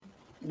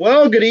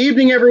Well, good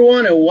evening,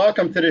 everyone, and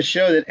welcome to the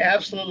show that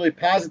absolutely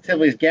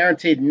positively is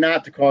guaranteed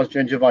not to cause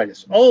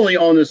gingivitis. Only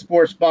on the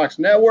Sports Box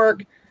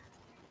Network.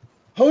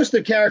 Host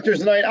of characters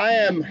tonight, I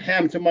am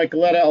Hamilton Mike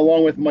Galetta,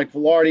 along with Mike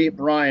Velarde,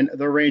 Brian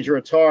the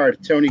Ranger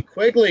Attard, Tony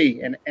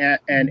Quigley, and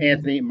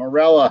Anthony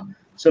Morella.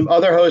 Some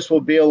other hosts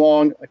will be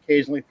along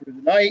occasionally through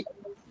the night.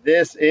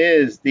 This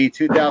is the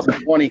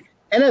 2020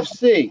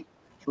 NFC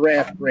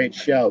Draft Grade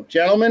Show.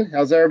 Gentlemen,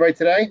 how's everybody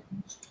today?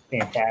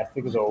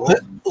 Fantastic as always.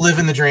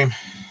 Living the dream.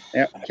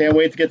 Yeah, can't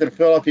wait to get to the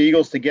Philadelphia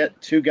Eagles to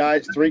get two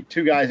guys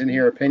in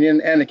here, opinion,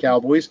 and the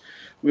Cowboys.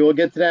 We will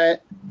get to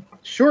that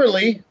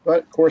shortly, but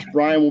of course,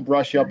 Brian will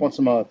brush you up on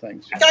some other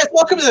things. Guys,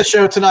 welcome to the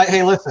show tonight.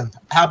 Hey, listen,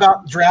 how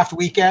about draft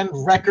weekend?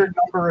 Record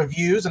number of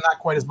views, and not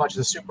quite as much as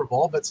the Super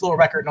Bowl, but still a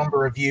record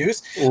number of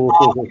views.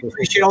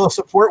 Appreciate all the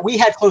support. We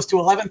had close to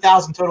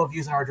 11,000 total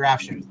views in our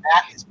draft shows.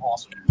 That is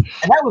awesome.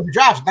 And that was the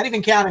draft, not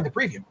even counting the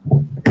preview.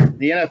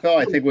 The NFL,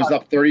 I think, was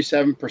up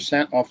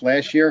 37% off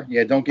last year.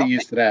 Yeah, don't get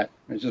used to that.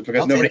 It's just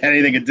because nobody had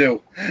anything to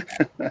do.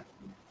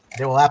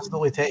 They will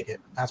absolutely take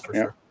it. That's for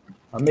sure.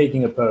 I'm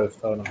making a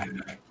post. Hold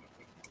on.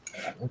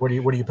 What are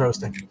you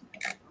posting?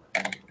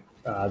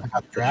 About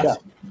the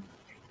draft?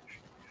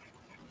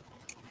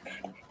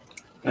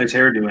 Nice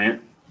hairdo,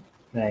 Ant.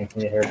 Thanks.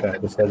 Need a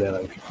haircut. Just had that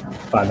like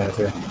 5 minutes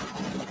here.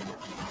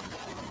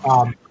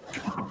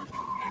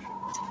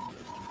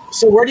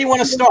 So where do you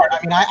want to start?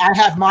 I mean, I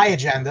have my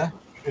agenda.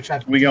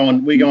 We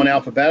going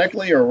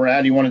alphabetically, or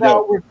how do you want to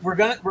do it?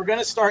 We're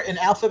gonna start in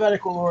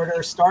alphabetical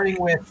order, starting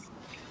with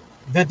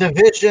the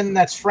division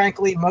that's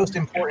frankly most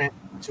important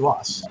to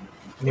us.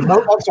 I mean,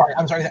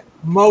 I'm sorry,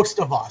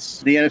 most of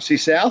us. The NFC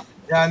South?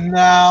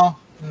 No.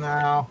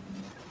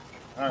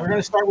 We're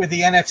gonna start with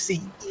the NFC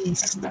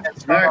East and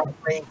start our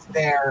ranks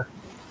there,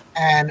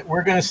 and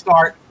we're gonna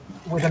start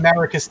with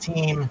America's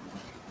team,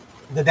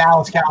 the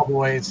Dallas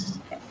Cowboys.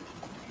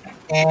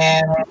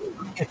 And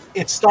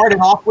it started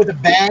off with a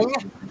bang,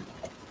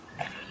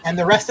 and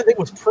the rest of it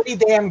was pretty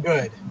damn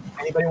good.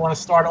 Anybody want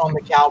to start on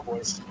the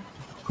Cowboys?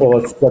 Well,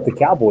 let's let the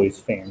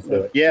Cowboys fans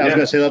do it. Yeah, I was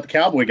going to say let the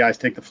Cowboy guys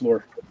take the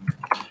floor.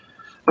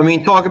 I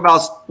mean, talk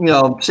about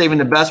saving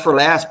the best for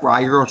last,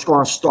 Brian. You're just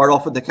going to start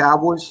off with the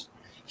Cowboys?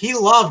 He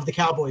loved the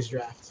Cowboys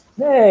draft.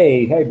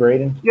 Hey,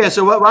 Braden. Yeah,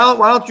 so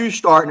why don't you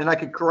start, and then I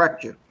could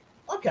correct you.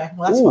 Okay,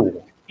 well, that's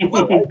fine.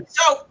 Well,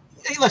 so,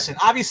 hey, listen,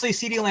 obviously,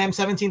 CeeDee Lamb,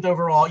 17th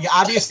overall. You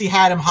obviously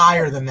had him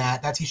higher than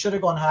that. He should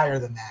have gone higher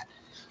than that.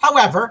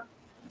 However,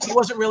 he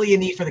wasn't really a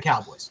need for the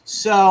Cowboys.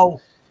 So,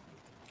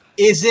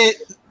 is it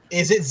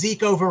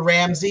Zeke over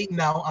Ramsey?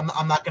 No,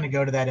 I'm not going to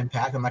go to that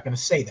impact. I'm not going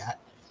to say that.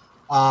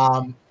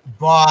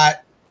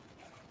 But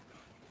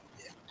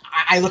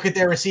I look at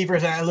their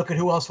receivers and I look at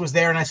who else was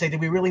there and I say,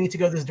 did we really need to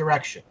go this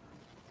direction?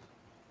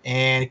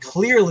 And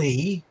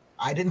clearly,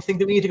 I didn't think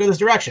that we need to go this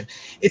direction.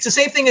 It's the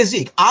same thing as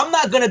Zeke. I'm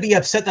not going to be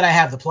upset that I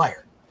have the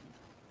player.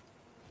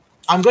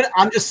 I'm going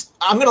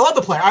to love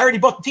the player. I already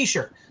bought the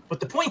T-shirt. But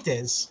the point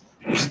is,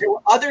 there were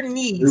other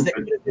needs.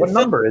 What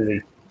number is he?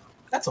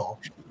 That's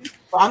all.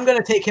 So I'm going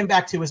to take him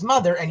back to his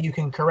mother, and you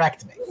can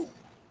correct me.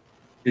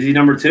 Is he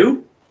number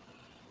 2?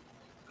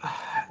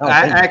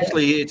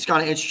 Actually, it's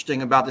kind of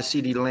interesting about the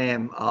CeeDee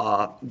Lamb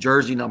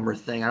jersey number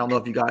thing. I don't know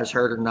if you guys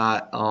heard or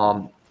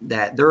not.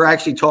 That they're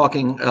actually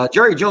talking.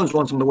 Jerry Jones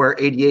wants him to wear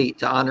 88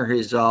 to honor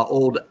his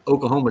old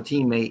Oklahoma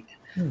teammate,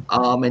 and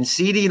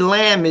CeeDee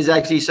Lamb is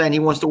actually saying he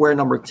wants to wear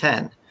number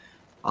 10.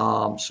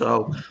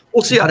 So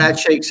we'll see how that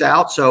shakes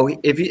out. So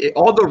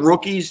all the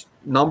rookies'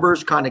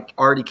 numbers kind of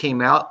already came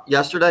out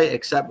yesterday,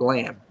 except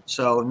Lamb.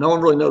 So no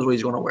one really knows what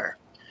he's going to wear.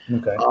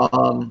 Okay.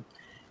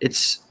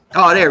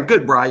 There,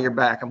 good, Brian. You're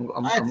back.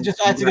 The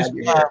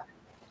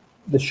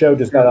show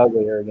just got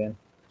ugly here again.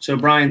 So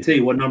Brian T,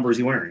 what number is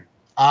he wearing?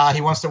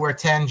 He wants to wear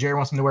 10. Jerry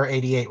wants him to wear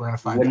 88. We're going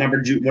to find out. What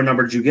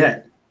number did you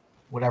get?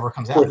 Whatever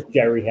comes out. Of course,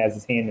 Jerry has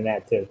his hand in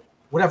that too.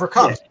 Whatever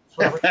comes.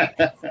 Yeah,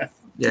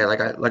 he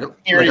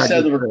already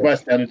said the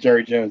request down to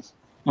Jerry Jones.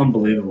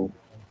 Unbelievable.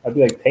 I'd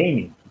be like, pay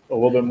me a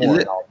little bit more,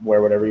 and I'll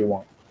wear whatever you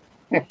want.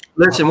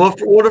 Listen,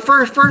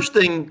 the first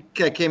thing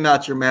that came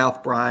out your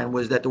mouth, Brian,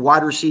 was that the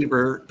wide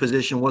receiver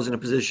position wasn't a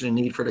position in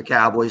need for the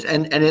Cowboys,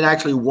 and it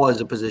actually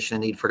was a position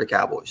in need for the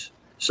Cowboys.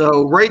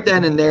 So right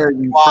then and there,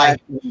 you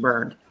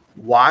burned.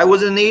 Why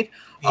was it a need?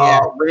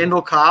 Yeah.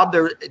 Randall Cobb.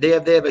 They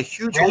have a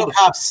huge. Randall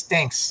Cobb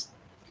stinks.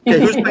 Okay,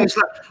 who's playing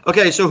slot?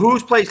 Okay, so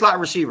who's playing slot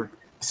receiver?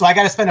 So I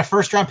got to spend a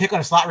first-round pick on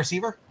a slot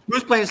receiver?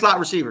 Who's playing slot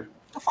receiver?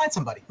 Go find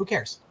somebody. Who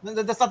cares?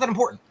 That's not that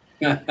important.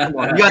 You got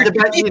the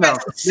bet.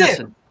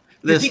 Listen.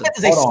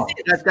 Hold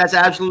on. That's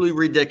absolutely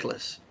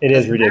ridiculous. It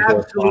is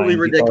ridiculous. Absolutely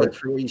ridiculous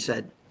for what you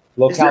said.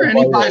 Is there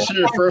any position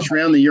in the first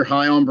round that you're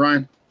high on,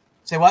 Brian?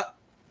 Say what?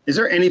 Is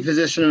there any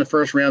position in the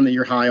first round that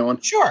you're high on?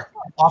 Sure.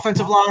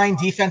 Offensive line,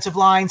 defensive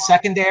line,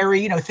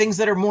 secondary, things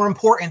that are more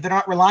important that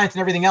aren't reliant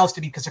on everything else to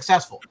be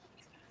successful.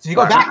 So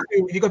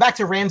if you go back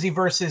to Ramsey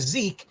versus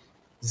Zeke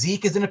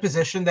is in a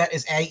position that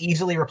is A,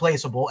 easily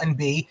replaceable, and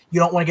B, you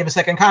don't want to give a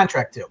second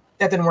contract to.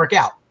 That didn't work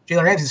out.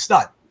 Jalen Ramsey's a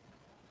stud.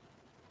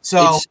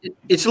 So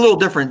it's a little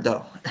different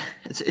though.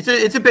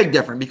 It's a big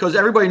different because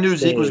everybody knew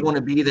Zeke was going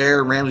to be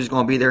there, Ramsey's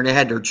going to be there, and they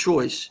had their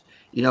choice.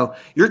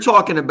 You're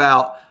talking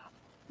about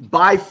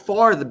by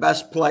far the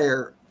best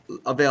player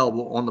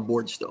available on the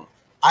board still.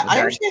 Okay? I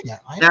understand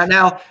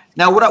that.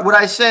 Now, what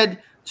I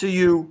said to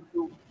you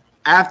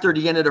after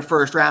the end of the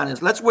first round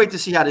is let's wait to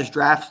see how this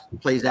draft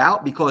plays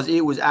out because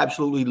it was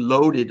absolutely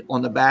loaded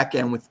on the back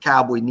end with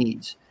Cowboy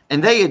needs,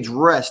 and they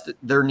addressed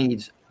their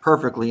needs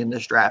perfectly in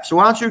this draft. So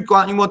why don't you go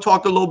out and you want to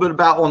talk a little bit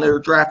about on their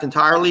draft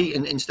entirely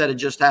instead of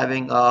just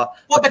having about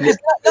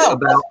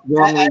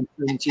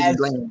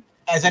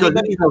as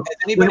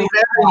anybody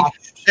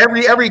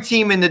every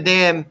team in the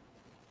damn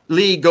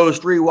league goes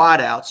 3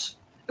 wideouts,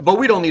 but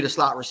we don't need a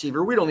slot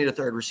receiver. We don't need a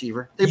third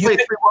receiver. They play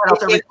 3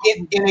 wideouts every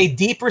in a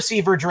deep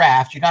receiver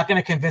draft. You're not going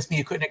to convince me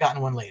you couldn't have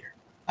gotten one later.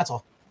 That's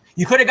all.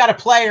 You could have got a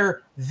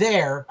player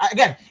there.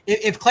 Again,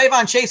 if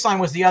Clavon Chason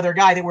was the other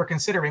guy that we're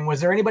considering,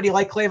 was there anybody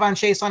like Clavon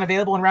Chason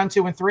available in round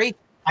 2 and 3?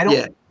 I don't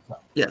think so.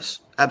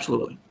 Yes,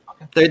 absolutely.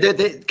 Okay.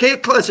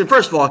 Listen,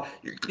 first of all,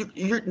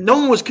 no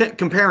one was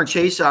comparing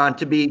Chason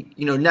to be,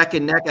 neck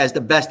and neck as the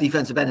best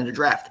defensive end in the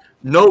draft.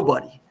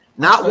 Nobody.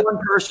 Not one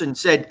person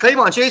said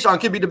Clavon Chason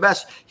could be the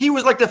best. He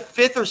was like the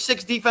 5th or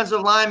 6th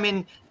defensive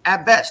lineman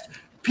at best.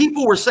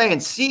 People were saying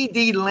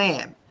CD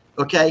Lamb,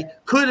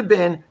 could have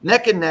been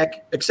neck and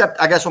neck, except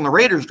I guess on the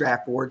Raiders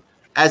draft board,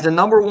 as the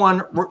number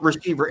 1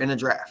 receiver in the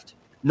draft.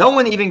 No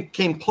one even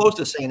came close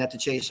to saying that to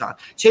Chason.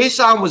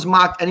 Chason was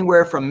mocked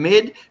anywhere from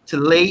mid to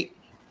late,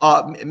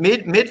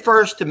 mid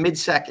first to mid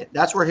second.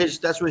 That's where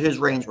his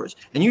range was.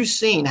 And you've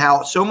seen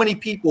how so many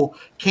people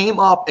came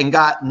up and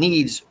got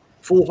needs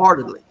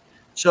full-heartedly.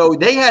 So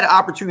they had an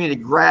opportunity to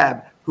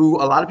grab who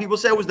a lot of people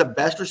said was the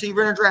best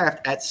receiver in the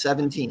draft at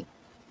 17.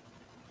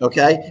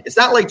 Okay, it's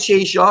not like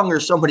Chase Young or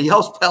somebody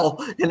else fell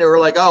and they were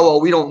like, oh,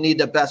 well, we don't need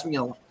the best.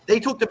 They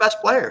took the best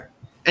player.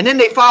 And then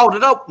they followed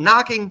it up,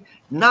 knocking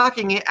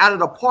it out of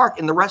the park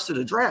in the rest of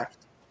the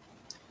draft.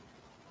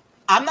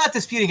 I'm not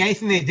disputing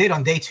anything they did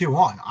on day 2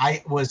 on.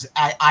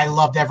 I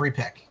loved every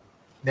pick.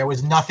 There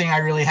was nothing I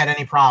really had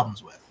any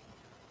problems with.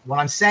 What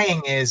I'm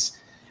saying is,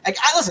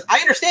 listen, I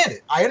understand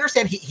it. I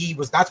understand he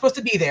was not supposed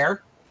to be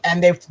there,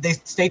 and they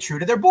stay true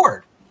to their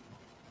board.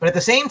 But at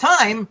the same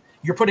time,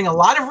 you're putting a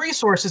lot of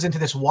resources into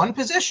this one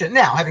position.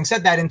 Now, having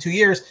said that, in 2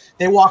 years,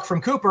 they walked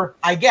from Cooper.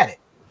 I get it.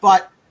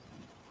 But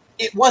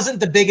it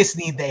wasn't the biggest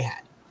need they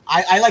had.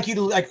 I like you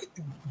to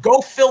go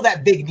fill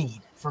that big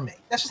need for me.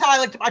 That's just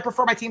how I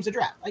prefer my teams to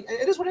draft.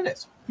 It is what it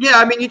is. Yeah,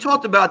 I mean, you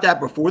talked about that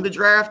before the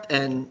draft,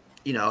 and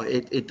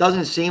it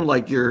doesn't seem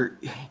like you're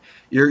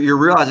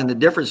realizing the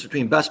difference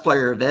between best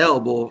player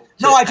available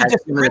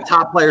the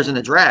top players in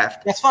the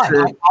draft. That's fine.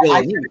 I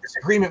have a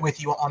disagreement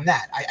with you on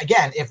that.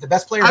 If the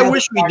best player, I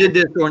wish we did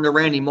this during the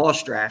Randy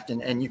Moss draft,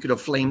 and you could have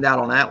flamed out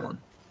on that one.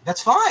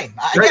 That's fine.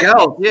 Greg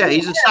Ellis,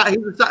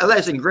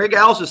 listen. Greg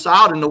Ellis is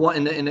solid in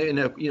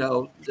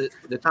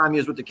the time he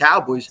was with the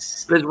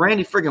Cowboys, but it's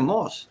Randy friggin'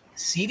 Moss.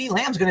 CD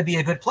Lamb's going to be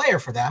a good player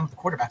for them. The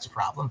quarterback's a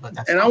problem, but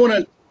that's. And I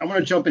want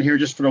to jump in here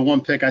just for the one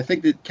pick. I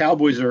think that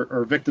Cowboys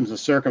are victims of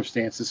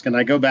circumstances. Can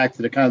I go back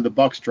to the kind of the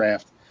Bucks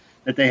draft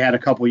that they had a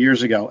couple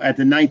years ago at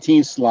the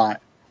 19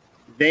 slot?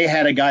 They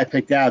had a guy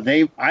picked out.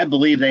 I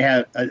believe they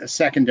had a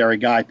secondary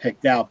guy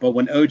picked out. But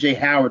when O.J.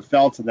 Howard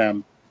fell to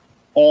them,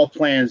 all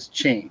plans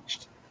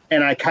changed.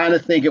 And I kind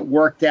of think it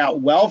worked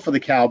out well for the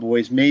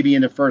Cowboys. Maybe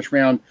in the first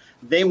round,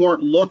 they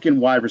weren't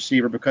looking wide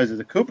receiver because of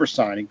the Cooper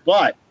signing.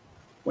 But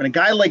when a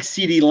guy like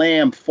CeeDee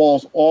Lamb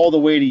falls all the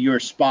way to your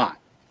spot,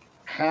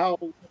 how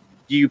do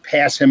you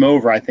pass him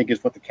over, I think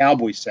is what the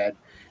Cowboys said.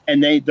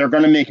 And they're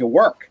going to make it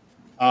work.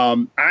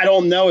 I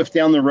don't know if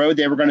down the road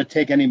they were going to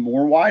take any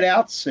more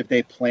wideouts if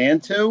they plan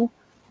to.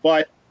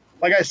 But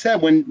like I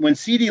said, when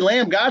CeeDee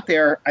Lamb got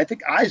there, I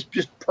think eyes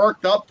just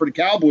perked up for the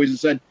Cowboys and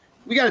said,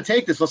 we got to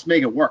take this. Let's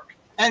make it work.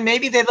 And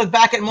maybe they look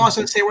back at Moss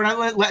and say, we're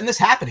not letting this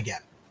happen again.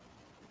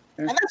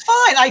 And that's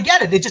fine. I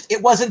get it.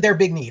 It wasn't their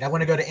big need. I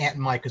want to go to Ant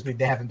and Mike because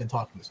they haven't been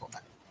talking this whole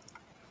time.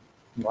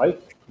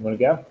 Mike, you want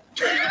to go?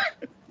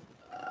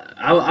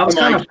 I was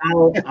kind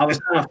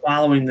of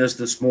following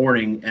this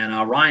morning,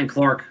 and Ryan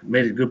Clark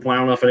made a good point. I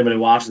don't know if anybody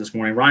watched this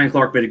morning. Ryan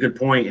Clark made a good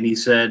point, and he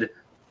said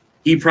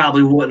he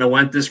probably wouldn't have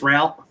went this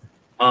route,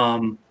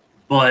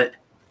 but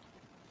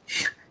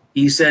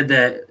he said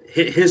that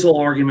his whole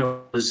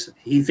argument was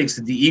he thinks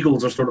that the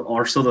Eagles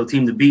are still the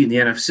team to beat in the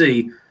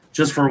NFC,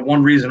 just for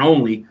one reason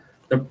only.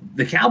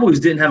 The Cowboys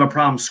didn't have a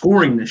problem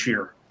scoring this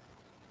year.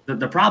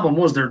 The problem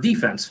was their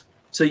defense.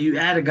 So you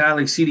add a guy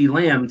like CeeDee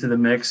Lamb to the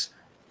mix,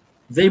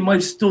 they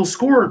might still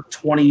score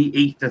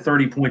 28 to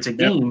 30 points a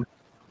game. Yep.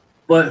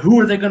 But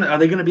are they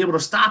going to be able to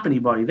stop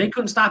anybody? They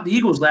couldn't stop the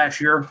Eagles last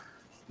year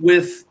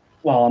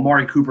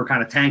Amari Cooper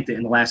kind of tanked it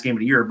in the last game of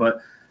the year,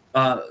 but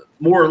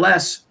more or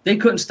less, they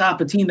couldn't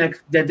stop a team that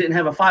didn't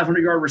have a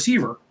 500-yard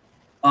receiver.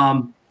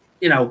 And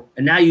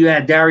now you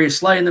add Darius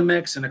Slay in the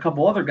mix and a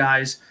couple other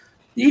guys.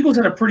 The Eagles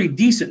had a pretty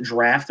decent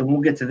draft, and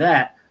we'll get to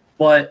that.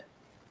 But,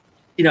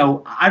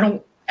 I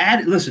don't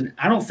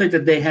think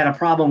that they had a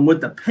problem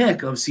with the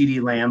pick of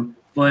CeeDee Lamb,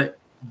 but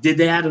did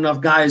they add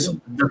enough guys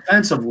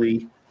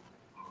defensively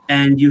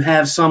and you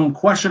have some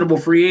questionable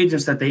free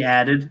agents that they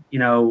added,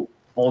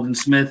 Alden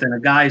Smith and the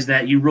guys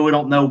that you really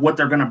don't know what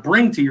they're going to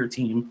bring to your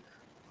team.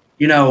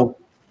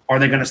 Are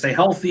they going to stay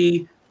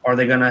healthy? Are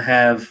they going to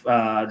have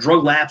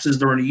drug lapses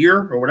during the year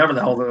or whatever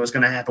the hell was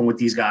going to happen with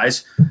these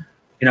guys?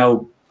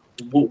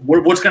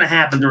 What's going to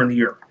happen during the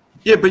year?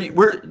 Yeah,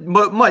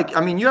 but Mike,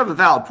 I mean, you have a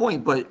valid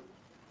point, but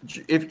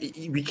if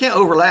we can't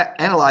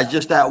analyze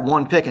just that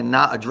one pick and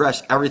not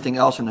address everything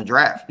else in the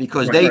draft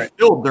because they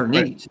filled their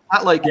needs.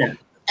 Not like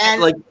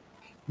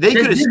they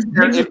could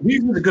have.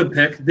 Diggs was a good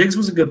pick. Diggs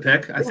was a good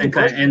pick, I think,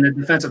 and the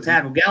defensive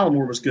tackle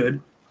Gallimore was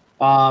good.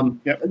 I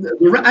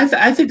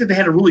think that they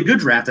had a really good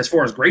draft as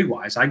far as grade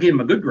wise. I gave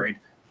them a good grade.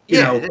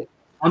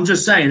 I'm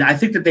just saying. I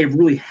think that they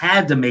really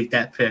had to make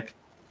that pick.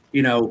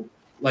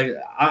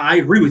 I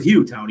agree with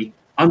you, Tony.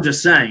 I'm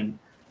just saying.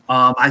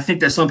 I think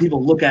that some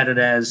people look at it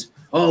as,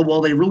 oh,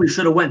 well, they really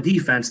should have went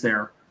defense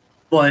there,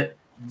 but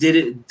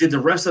did the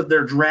rest of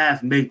their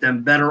draft make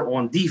them better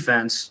on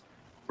defense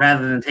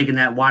rather than taking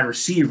that wide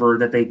receiver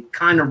that they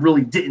kind of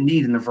really didn't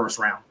need in the first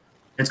round?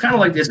 It's kind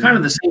of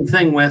the same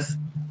thing with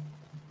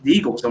the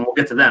Eagles, and we'll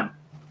get to them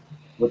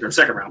with their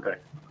second round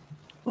pick.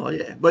 Well,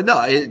 yeah, but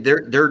no,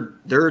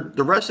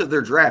 the rest of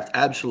their draft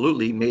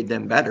absolutely made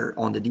them better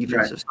on the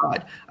defensive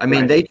side. I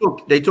mean, they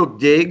took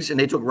Diggs and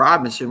they took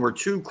Robinson, were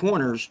two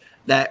corners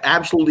that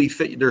absolutely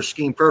fit their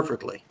scheme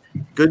perfectly.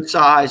 Good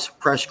size,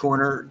 press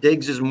corner.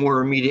 Diggs is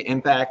more immediate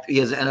impact. He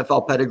has an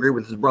NFL pedigree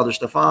with his brother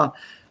Stephon.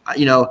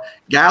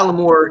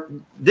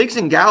 Gallimore, Diggs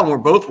and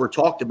Gallimore both were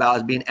talked about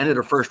as being end of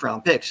their first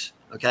round picks.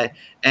 Okay,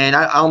 and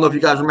I don't know if you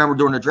guys remember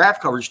during the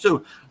draft coverage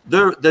too.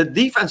 The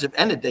defensive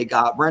end that they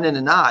got, Brendan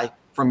and I,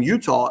 from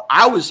Utah,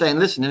 I was saying,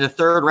 listen, in the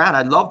third round,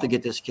 I'd love to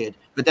get this kid.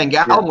 But then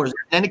Gallimore's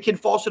and the kid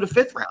falls to the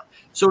fifth round.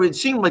 So it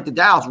seemed like the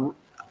Dallas,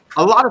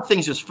 a lot of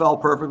things just fell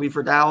perfectly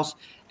for Dallas.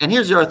 And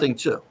here's the other thing,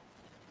 too.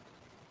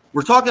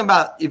 We're talking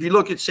about, if you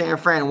look at San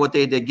Fran and what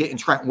they did getting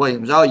Trent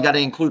Williams. Oh, you got to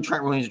include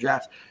Trent Williams'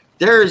 draft.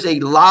 There is a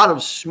lot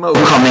of smoke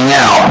coming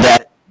out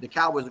that the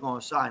Cowboys are going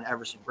to sign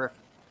Everson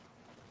Griffin.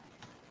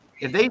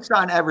 If they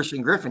sign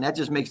Everson Griffin, that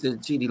just makes the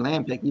CeeDee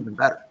Lamb pick even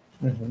better.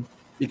 Mm-hmm.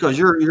 Because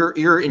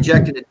you're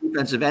injecting a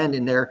defensive end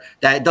in there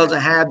that doesn't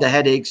have the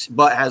headaches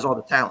but has all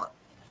the talent.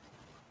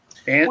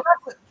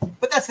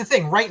 But that's the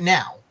thing right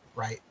now,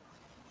 right?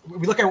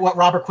 We look at what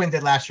Robert Quinn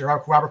did last year.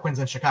 Robert Quinn's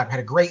in Chicago.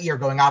 Had a great year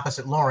going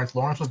opposite Lawrence.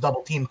 Lawrence was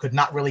double teamed, could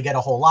not really get a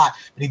whole lot,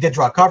 but he did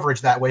draw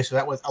coverage that way, so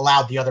that was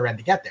allowed the other end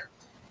to get there.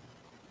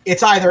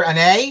 It's either an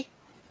A,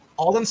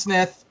 Alden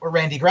Smith, or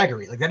Randy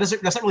Gregory. Like that's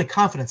not really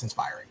confidence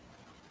inspiring.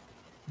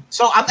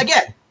 So I'm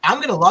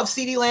going to love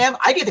CeeDee Lamb.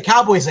 I gave the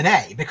Cowboys an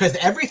A because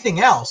everything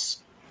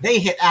else they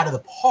hit out of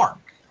the park.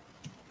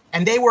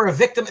 And they were a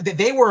victim.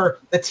 They were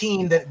the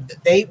team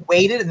that they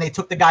waited and they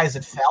took the guys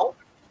that fell.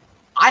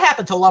 I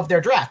happen to love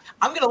their draft.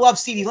 I'm going to love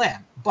CeeDee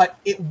Lamb, but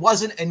it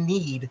wasn't a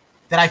need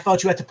that I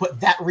felt you had to put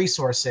that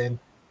resource in.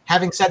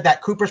 Having said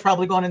that, Cooper's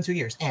probably gone in 2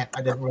 years. And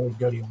I didn't really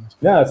go to you on this.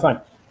 No, that's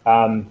fine.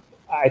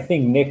 I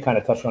think Nick kind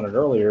of touched on it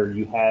earlier.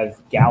 You have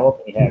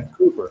Gallup and you have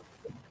Cooper.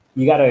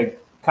 You got to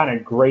kind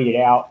of grade it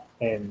out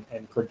and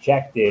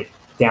project it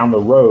down the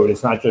road.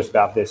 It's not just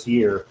about this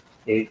year.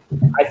 I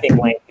think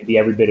Lamb can be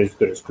every bit as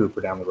good as Cooper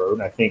down the road,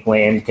 and I think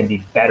Lamb can be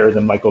better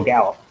than Michael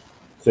Gallup.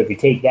 So if you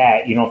take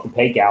that, you don't have to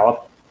pay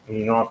Gallup, and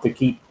you don't have to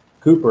keep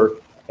Cooper.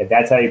 If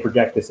that's how you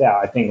project this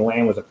out, I think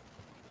Lamb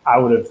I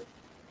would have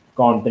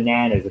gone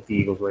bananas if the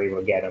Eagles were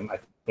able to get him. I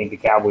think the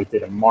Cowboys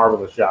did a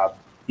marvelous job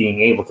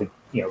being able to,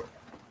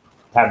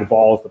 have the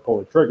balls to pull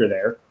the trigger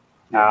there.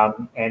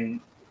 And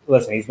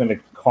listen, he's going to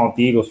haunt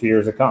the Eagles for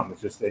years to come.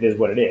 It is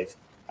what it is.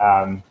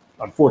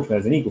 Unfortunately,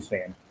 as an Eagles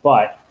fan,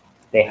 but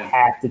they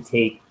have to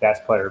take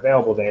best player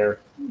available there.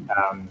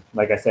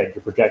 Like I said,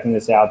 you're projecting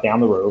this out down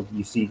the road.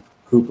 You see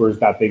Cooper's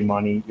got big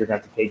money. You're going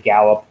to have to pay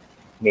Gallup.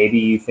 Maybe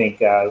you think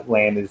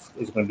Lamb is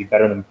going to be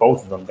better than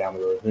both of them down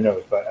the road. Who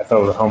knows? But I thought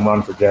it was a home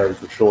run for Jerry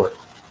for sure.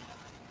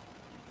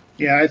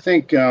 Yeah, I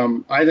think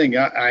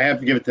I have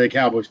to give it to the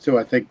Cowboys too.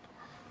 I think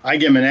I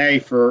give them an A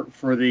for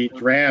the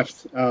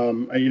draft.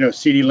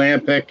 CeeDee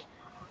Lamb pick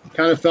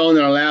kind of fell in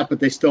their lap, but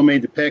they still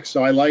made the pick,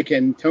 so I like it.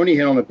 And Tony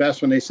hit on it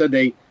best when they said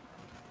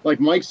like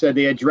Mike said,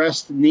 they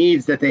addressed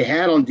needs that they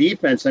had on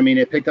defense. I mean,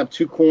 they picked up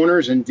two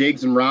corners in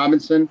Diggs and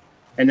Robinson,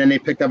 and then they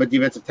picked up a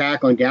defensive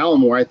tackle in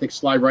Gallimore. I think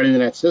slide right into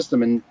that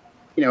system, and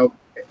 2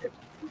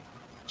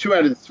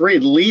 out of the 3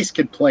 at least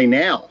could play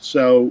now.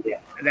 So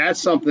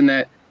that's something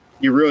that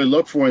you really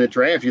look for in the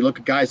draft. You look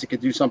at guys that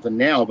could do something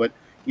now, but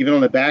even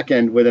on the back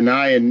end with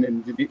Anaya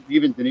and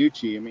even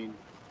Danucci, I mean,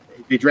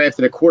 they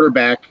drafted a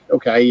quarterback.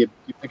 Okay, you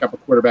pick up a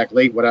quarterback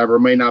late, whatever.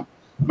 Might not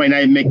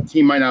make the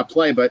team, might not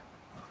play, but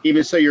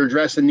even so, you're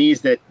addressing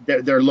needs that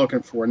they're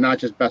looking for, not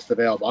just best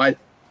available.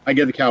 I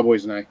give the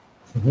Cowboys an A.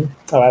 Mm-hmm.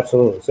 Oh,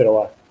 absolutely. So do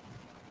I.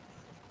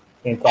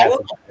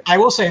 Fantastic. I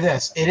will say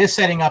this: it is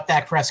setting up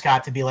Dak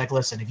Prescott to be like,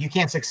 listen, if you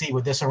can't succeed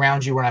with this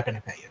around you, we're not going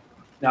to pay you.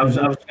 I was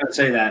going to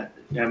say that.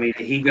 I mean,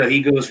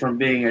 he goes from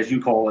being, as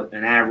you call it,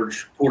 an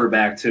average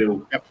quarterback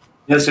to,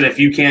 listen, if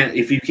you can't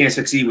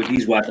succeed with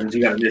these weapons,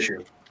 you got an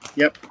issue.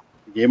 Yep,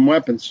 gave him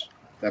weapons.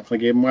 Definitely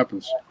gave him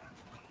weapons.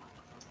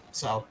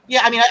 So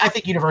yeah, I mean, I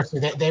think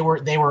University they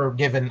were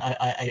given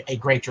a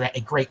great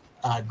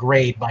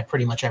grade by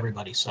pretty much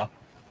everybody. So,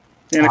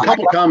 and a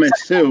couple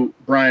comments too,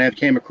 Brian, have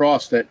came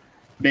across that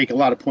make a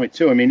lot of point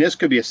too. I mean, this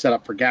could be a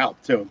setup for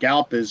Gallup too.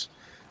 Gallup is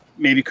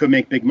maybe could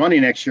make big money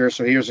next year.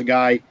 So here's a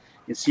guy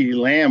in CeeDee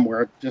Lamb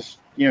where just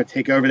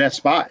take over that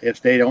spot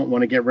if they don't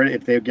want to get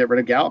rid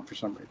of Gallup for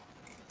some reason.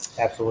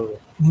 Absolutely.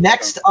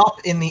 Next up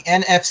in the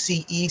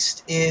NFC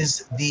East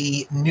is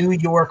the New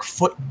York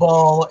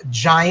Football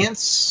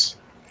Giants.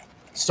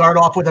 Start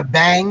off with a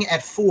bang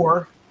at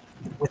 4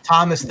 with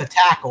Thomas the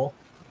tackle.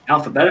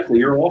 Alphabetically,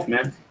 you're off,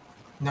 man.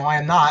 No, I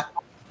am not.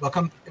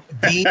 Welcome,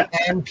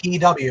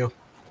 DNPW.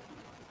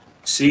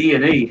 C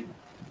and E.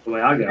 The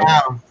way I go.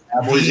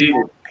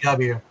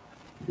 DNPW.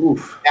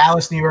 Oof.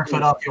 Dallas, New York,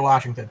 Philadelphia,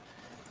 Washington.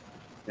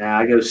 Nah,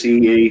 I go C,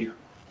 E,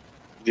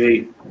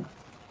 G.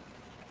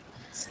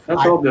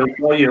 That's all good.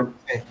 All you.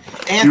 Okay.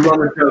 You run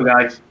the show,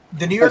 guys.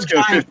 The New York Let's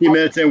go Giants, 15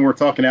 minutes in. We're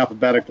talking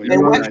alphabetically. They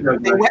went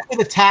with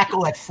a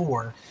tackle at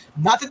 4.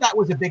 Not that that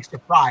was a big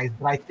surprise,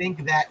 but I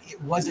think that it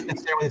wasn't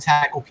necessarily the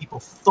tackle people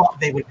thought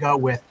they would go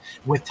with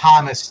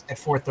Thomas at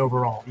 4th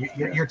overall.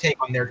 Your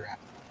take on their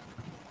draft?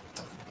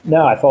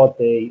 No, I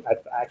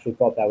actually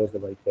thought that was the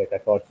right pick. I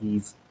thought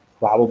he's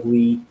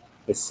probably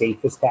the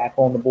safest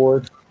tackle on the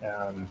board.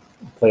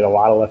 Played a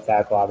lot of left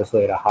tackle,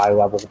 obviously, at a high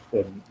level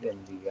in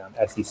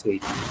the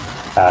SEC.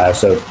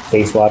 So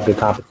faced a lot of good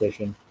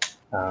competition.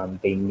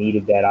 They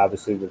needed that,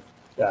 obviously, with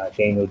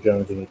Daniel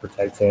Jones, and he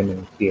protects him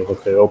and be able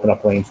to open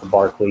up lanes for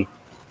Barkley.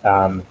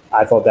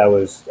 I thought that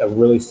was a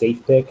really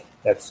safe pick.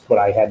 That's what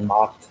I had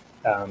mocked.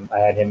 I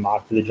had him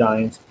mocked to the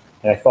Giants,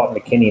 and I thought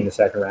McKinney in the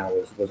second round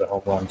was a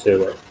home run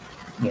too.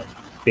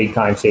 Big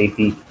time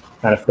safety,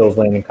 kind of fills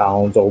Landon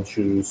Collins' old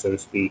shoes, so to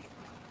speak.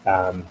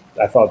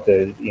 I thought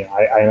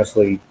I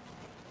honestly,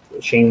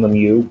 Shane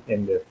Lemieux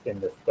in the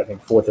I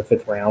think 4th or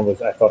 5th round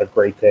was, I thought, a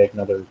great pick.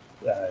 Another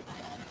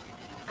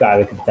guy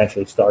that could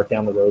potentially start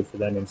down the road for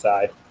them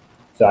inside.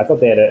 So I thought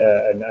they had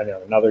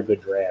another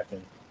good draft,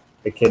 and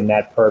the kid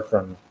Matt Perk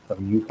from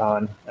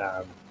UConn,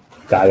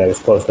 guy that was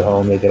close to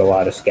home. They did a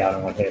lot of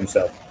scouting on him,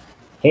 so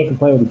can't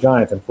complain with the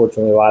Giants.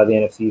 Unfortunately, a lot of the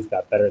NFCs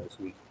got better this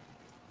week.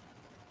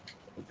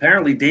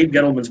 Apparently, Dave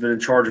Gettleman's been in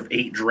charge of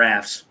 8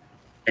 drafts,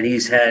 and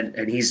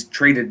he's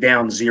traded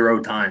down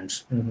 0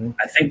 times. Mm-hmm.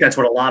 I think that's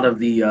what a lot of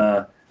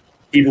the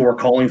people were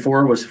calling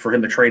for, was for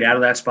him to trade out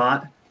of that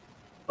spot.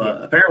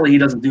 But apparently, he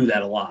doesn't do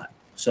that a lot.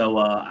 So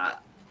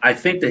I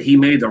think that he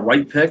made the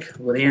right pick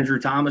with Andrew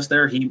Thomas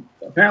there.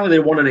 Apparently they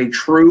wanted a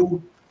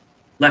true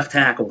left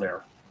tackle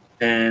there,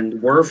 and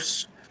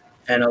Wirfs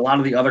and a lot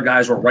of the other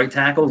guys were right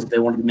tackles. They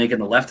wanted to make it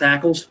the left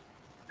tackles,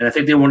 and I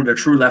think they wanted a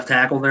true left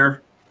tackle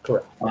there.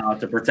 Correct.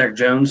 To protect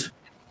Jones.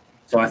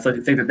 So I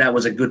think that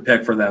was a good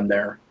pick for them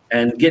there.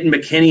 And getting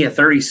McKinney at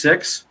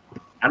 36,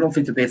 I don't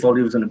think that they thought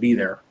he was going to be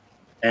there.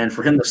 And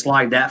for him to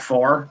slide that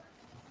far,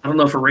 I don't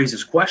know if it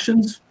raises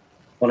questions,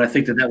 but I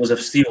think that was a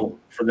steal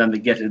for them to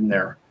get in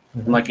there.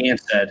 And like Ant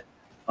said,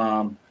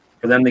 for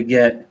them to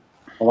get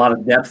a lot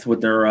of depth with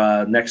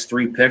their next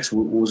 3 picks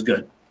was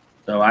good.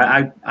 So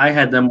I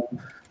had them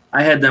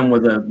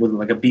with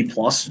like a B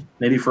plus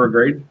maybe for a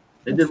grade.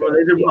 They did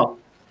well.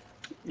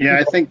 Yeah,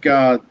 I think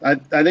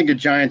the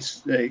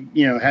Giants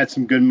had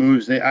some good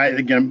moves.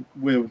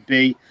 Would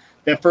be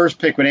that first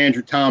pick with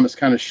Andrew Thomas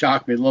kind of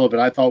shocked me a little bit.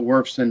 I thought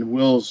Wirfs and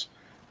Wills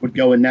would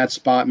go in that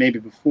spot maybe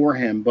before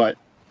him, but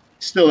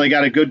still they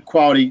got a good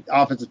quality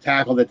offensive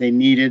tackle that they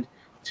needed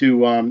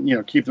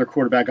to keep their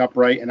quarterback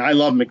upright. And I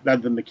love the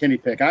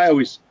McKinney pick.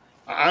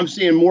 I'm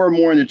seeing more and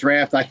more in the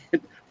draft. I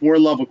get more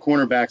love with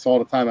cornerbacks all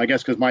the time, I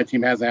guess, because my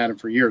team hasn't had them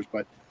for years.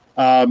 But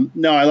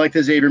no, I like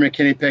the Xavier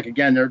McKinney pick.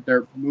 Again,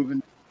 they're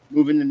moving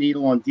the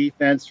needle on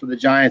defense for the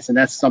Giants, and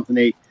that's something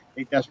they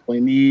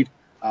desperately need.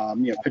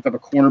 Picked up a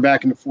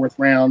cornerback in the 4th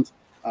round,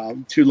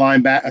 3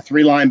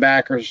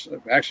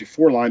 linebackers, actually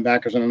 4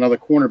 linebackers, and another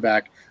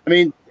cornerback. I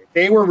mean,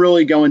 they were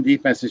really going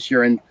defense this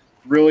year and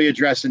really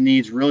addressing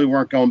needs, really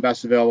weren't going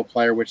best available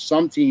player, which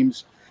some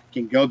teams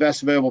can go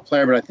best available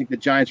player, but I think the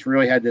Giants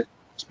really had to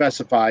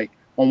specify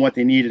on what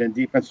they needed, and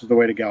defense was the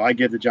way to go. I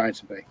give the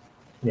Giants a B.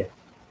 Yeah.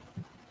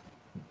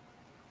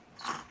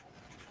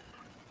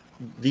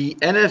 The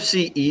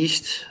NFC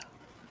East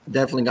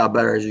definitely got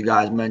better, as you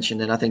guys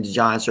mentioned, and I think the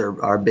Giants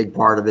are a big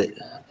part of it.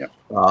 Yep.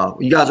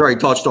 You guys already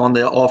touched on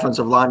the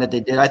offensive line that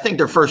they did. I think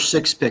their first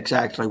 6 picks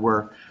actually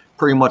were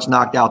pretty much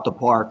knocked out the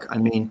park. I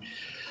mean,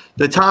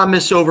 the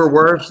Thomas over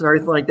Wirfs and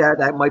everything like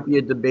that might be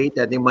a debate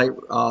that they might,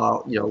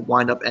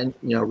 wind up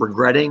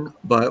regretting.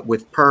 But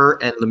with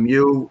Pert and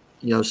Lemieux,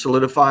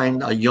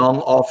 solidifying a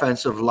young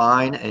offensive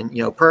line, and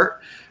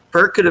Pert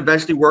could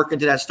eventually work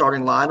into that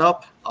starting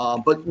lineup.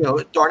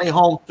 But Darnay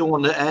Holmes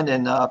on the end,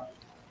 and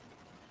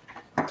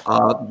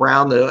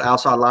Brown, the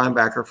outside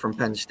linebacker from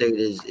Penn State,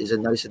 is a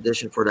nice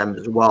addition for them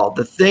as well.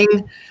 The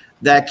thing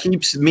that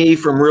keeps me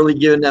from really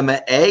giving them an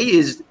A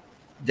is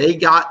they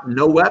got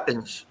no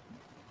weapons.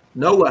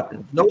 No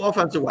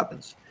offensive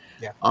weapons.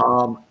 Yeah.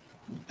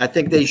 I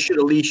think they should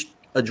at least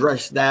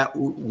address that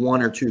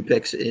one or two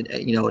picks in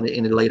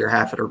the later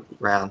half of the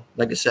round.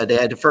 Like I said, they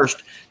had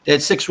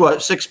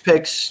six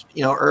picks,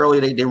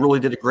 early. They really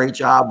did a great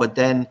job, but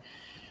then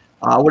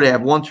what do they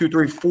have? 1, 2,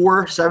 3,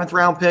 4 7th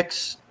round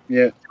picks.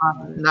 Yeah.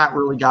 Not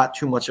really got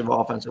too much of an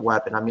offensive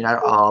weapon. I mean,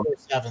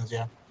 sevens,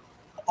 yeah.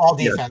 All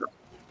defense.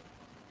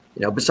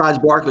 Besides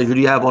Barkley, who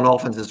do you have on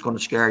offense that's going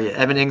to scare you?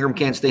 Evan Ingram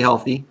can't stay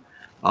healthy.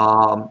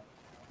 I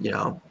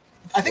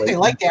think they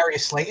like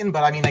Darius Slayton,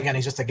 but I mean, again,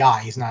 he's just a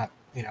guy. He's not,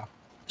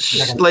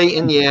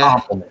 Slayton, yeah.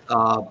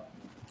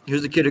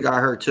 Who's the kid who got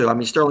hurt too? I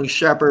mean, Sterling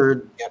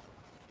Shepard. Yep.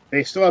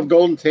 They still have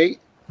Golden Tate.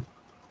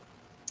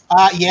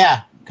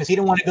 Yeah, because he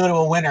didn't want to go to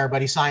a winner,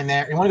 but he signed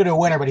there. He wanted to go to a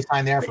winner, but he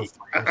signed there for.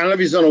 I don't know if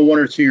he's on a 1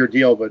 or 2 year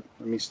deal, but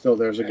I mean, still,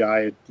 there's a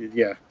guy.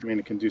 Yeah, I mean,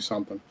 it can do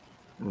something.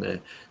 Yeah.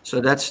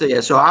 So that's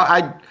So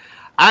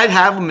I'd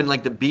have them in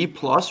like the B+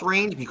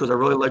 range because I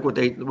really like what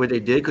they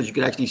did because you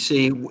could actually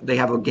see they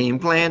have a game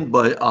plan.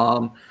 But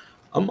I'm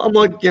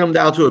going to get them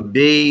down to a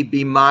B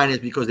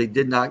because they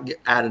did not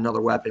add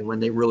another weapon when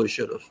they really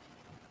should have.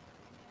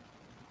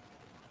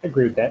 I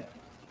agree with that.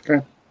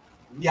 Okay.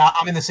 Yeah,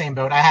 I'm in the same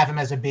boat. I have him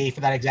as a B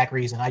for that exact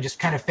reason. I just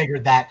kind of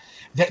figured that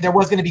there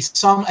was going to be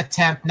some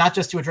attempt, not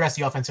just to address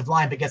the offensive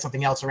line, but get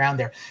something else around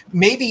there.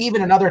 Maybe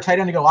even another tight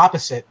end to go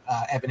opposite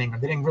Evan Ingram.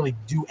 They didn't really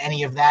do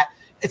any of that.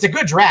 It's a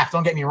good draft,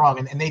 don't get me wrong,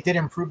 and they did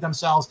improve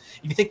themselves.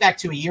 If you think back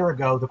to a year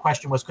ago, the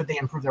question was, could they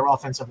improve their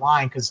offensive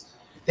line? Because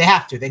they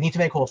have to. They need to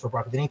make holes for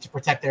Barkley. They need to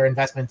protect their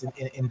investment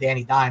in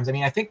Danny Dimes. I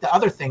mean, I think the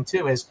other thing,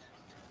 too, is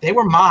they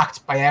were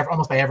mocked by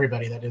almost by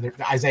everybody that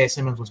Isaiah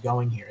Simmons was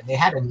going here. And they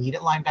had a need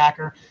at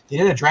linebacker. They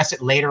did address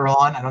it later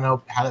on. I don't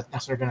know how that's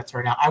necessarily going to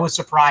turn out. I was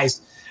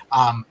surprised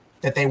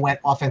that they went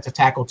offensive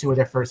tackle 2 of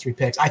their first 3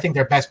 picks. I think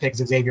their best pick is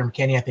Xavier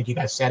McKinney. I think you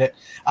guys said it.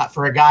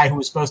 For a guy who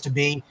was supposed to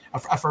be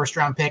a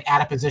first-round pick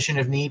at a position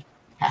of need,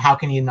 how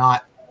can you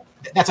not?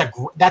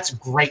 That's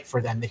great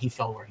for them that he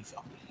fell where he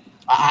fell.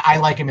 I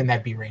like him in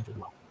that B range as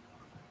well.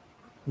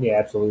 Yeah,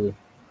 absolutely.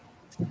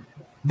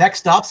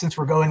 Next up, since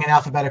we're going in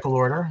alphabetical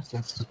order,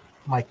 since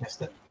Mike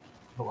missed it,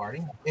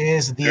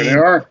 is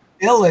the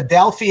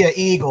Philadelphia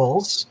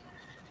Eagles.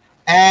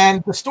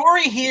 And the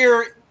story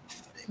here,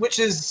 which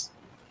is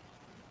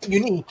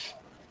unique,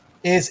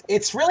 is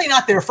it's really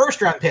not their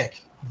first-round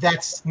pick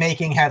that's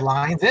making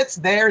headlines. It's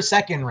their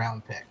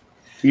second-round pick.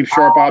 Keep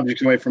sharp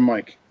objects away from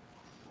Mike.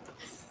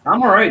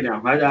 I'm all right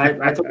now.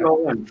 I took it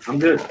all in. I'm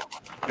good.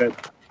 Good.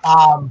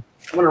 I'm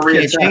going to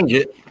read change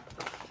it.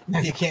 No,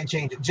 you can't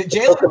change it.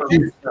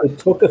 It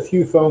took a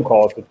few phone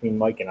calls between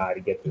Mike and I to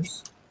get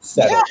this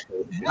set up.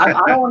 I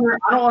don't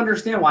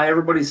understand why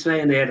everybody's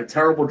saying they had a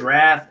terrible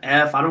draft.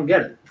 I don't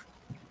get it.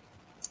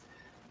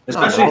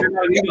 Especially if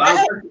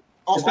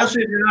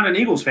you're not an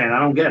Eagles fan. I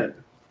don't get it.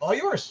 All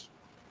yours.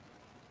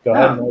 Go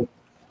ahead, Mike.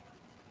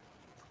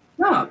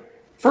 No.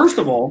 First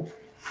of all,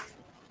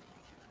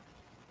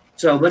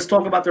 so let's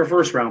talk about their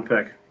first round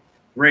pick,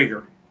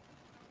 Rager.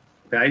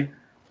 Okay.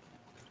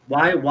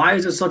 Why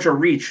is it such a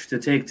reach to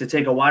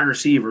take a wide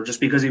receiver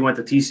just because he went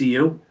to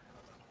TCU?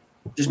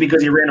 Just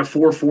because he ran a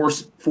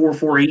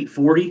 4.48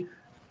 40,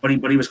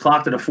 but he was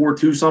clocked at a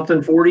 4.2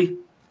 something 40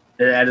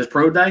 at his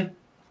pro day?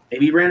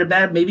 Maybe he ran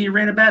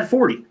a bad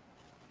 40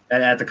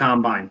 at the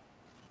combine.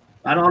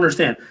 I don't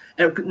understand.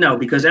 No,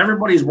 because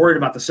everybody's worried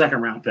about the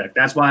second round pick.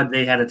 That's why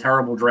they had a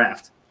terrible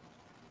draft.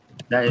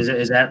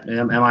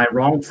 Am I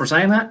wrong for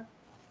saying that?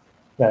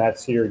 No,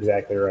 you're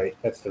exactly right.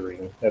 That's the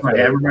reason. That's right.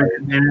 Everybody,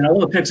 and all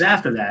the picks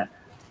after that.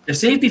 The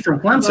safety from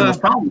Clemson was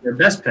probably their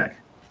best pick.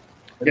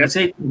 The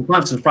safety from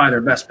Clemson is probably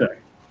their best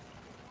pick.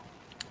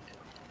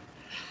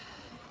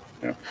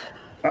 Yeah.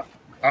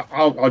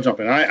 I'll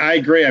jump in. I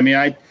agree. I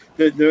mean,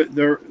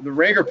 the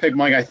Rager pick,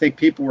 Mike. I think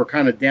people were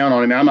kind of down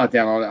on him. I'm not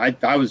down on it.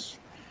 I was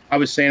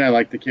saying I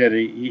like the kid.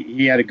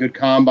 He had a good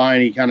combine.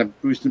 He kind of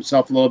boosted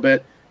himself a little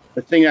bit.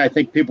 The thing I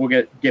think people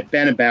get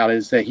bent about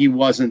is that he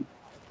wasn't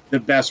the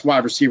best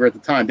wide receiver at the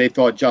time. They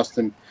thought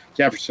Justin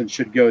Jefferson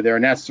should go there,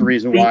 and that's the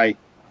reason why.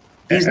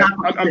 He's not.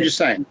 I'm just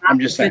saying.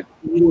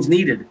 He was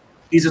needed.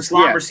 He's a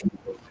slot receiver.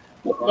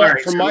 Well,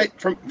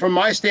 from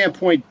my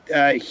standpoint,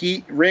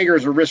 Rager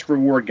is a risk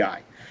reward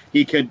guy.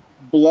 He could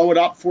blow it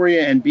up for you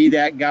and be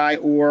that guy,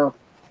 or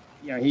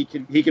he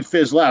could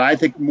fizzle out. I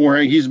think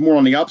he's more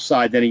on the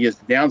upside than he is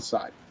the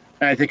downside,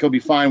 and I think he'll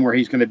be fine where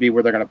he's going to be,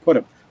 where they're going to put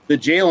him. The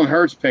Jalen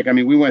Hurts pick. I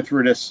mean, we went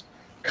through this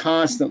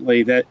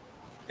constantly. That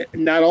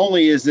not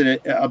only is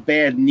it a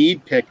bad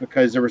need pick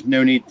because there was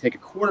no need to take a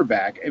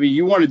quarterback. I mean,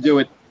 you want to do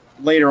it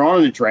later on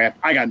in the draft.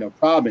 I got no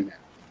problem in that.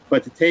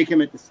 But to take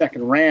him at the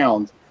second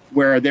round,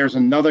 where there's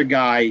another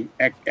guy,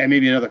 and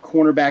maybe another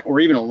cornerback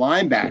or even a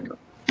linebacker,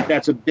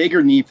 that's a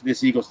bigger need for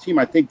this Eagles team.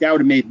 I think that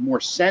would have made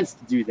more sense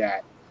to do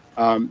that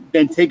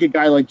than take a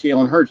guy like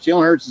Jalen Hurts.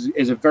 Jalen Hurts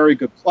is a very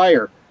good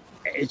player.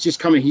 It's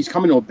just he's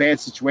coming to a bad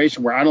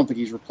situation where I don't think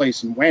he's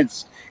replacing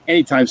Wentz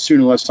anytime soon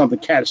unless something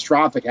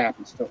catastrophic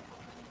happens to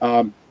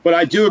him. But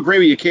I do agree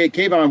with you,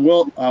 Kayvon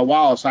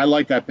Wallace. I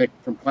like that pick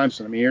from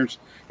Clemson. I mean,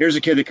 here's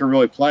a kid that can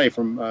really play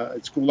from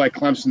a school like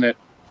Clemson. That,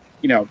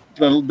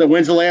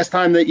 when's the last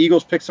time the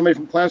Eagles picked somebody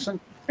from Clemson?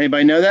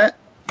 Anybody know that?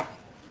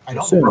 I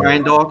don't know.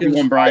 Brian Dawkins.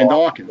 He won Brian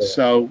Dawkins. Yeah.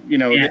 So,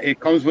 it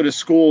comes with a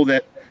school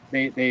that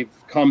they've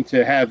come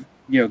to have,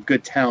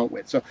 good talent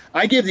with. So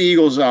I give the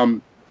Eagles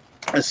a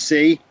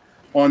C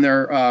on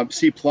their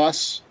C+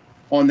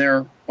 on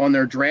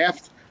their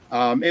draft.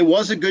 It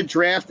was a good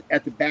draft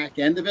at the back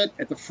end of it.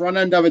 At the front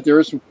end of it, there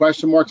is some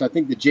question marks. I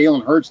think the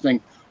Jalen Hurts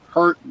thing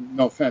hurts,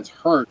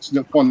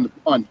 on the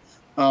pun,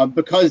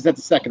 because that's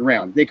the second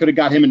round. They could have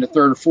got him in the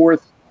third or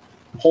fourth.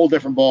 Whole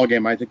different ball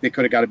game. I think they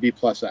could have got a B+.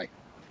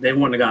 They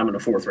wouldn't have got him in the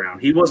fourth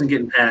round. He wasn't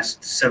getting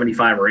past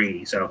 75 or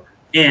 80. So,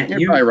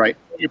 You're probably right.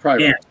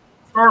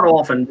 Start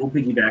off and we'll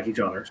piggyback each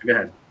other. So go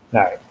ahead.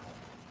 All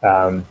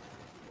right.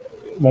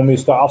 When we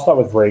start, I'll start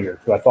with Rager,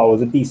 who I thought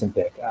was a decent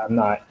pick. I'm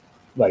not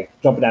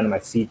jumping out of my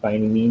seat by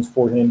any means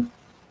for him.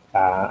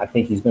 I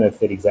think he's going to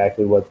fit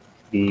exactly what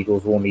the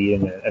Eagles will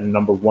need in a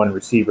number one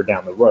receiver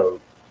down the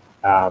road.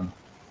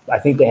 I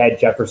think they had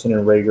Jefferson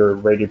and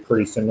Rager rated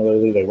pretty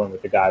similarly. They went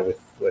with the guy with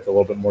a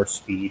little bit more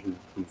speed,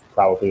 who's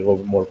probably a little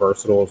bit more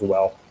versatile as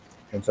well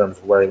in terms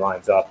of where he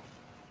lines up.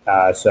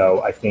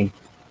 So I think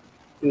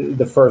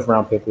the first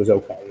round pick was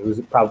okay. It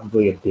was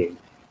probably a B.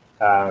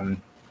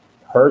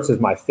 Hurts is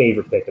my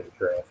favorite pick of the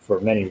draft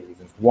for many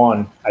reasons.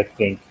 One, I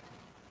think,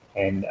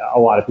 and a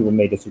lot of people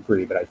may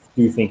disagree, but I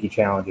do think he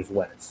challenges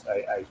Wentz.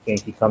 I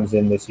think he comes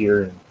in this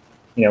year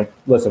and,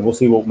 listen, we'll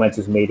see what Wentz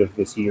is made of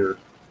this year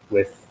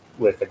with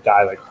a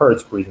guy like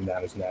Hurts breathing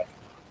down his neck.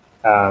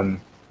 I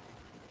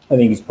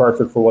think he's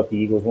perfect for what the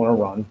Eagles want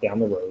to run down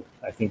the road.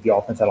 I think the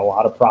offense had a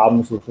lot of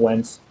problems with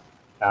Wentz.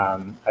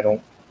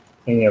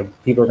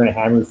 People are going to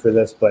hammer me for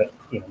this, but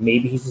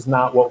maybe he's just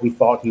not what we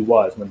thought he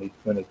was when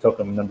they took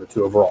him number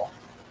 2 overall.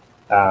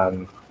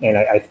 And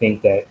I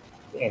think that,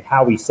 and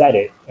how he said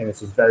it, and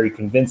this is very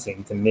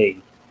convincing to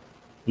me,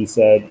 he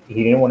said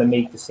he didn't want to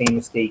make the same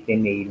mistake they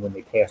made when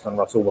they passed on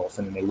Russell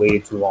Wilson and they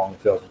waited too long in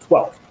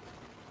 2012.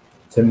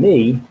 To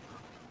me,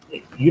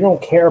 you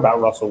don't care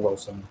about Russell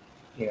Wilson,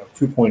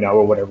 2.0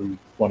 or whatever you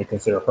want to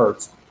consider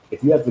Hurts,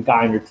 if you have the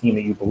guy on your team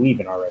that you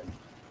believe in already.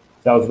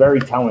 So that was very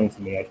telling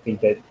to me. I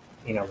think that,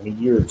 in a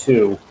year or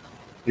two,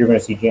 you're going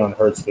to see Jalen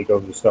Hurts take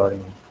over the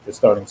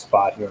starting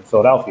spot here in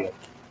Philadelphia.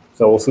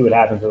 So we'll see what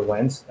happens with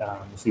Wentz.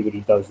 We'll see what he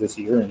does this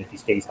year and if he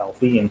stays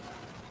healthy. And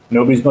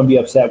nobody's going to be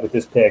upset with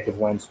this pick if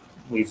Wentz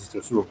leads us to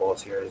a Super Bowl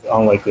this year, as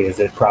unlikely as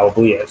it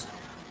probably is.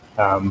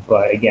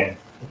 But again,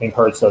 I think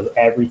Hurts does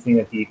everything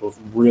that the Eagles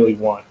really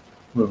want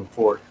moving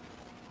forward.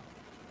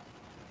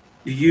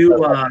 Do you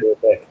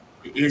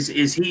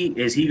is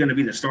he going to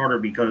be the starter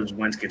because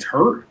Wentz gets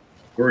hurt,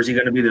 or is he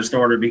going to be the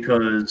starter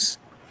because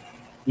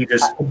he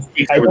just?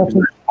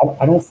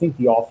 I don't think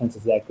the offense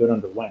is that good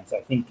under Wentz.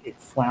 I think it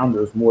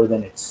flounders more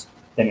than it's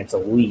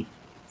elite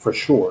for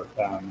sure.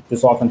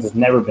 This offense has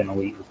never been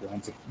elite with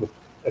Wentz,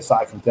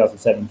 aside from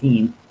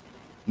 2017.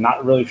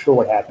 Not really sure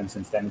what happened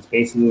since then. It's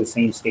basically the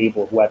same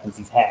stable of weapons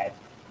he's had.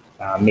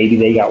 Maybe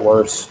they got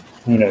worse.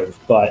 Who knows?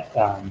 But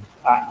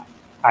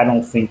I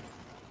don't think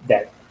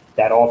that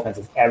offense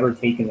has ever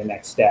taken the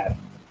next step.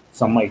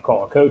 Some might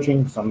call it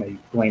coaching. Some may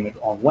blame it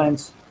on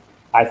Wentz.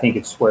 I think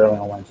it's squarely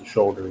on Wentz's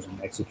shoulders,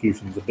 and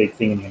execution is a big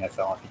thing in the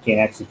NFL. If you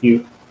can't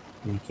execute,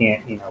 you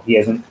can't. He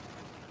hasn't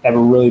ever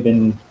really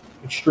been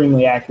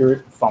extremely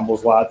accurate.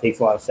 Fumbles a lot, takes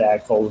a lot of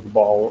sacks, holds the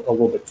ball a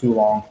little bit too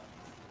long,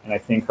 and I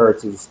think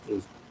Hurts is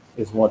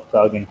what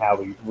Doug and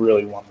Howie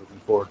really want moving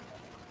forward.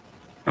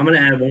 I'm going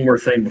to add one more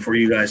thing before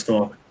you guys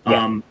talk.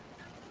 Yeah.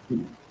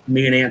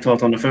 Me and Ant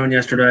talked on the phone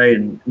yesterday,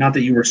 and not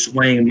that you were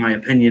swaying my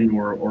opinion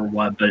or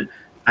what, but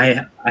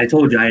I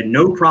told you I had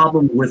no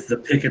problem with the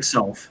pick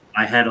itself.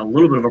 I had a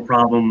little bit of a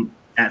problem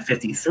at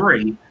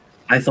 53.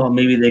 I thought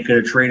maybe they could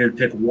have traded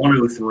pick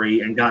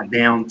 103 and got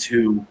down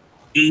to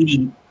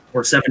 80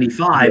 or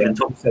 75 and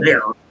took it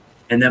there,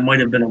 and that might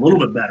have been a little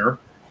bit better.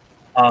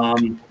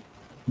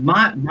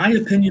 My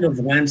opinion of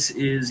Wentz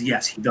is,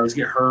 yes, he does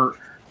get hurt,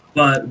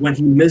 but when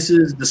he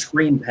misses the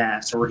screen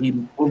pass or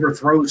he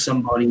overthrows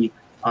somebody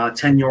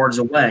 10 yards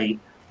away,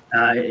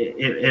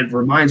 it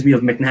reminds me of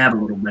McNabb a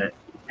little bit,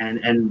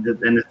 and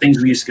the things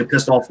we used to get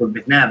pissed off with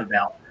McNabb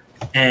about.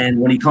 And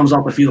when he comes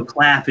off the field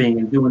clapping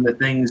and doing the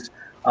things,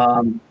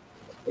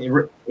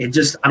 it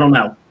just I don't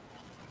know.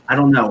 I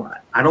don't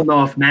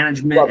know if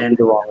management and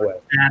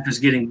staff is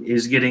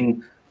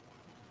getting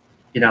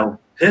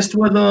pissed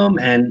with him.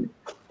 And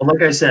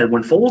like I said,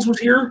 when Foles was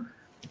here,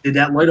 did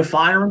that light a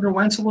fire under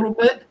Wentz a little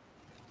bit?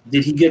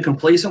 Did he get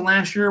complacent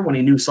last year when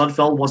he knew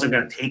Sudfeld wasn't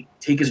going to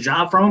take his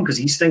job from him because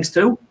he stinks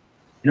too?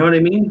 You know what I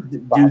mean?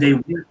 Do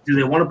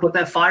they want to put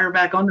that fire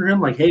back under him?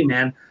 Like, hey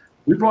man,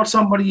 we brought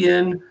somebody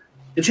in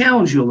to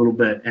challenge you a little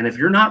bit, and if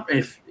you're not,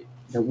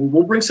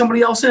 we'll bring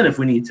somebody else in if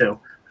we need to.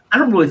 I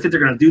don't really think they're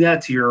going to do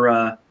that to your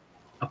a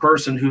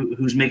person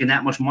who's making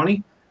that much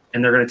money,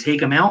 and they're going to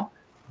take him out.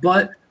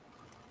 But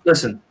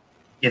listen,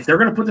 if they're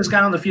going to put this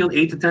guy on the field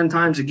 8 to 10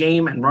 times a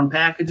game and run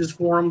packages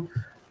for him,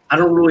 I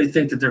don't really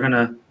think that they're going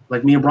to,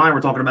 like me and Brian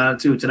were talking about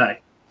it too today,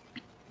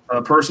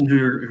 a person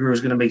who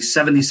is going to make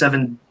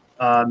 $77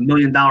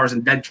 million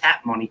in dead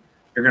cap money,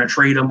 you're going to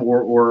trade him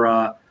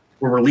or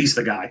release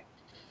the guy.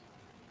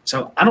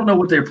 So I don't know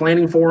what they're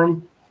planning for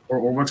him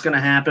or what's going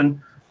to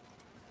happen.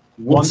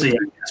 We'll see.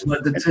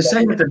 But to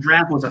say that the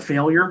draft was a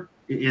failure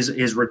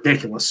is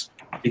ridiculous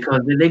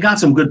because they got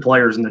some good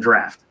players in the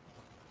draft.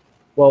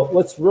 Well,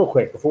 let's real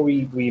quick before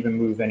we even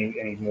move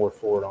any more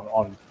forward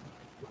on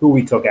who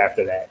we took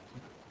after that.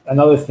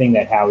 Another thing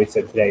that Howie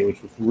said today,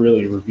 which was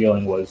really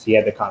revealing, was he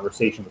had the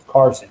conversation with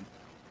Carson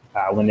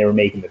when they were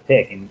making the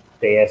pick, and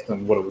they asked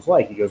him what it was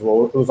like. He goes,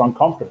 "Well, it was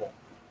uncomfortable."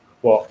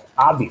 Well,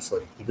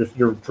 obviously,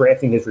 you're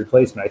drafting his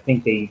replacement. I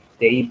think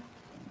they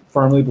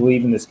firmly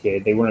believe in this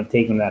kid. They wouldn't have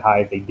taken him that high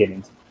if they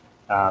didn't.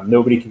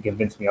 Nobody can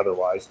convince me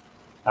otherwise.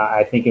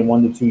 I think in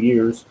 1 to 2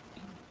 years,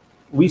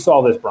 we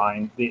saw this,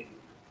 Brian. The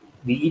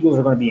Eagles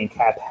are going to be in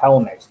cap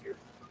hell next year.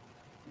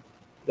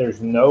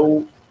 There's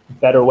no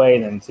better way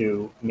than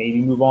to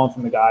maybe move on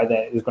from the guy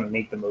that is going to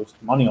make the most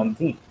money on the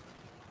team.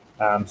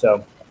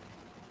 So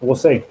we'll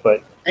see.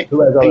 But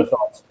who has other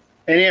thoughts?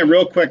 And yeah,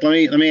 real quick,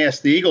 let me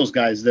ask the Eagles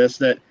guys this: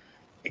 that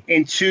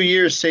in 2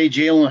 years, say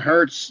Jalen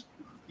Hurts,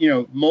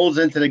 molds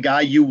into the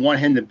guy you want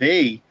him to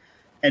be,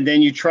 and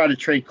then you try to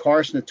trade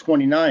Carson at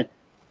 29.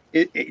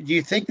 Do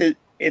you think that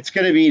it's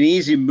going to be an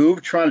easy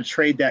move trying to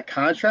trade that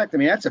contract? I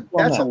mean, that's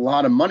a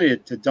lot of money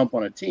to dump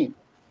on a team.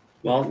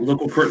 Well,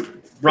 look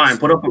what Brian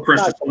put up what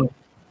Chris just put.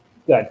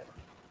 Good.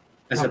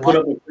 I said put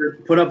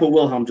up what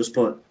Wilhelm just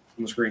put on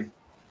the screen.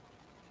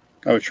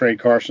 Oh, trade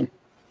Carson.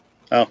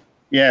 Oh,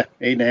 yeah,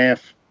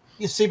 8.5.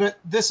 You see, but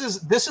this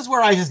is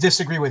where I just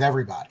disagree with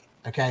everybody.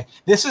 Okay,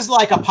 this is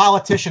like a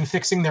politician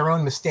fixing their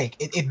own mistake.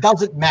 It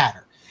doesn't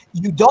matter.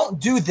 You don't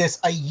do this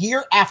a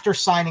year after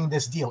signing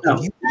this deal.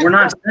 No, we're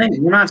not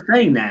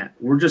saying that.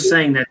 We're just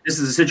saying that this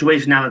is a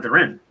situation now that they're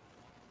in.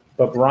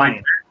 But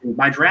Brian,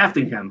 by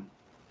drafting him,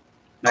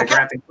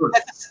 drafting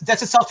first.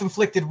 That's a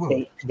self-inflicted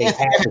wound. They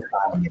have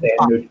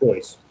no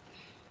choice.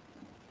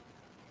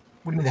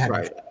 What do you mean they have no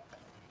Right. choice?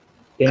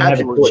 They didn't have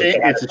a choice.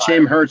 It's a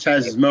shame Hurts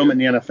has his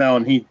moment in the NFL,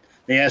 and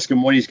they ask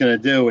him what he's going to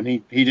do, and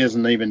he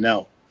doesn't even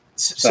know.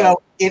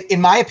 So in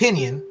my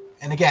opinion,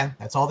 and again,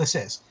 that's all this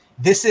is.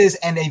 This is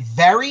a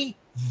very,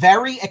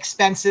 very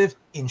expensive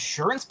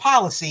insurance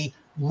policy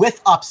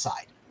with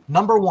upside.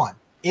 Number one,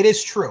 it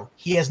is true.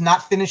 He has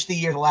not finished the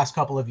year the last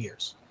couple of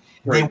years.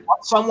 Right. They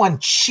want someone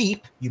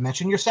cheap. You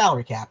mentioned your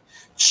salary cap.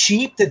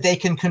 Cheap that they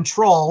can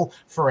control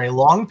for a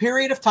long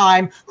period of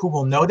time, who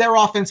will know their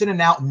offense in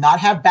and out, not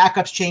have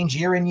backups change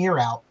year in, year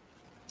out.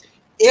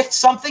 If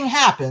something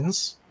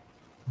happens,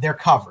 they're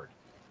covered.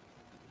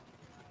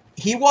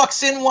 He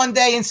walks in one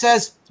day and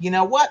says, you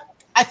know what?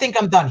 I think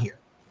I'm done here.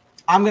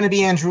 I'm going to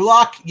be Andrew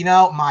Luck.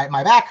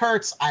 My back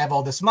hurts. I have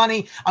all this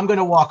money. I'm going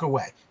to walk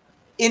away.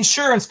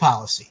 Insurance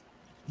policy.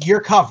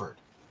 You're covered.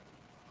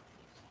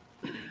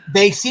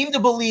 They seem to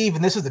believe,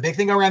 and this is the big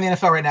thing around the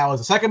NFL right now, is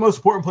the second most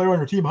important player on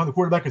your team behind the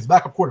quarterback is the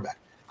backup quarterback.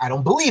 I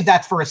don't believe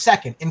that for a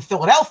second. In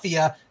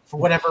Philadelphia, for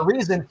whatever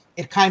reason,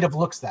 it kind of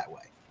looks that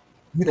way.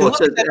 It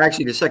says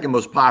actually the second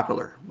most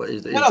popular, but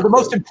the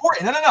most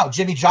important. No.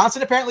 Jimmy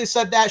Johnson apparently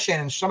said that.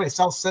 Somebody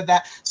else said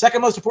that.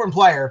 Second most important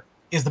player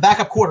is the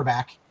backup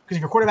quarterback, because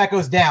if your quarterback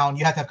goes down,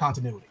 you have to have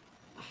continuity.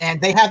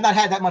 And they have not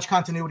had that much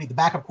continuity, the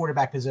backup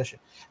quarterback position.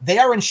 They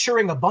are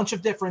ensuring a bunch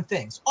of different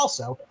things.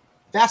 Also,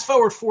 fast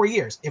forward 4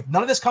 years. If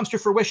none of this comes to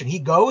fruition, he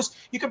goes,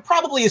 you can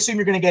probably assume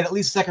you're going to get at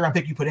least a second-round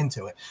pick you put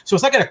into it. So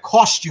it's not going to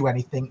cost you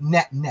anything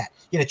net. You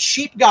get a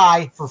cheap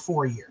guy for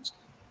 4 years.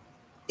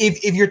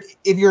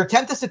 If your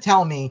attempt is to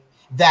tell me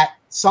that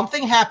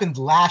something happened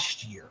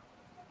last year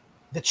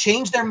that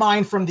changed their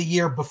mind from the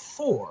year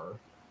before,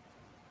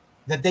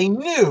 that they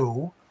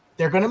knew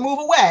they're going to move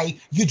away,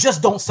 you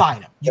just don't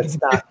sign them. That's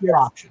your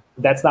option.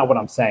 That's not what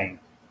I'm saying.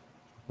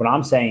 What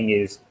I'm saying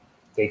is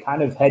they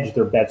kind of hedged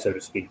their bet, so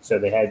to speak. So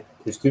they had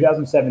his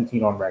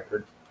 2017 on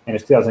record and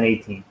his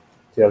 2018.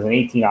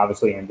 2018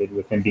 obviously ended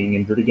with him being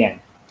injured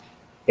again.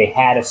 They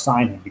had to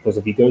sign him because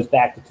if he goes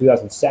back to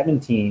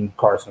 2017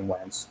 Carson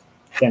Wentz,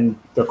 then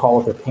they're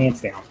calling their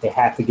pants down. They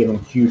have to give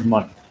him huge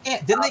money. Yeah,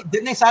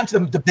 didn't they sign to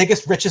the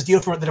biggest, richest deal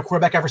that a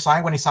quarterback ever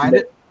signed when he signed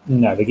it?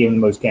 No, they gave him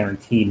the most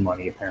guaranteed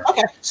money, apparently.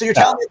 Okay, so you're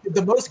telling me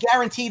the most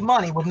guaranteed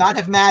money would not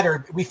have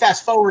mattered. We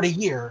fast forward a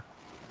year.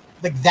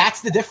 Like, that's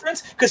the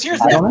difference? Because here's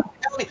the difference.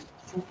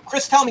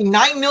 Chris, tell me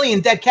 $9 million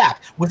dead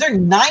cap. Was there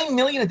 $9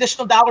 million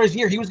additional dollars a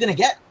year he was going to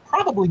get?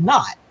 Probably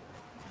not.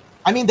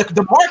 I mean,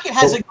 the market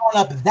hasn't gone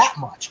up that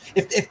much.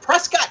 If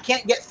Prescott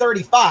can't get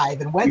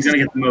 35 and Wentz he's going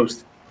to get the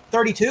most.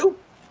 32?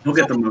 He'll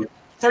get the most.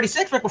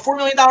 36 for $4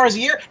 million a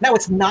year. Now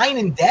it's 9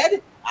 and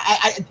dead.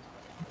 I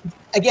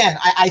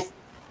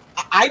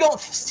don't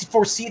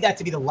foresee that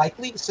to be the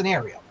likely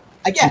scenario.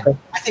 Again, okay.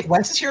 I think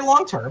Wentz is here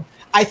long term.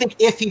 I think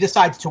if he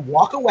decides to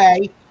walk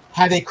away,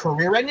 have a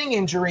career-ending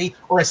injury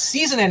or a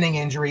season-ending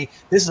injury,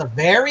 this is a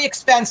very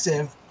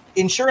expensive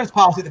insurance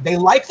policy that they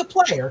like the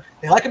player.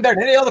 They like him better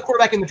than any other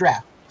quarterback in the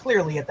draft,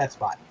 clearly at that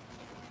spot.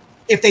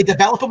 If they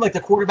develop him like the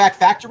quarterback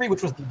factory,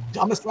 which was the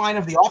dumbest line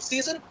of the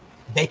offseason,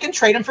 they can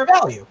trade him for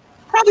value.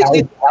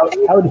 Probably.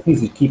 How would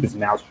he keep his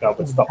mouth shut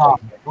with stuff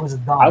like that? It was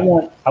dumb. I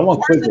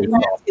want Quigley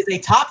is a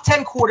top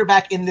 10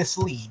 quarterback in this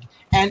league,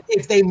 and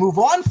if they move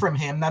on from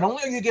him, not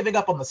only are you giving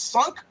up on the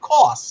sunk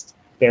cost,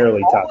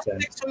 barely top 10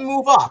 to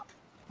move up,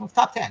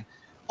 top 10,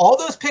 all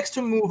those picks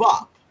to move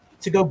up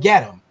to go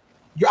get him,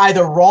 you're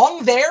either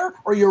wrong there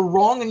or you're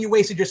wrong and you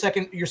wasted your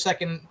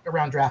second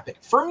round draft pick.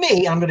 For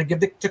me, I'm going to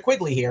give it to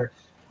Quigley here.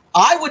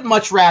 I would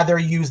much rather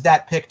use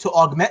that pick to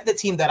augment the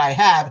team that I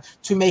have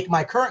to make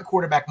my current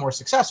quarterback more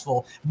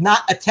successful,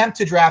 not attempt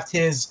to draft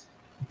his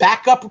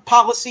backup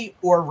policy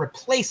or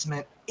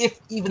replacement, if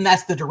even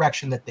that's the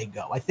direction that they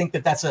go. I think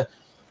that that's a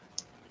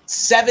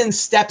 7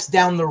 steps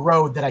down the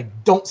road that I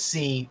don't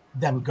see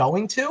them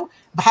going to.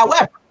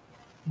 However,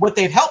 what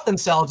they've helped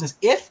themselves is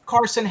if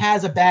Carson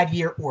has a bad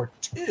year or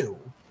two,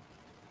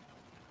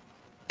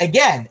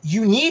 again,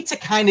 you need to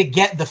kind of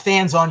get the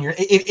fans on your.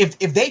 If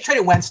they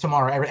traded Wentz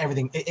tomorrow,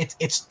 everything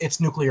it's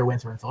nuclear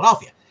winter in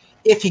Philadelphia.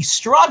 If he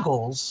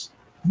struggles,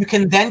 you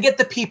can then get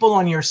the people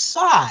on your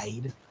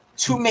side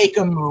to make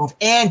a move,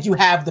 and you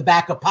have the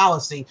backup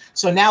policy.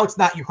 So now it's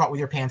not you're caught with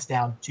your pants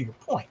down. To your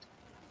point,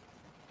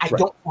 I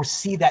don't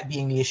foresee that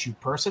being the issue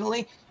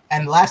personally.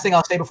 And the last thing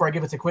I'll say before I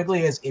give it to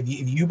Quigley is if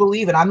you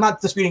believe, and I'm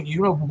not disputing,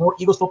 you know more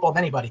Eagles football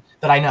than anybody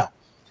that I know.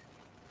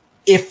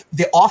 If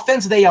the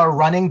offense they are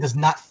running does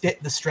not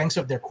fit the strengths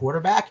of their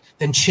quarterback,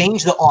 then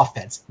change the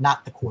offense,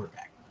 not the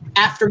quarterback,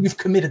 after you've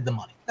committed the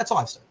money. That's all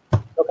I've said.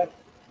 Okay,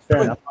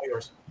 fair enough.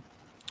 Yours.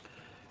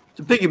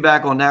 To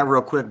piggyback on that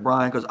real quick,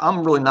 Brian, because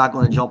I'm really not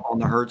going to jump on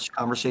the Hurts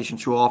conversation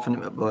too often,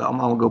 but I'm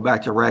going to go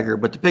back to Rager.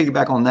 But to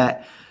piggyback on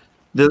that,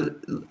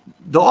 the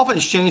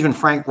offense changed when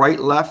Frank Wright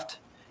left.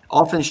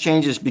 Offense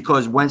changes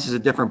because Wentz is a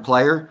different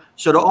player.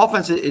 So the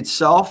offense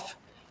itself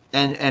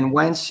and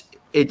Wentz,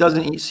 it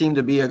doesn't seem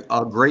to be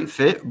a great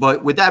fit.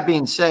 But with that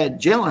being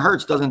said, Jalen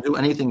Hurts doesn't do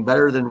anything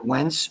better than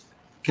Wentz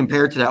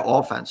compared to that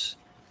offense.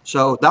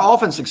 So that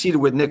offense succeeded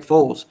with Nick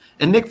Foles.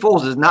 And Nick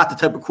Foles is not the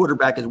type of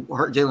quarterback as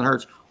Jalen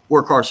Hurts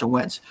or Carson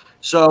Wentz.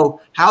 So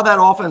how that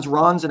offense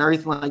runs and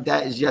everything like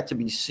that is yet to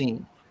be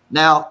seen.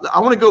 Now, I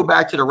want to go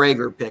back to the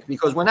Rager pick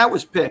because when that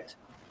was picked,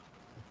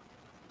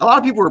 a lot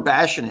of people were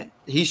bashing it.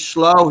 He's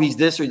slow. He's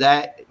this or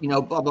that,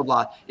 blah, blah,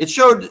 blah. It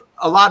showed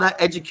a lot of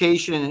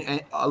education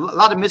and a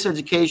lot of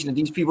miseducation that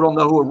these people don't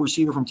know who a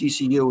receiver from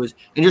TCU is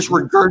and just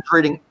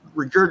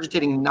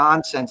regurgitating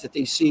nonsense that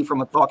they see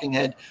from a talking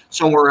head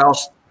somewhere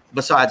else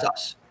besides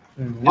us.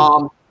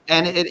 Mm-hmm.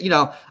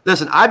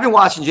 Listen, I've been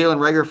watching Jalen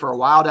Rager for a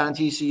while down in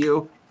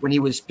TCU. When he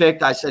was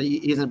picked, I said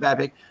he isn't a bad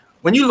pick.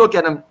 When you look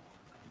at him,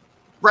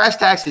 brass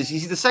taxes,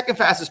 he's the second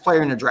fastest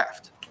player in the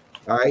draft.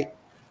 All right.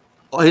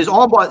 His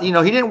on-ball, he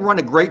didn't run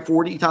a great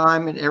 40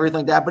 time and everything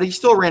like that, but he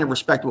still ran a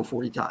respectable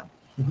 40 time.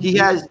 Mm-hmm. He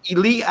has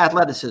elite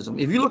athleticism.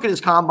 If you look at his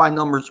combine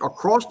numbers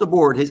across the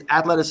board, his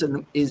athleticism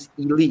is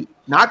elite.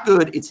 Not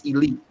good, it's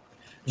elite.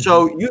 Mm-hmm.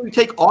 So you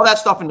take all that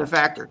stuff into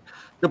factor.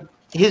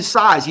 His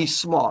size, he's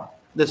small.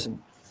 Listen,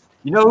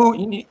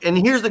 and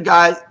here's the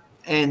guy,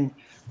 and,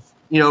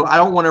 I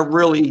don't want to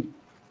really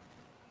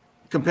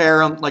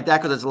compare him like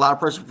that because it's a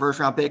lot of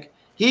first-round pick.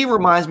 He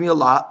reminds me a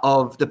lot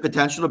of the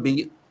potential to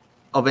be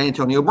of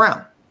Antonio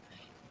Brown.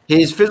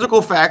 His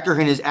physical factor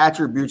and his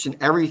attributes and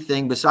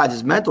everything besides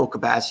his mental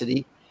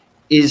capacity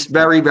is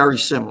very, very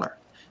similar.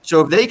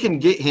 So if they can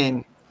get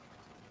him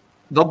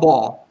the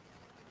ball,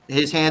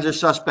 his hands are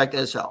suspect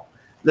as hell.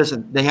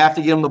 Listen, they have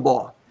to get him the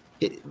ball.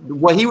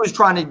 What he was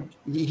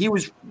he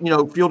was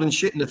fielding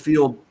shit in the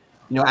field,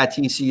 at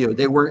TCU.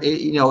 They were,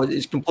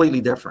 it's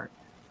completely different.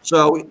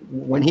 So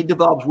when he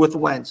develops with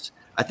Wentz,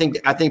 I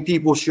think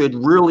people should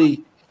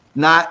really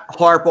not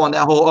harp on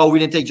that whole, we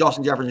didn't take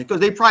Justin Jefferson, because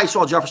they probably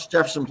saw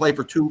Jefferson play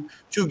for two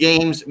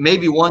games,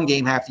 maybe one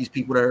game, half these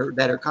people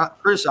that are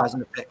criticizing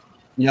the pick,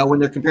 when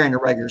they're comparing the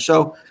Rager.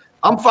 So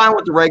I'm fine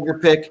with the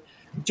Rager pick.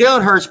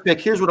 Jalen Hurts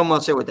pick, here's what I'm going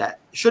to say with that.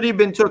 Should he have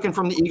been taken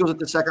from the Eagles at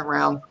the second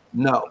round?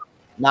 No,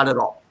 not at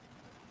all.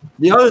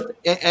 The other,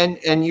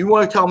 and you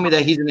want to tell me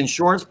that he's an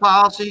insurance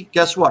policy?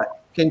 Guess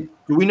what? Do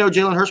we know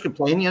Jalen Hurts can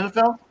play in the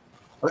NFL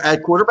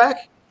at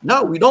quarterback?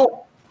 No, we don't.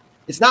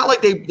 It's not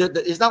like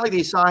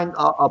they signed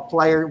a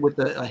player with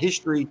a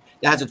history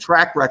that has a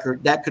track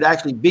record that could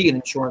actually be an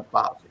insurance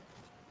policy.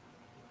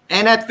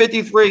 And at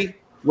 53,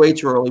 way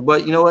too early.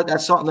 But you know what?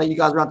 That's something that you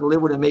guys are going to have to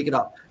live with and make it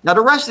up. Now,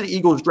 the rest of the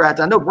Eagles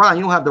draft, I know, Brian,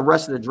 you don't have the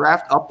rest of the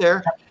draft up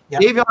there.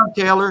 Yep. Davion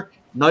Taylor,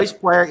 nice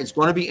player. It's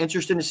going to be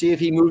interesting to see if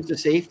he moves to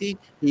safety.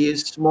 He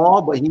is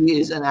small, but he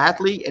is an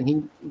athlete, and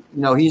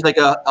he's like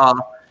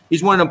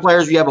he's one of the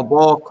players you have a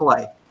ball of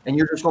clay, and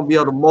you're just going to be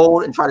able to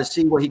mold and try to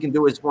see what he can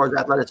do as far as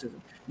athleticism.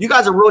 You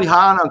guys are really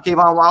high on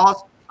Kayvon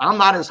Wallace. I'm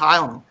not as high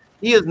on him.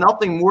 He is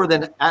nothing more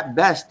than, at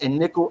best, a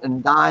nickel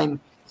and dime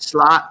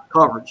slot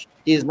coverage.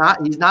 He's not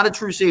a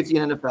true safety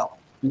in the NFL.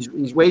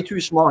 He's way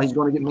too small. He's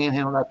going to get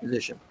manhandled in that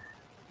position.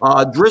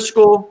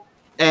 Driscoll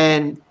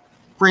and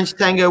Prince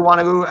Tenga want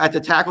to go at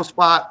the tackle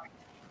spot.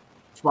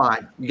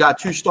 Fine. You got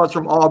two studs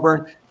from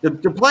Auburn. The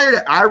player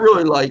that I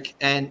really like,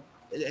 and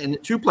the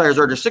two players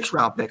are the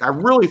 6th-round pick. I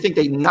really think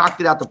they knocked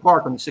it out the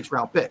park on the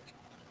 6th-round pick.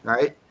 All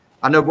right.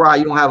 I know,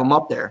 Brian, you don't have them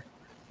up there.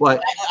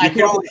 But I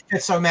can only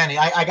fit so many.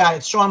 I got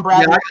it. Sean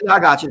Bradley. Yeah, I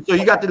got you. So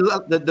you got the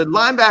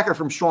linebacker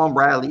from Sean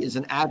Bradley is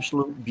an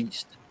absolute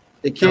beast.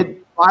 The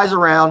kid flies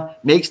around,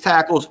 makes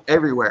tackles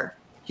everywhere.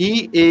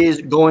 He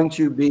is going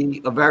to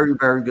be a very,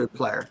 very good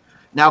player.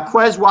 Now,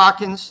 Quez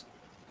Watkins,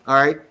 all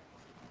right,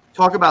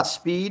 talk about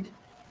speed.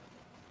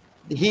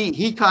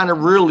 He kind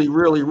of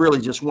really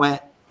just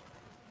went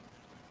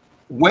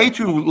way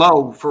too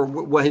low for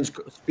what his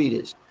speed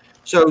is.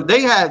 So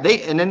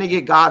and then they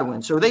get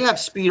Godwin. So they have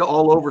speed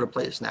all over the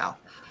place now.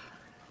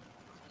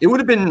 It would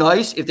have been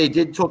nice if they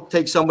did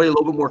take somebody a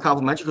little bit more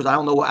complimentary, because I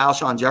don't know what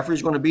Alshon Jeffrey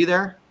is going to be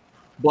there.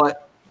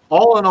 But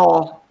all in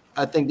all,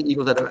 I think the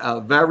Eagles had a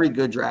very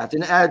good draft.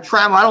 And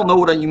Tram, I don't know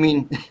what you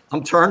mean.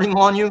 I'm turning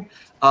on you,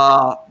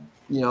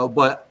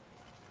 but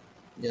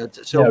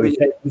so no,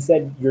 he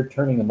said you're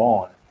turning them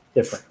on.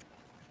 Different.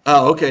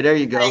 Oh, okay. There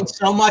you go. Saying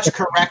so much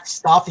correct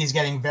stuff, he's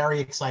getting very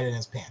excited in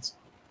his pants.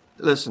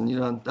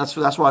 Listen, that's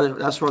why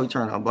we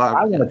turn on. But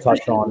I want to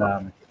touch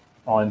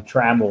on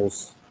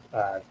Trammell's.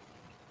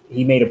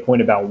 He made a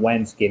point about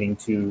Wentz getting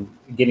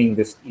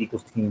this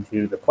Eagles team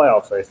to the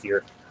playoffs last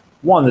year.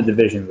 One, the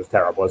division was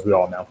terrible, as we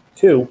all know.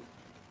 Two,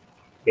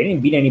 they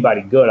didn't beat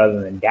anybody good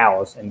other than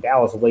Dallas, and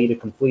Dallas laid a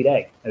complete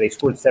egg. And they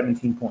scored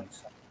 17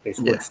 points. They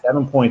scored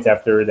 7 points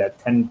after that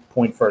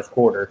 10-point first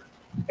quarter.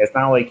 It's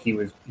not like he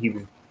was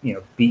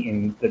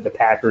beating the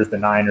Packers, the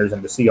Niners,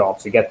 and the Seahawks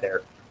to get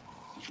there.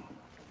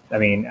 I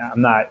mean,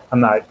 I'm not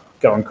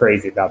going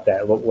crazy about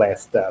that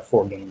last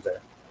 4 games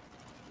there.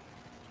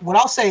 What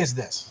I'll say is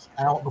this.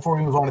 Before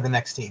we move on to the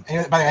next team.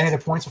 By the way, any other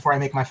points before I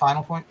make my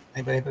final point?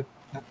 Anybody?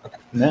 No? Okay.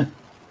 No.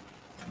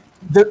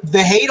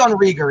 The hate on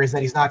Rieger is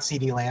that he's not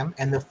CeeDee Lamb,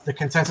 and the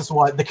consensus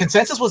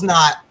was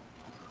not.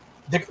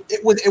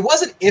 It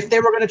wasn't if they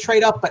were going to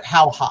trade up, but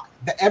how high.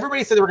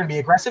 Everybody said they were going to be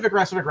aggressive,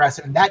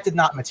 and that did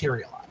not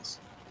materialize.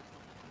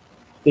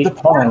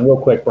 Hold on, real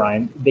quick,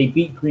 Brian. They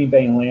beat Green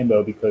Bay and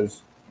Lambeau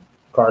because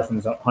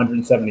Carson's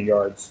 170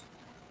 yards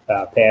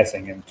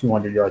passing and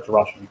 200 yards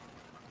rushing.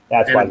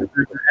 That's why the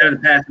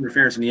pass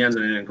interference in the end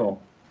zone didn't call.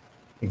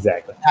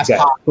 Exactly. That's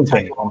I'm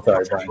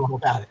sorry, Brian.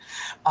 About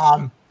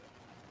it.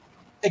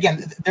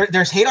 Again,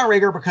 there's hate on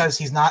Rieger because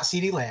he's not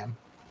CeeDee Lamb,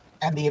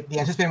 and the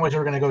anticipating was they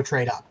were going to go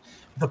trade up.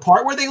 The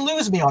part where they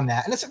lose me on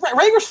that, and it's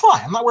Rager's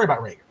fine. I'm not worried about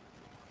Rieger.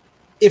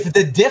 If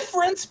the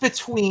difference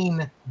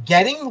between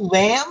getting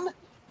Lamb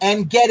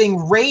and getting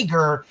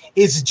Rieger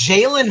is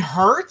Jalen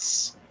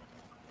Hurts,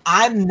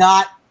 I'm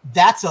not.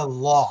 That's a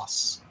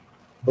loss.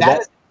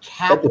 That is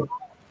capital.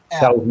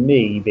 Tells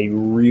me they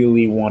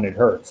really wanted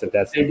Hurts. If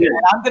that's they did.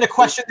 I'm going to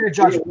question their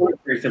judgment.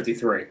 They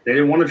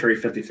didn't want to trade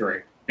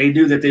 53. They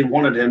knew that they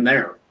wanted him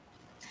there.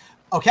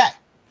 Okay,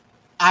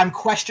 I'm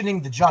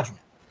questioning the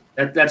judgment.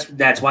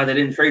 That's why they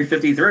didn't trade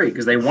 53,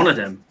 because they wanted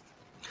him.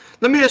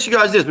 Let me ask you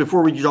guys this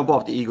before we jump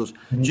off the Eagles.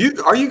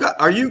 Are you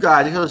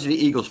guys, because the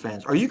Eagles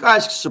fans, are you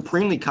guys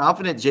supremely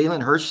confident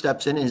Jalen Hurts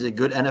steps in and is a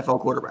good NFL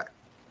quarterback?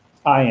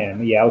 I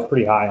am. Yeah, I was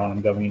pretty high on him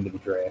going into the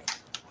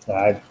draft.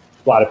 A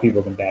lot of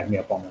people can back me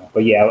up on that.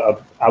 But yeah,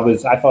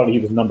 I thought he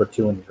was number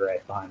 2 in the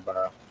draft behind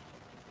Burrow.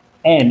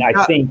 And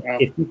I think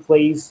if he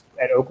plays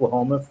at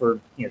Oklahoma for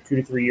 2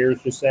 to 3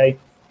 years, just say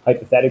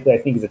hypothetically, I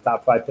think he's a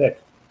top 5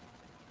 pick.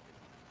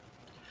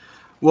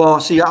 Well,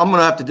 see, I'm going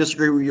to have to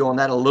disagree with you on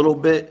that a little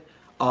bit.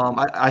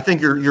 I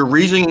think your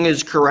reasoning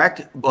is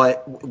correct,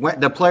 but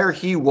the player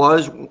he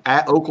was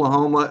at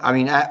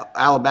at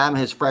Alabama,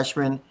 his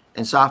freshman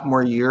and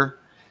sophomore year,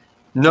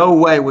 no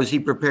way was he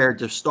prepared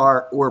to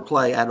start or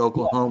play at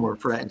Oklahoma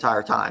for that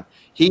entire time.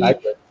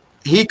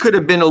 He could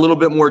have been a little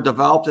bit more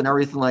developed and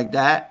everything like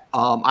that.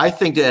 I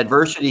think the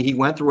adversity he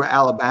went through at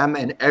Alabama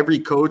and every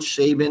coach,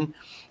 Saban,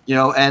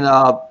 and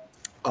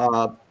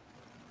oh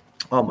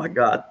my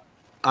God,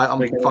 I'm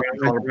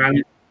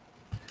fucking.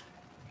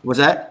 Was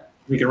that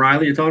Lincoln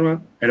Riley you're talking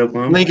about at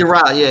Oklahoma? Lincoln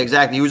Riley, yeah,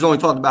 exactly. He was only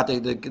talking about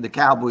the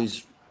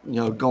Cowboys.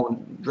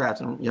 Going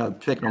drafting,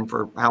 picking him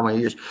for how many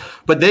years.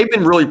 But they've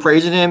been really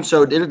praising him.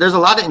 So there's a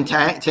lot of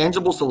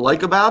intangibles to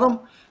like about him.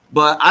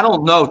 But I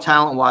don't know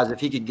talent-wise if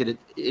he could get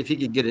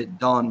it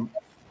done.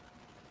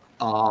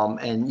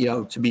 And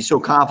to be so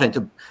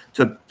confident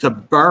to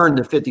burn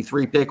the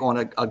 53 pick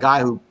on a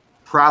guy who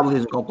probably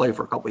isn't going to play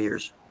for a couple of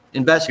years.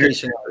 In best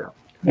case scenario.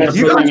 That's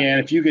the thing, and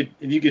if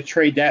you could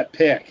trade that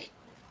pick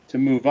to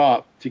move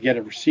up to get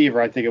a receiver,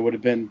 I think it would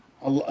have been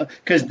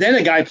because then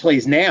a guy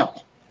plays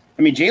now.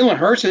 I mean, Jalen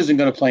Hurts isn't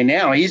going to play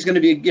now. He's going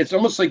to be – it's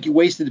almost like you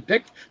wasted the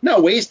pick.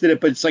 Not wasted it,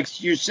 but it's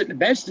like you're sitting the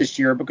bench this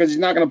year because he's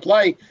not going to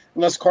play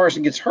unless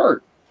Carson gets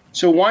hurt.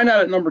 So why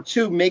not at number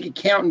 2 make it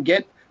count and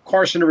get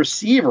Carson a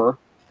receiver,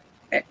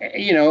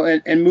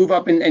 and move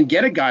up and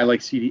get a guy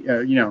like CD,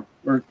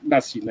 or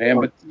not CD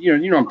Lamb, but you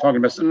know what I'm talking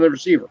about, another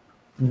receiver.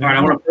 All right,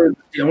 I want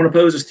to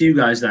pose this to you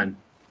guys then.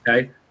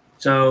 Okay,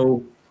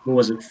 so what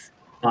was it?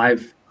 4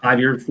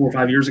 or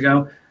 5 years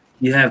ago,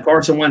 you have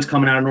Carson Wentz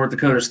coming out of North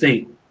Dakota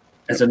State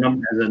as a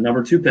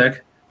number 2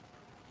 pick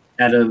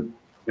at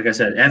like I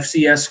said,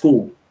 FCS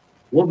school.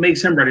 What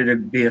makes him ready to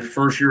be a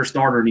first-year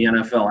starter in the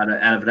NFL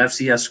out of an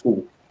FCS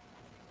school?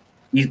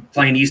 He's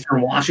playing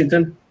Eastern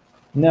Washington.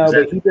 No,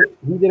 but he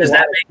did. Does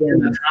that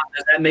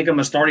make him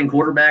a starting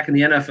quarterback in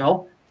the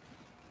NFL?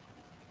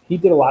 He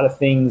did a lot of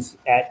things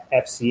at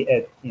an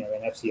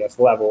FCS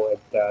level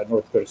at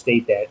North Dakota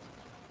State that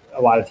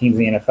a lot of teams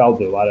in the NFL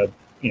do. A lot of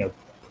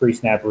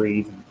pre-snap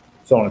reads and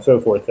so on and so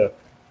forth.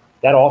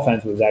 that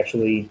offense was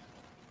actually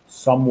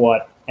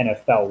somewhat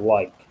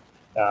NFL-like.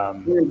 What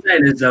I'm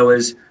saying is, though,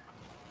 is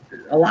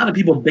a lot of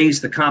people base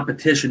the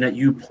competition that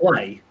you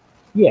play,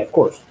 yeah, of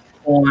course,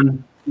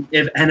 on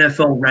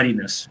NFL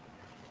readiness.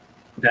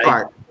 Okay, All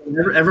right.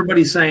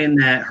 Everybody's saying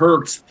that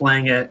Hurts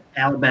playing at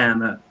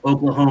Alabama,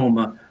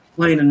 Oklahoma,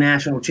 playing in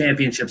national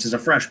championships as a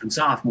freshman,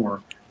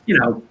 sophomore. Here's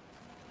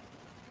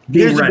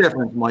the ready.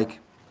 difference, Mike.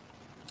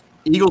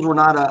 Eagles were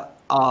not a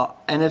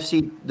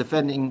NFC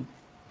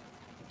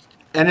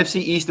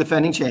East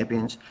defending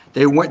champions.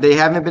 They weren't. They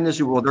haven't been to the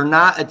Super Bowl. They're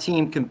not a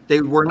team.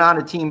 They were not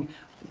a team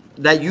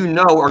that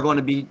are going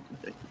to be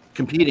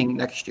competing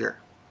next year.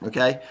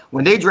 Okay.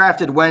 When they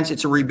drafted Wentz,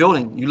 it's a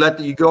rebuilding. You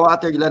go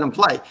out there, you let him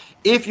play.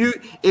 If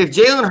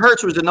Jalen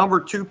Hurts was the number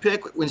 2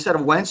 pick instead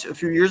of Wentz a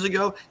few years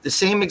ago, the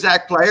same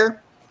exact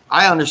player,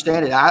 I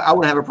understand it. I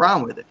wouldn't have a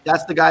problem with it.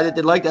 That's the guy that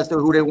they like. That's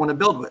who they want to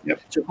build with.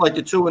 Yep. Just like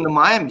the 2 in the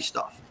Miami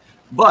stuff.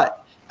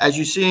 But as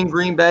you see in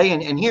Green Bay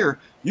and here,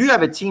 you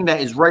have a team that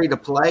is ready to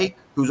play,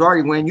 who's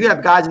already winning. You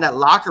have guys in that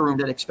locker room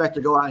that expect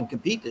to go out and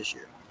compete this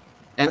year,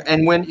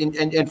 and win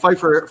and fight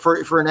for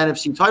an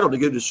NFC title to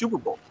go to the Super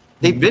Bowl.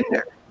 They've been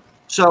there,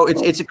 so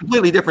it's a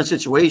completely different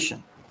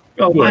situation.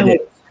 Well,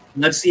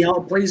 let's see how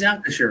it plays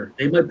out this year.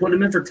 They might put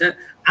him in for 10.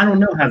 I don't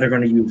know how they're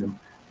going to use him.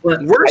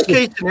 But Worst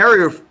case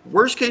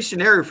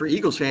scenario for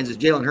Eagles fans is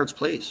Jalen Hurts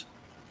plays.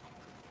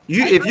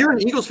 If you're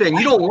an Eagles fan,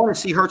 you don't want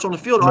to see Hurts on the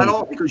field at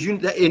all because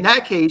in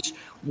that case,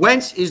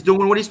 Wentz is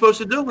doing what he's supposed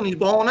to do when he's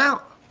balling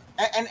out.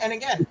 And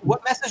again,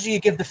 what message do you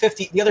give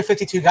the other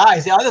 52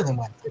 guys other than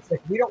Wentz? It's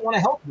like, we don't want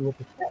to help you with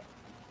the pick.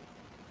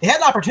 They had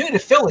an opportunity to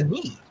fill a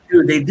need.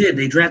 Dude, they did.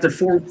 They drafted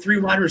 3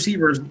 wide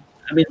receivers.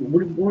 I mean,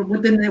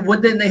 what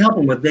didn't they help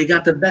them with? They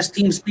got the best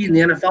team speed in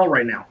the NFL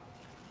right now,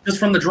 just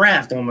from the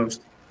draft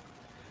almost.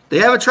 They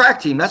have a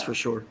track team, that's for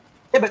sure.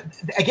 Yeah, but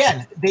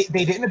again,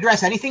 they didn't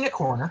address anything at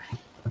corner.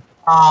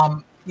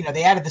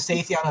 They added the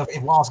safety. I don't know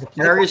if Wallace could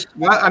play. Darius,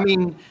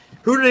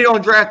 who do they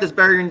don't draft that's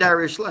better than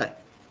Darius Slay?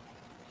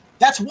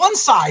 That's one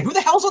side. Who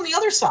the hell's on the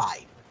other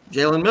side?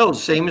 Jalen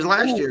Mills, same as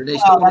last year. They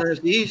still in the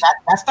East.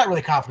 That's not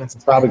really confidence.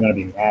 It's probably going to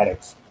be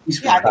Maddox.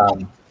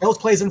 Mills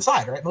plays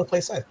inside, right? Mills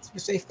plays side.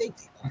 It's safety.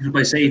 He's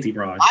play safety,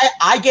 bro.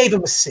 I gave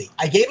him a C.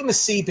 I gave him a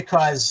C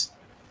because,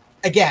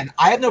 again,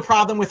 I have no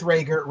problem with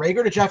Rager.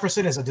 Rager to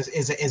Jefferson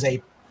is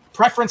a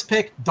preference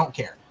pick. Don't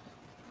care.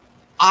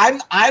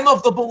 I'm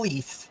of the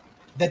belief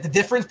that the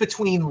difference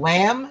between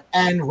Lamb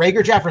and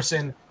Rager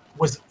Jefferson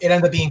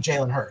ended up being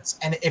Jalen Hurts.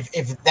 And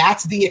if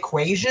that's the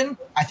equation,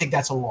 I think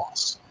that's a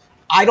loss.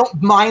 I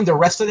don't mind the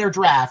rest of their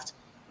draft.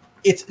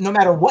 It's no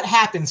matter what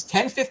happens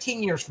 10,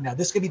 15 years from now,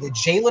 this could be the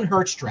Jalen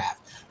Hurts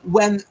draft.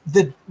 When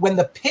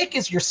the pick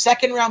is your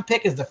second round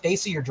pick is the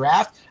face of your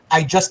draft,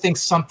 I just think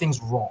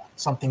something's wrong.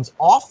 Something's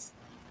off.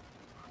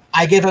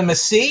 I give him a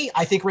C.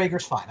 I think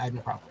Rager's fine. I have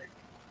no problem with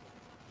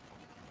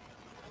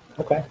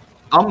Rager. Okay.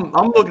 I'm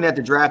looking at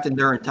the draft in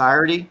their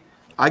entirety.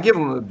 I give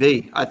them a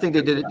B. I think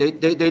they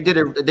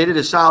did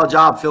a solid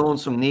job filling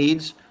some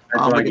needs.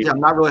 I'm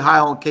not really high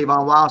on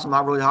Kayvon Wallace. I'm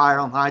not really high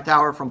on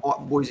Hightower from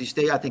Boise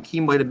State. I think he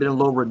might have been a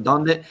little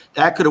redundant.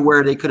 That could have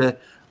where they could have,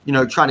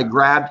 tried to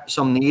grab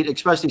some need,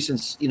 especially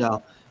since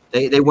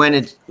they went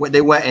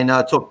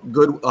and took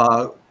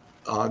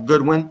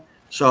Goodwin.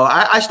 So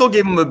I still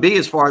give them a B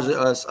as far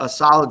as a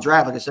solid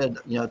draft. Like I said,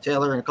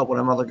 Taylor and a couple of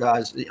them other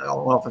guys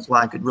on offensive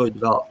line could really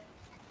develop.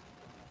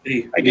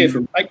 B.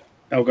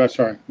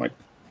 Sorry, Mike.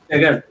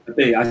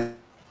 B.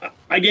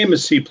 I gave him a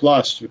C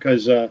plus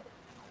because the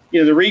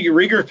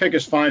Rieger pick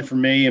is fine for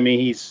me. I mean,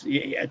 he's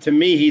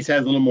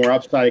had a little more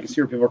upside. I can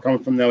see where people are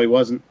coming from. Though he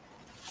wasn't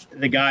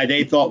the guy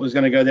they thought was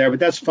going to go there,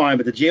 but that's fine.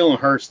 But the Jalen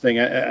Hurts thing,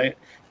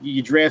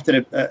 you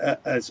drafted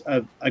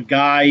a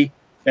guy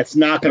that's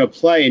not going to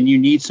play, and you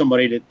need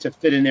somebody to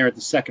fit in there at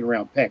the second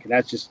round pick. And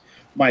that's just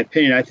my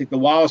opinion. I think the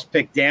Wallace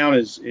pick down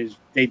is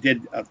they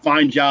did a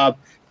fine job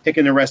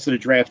picking the rest of the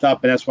draft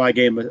up, and that's why I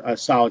gave him a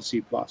solid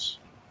C plus.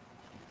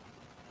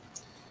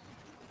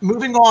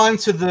 Moving on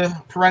to the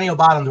perennial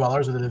bottom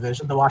dwellers of the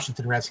division, the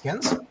Washington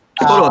Redskins.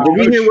 Hold on.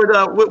 Did we hear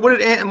what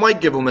did Ant and Mike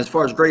give them as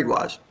far as grade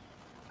wise?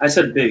 I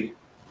said B.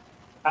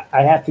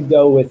 I have to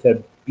go with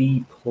a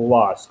B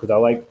plus because I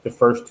like the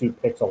first 2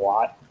 picks a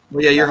lot.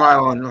 Well, yeah, you're high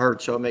on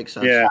Hurts, so it makes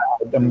sense. Yeah,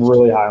 I'm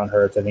really high on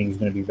Hurts. I think he's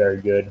going to be very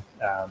good.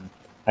 I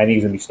think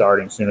he's going to be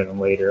starting sooner than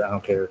later. I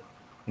don't care,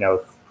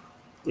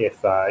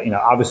 if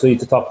obviously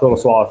it's a tough pill to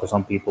swallow for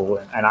some people,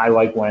 and I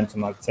like Wentz.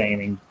 I'm not saying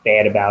anything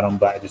bad about him,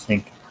 but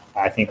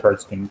I think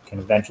Hurts can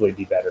eventually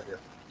be better here.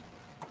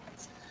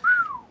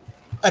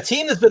 A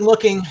team that's been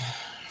looking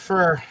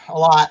for a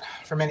lot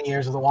for many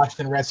years are the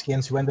Washington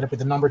Redskins, who ended up with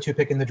the number 2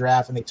 pick in the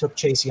draft, and they took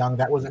Chase Young.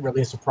 That wasn't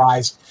really a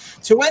surprise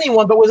to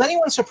anyone, but was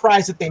anyone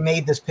surprised that they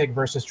made this pick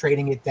versus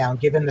trading it down,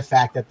 given the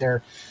fact that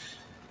their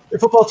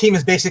football team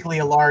is basically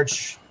a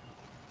large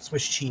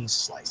Swiss cheese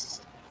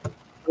slice?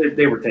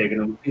 They were taking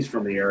him. He's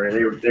from the area.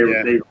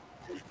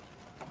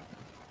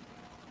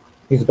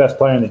 He's the best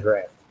player in the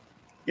draft.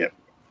 Yep.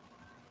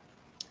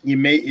 You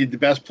make the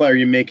best player.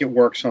 You make it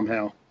work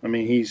somehow. I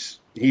mean, he's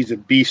a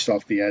beast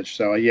off the edge.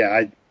 So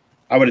yeah,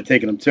 I would have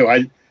taken him too.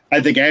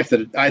 I think after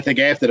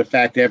the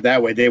fact, after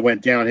that way, they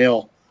went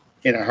downhill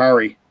in a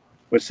hurry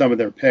with some of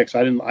their picks.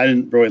 I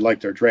didn't really like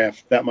their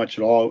draft that much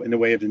at all in the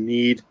way of the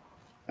need.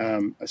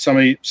 Some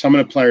of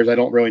the players I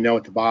don't really know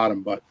at the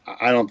bottom, but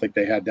I don't think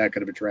they had that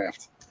good of a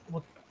draft.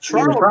 Well,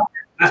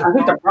 I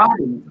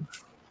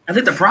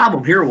think the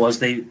problem here was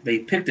they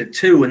picked at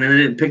 2 and then they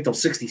didn't pick till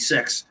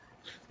 66.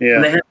 Yeah,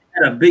 and they had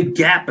a big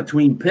gap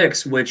between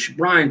picks. Which,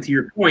 Brian, to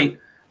your point,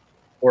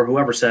 or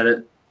whoever said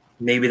it,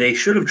 maybe they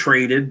should have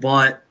traded.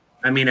 But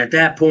I mean, at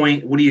that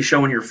point, what are you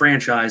showing your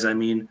franchise? I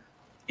mean,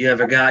 you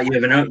have a guy, you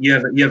have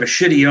a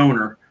shitty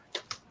owner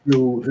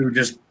who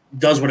just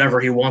does whatever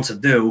he wants to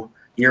do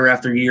year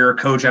after year,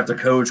 coach after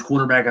coach,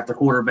 quarterback after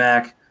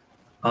quarterback.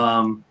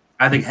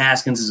 I think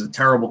Haskins is a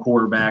terrible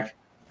quarterback.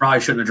 Probably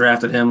shouldn't have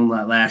drafted him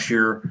last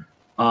year.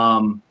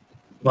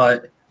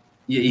 But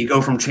you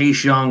go from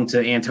Chase Young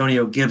to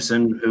Antonio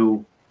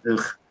Gibson,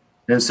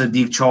 then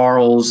Sadiq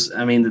Charles.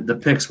 I mean, the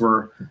picks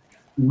were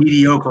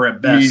mediocre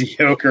at best.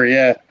 Mediocre,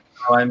 yeah.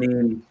 So, I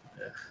mean,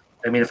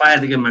 if I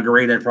had to give him a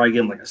grade, I'd probably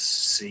give him like a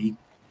C,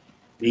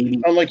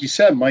 maybe. And like you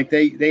said, Mike,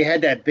 they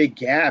had that big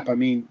gap. I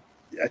mean,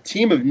 a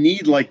team of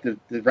need like the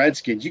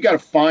Redskins, you got to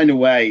find a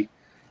way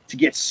to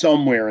get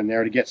somewhere in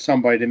there to get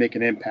somebody to make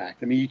an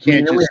impact. I mean, you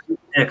can't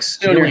just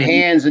sit on your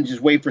hands and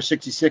just wait for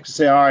 66 to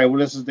say, all right, well,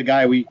 this is the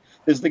guy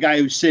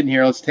who's sitting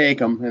here. Let's take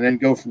him and then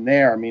go from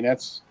there. I mean,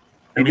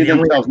 they did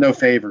themselves no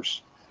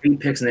favors. 8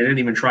 picks and they didn't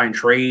even try and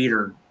trade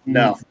or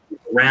move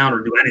around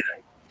or do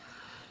anything.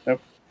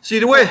 Nope. See,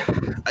 the way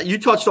you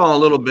touched on a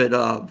little bit,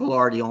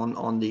 Velarde,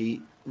 on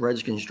the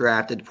Redskins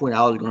draft at the point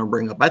I was going to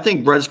bring up. I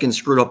think Redskins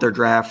screwed up their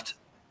draft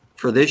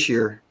for this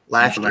year,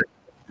 last year.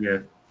 Yeah.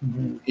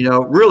 Mm-hmm. You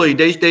know, really,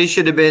 they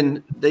should have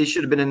been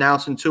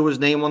announcing Tua's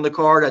name on the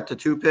card at the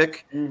 2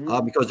 pick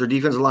because their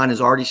defensive line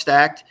is already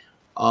stacked.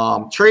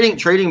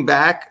 Trading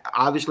back,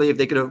 obviously, if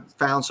they could have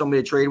found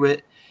somebody to trade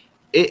with,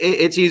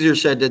 it's easier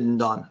said than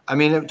done. I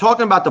mean,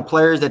 talking about the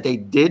players that they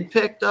did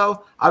pick,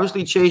 though,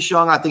 obviously Chase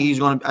Young, I think he's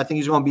going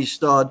to be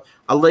stud.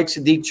 I like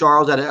Sadiq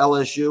Charles out of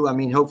LSU. I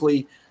mean,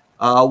 hopefully,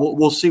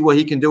 we'll see what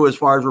he can do as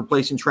far as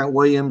replacing Trent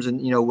Williams and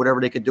whatever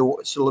they could do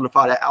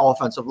solidify that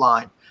offensive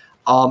line.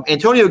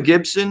 Antonio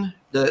Gibson,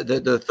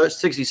 the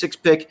 66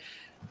 pick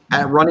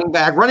at running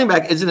back. Running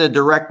back isn't a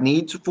direct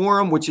need for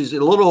him, which is a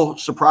little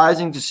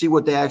surprising to see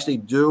what they actually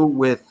do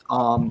with.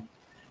 You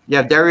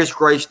have Darius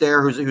Grice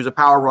there, who's a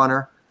power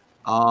runner.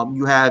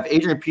 You have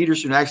Adrian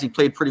Peterson, who actually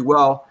played pretty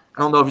well. I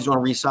don't know if he's going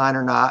to re-sign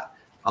or not.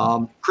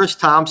 Chris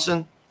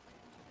Thompson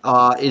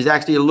is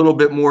actually a little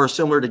bit more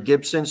similar to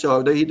Gibson,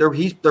 so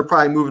they're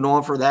probably moving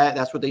on for that.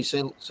 That's what they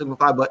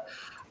simplify, but.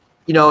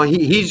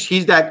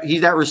 He's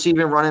that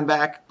receiving running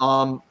back.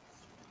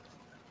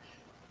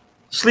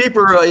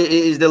 Sleeper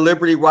is the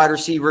Liberty wide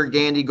receiver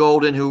Gandy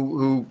Golden,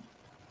 who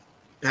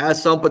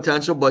has some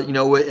potential, but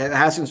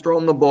hasn't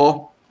thrown the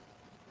ball.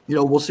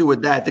 We'll see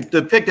with that.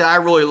 The pick that I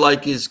really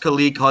like is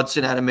Khalid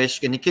Hudson out of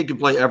Michigan. The kid can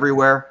play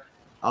everywhere.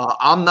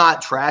 I'm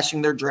not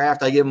trashing their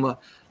draft. I'll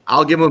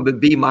give them a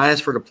B-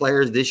 for the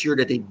players this year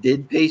that they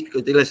did pace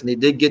because they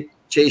did get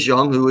Chase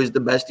Young, who is the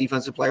best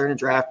defensive player in the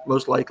draft,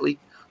 most likely.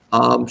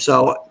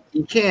 So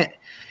you can't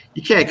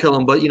kill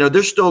them, but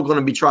they're still going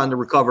to be trying to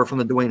recover from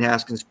the Dwayne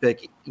Haskins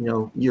pick,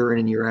 year in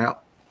and year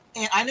out.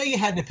 And I know you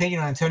had an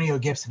opinion on Antonio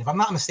Gibson. If I'm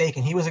not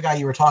mistaken, he was a guy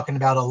you were talking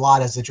about a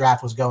lot as the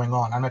draft was going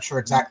on. I'm not sure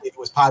exactly if it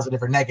was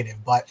positive or negative,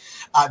 but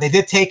they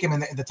did take him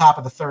in the top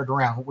of the 3rd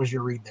round. What was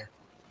your read there?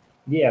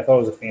 Yeah, I thought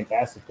it was a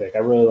fantastic pick. I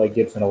really like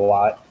Gibson a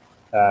lot.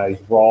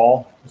 He's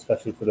raw,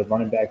 especially for the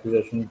running back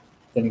position.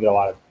 Didn't get a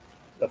lot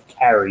of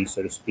carries,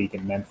 so to speak,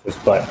 in Memphis,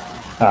 but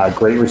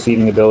great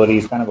receiving ability.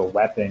 He's kind of a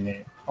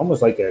weapon,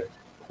 almost like a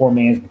poor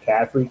man's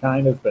McCaffrey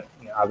kind of, but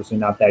obviously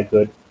not that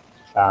good.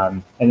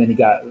 And then you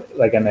got,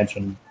 like I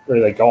mentioned, or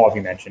like all of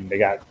you mentioned, they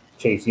got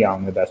Chase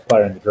Young, the best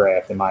player in the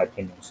draft, in my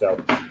opinion.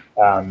 So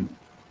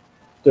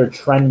they're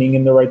trending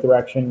in the right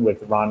direction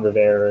with Ron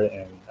Rivera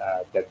and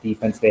that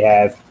defense they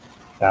have.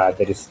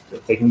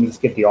 If they can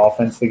just get the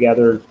offense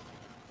together,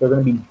 they're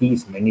going to be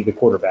decent. They need the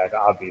quarterback,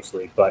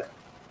 obviously, but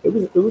it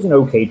was an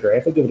okay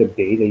draft. I give it a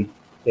B.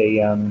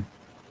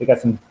 They got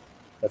some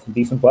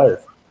decent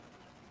players.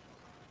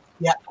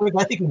 Yeah,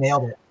 I think you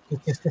nailed it.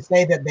 Just to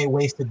say that they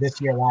wasted this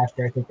year last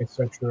year, I think is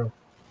so true.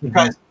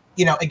 Because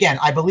again,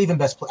 I believe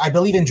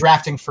in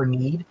drafting for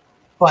need,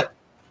 but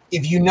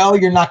if you're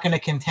not going to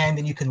contend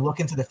and you can look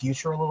into the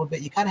future a little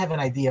bit, you kind of have an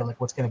idea like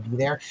what's going to be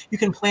there. You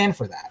can plan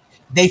for that.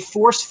 They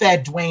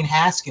force-fed Dwayne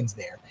Haskins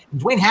there.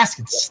 And Dwayne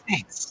Haskins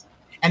stinks,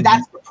 and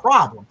that's the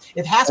problem.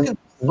 If Haskins,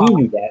 we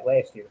knew that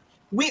last year.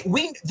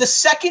 We the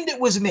second it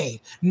was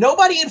made,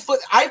 nobody in foot.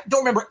 I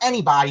don't remember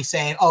anybody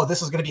saying, "Oh,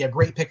 this is going to be a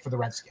great pick for the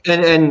Redskins."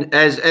 And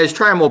as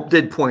Trammell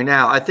did point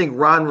out, I think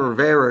Ron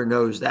Rivera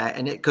knows that,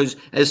 and because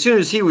as soon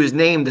as he was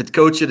named the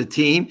coach of the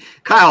team,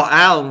 Kyle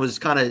Allen was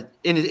kind of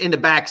in the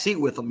back seat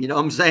with him. You know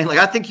what I'm saying? Like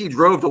I think he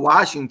drove to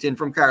Washington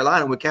from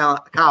Carolina with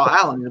Kyle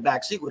Allen in the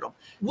back seat with him.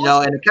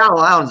 And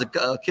Kyle Allen's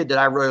a kid that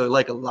I really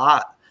like a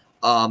lot.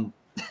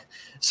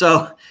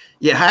 So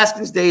yeah,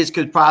 Haskins' days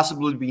could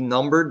possibly be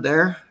numbered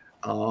there.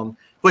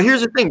 But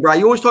here's the thing, Brian.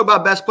 You always talk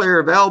about best player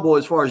available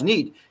as far as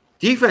need.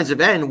 Defensive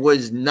end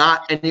was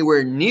not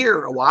anywhere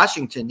near a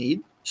Washington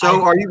need.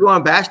 So are you going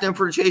to bash them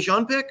for the Chase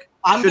Young pick?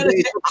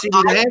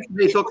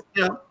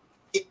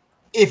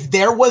 If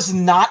there was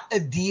not a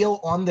deal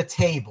on the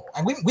table,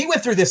 and we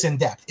went through this in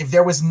depth, if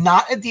there was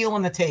not a deal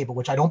on the table,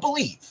 which I don't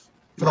believe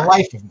for the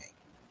life of me,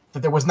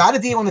 that there was not a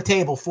deal on the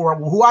table for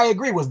who I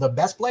agree was the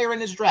best player in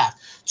this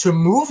draft to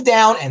move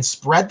down and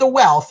spread the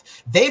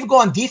wealth, they've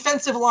gone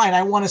defensive line,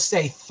 I want to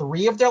say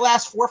 3 of their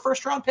last 4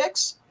 first-round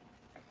picks.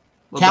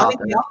 Counting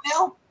Young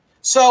now.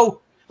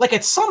 So, like,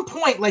 at some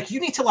point, like, you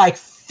need to, like,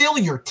 fill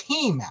your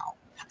team out.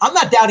 I'm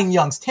not doubting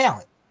Young's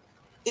talent.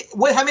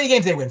 How many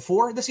games did they win?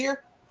 4 this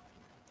year?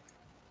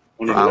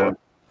 About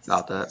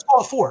that. Let's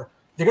call it 4.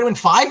 They're going to win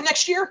 5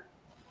 next year?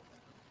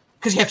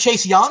 Because you have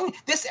Chase Young?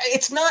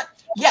 It's not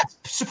 – yes,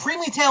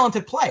 supremely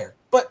talented player,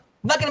 but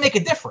not going to make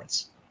a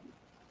difference.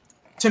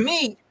 To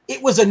me,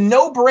 it was a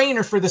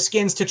no-brainer for the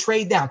Skins to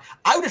trade down.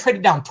 I would have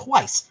traded down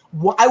twice.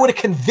 I would have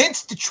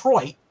convinced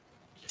Detroit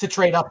to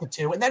trade up to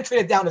 2 and then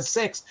traded down to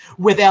 6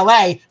 with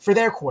LA for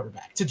their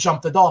quarterback to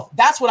jump the Dolphins.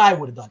 That's what I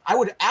would have done. I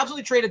would have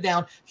absolutely traded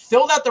down,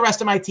 filled out the rest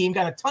of my team,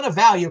 got a ton of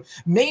value.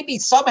 Maybe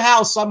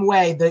somehow, some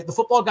way, the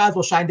football gods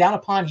will shine down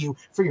upon you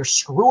for your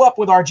screw up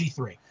with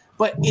RG3.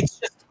 But it's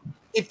just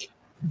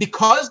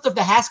because of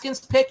the Haskins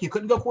pick, you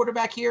couldn't go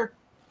quarterback here.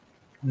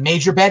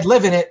 Major bed,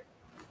 live in it.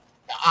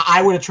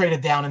 I would have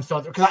traded down and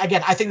filled because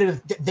again, I think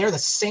they're the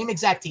same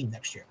exact team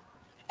next year.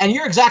 And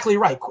you're exactly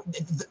right.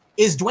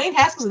 Is Dwayne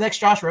Haskins the next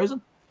Josh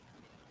Rosen?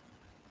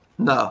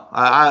 No,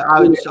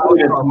 I would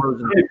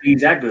Rosen. He's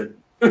that good.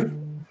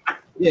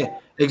 Yeah,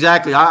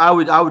 exactly. I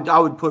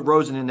would put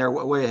Rosen in there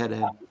way ahead of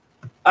him.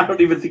 I don't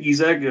even think he's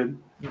that good.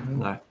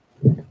 No.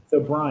 So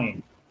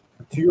Brian,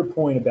 to your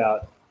point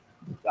about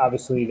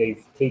obviously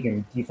they've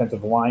taken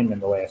defensive linemen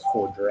the last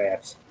 4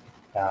 drafts.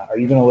 Are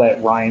you going to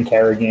let Ryan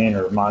Kerrigan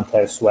or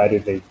Montez Sweat,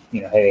 if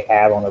they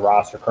have on the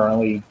roster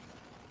currently,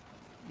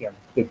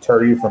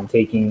 deter you from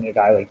taking a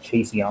guy like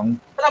Chase Young?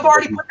 But I've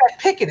already put that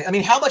pick in it. I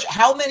mean, how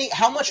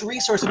much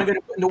resource am I going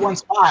to put into one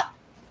spot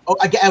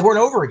over and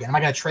over again? Am I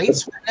going to trade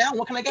Sweat now?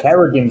 What can I get?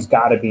 Kerrigan's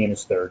got to be in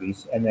his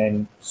 30s, and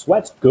then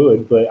Sweat's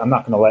good, but I'm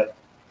not going to let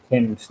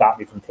him stop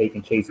me from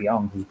taking Chase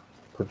Young, who's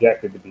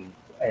projected to be,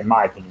 in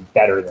my opinion,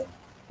 better than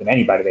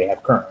anybody they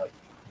have currently.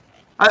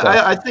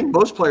 I think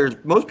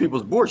most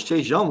people's boards,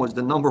 Chase Young was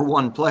the number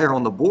 1 player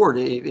on the board.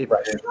 Right.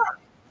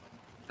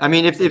 I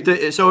mean, if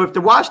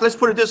the Wash, let's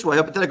put it this way,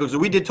 hypothetical. So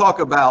we did talk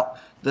about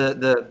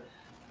the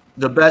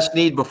best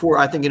need before,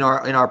 I think in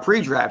our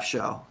pre-draft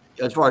show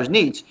as far as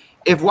needs.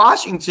 If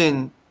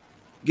Washington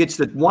gets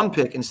the 1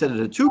 pick instead of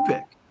the 2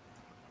 pick,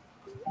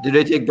 do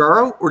they take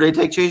Burrow or do they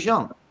take Chase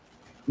Young?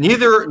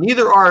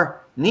 Neither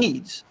are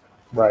needs.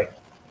 Right.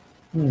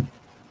 Good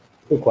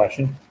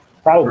question.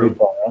 Probably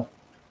Burrow.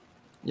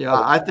 Yeah,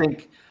 I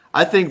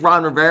think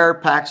Ron Rivera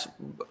packs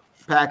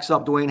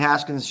up Dwayne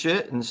Haskins'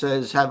 shit and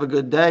says, "Have a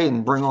good day,"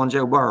 and bring on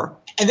Joe Burrow.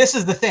 And this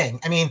is the thing.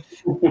 I mean,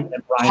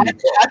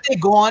 had they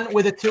gone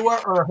with a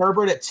Tua or a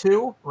Herbert at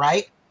 2,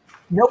 right?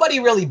 Nobody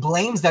really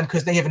blames them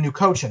because they have a new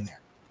coach in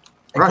there.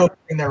 They're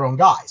coaching their own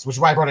guys, which is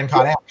why I brought in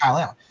Kyle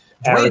Allen.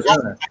 Dwayne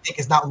Haskins, I think,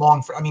 is not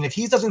long for. I mean, if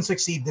he doesn't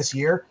succeed this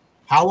year,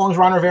 how long is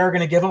Ron Rivera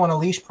going to give him on a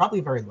leash? Probably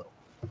very little.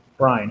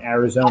 Brian,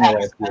 Arizona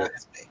last year,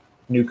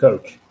 new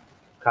coach,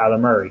 Kyler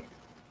Murray.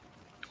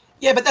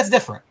 Yeah, but that's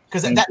different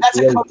because that's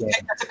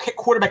a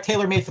quarterback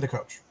tailor-made for the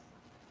coach.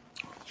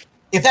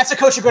 If that's the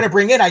coach you're going to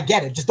bring in, I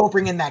get it. Just don't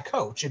bring in that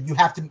coach, and you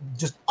have to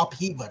just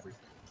upheave everything.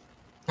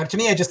 But to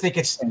me, I just think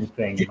it's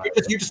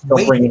you're just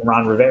don't bring in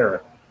Ron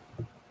Rivera.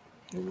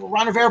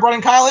 Ron Rivera brought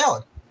in Kyle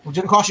Allen, which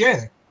didn't cost you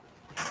anything.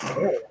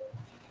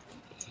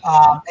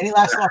 Any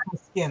last thoughts on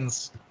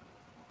Skins?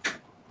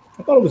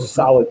 I thought it was a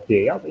solid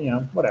D.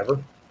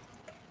 Whatever.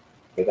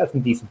 They got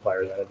some decent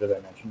players as I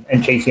mentioned,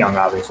 and Chase Young,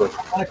 obviously.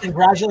 I want to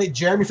congratulate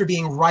Jeremy for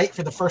being right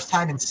for the first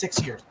time in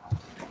 6 years.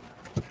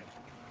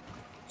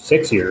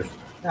 6 years,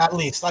 at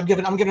least. I'm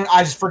giving.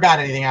 I just forgot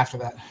anything after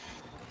that.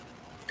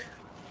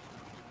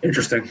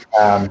 Interesting.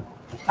 I'm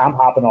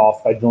hopping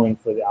off. I joined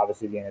for the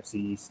NFC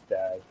East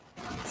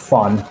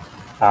fun,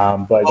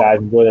 but guys,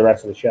 enjoy the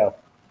rest of the show.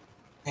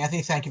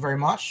 Anthony, thank you very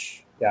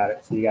much. Got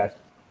it. See you guys.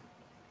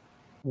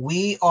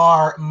 We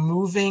are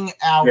moving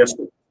out. Yes.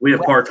 We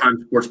have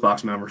part-time Sports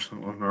Box members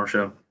on our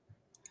show.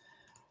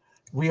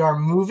 We are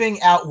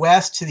moving out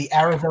west to the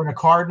Arizona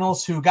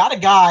Cardinals, who got a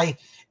guy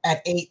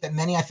at 8 that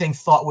many, I think,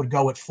 thought would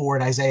go at 4,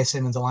 and Isaiah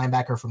Simmons, a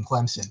linebacker from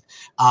Clemson.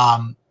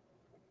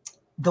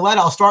 Galetta,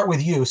 I'll start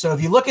with you. So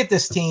if you look at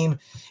this team,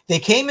 they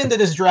came into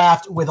this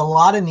draft with a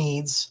lot of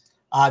needs.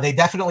 They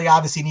definitely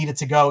obviously needed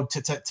to go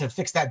to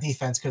fix that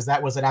defense because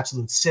that was an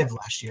absolute sieve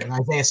last year, and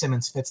Isaiah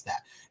Simmons fits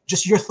that.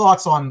 Just your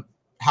thoughts on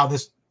how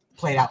this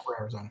played out for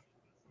Arizona.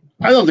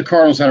 I thought the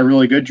Cardinals had a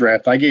really good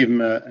draft. I gave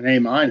him an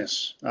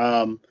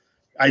A-.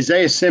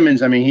 Isaiah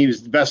Simmons, I mean, he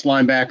was the best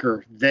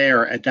linebacker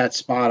there at that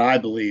spot, I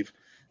believe.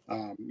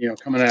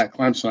 Coming out of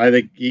Clemson, I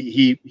think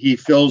he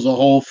fills a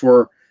hole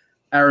for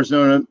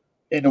Arizona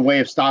in a way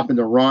of stopping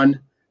the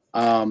run.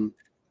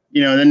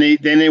 then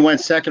they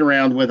went second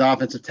round with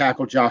offensive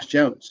tackle Josh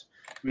Jones,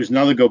 who's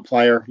another good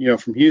player,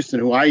 from Houston,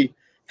 who I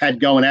had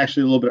going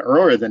actually a little bit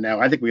earlier than now.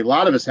 I think a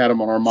lot of us had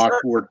him on our mock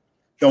board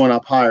going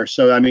up higher.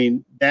 So, I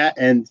mean, that,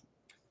 and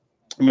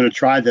I'm going to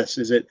try this.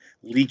 Is it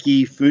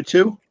Leaky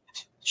Futu?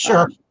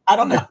 Sure. I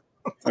don't know.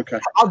 Okay.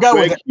 I'll go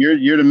with it.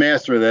 You're the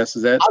master of this.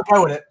 Is that? I'll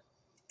go with it.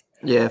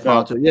 Yeah,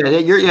 Futu.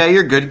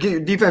 You're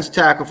good. Defensive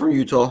tackle from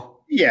Utah.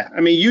 Yeah,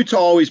 I mean, Utah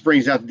always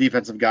brings out the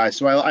defensive guys,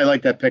 so I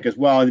like that pick as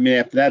well. I mean,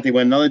 after that, they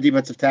went another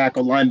defensive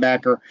tackle,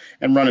 linebacker,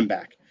 and running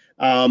back.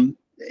 Clemson,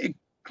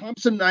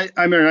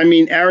 I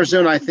mean,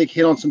 Arizona, I think,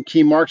 hit on some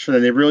key marks for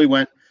them. They really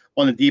went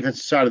on the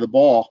defensive side of the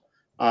ball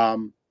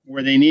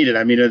where they need it.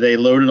 I mean, are they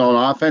loaded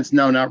on offense?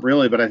 No, not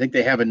really, but I think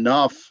they have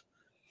enough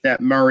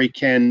that Murray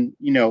can,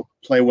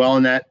 play well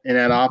in that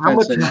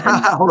offense.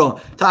 Hold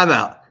on,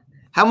 timeout.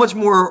 How much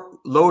more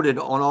loaded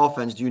on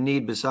offense do you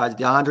need besides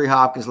DeAndre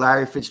Hopkins,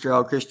 Larry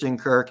Fitzgerald, Christian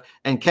Kirk,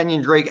 and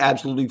Kenyon Drake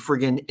absolutely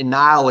friggin'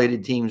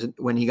 annihilated teams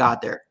when he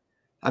got there?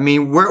 I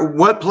mean,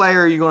 what player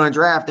are you going to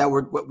draft that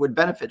would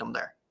benefit them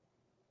there?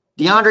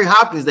 DeAndre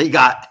Hopkins, they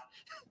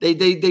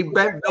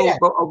bent Bill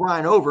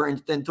O'Brien over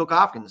and then took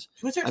Hopkins.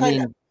 Who's their tight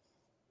end?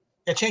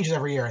 It changes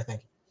every year, I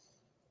think.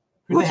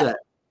 Who's that?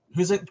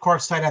 Who's the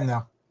Cardinals tight end,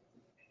 though?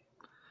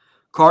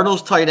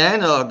 Cardinals tight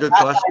end? Good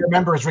question. I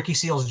remember is Ricky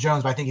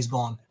Seals-Jones, but I think he's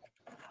gone.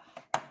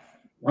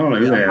 I don't know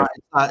who they have.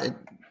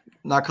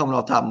 Not coming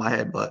off the top of my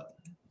head, but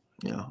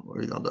what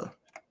are you gonna do?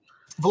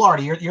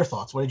 Velarde, your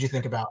thoughts? What did you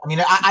think about? I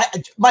mean,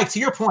 Mike, to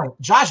your point,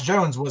 Josh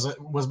Jones was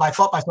by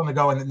someone to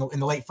go in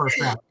the late first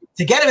round.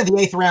 To get him in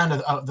the eighth round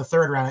of the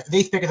third round, the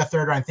eighth pick of the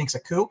third round, I think is a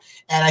coup,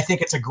 and I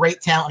think it's a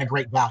great talent and a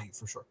great value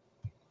for sure.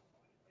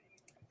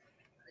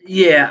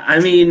 Yeah, I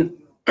mean,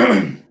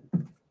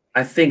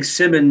 I think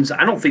Simmons.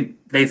 I don't think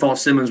they thought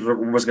Simmons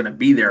was going to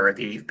be there at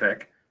the eighth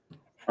pick.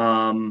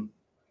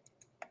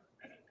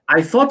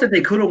 I thought that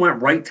they could have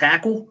went right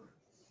tackle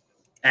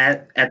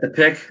at the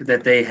pick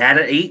that they had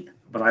at 8,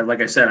 but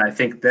like I said, I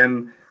think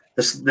them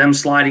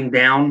sliding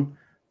down,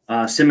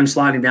 Simmons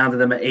sliding down to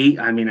them at 8.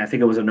 I mean, I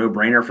think it was a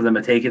no-brainer for them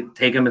to take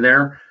him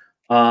there.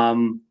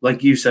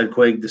 Like you said,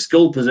 Quig, the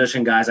skilled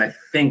position guys, I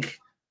think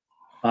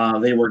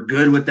they were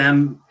good with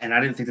them, and I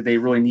didn't think that they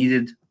really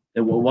needed.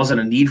 It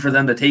wasn't a need for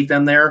them to take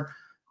them there.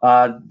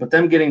 But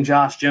them getting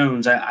Josh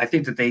Jones, I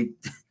think that they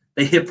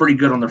hit pretty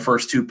good on their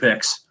first 2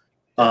 picks.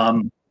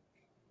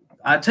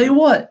 I tell you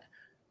what,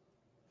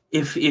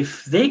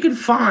 if they could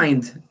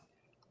find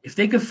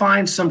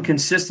some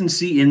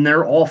consistency in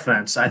their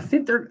offense, I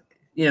think they're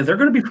going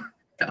to be.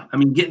 I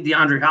mean, getting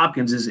DeAndre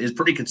Hopkins is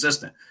pretty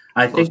consistent.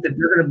 I think that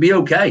they're going to be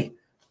okay.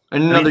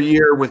 Another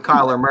year with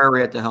Kyler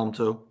Murray at the helm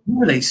too.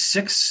 Who are they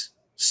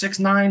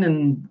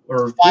 6'9"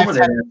 or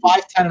 5'10"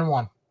 and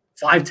 1.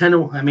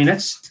 5'10". I mean,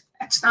 that's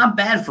not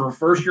bad for a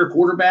first-year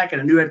quarterback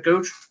and a new head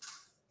coach.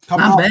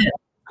 Not bad.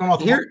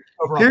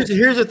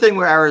 Here's the thing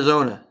with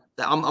Arizona.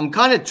 I'm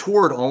kind of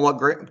torn on what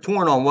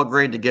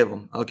grade to give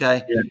them.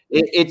 Okay, yeah.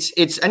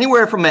 It's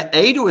anywhere from an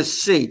A to a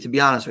C, to be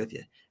honest with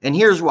you. And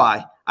here's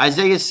why: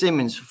 Isaiah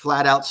Simmons,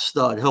 flat out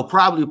stud. He'll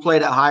probably play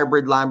that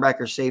hybrid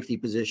linebacker safety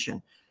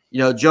position.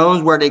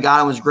 Jones, where they got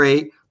him, was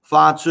great.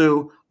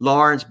 Fatu,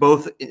 Lawrence,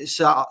 both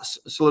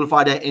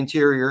solidified that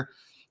interior.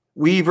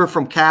 Weaver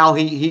from Cal,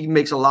 he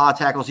makes a lot of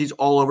tackles. He's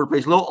all over the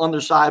place. A little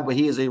undersized, but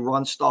he is a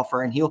run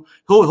stuffer, and he'll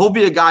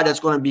be a guy that's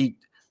going to be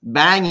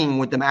banging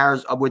with them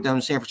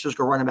San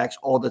Francisco running backs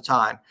all the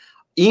time.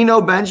 Eno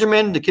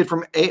Benjamin, the kid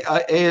from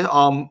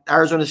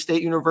Arizona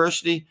State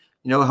University,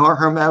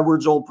 Herm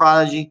Edwards' old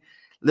prodigy.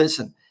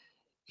 Listen,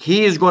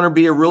 he is going to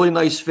be a really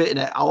nice fit in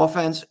that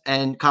offense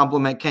and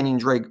complement Kenyon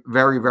Drake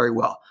very, very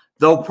well.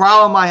 The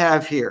problem I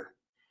have here,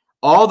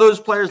 all those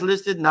players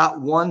listed, not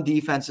one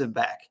defensive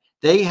back.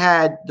 They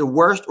had the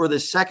worst or the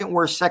second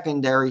worst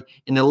secondary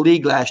in the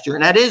league last year,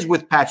 and that is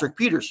with Patrick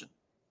Peterson.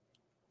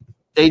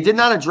 They did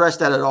not address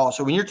that at all.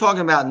 So when you're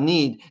talking about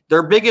need,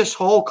 their biggest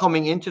hole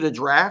coming into the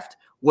draft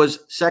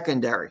was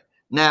secondary.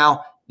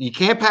 Now, you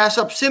can't pass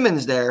up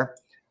Simmons there,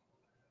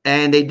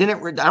 and they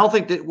didn't – I don't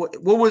think that –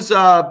 what was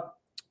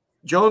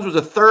Jones was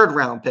a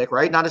third-round pick,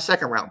 right? Not a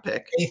second-round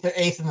pick.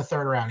 Eighth in the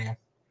third round, yeah.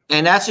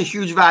 And that's a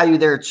huge value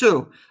there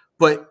too.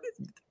 But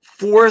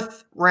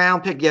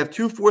fourth-round pick, you have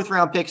 2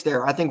 fourth-round picks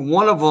there. I think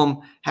one of them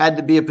had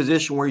to be a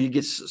position where you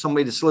get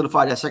somebody to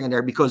solidify that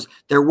secondary because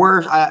there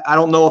were – I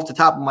don't know off the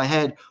top of my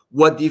head –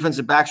 what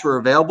defensive backs were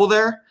available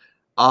there,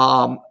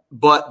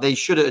 but they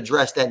should have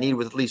addressed that need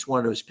with at least one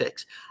of those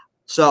picks.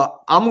 So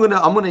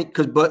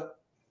but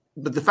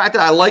the fact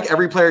that I like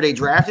every player they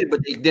drafted,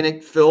 but they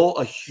didn't fill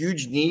a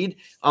huge need,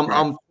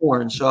 I'm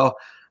torn. So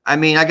I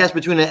mean, I guess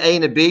between an A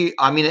and a B,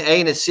 an A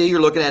and a C,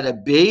 you're looking at a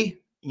B.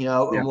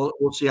 And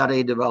we'll see how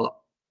they develop.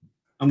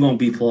 I'm going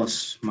B+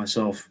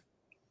 myself.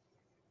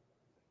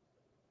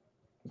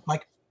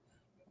 Mike,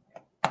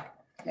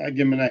 I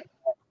give him an A.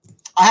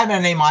 I have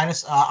an A-.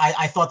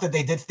 I thought that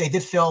they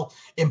did fill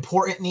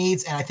important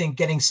needs, and I think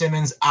getting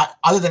Simmons,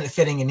 other than it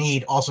fitting a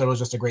need, also was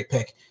just a great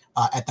pick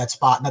at that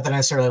spot. Not that I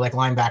necessarily like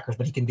linebackers,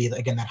 but he can be,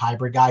 again, that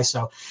hybrid guy.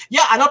 So,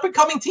 yeah, an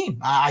up-and-coming team.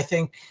 I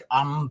think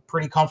I'm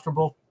pretty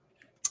comfortable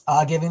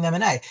giving them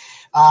an A.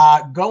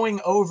 Going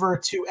over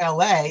to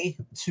LA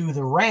to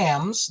the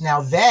Rams.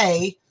 Now,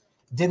 they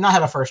did not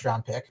have a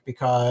first-round pick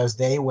because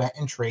they went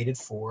and traded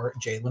for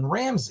Jalen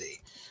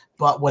Ramsey.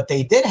 But what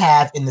they did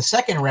have in the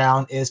second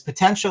round is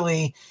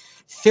potentially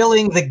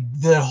filling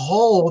the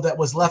hole that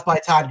was left by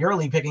Todd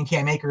Gurley picking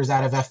Cam Akers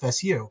out of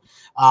FSU.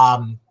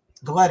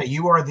 Galetta,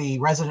 you are the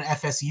resident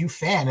FSU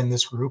fan in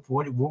this group.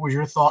 What was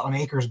your thought on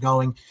Akers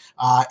going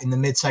in the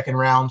mid-second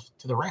round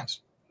to the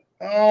Rams?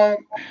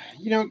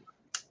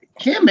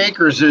 Cam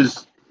Akers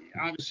is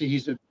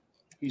obviously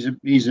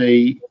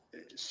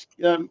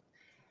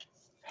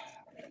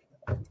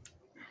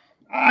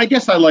I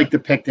guess I like the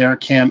pick there,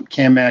 Cam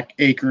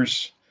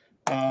Akers.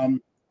 For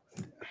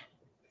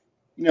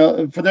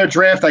their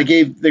draft, I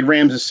gave the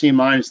Rams a C-.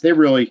 They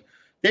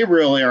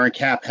really are in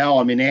cap hell.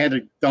 I mean, they had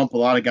to dump a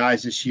lot of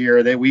guys this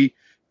year.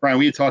 Brian,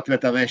 we talked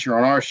about that last year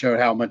on our show,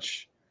 how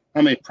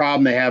many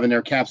problem they have in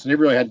their cap. So they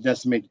really had to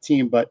decimate the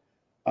team. But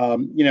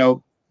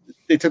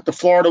they took the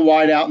Florida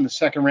wide out in the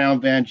second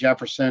round, Van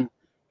Jefferson,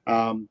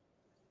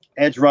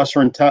 edge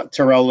rusher, and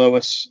Terrell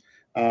Lewis.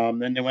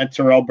 Then they went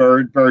Terrell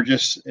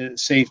Burgess,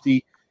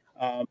 safety.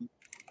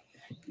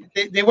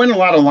 They went a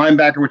lot of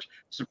linebacker, which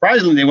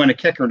surprisingly they went a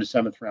kicker in the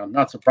seventh round.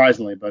 Not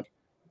surprisingly, but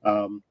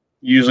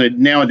usually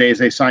nowadays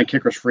they sign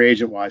kickers free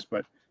agent wise,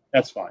 but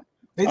that's fine.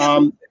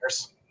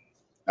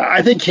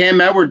 I think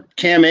Cam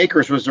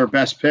Akers was their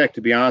best pick,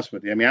 to be honest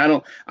with you. I mean, I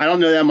don't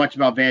know that much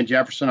about Van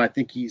Jefferson. I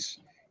think he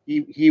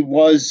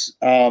was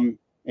and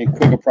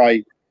Quick will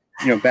probably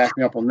back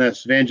me up on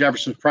this. Van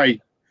Jefferson's probably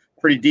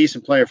a pretty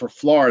decent player for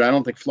Florida. I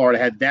don't think Florida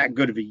had that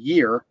good of a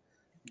year,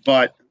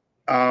 but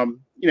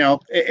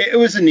it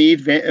was a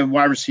need, a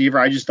wide receiver.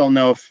 I just don't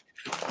know if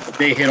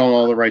they hit on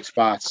all the right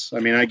spots. I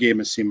mean, I gave him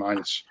a C-.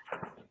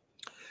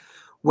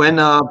 When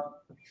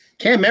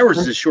Cam Akers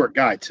is a short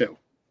guy too.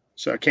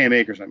 So Cam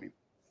Akers, I mean.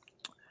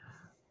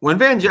 When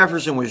Van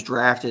Jefferson was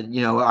drafted,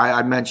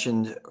 I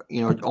mentioned,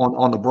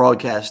 on the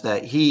broadcast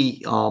that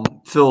he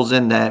fills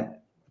in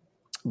that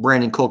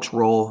Brandon Cooks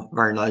role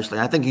very nicely.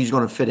 I think he's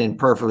going to fit in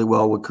perfectly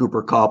well with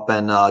Cooper Kupp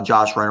and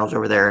Josh Reynolds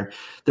over there. And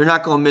they're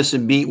not going to miss a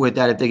beat with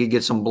that if they could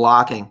get some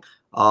blocking,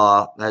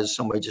 as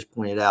somebody just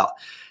pointed out.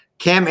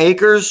 Cam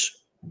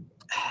Akers,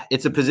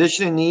 it's a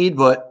position in need,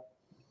 but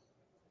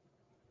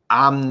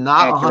I'm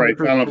not 100% I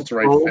don't know if it's the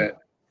right fit.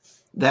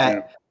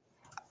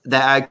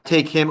 That I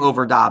take him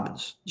over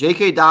Dobbins.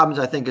 J.K. Dobbins,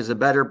 I think, is a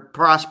better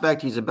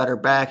prospect. He's a better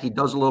back. He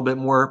does a little bit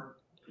more,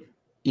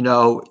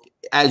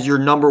 as your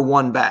number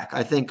one back.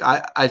 I think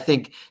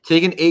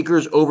taking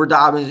Akers over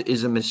Dobbins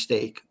is a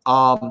mistake.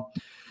 Their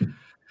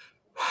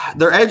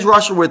edge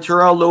rusher with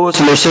Terrell Lewis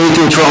and their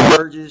safety with Terrell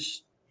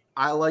Burgess,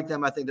 I like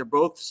them. I think they're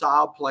both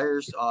solid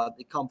players.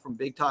 They come from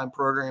big-time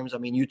programs. I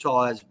mean,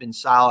 Utah has been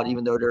solid,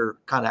 even though they're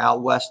kind of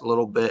out west a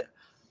little bit.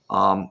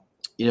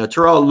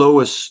 Terrell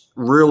Lewis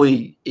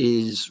really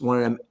is one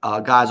of them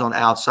guys on the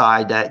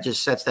outside that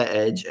just sets that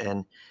edge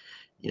and,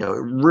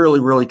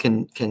 really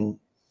can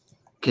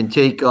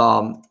take,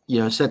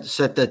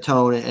 set the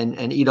tone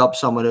and eat up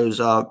some of those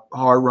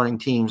hard running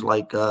teams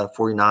like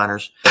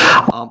 49ers.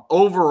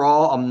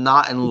 Overall, I'm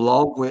not in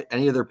love with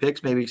any of their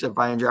picks, maybe except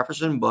Van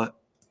Jefferson, but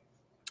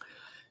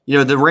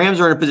the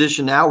Rams are in a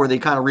position now where they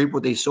kind of reap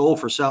what they sow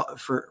for selling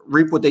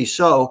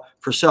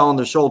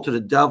their soul to the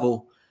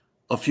devil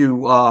a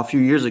few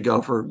years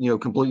ago for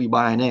completely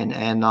buying in.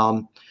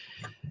 And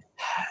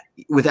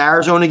with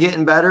Arizona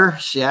getting better,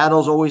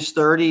 Seattle's always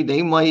sturdy.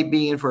 They might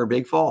be in for a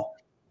big fall.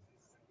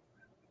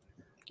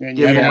 And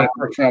you have a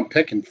first round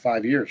pick in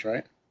 5 years,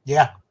 right?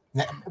 Yeah,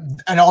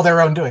 and all their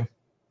own doing.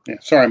 Yeah,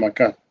 sorry, Mike.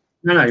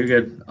 No, you're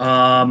good.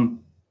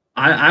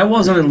 I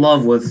wasn't in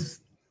love with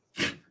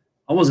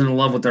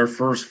their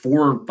first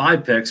 4 or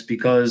 5 picks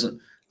because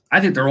I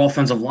think their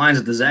offensive line's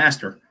a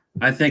disaster.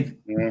 I think,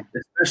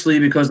 especially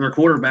because their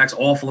quarterback's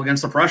awful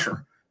against the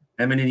pressure.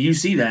 I mean, and you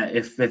see that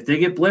if they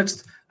get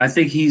blitzed, I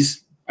think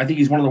he's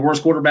one of the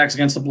worst quarterbacks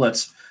against the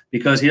blitz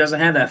because he doesn't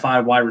have that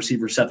 5 wide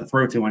receiver set to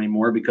throw to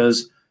anymore.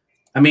 Because,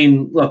 I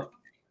mean, look,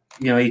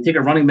 you take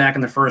a running back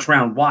in the first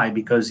round. Why?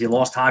 Because you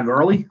lost Todd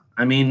Gurley.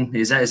 I mean,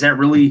 is that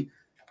really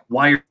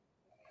why you're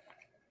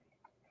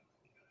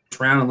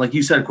round? And like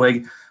you said,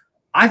 Quig,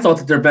 I thought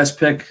that their best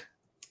pick,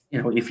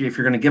 if you're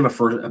going to give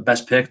a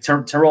best pick,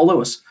 Terrell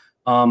Lewis.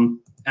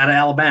 Out of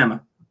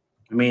Alabama.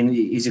 I mean,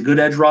 he's a good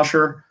edge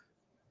rusher.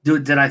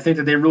 Did I think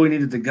that they really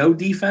needed to go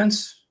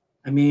defense?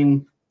 I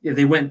mean,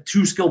 they went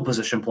 2 skill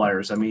position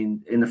players. I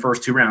mean, in the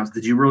first 2 rounds.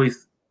 Did you really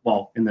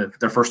 – in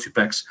their first 2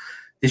 picks.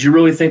 Did you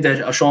really think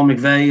that a Sean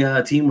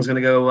McVay team was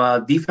going to go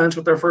defense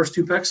with their first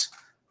 2 picks?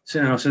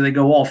 So they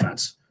go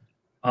offense.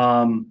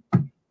 I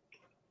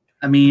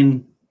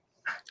mean,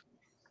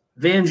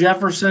 Van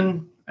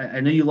Jefferson, I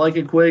know you like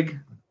it, Quig.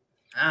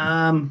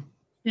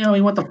 He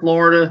went to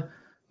Florida –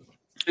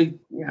 I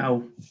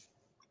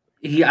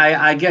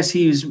guess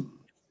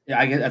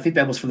I think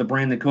that was for the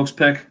Brandon Cooks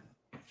pick.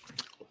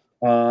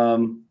 I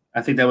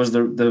think that was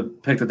the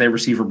pick that they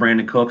received for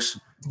Brandon Cooks.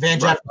 Van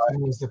Jefferson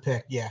was the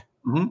pick, yeah.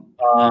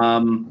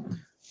 Mm-hmm.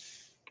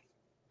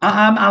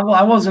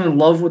 I wasn't in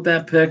love with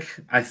that pick.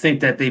 I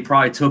think that they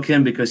probably took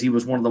him because he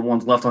was one of the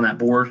ones left on that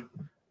board.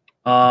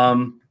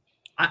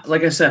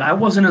 Like I said, I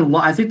wasn't in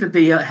love. I think that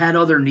they had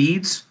other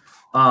needs,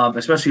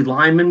 especially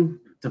linemen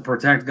to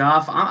protect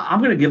Goff. I'm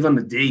going to give them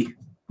a D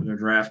in their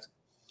draft.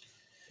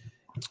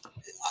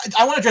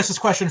 I want to address this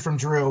question from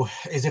Drew,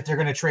 is if they're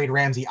going to trade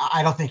Ramsey.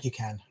 I don't think you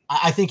can.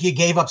 I think you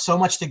gave up so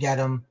much to get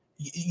him.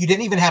 You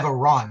didn't even have a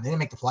run. They didn't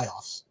make the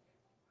playoffs.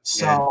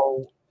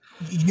 So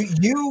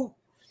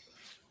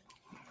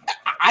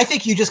I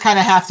think you just kind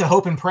of have to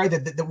hope and pray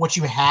that what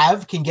you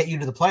have can get you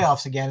to the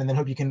playoffs again, and then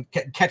hope you can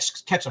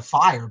catch a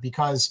fire.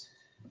 Because,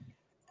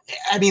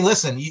 I mean,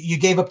 listen, you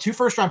gave up 2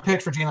 first-round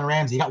picks for Jalen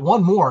Ramsey. You got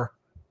 1 more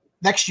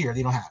next year that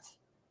you don't have.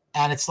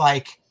 And it's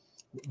like,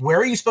 where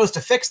are you supposed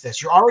to fix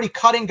this? You're already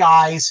cutting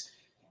guys.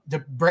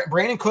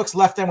 Brandon Cooks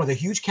left them with a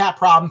huge cap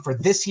problem for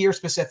this year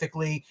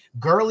specifically.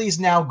 Gurley's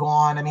now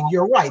gone. I mean,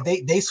 you're right.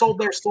 They sold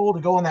their soul to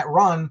go on that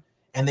run,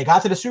 and they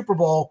got to the Super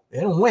Bowl. They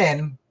didn't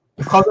win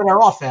because of their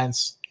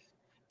offense.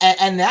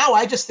 And now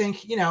I just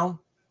think,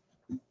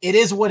 it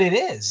is what it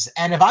is.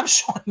 And if I'm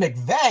Sean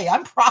McVay,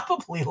 I'm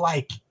probably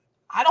like,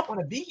 I don't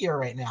want to be here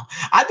right now.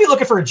 I'd be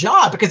looking for a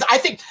job, because I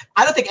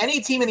don't think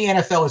any team in the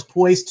NFL is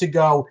poised to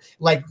go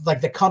like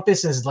the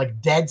compass is like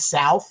dead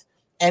south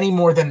any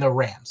more than the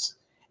Rams.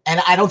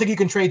 And I don't think you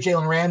can trade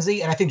Jalen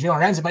Ramsey. And I think Jalen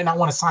Ramsey might not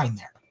want to sign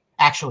there,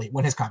 actually,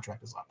 when his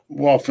contract is up.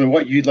 Well, for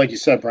what like you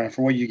said, Brian,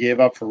 for what you gave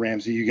up for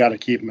Ramsey, you got to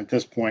keep him at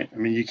this point. I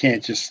mean, you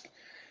can't just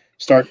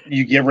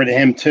you get rid of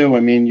him too. I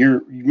mean,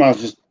 you might as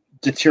well just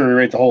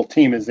deteriorate the whole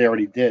team as they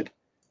already did.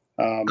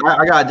 I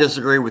gotta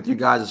disagree with you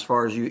guys as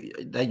far as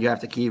that you have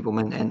to keep them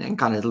and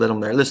kind of let them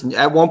there. Listen,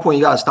 at one point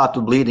you got to stop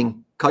the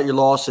bleeding, cut your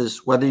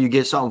losses, whether you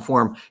get something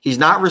for him. He's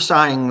not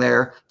resigning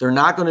there. They're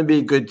not going to be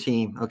a good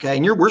team, okay?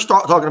 And we're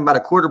talking about a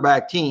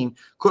quarterback team,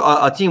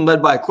 a team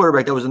led by a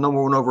quarterback that was the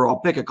number 1 overall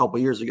pick a couple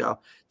of years ago.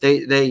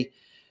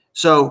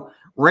 So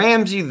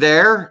Ramsey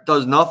there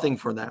does nothing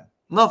for them,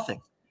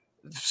 nothing.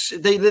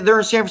 They're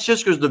in San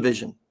Francisco's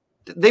division.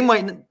 They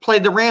might play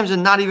the Rams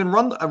and not even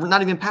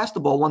pass the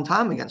ball one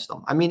time against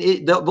them. I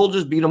mean, they'll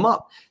just beat them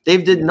up. They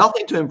did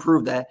nothing to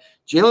improve that.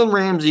 Jalen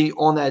Ramsey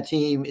on that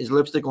team is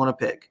lipstick on a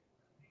pig.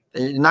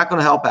 They're not going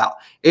to help out.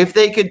 If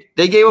they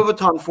gave up a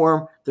ton for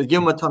him. They'll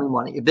give him a ton of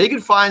money. If they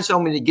could find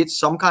somebody to get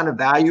some kind of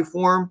value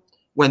for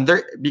him,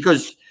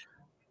 because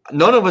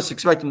none of us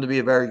expect them to be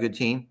a very good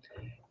team.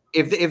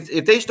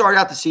 If they start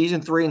out the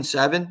season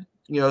 3-7,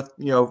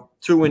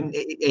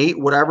 2-8,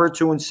 whatever,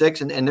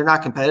 2-6, and they're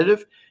not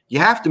competitive, you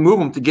have to move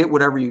them to get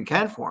whatever you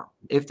can for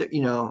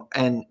them.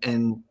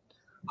 And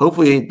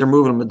hopefully they're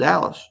moving them to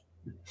Dallas.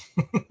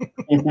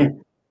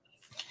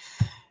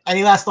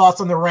 Any last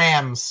thoughts on the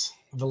Rams,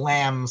 the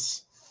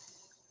Lambs?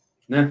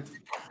 Yeah.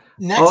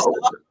 Next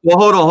up. Well,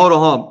 hold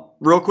on.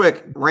 Real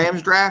quick.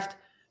 Rams draft,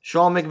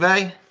 Sean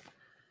McVay,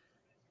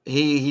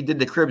 he did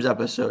the Cribs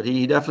episode.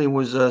 He definitely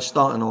was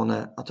stunting on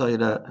that. I'll tell you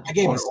that. I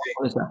gave him a C.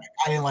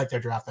 I didn't like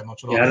their draft that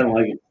much at all. Yeah, I didn't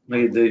like it.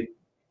 Maybe they.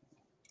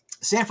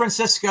 San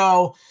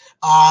Francisco,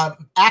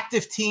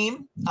 active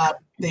team.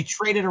 They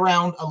traded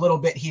around a little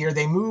bit here.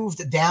 They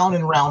moved down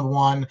in round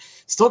 1.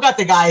 Still got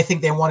the guy I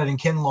think they wanted in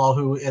Kinlaw,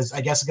 who is,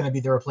 I guess, going to be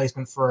the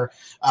replacement for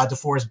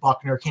DeForest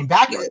Buckner. Came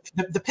back.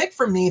 The pick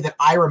for me that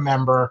I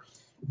remember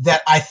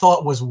that I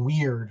thought was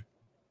weird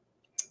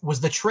was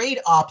the trade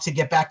up to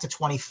get back to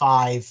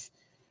 25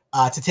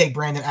 to take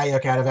Brandon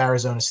Ayuk out of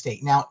Arizona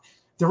State. Now,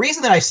 the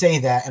reason that I say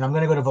that, and I'm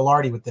going to go to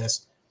Velarde with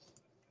this,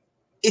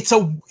 it's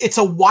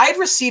a wide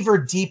receiver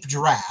deep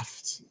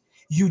draft.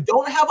 You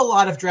don't have a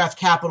lot of draft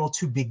capital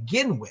to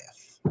begin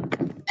with,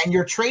 and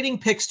you're trading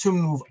picks to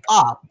move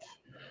up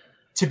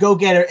to go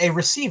get a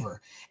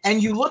receiver.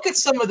 And you look at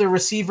some of the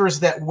receivers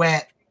that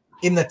went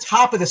in the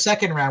top of the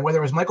second round, whether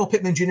it was Michael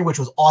Pittman Jr., which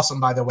was awesome,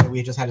 by the way.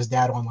 We just had his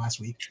dad on last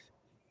week,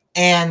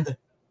 and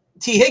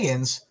T.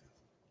 Higgins.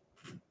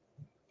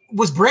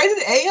 Was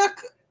Brandon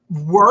Ayuk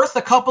worth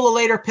a couple of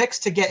later picks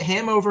to get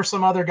him over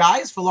some other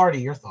guys?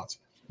 Velarde, your thoughts?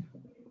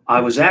 I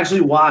was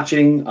actually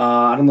watching.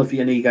 I don't know if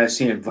any of you guys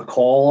seen it. The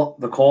call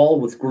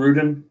with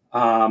Gruden.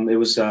 It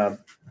was the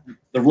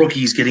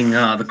rookies getting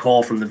the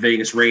call from the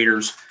Vegas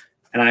Raiders,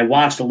 and I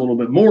watched a little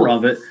bit more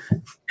of it.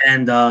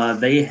 And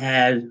they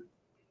had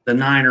the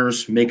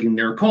Niners making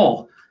their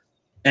call,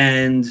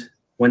 and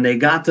when they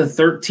got to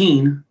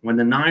 13, when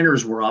the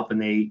Niners were up, and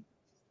they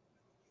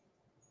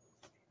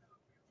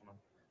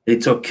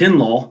took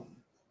Kinlaw.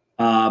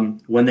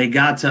 When they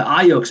got to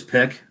Ayuk's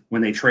pick,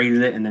 when they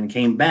traded it and then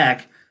came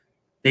back,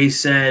 they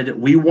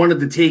said, we wanted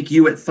to take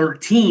you at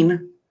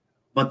 13,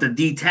 but the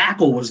D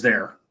tackle was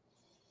there,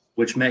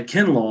 which meant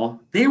Kinlaw.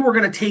 They were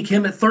going to take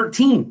him at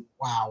 13.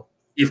 Wow.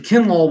 If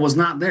Kinlaw was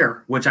not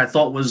there, which I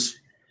thought was,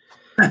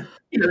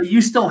 you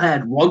still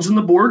had Ruggs on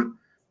the board.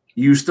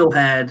 You still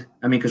had,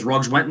 because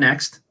Ruggs went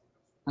next.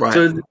 Right.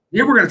 So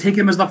they were going to take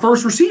him as the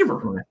first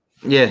receiver.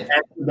 Yeah.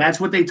 That's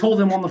what they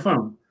told him on the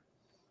phone.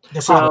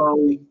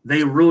 So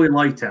they really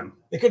liked him.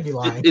 They could be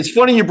lying. It's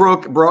funny you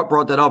brought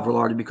that up,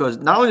 Velarde, because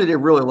not only did they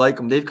really like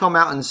him, they've come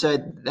out and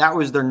said that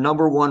was their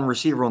number 1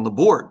 receiver on the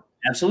board.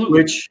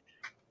 Absolutely. Which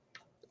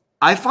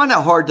I find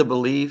that hard to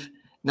believe.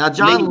 Now,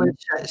 John Lynch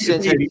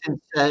since has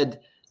said,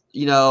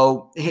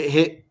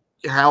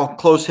 how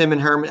close him and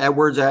Herman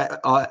Edwards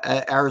at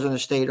Arizona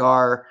State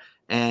are,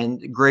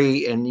 and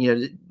great,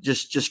 and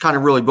just kind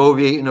of really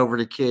boviating over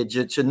the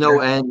kids to no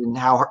end, and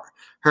how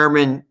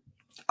Herman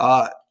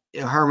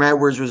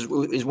Edwards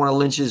is one of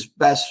Lynch's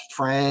best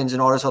friends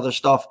and all this other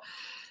stuff.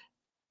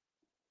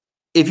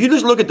 If you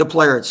just look at the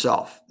player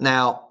itself,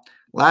 now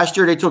last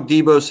year they took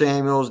Deebo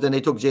Samuels, then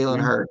they took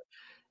Jalen Hurd.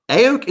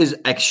 Ayuk is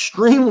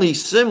extremely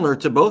similar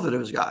to both of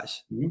those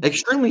guys.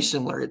 Extremely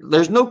similar.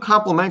 There's no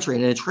complimentary,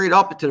 and they trade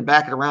up to the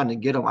back of the round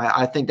and get them.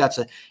 I think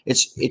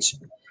it's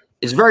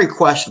very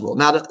questionable.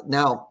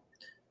 Now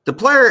the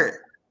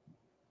player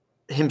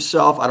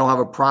himself, I don't have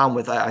a problem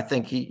with. I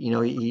think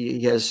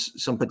he has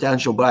some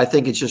potential, but I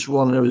think it's just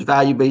one of those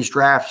value-based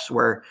drafts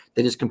where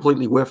they just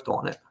completely whiffed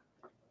on it.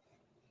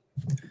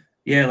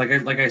 Yeah,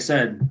 like I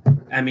said,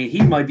 I mean,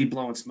 he might be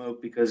blowing smoke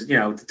because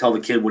to tell the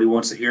kid what he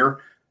wants to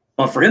hear.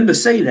 But for him to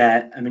say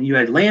that, I mean, you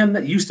had Lamb,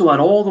 that you still had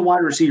all the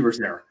wide receivers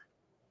there.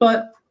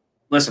 But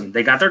listen,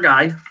 they got their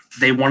guy.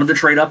 They wanted to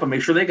trade up and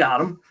make sure they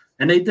got him,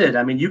 and they did.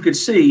 I mean, you could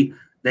see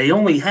they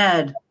only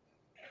had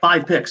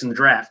 5 picks in the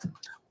draft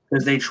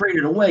because they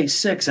traded away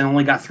 6 and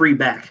only got 3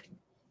 back.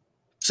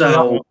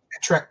 So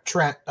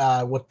Trent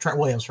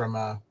Williams from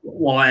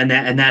and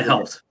that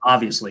helped,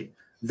 obviously.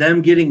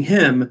 Them getting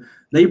him,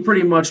 they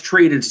pretty much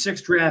traded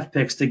 6 draft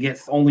picks to get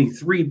only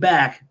 3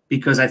 back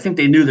because I think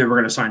they knew they were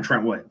going to sign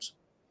Trent Williams.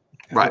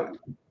 Right.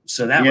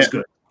 So that was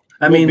good.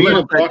 I mean, being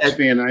a Bucs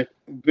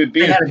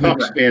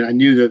fan, I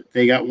knew that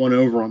they got one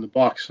over on the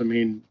Bucs. I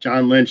mean,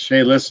 John Lynch,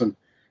 hey, listen,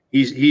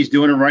 he's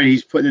doing it right.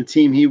 He's putting the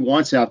team he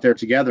wants out there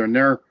together, and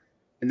they're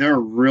a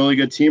really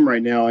good team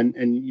right now. And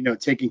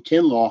taking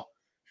Kinlaw,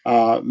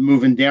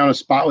 moving down a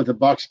spot with the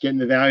Bucs, getting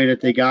the value that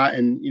they got,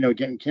 and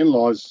getting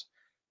Kinlaw is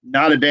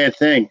not a bad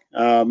thing.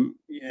 And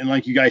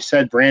like you guys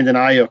said, Brandon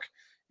Ayuk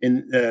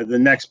in the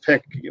next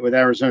pick with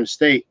Arizona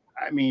State.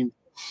 I mean,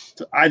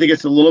 I think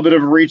it's a little bit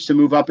of a reach to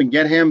move up and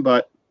get him,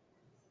 but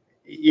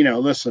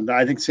listen,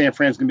 I think San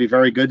Fran's going to be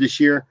very good this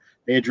year.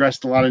 They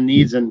addressed a lot of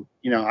needs, and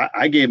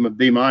I gave them a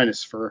B-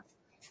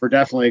 for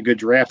definitely a good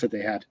draft that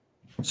they had.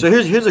 So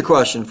here's a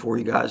question for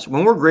you guys: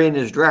 when we're grading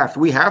this draft,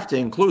 we have to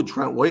include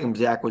Trent Williams'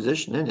 the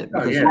acquisition in it.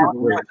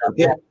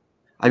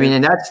 I mean,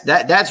 and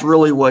that's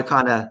really what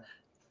kind of.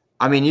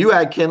 I mean, you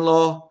had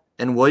Kinlaw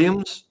and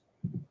Williams.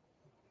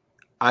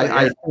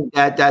 I think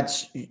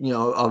that's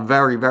a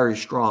very, very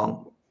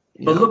strong.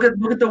 But look at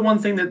the one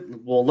thing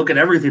look at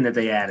everything that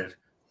they added.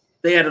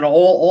 They added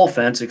all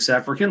offense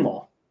except for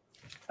Kinlaw.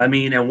 I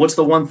mean, and what's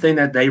the one thing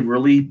that they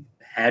really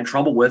had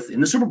trouble with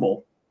in the Super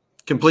Bowl?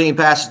 Completing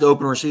passes to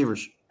open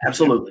receivers.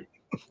 Absolutely.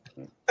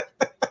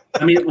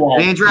 I mean,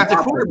 they didn't draft a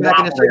quarterback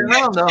in the second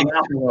round, though.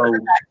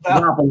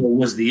 Garoppolo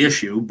was the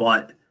issue,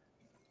 but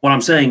what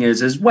I'm saying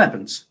is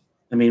weapons.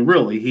 I mean,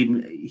 really,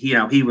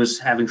 he was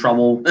having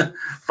trouble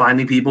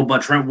finding people,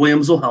 but Trent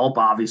Williams will help,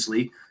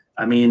 obviously.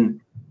 I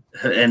mean,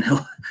 and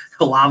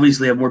he'll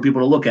obviously have more people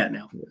to look at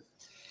now.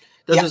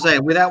 Doesn't say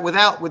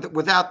without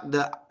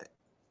the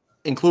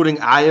including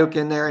Ayuk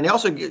in there, and they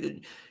also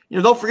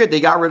don't forget they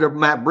got rid of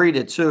Matt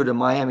Breida too to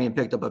Miami and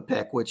picked up a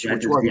pick, which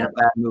wasn't a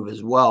bad move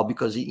as well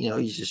because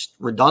he's just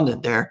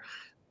redundant there.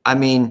 I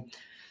mean,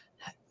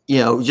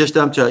 just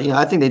them to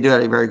I think they do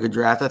have a very good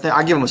draft.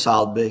 I give them a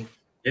solid B.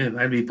 Yeah,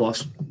 I'd B+.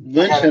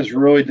 Lynch has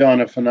really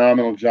done a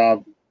phenomenal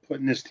job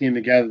putting this team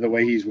together the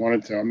way he's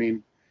wanted to. I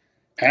mean,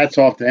 hats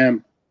off to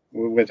him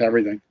with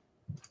everything.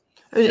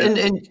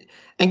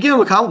 And give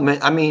him a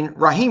compliment. I mean,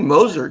 Raheem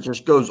Mostert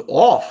just goes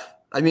off.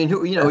 I mean,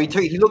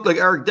 he looked like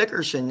Eric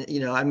Dickerson.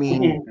 I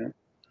mean,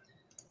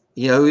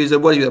 he's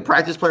a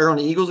practice player on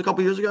the Eagles a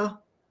couple years ago.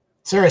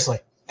 Seriously,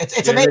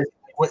 it's amazing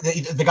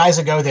the guys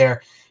that go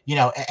there,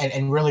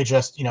 and really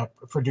just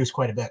produce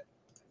quite a bit.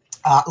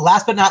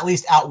 Last but not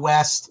least, out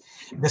west,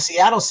 the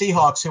Seattle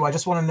Seahawks, who I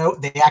just want to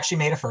note, they actually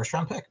made a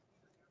first-round pick.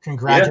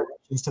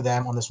 Congratulations to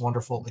them on this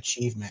wonderful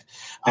achievement.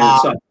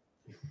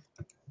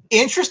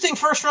 Interesting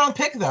first-round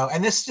pick, though,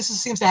 and this just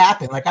seems to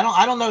happen. Like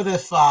I don't know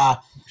if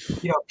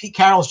Pete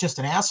Carroll's just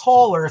an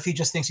asshole or if he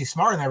just thinks he's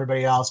smarter than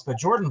everybody else. But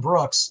Jordan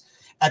Brooks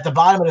at the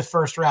bottom of the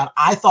first round,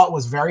 I thought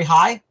was very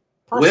high.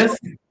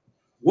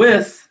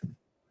 With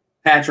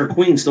Patrick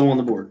Queen still on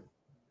the board.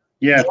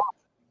 Yeah,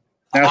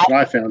 that's what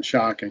I found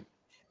shocking.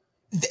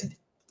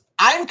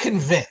 I'm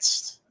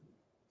convinced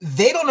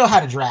they don't know how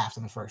to draft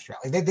in the first round.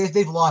 Like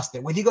they've lost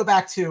it. When you go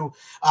back to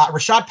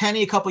Rashad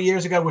Penny a couple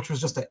years ago, which was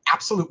just an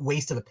absolute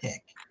waste of a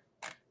pick.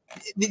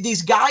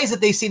 These guys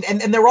that they've seen,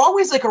 and they're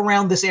always like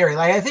around this area.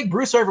 Like I think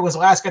Bruce Irvin was the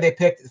last guy they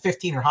picked,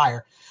 15 or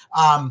higher.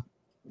 I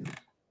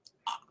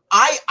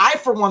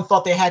for one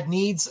thought they had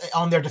needs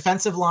on their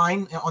defensive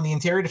line, on the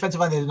interior defensive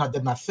line. They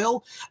did not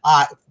fill.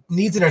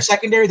 Needs in their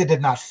secondary they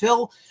did not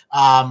fill.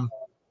 I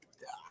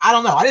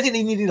don't know. I didn't think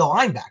they needed a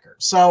linebacker.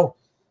 So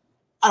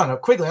I don't know.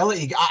 Quigley, I'll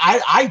let you.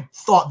 I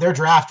thought their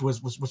draft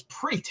was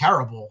pretty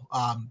terrible.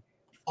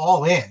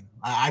 All in.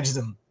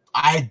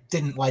 I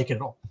didn't like it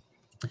at all.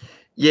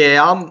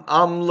 Yeah,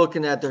 I'm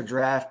looking at their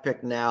draft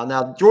pick now.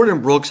 Now,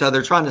 Jordan Brooks, how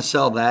they're trying to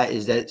sell that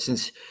is that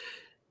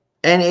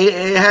and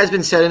it has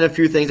been said in a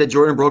few things that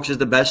Jordan Brooks is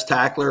the best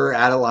tackler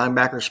at a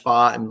linebacker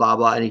spot and blah,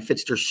 blah, and he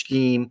fits their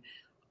scheme.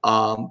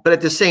 But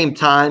at the same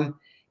time,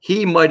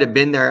 he might have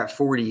been there at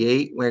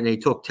 48 when they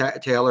took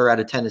Taylor out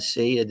of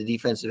Tennessee at the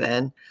defensive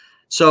end.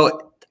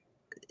 So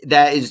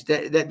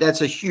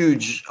that's a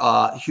huge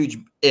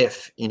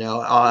if,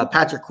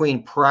 Patrick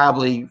Queen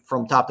probably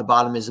from top to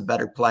bottom is a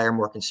better player,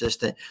 more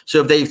consistent.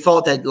 So if they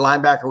thought that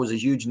linebacker was a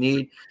huge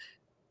need,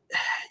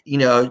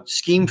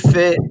 scheme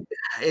fit,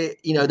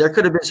 there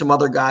could have been some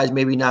other guys,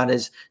 maybe not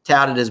as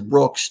touted as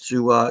Brooks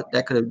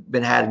that could have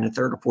been had in the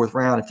third or fourth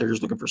round if they're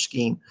just looking for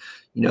scheme,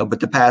 but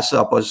the pass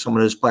up was some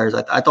of those players.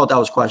 I thought that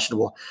was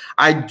questionable.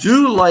 I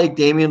do like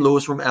Damian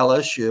Lewis from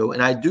LSU,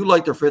 and I do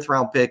like their fifth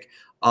round pick,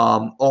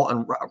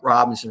 Alton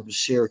Robinson from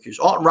Syracuse.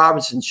 Alton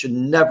Robinson should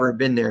never have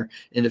been there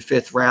in the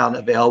fifth round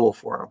available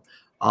for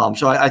him.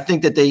 So I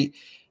think that he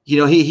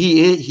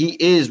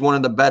is one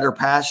of the better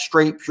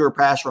pure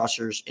pass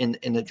rushers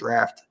in the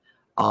draft.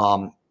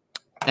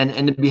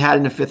 And to be had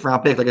in the fifth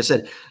round pick, like I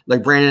said,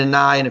 like Brandon and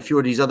I and a few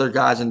of these other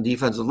guys on the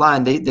defensive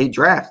line, they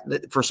draft.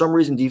 For some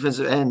reason,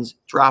 defensive ends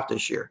dropped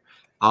this year.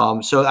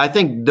 So I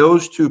think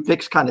those two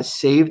picks kind of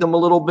saved them a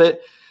little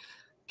bit.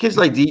 Kids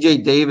like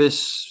DJ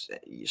Davis,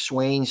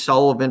 Swain,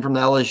 Sullivan from the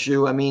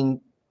LSU, I mean,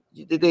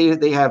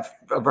 they have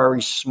a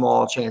very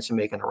small chance of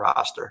making a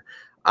roster.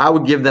 I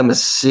would give them a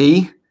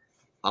C,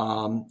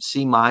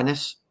 C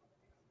minus.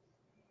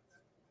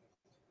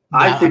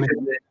 I think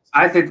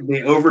that they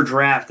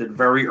overdrafted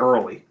very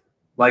early.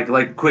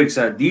 Like Quig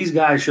said, these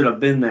guys should have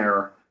been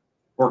there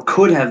or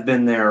could have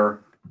been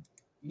there.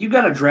 You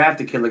got to draft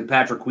a kid like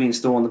Patrick Queen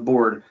still on the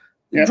board.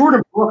 Yep.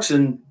 Jordan Brooks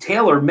and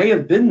Taylor may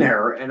have been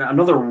there and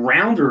another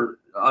round or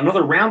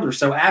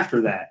so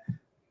after that.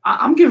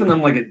 I'm giving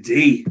them like a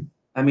D.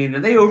 I mean,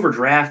 they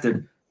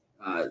overdrafted,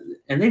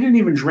 and they didn't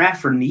even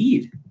draft for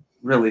need,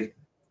 really.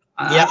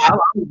 Yeah,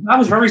 I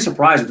was very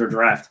surprised with their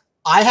draft.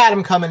 I had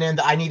him coming in.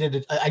 I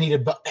needed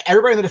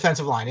everybody on the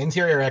defensive line,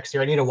 interior,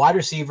 exterior. I needed a wide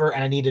receiver,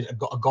 and I needed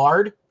a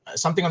guard,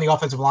 something on the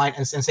offensive line,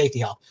 and safety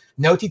help.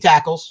 No T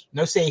tackles,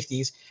 no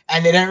safeties,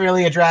 and they didn't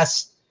really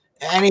address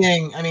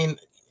anything. I mean,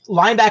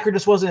 linebacker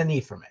just wasn't a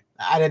need for me.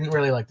 I didn't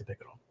really like the pick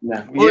at all.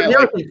 Yeah. Well, the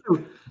other thing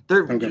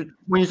too,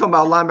 when you talk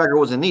about linebacker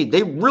was a need,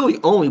 they really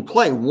only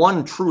play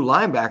one true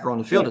linebacker on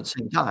the field at the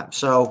same time.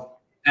 So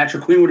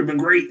Patrick Queen would have been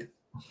great.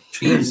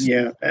 Jeez.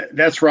 Yeah,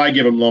 that's where I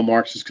give him low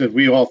marks, is because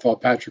we all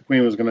thought Patrick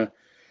Queen was going to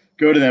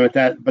go to them at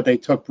that, but they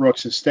took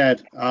Brooks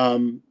instead.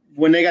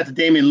 When they got to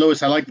Damian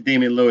Lewis, I like the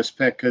Damian Lewis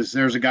pick because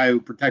there's a guy who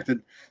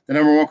protected the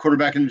number one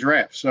quarterback in the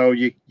draft. So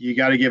you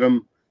got to give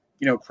him,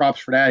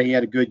 props for that. He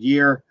had a good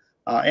year.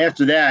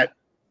 After that,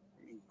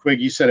 Quig,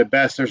 you said it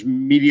best. There's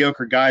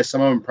mediocre guys.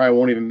 Some of them probably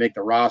won't even make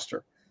the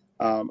roster.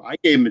 I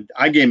gave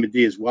him a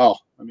D as well.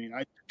 I mean,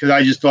 because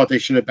I just thought they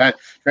should have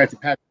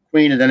drafted Patrick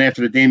Queen, and then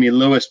after the Damian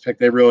Lewis pick,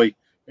 they really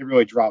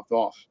dropped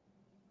off.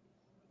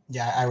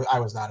 Yeah, I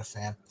was not a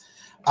fan.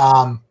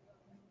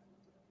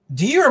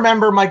 Do you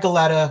remember Mike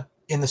Galletta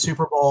in the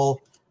Super Bowl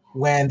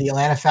when the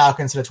Atlanta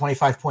Falcons had a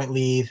 25-point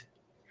lead,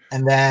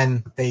 and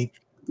then they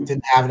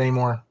didn't have it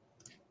anymore?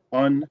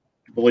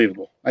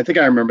 Unbelievable. I think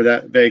I remember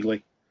that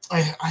vaguely.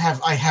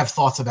 I have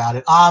thoughts about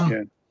it.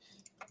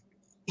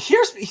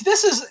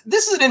 This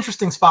is an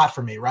interesting spot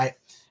for me, right?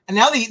 And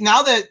now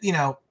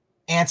that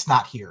Ant's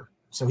not here,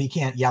 so he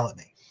can't yell at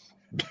me.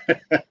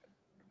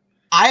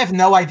 I have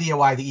no idea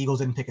why the Eagles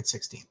didn't pick at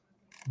 16,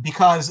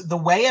 because the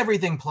way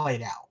everything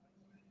played out.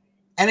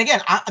 And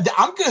again,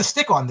 I'm going to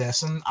stick on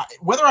this, and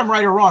whether I'm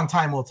right or wrong,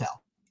 time will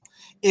tell.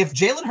 If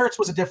Jalen Hurts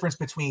was a difference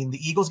between the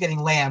Eagles getting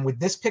Lamb with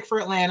this pick for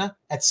Atlanta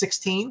at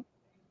 16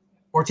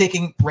 or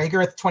taking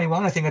Rager at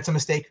 21, I think that's a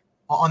mistake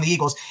on the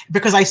Eagles.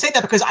 Because I say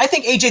that because I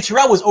think A.J.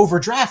 Terrell was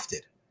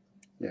overdrafted.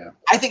 Yeah,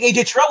 I think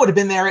A.J. Terrell would have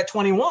been there at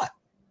 21.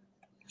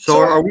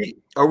 So are we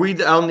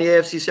on the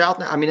AFC South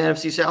now? I mean,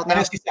 NFC South now?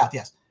 NFC South,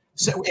 yes.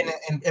 So in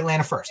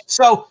Atlanta first.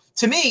 So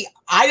to me,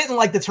 I didn't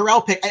like the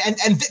Terrell pick.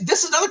 And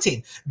this is another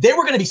team. They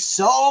were going to be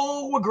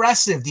so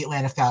aggressive, the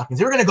Atlanta Falcons.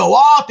 They were going to go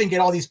up and get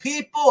all these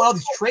people, all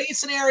these trade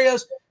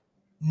scenarios.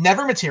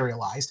 Never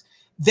materialized.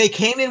 They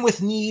came in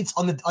with needs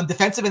on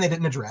defensive and they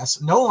didn't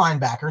address. No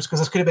linebackers, because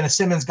this could have been a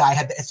Simmons guy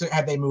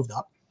had they moved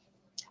up.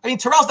 I mean,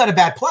 Terrell's not a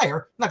bad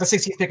player. Not the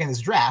 16th pick in this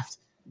draft.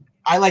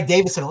 I like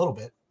Davison a little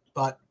bit.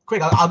 But,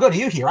 Craig, I'll go to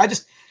you here.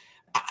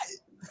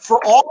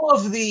 For all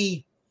of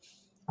the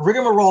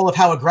rigmarole of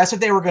how aggressive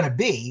they were going to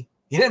be,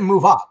 you didn't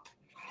move up.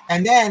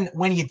 And then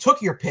when you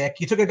took your pick,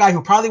 you took a guy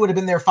who probably would have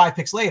been there 5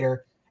 picks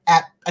later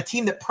at a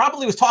team that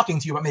probably was talking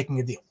to you about making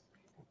a deal.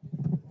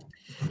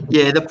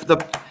 Yeah,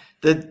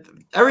 the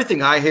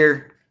everything I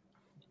hear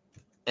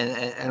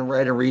and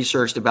read and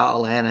researched about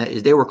Atlanta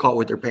is they were caught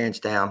with their pants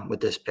down with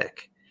this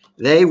pick.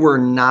 They were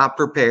not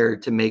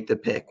prepared to make the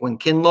pick. When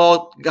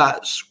Kinlaw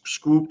got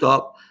scooped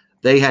up,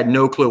 they had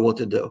no clue what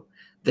to do.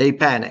 They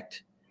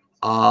panicked.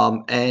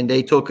 And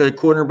they took a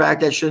cornerback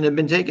that shouldn't have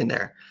been taken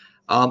there.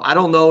 I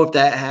don't know if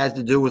that has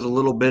to do with a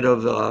little bit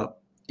of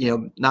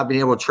not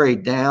being able to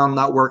trade down,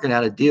 not working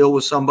out a deal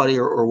with somebody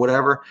or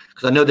whatever.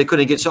 Because I know they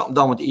couldn't get something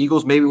done with the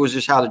Eagles. Maybe it was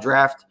just how the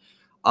draft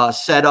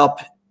set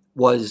up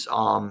was,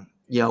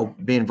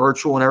 being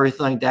virtual and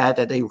everything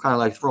that they were kind of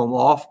like throw them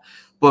off.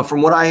 But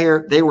from what I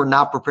hear, they were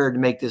not prepared to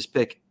make this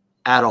pick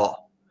at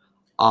all,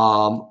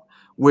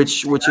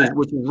 which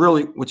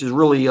is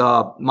really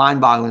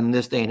mind-boggling in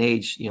this day and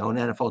age. An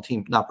NFL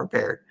team not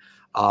prepared.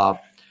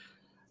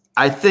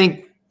 I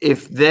think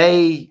if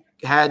they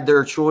had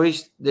their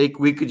choice,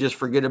 we could just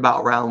forget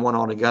about round one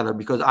altogether,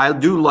 because I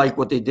do like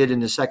what they did in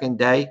the second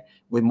day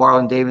with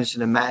Marlon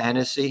Davidson and Matt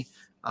Hennessy.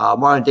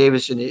 Marlon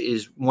Davidson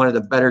is one of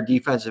the better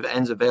defensive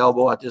ends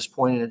available at this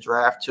point in the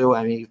draft too.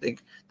 I mean, they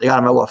got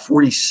him at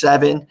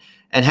 47,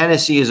 and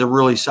Hennessy is a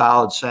really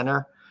solid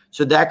center.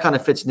 So that kind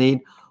of fits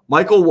need.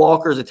 Michael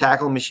Walker is a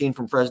tackling machine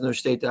from Fresno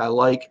State that I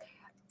like.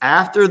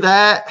 After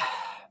that,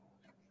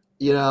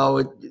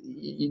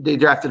 they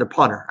drafted a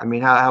punter. I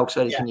mean, how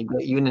excited can you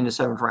get even in the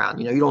 7th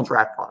round? You don't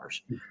draft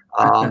punters.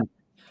 So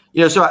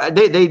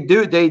they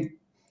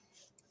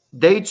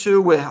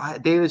too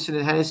with Davidson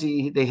and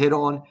Hennessy, they hit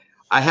on.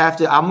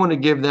 I'm going to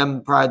give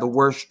them probably the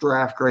worst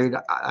draft grade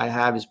I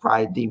have is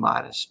probably D-,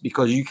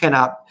 because you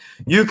cannot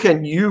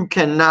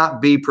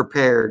be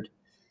prepared,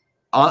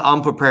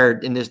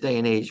 unprepared in this day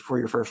and age for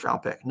your first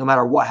round pick, no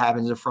matter what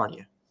happens in front of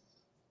you.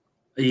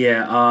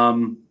 Yeah.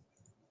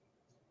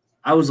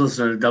 I was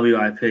listening to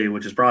WIP,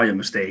 which is probably a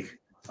mistake.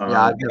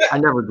 I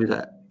never do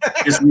that.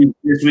 This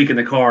week in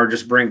the car,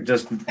 just going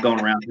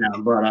around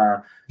town.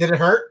 But did it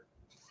hurt?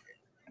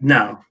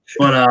 No,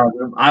 but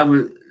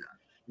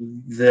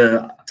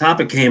the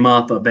topic came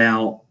up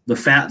about the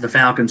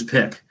Falcons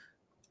pick,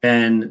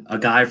 and a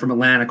guy from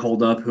Atlanta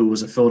called up who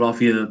was a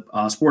Philadelphia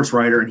sports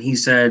writer, and he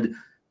said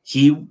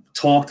he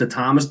talked to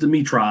Thomas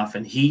Dimitroff,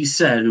 and he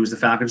said, who was the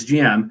Falcons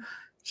GM,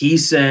 he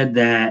said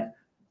that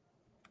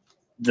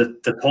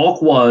the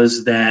talk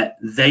was that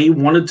they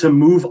wanted to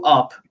move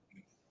up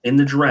in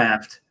the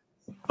draft,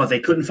 but they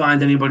couldn't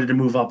find anybody to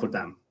move up with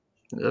them.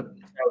 Yep. So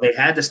they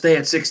had to stay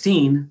at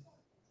 16.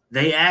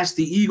 They asked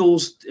the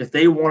Eagles if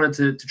they wanted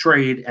to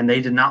trade, and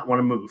they did not want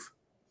to move.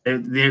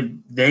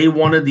 They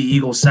wanted the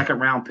Eagles' 2nd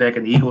round pick,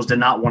 and the Eagles did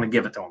not want to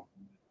give it to them.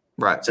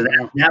 Right. So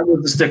that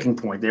was the sticking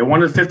point. They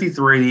wanted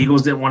 53. The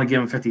Eagles didn't want to give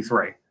them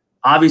 53.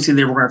 Obviously,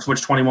 they were going to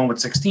switch 21 with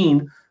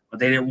 16, but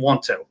they didn't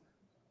want to.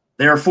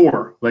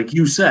 Therefore, like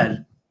you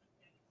said,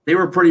 they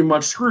were pretty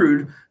much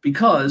screwed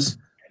because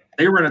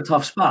they were in a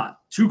tough spot.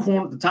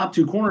 The top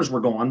 2 corners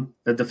were gone.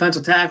 The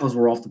defensive tackles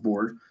were off the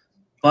board,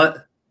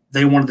 but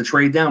they wanted to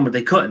trade down, but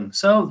they couldn't.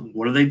 So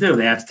what do?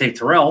 They have to take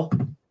Terrell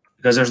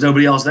because there's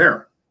nobody else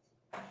there.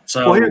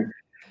 So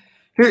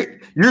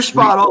here you're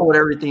spot on with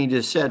everything you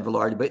just said,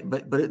 Velarde.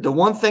 But the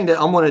one thing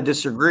that I'm going to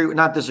disagree with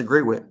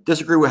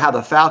how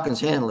the Falcons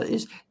handle it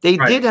is they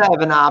did have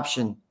an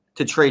option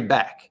to trade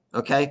back.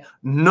 Okay,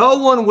 no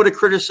one would have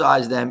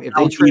criticized them if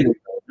they traded.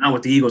 Not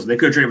with the Eagles. They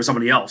could have traded with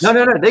somebody else. No.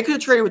 They could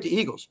have traded with the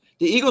Eagles.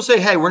 The Eagles say,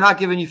 hey, we're not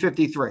giving you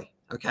 53.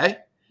 Okay.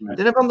 Right.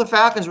 Then if I'm the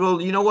Falcons,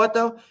 well, you know what,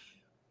 though?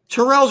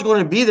 Terrell's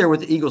going to be there with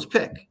the Eagles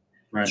pick.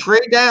 Right.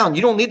 Trade down.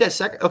 You don't need that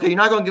second. Okay, you're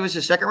not going to give us a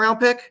 2nd round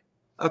pick?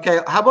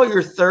 Okay, how about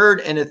your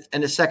 3rd and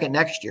a 2nd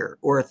next year,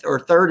 or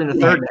 3rd and a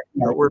 3rd next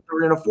year, or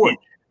 3rd and a 4th?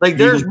 Like,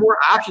 there's more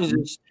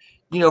options.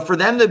 For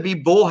them to be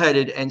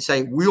bullheaded and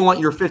say, we want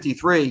your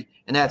 53,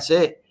 and that's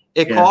it.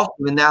 It cost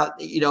them, and now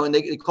and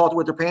they called it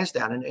with their pants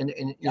down, and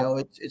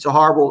it's a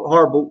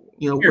horrible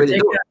way to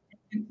do it.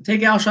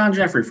 Take Alshon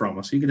Jeffrey from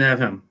us. You can have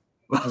him.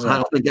 Well, I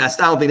don't think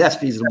that's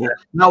feasible.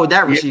 Not with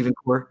that receiving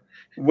core.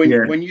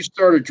 When you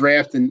start a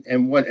draft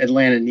and what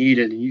Atlanta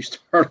needed, and you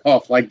start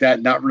off like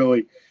that, not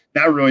really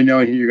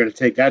knowing who you're going to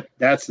take,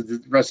 that's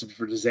the recipe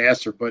for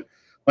disaster. But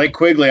like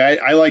Quigley,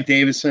 I like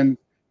Davison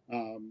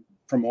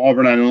from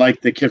Auburn, and I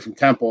like the kid from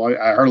Temple.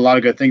 I heard a lot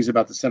of good things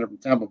about the center from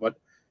Temple, but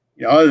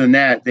other than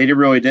that, they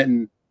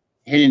didn't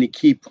hit any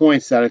key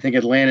points that I think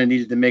Atlanta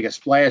needed to make a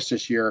splash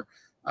this year.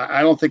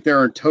 I don't think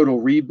they're in total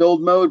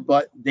rebuild mode,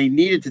 but they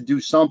needed to do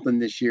something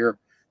this year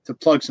to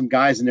plug some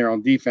guys in there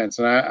on defense,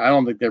 and I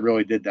don't think they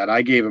really did that.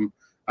 I gave him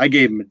a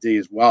D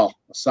as well,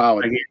 a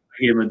solid. I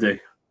gave him a D.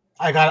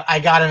 I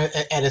got him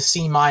at a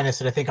C-, and I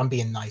think I'm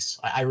being nice.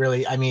 I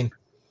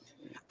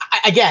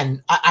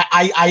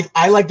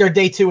like their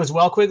day 2 as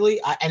well,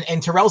 Quigley,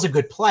 and Terrell's a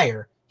good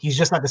player. He's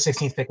just not the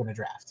 16th pick in the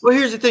draft. Well,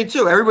 here's the thing,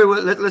 too.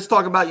 Everybody, let's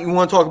talk about – you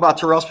want to talk about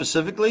Terrell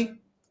specifically?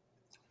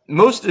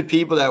 Most of the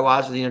people that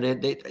watch,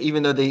 they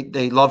even though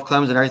they love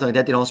Clemson and everything like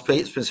that, they don't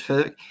speak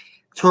specific.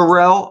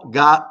 Terrell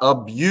got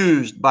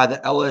abused by the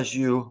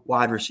LSU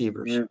wide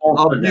receivers. Yeah.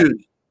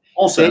 Abused.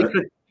 Also,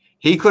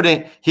 he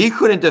couldn't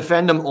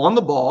defend them on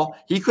the ball.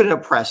 He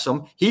couldn't press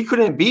them. He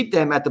couldn't beat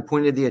them at the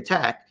point of the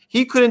attack.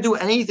 He couldn't do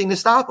anything to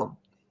stop them.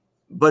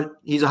 But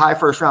he's a high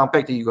first-round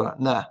pick that you go,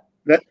 nah.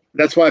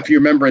 That's why if you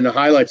remember in the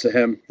highlights of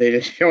him, they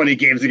didn't show any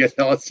games against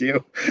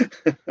LSU.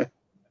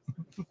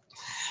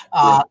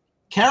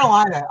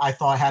 Carolina, I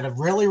thought, had a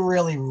really,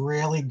 really,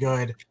 really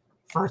good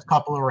first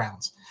couple of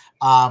rounds.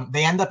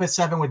 They end up at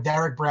 7 with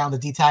Derek Brown, the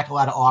D tackle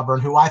out of Auburn,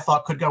 who I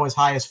thought could go as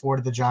high as 4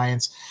 to the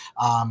Giants.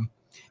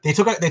 They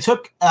took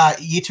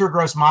Yetur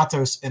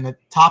Gross-Matos in the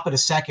top of the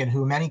second,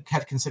 who many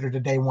had considered a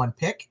day one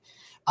pick.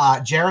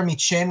 Jeremy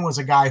Chin was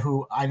a guy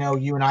who I know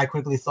you and I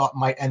quickly thought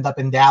might end up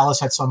in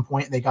Dallas at some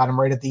point. They got him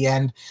right at the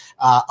end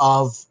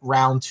of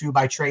round 2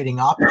 by trading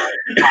up.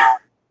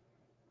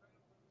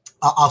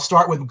 I'll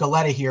start with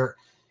Galetta here.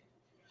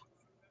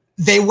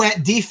 They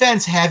went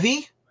defense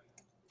heavy,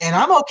 and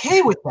I'm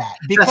okay with that.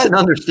 Because that's an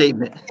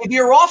understatement. If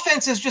your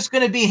offense is just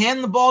going to be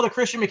hand the ball to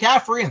Christian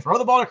McCaffrey and throw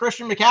the ball to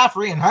Christian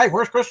McCaffrey and, hey,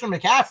 where's Christian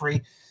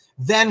McCaffrey?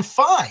 Then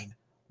fine.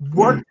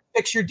 Work to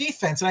fix your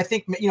defense. And I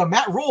think,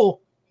 Matt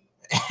Rule,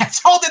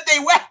 that's all that they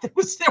went. There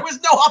was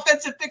no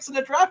offensive fix in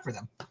the draft for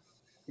them.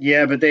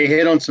 Yeah, but they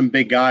hit on some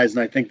big guys,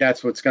 and I think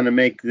that's what's going to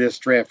make this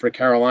draft for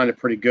Carolina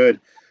pretty good.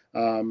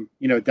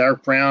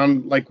 Derek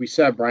Brown, like we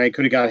said, Brian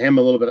could have got him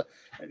a little bit.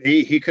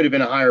 He could have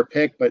been a higher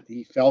pick, but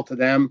he fell to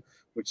them,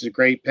 which is a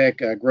great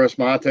pick.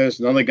 Gross-Matos,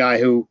 another guy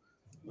who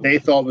they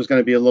thought was going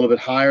to be a little bit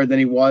higher than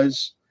he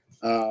was.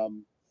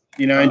 And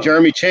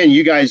Jeremy Chin,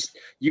 you guys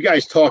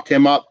talked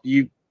him up.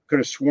 You could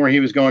have sworn he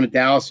was going to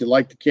Dallas. You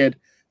liked the kid.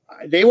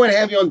 They went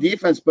heavy on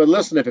defense, but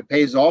listen, if it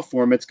pays off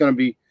for them, it's going to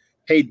be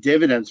paid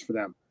dividends for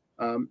them.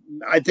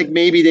 I think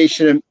maybe they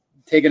should have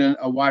taken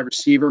a wide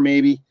receiver,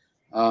 maybe.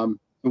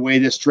 The way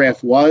this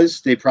draft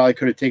was, they probably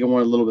could have taken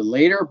one a little bit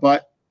later,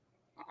 but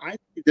I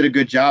think he did a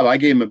good job. I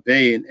gave him a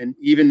B, and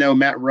even though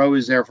Matt Rowe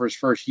is there for his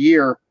first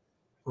year,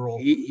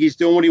 he's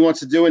doing what he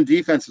wants to do in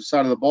defensive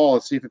side of the ball.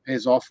 Let's see if it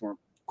pays off for him.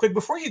 Quick,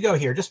 before you go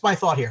here, just my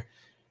thought here.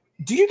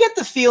 Do you get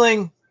the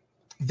feeling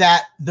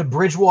that the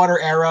Bridgewater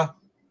era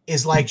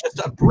is like just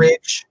a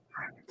bridge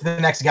to the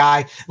next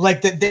guy?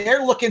 Like that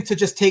they're looking to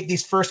just take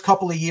these first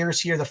couple of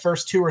years here, the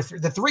first 2 or 3,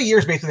 the 3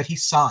 years basically that he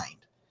signed,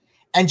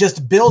 and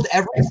just build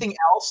everything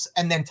else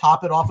and then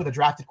top it off with a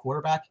drafted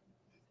quarterback?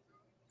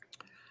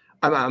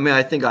 I mean,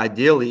 I think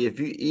ideally,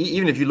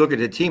 even if you look at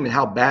the team and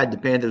how bad the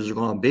Panthers are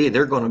going to be,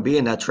 they're going to be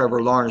in that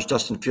Trevor Lawrence,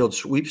 Justin Fields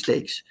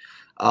sweepstakes.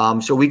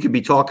 So we could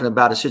be talking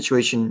about a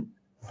situation,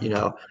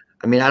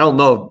 I mean, I don't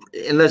know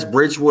unless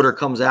Bridgewater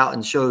comes out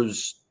and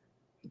shows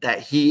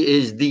that he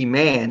is the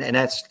man, and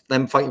that's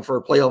them fighting for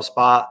a playoff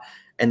spot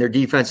and their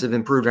defensive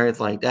improved and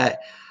everything like that.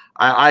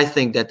 I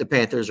think that the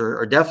Panthers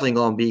are definitely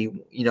going to be,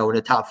 in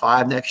the top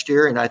 5 next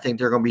year, and I think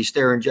they're going to be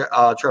staring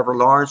Trevor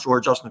Lawrence or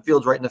Justin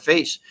Fields right in the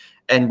face.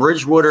 And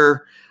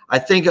Bridgewater, I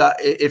think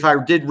if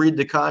I did read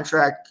the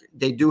contract,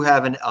 they do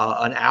have an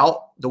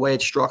out the way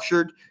it's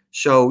structured.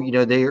 So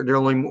they're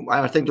only,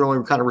 I think they're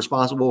only kind of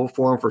responsible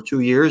for him for 2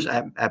 years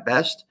at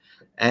best,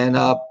 and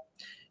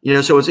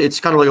so it's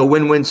kind of like a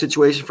win-win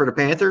situation for the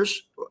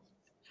Panthers,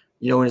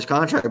 in his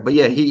contract. But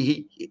yeah,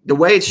 he the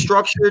way it's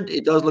structured,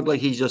 it does look like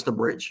he's just a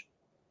bridge.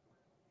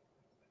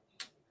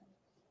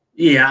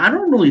 Yeah, I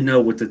don't really know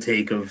what to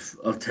take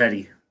of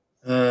Teddy.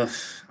 I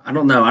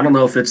don't know. I don't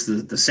know if it's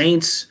the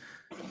Saints,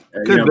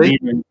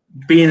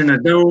 being in a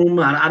dome.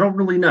 I don't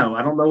really know.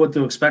 I don't know what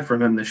to expect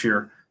from him this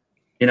year.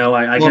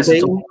 I guess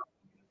it's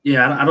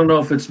I don't know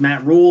if it's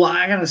Matt Rule.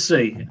 I got to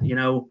see.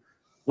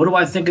 What do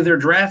I think of their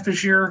draft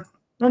this year?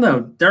 I don't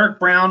know. Derek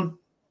Brown,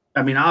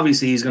 I mean,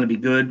 obviously he's going to be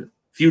good.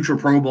 Future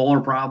Pro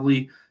Bowler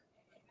probably.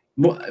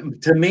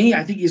 To me,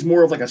 I think he's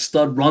more of like a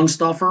stud run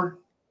stuffer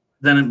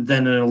than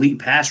an elite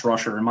pass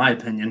rusher, in my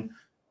opinion.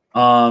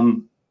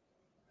 Spending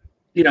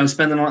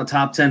on a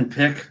top 10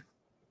 pick,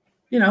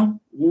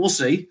 we'll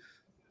see.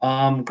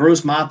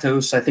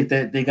 Gross-Matos, I think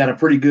that they got a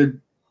pretty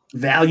good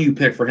value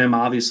pick for him,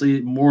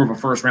 obviously. More of a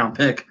first-round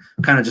pick,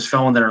 kind of just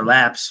fell in their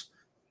laps.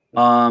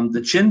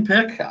 The Chin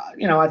pick,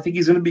 I think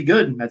he's going to be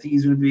good. I think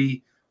he's going to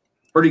be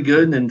pretty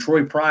good. And then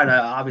Troy Pride,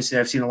 obviously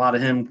I've seen a lot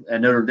of him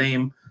at Notre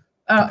Dame.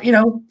 I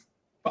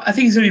think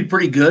he's going to be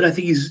pretty good. I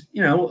think he's,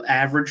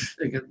 average,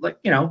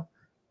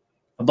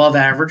 above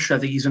average. I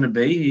think he's going to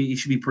be. He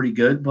should be pretty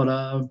good. But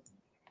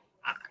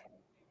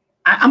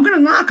I'm going to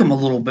knock him a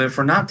little bit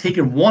for not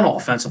taking one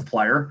offensive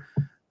player.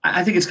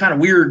 I think it's kind of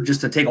weird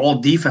just to take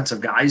all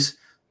defensive guys.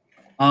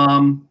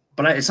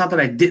 But it's not that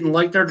I didn't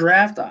like their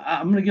draft.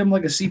 I'm going to give them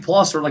like a C+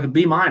 or like a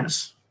B-. I'm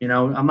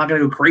not going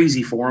to go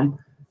crazy for them.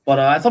 But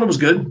I thought it was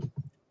good.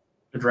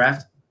 Good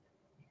draft.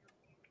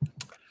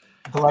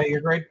 Hello,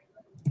 your grade?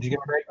 Did you give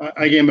him a grade?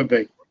 I gave him a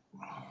B.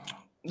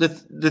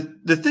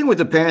 The thing with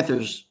the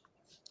Panthers,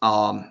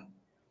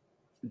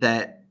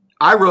 that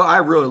I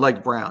really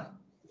liked Brown.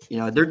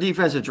 Their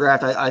defensive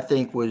draft I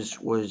think was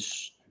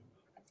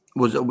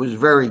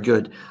very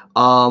good.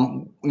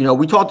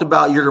 We talked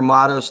about Yetur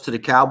Matos to the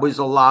Cowboys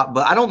a lot,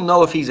 but I don't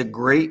know if he's a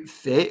great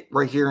fit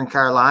right here in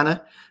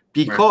Carolina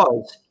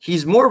because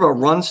he's more of a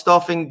run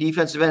stuffing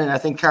defensive end, and I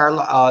think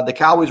the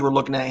Cowboys were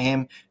looking at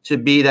him to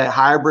be that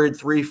hybrid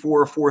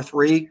 3-4,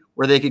 4-3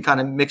 where they could kind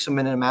of mix him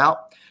in and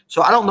out.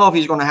 So I don't know if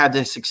he's going to have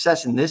the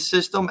success in this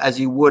system as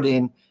he would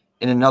in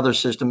another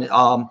system.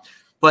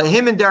 But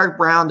him and Derek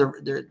Brown,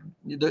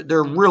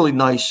 they're really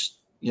nice.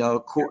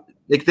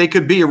 They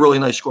could be a really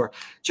nice scorer.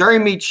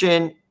 Jeremy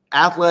Chin,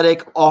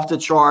 athletic, off the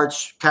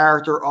charts,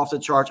 character, off the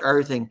charts,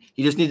 everything.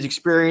 He just needs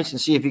experience and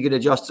see if he could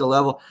adjust to the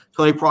level.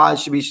 Tony Pride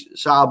should be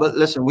solid. But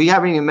listen, we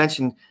haven't even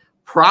mentioned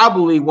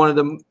probably one of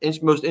the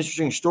most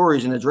interesting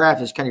stories in the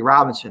draft is Kenny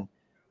Robinson,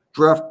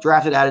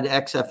 drafted out of the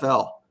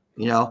XFL.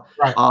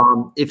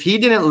 Right. If he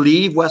didn't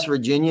leave West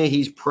Virginia,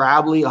 he's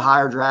probably a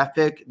higher draft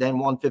pick than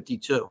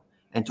 152.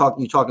 And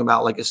you're talking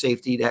about like a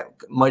safety that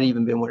might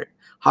even been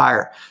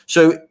higher.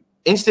 So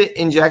instant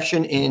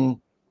injection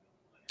in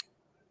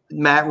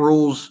Matt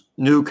Rule's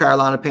new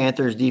Carolina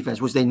Panthers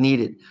defense, which they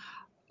needed.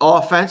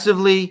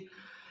 Offensively,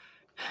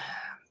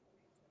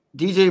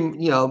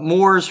 DJ,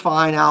 Moore's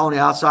fine out on the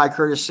outside.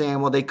 Curtis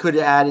Samuel, they could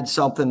have added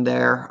something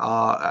there.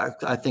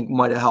 I think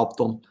might have helped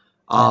them.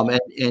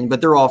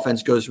 But their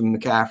offense goes from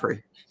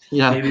McCaffrey.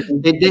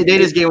 They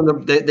just gave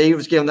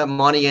him that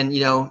money, and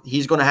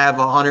he's going to have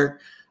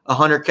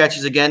 100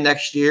 catches again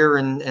next year,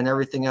 and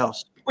everything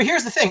else. Well,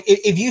 here's the thing: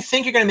 if you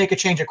think you're going to make a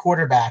change at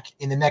quarterback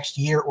in the next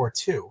year or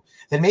two,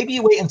 then maybe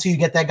you wait until you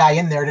get that guy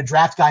in there to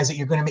draft guys that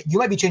you're going to make. You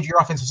might be changing your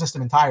offensive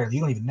system entirely.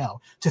 You don't even know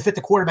to fit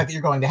the quarterback that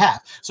you're going to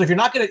have. So if you're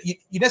not going to,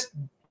 you just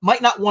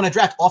might not want to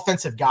draft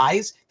offensive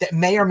guys that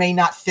may or may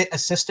not fit a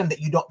system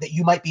that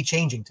you might be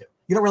changing to.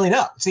 You don't really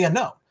know. It's the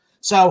unknown.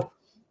 So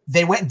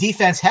they went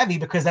defense heavy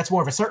because that's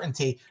more of a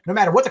certainty, no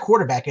matter what the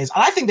quarterback is.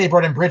 And I think they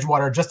brought in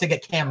Bridgewater just to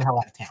get Cam the hell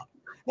out of town.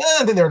 I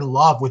don't think they're in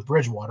love with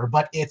Bridgewater,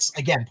 but it's,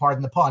 again,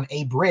 pardon the pun,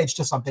 a bridge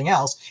to something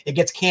else. It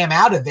gets Cam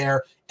out of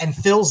there and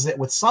fills it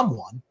with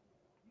someone.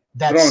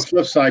 But on the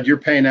flip side, you're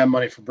paying that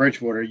money for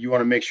Bridgewater. You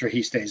want to make sure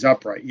he stays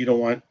upright. You don't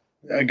want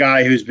a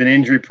guy who's been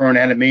injury prone,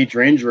 had a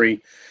major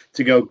injury,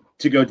 to go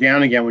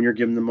down again when you're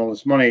giving them all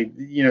this money.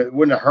 It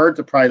wouldn't have hurt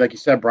to probably, like you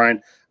said,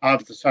 Brian,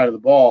 off the side of the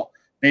ball,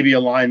 maybe a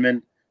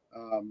lineman.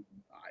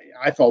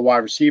 I thought wide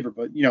receiver,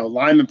 but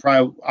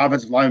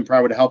offensive lineman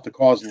probably would have helped the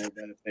cause a little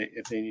bit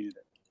if they needed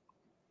it.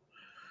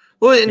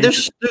 Well, and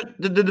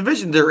the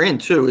division they're in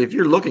too. If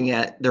you're looking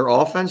at their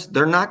offense,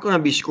 they're not going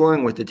to be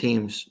scoring with the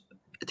teams.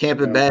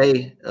 Tampa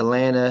Bay,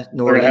 Atlanta,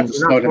 New Orleans. Have to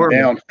slow them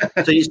down.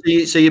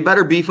 so you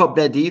better beef up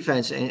that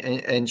defense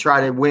and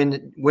try to win a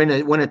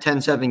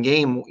 10-7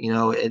 game.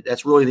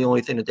 That's really the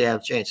only thing that they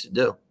have a chance to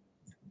do.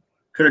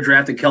 Could have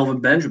drafted Kelvin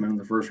Benjamin in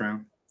the first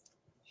round.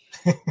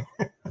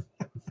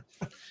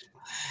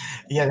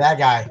 Yeah, that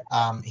guy.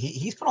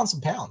 He's put on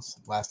some pounds.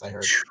 Last I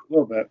heard, a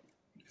little bit.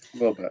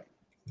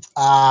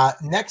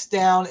 Next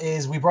down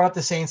is, we brought up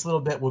the Saints a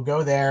little bit. We'll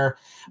go there.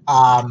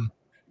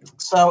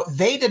 So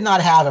they did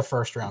not have a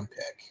first round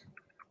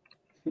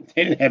pick.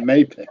 They didn't have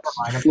many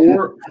picks.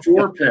 Four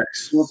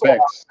picks. Four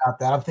picks. About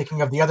that, I'm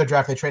thinking of the other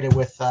draft they traded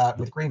with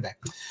Green Bay.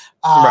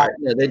 Right.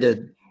 Yeah, they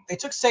did. They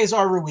took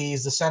Cesar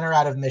Ruiz, the center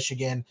out of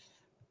Michigan.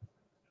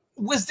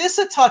 Was this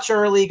a touch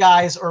early,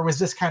 guys, or was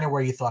this kind of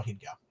where you thought he'd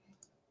go?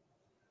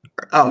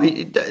 Oh,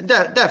 he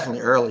definitely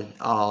early.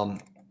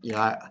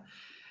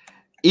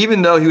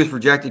 Even though he was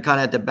projected kind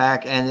of at the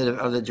back end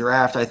of the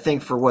draft, I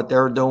think for what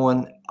they're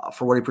doing,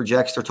 for what he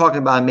projects, they're talking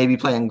about maybe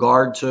playing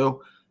guard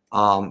too.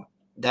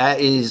 That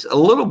is a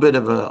little bit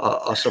of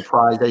a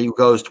surprise that he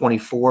goes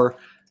 24.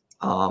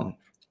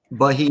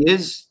 But he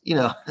is,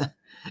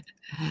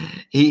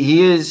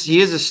 he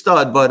is a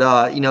stud. But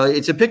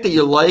it's a pick that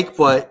you like,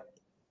 but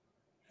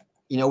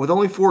with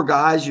only 4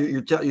 guys,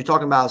 you're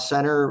talking about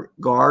center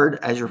guard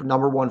as your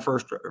number one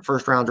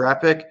first round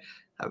draft pick.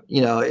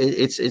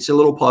 It's a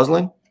little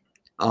puzzling.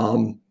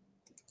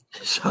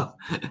 So,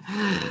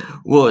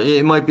 well,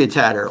 it might be a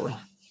tad early.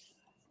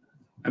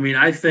 I mean,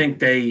 I think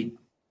they,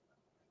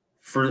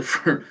 for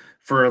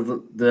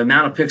the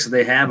amount of picks that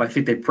they have, I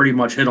think they pretty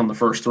much hit on the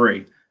first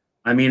 3.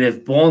 I mean,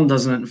 if Bond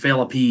doesn't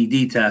fail a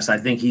PED test, I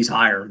think he's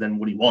higher than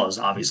what he was,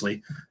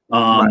 obviously.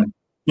 Right.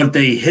 But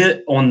they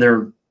hit on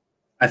their.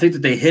 I think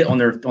that they hit on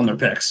their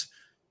picks.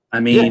 I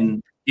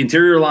mean,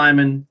 interior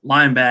lineman,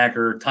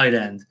 linebacker, tight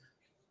end.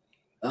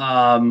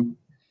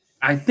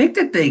 I think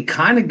that they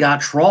kind of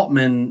got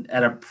Trautman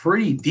at a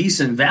pretty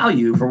decent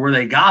value for where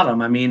they got him.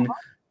 I mean,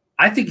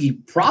 I think he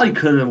probably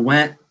could have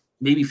went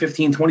maybe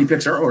 15, 20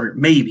 picks earlier,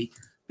 maybe,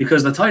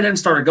 because the tight end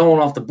started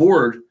going off the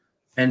board,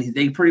 and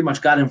they pretty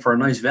much got him for a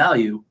nice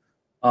value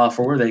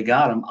for where they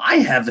got him. I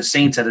have the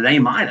Saints at an A-.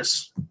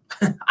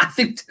 I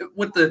think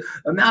with the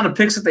amount of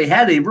picks that they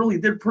had, they really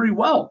did pretty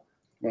well.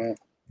 Wow.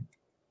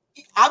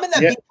 I'm in that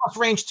B+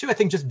 range too, I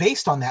think, just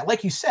based on that.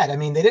 Like you said, I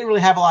mean, they didn't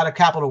really have a lot of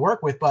capital to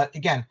work with, but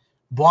again,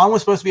 Bond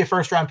was supposed to be a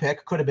first-round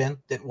pick. Could have been.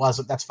 It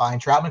wasn't. That's fine.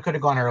 Trautman could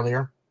have gone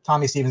earlier.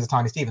 Tommy Stevens is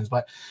Tommy Stevens.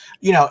 But,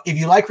 if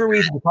you like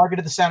Ruiz, you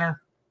targeted the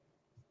center,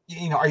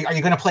 are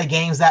you going to play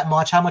games that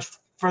much? How much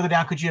further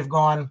down could you have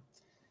gone?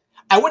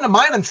 I wouldn't have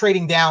minded them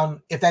trading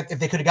down if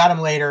they could have got him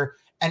later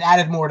and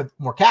added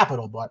more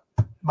capital. But,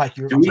 Mike,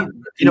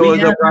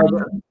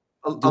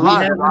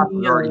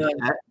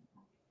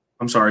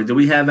 I'm sorry. Do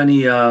we have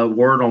any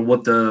word on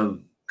what the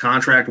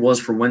contract was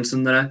for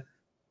Winston today?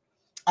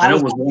 I know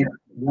it was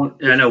one.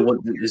 I know what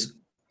is.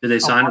 Did they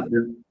sign it?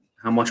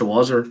 How much it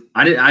was, or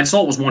I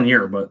saw it was 1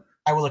 year, but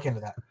I will look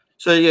into that.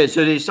 So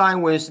so they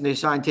signed Winston. They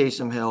signed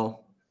Taysom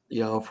Hill.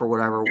 For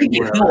whatever. They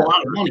gave Hill a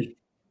lot of money.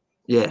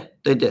 Yeah,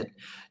 they did.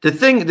 The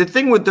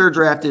thing with their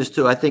draft is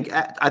too. I think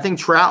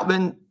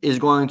Trautman is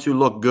going to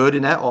look good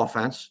in that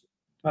offense.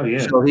 Oh yeah.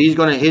 So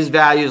his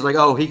value is like,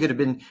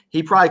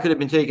 he probably could have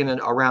been taken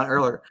a round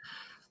earlier.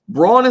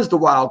 Braun is the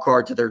wild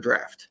card to their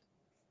draft.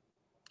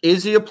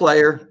 Is he a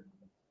player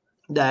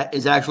that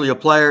is actually a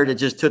player that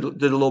just did a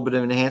little bit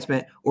of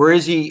enhancement, or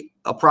is he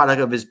a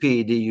product of his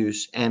PED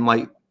use and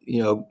might,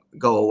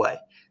 go away?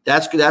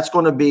 That's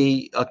going to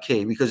be a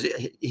key, because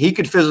he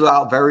could fizzle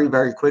out very,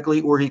 very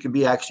quickly, or he could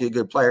be actually a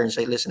good player and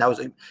say, listen, that was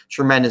a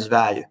tremendous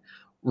value.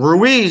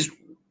 Ruiz,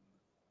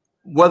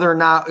 whether or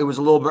not it was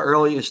a little bit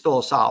early, is still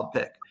a solid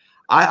pick.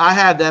 I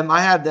have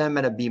them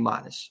at a B-.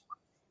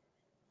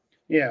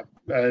 Yeah,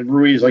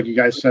 Ruiz, like you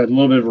guys said, a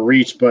little bit of a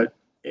reach, but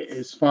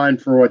it's fine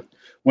for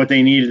what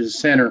they need as a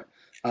center.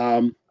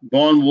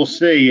 Vaughn, we'll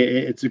see.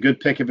 It's a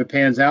good pick if it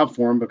pans out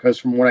for him, because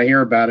from what I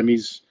hear about him,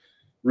 he's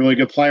a really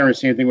good player. And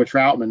same thing with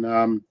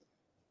Troutman.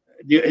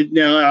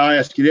 Now I'll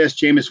ask you this: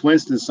 Jameis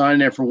Winston signing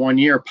there for 1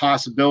 year.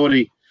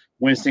 Possibility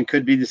Winston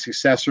could be the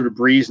successor to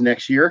Breeze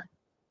next year.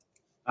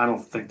 I don't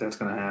think that's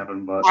going to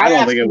happen, but I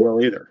don't think it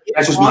will either.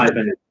 That's just my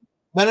opinion.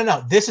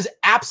 No. This is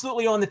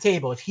absolutely on the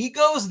table. If he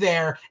goes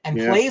there and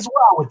plays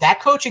well with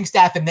that coaching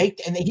staff, and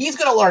he's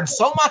going to learn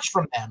so much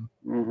from them.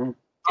 Mm-hmm.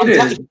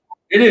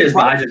 It is,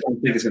 but I just don't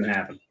think it's going to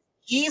happen.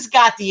 He's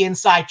got the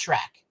inside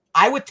track.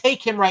 I would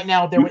take him right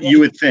now. You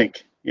would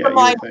think. Yeah, you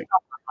would think.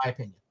 My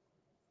opinion.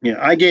 Yeah,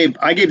 I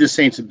gave the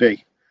Saints a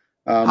B.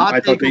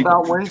 Hot take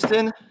about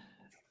Winston: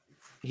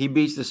 he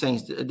beats the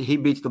Saints. He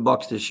beats the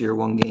Bucs this year,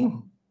 one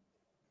game.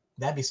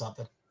 That'd be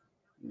something.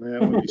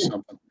 That would be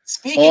something.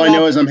 All I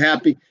know is I'm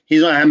happy.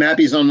 I'm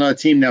happy he's on another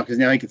team now, because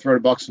now he can throw the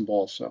Bucs some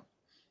balls. So.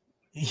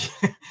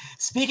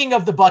 Speaking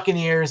of the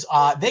Buccaneers,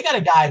 they got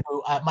a guy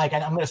who, Mike,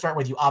 I'm going to start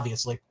with you,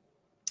 obviously.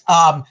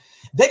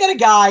 They got a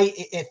guy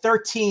at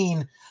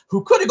 13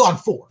 who could have gone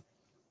 4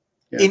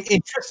 in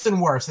Tristan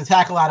Wirfs, the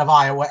tackle out of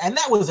Iowa, and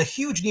that was a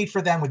huge need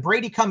for them with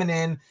Brady coming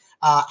in.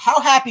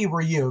 How happy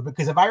were you?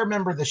 Because if I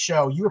remember the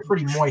show, you were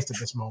pretty moist at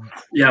this moment.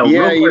 Yeah,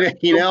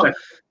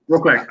 real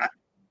quick.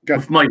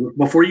 Mike,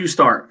 before you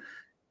start,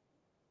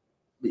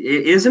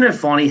 isn't it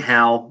funny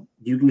how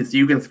you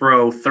can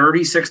throw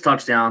 36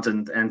 touchdowns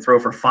and throw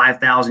for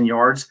 5,000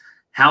 yards?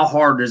 How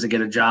hard is it to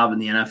get a job in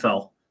the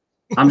NFL?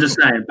 I'm just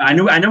saying. I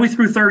know he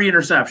threw 30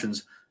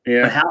 interceptions.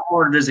 Yeah. But how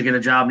hard it is to get a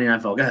job in the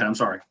NFL? Go ahead. I'm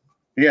sorry.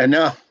 Yeah,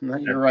 no,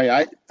 you're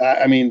right.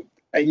 I mean,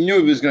 I knew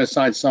he was going to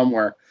sign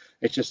somewhere.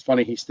 It's just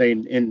funny he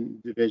stayed in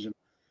division.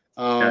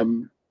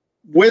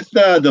 With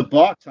the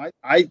Bucs,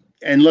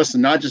 and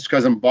listen, not just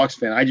because I'm a Bucs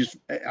fan.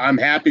 I'm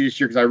happy this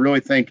year because I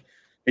really think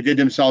they did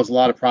themselves a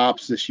lot of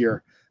props this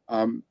year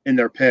in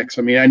their picks.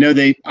 I mean, I know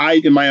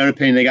in my own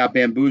opinion, they got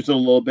bamboozled a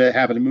little bit,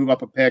 having to move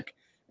up a pick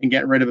and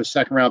getting rid of a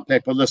second-round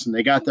pick. But listen,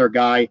 they got their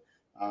guy.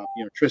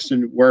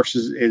 Tristan Wirfs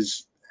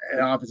is an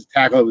offensive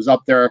tackle that was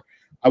up there.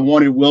 I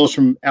wanted Wills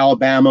from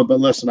Alabama, but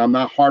listen, I'm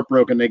not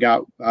heartbroken they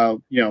got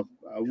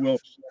Wirfs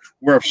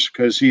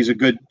because he's a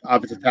good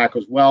offensive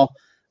tackle as well.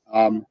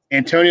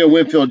 Antonio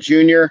Winfield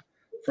Jr.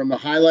 from the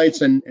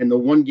highlights and the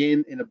one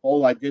game in a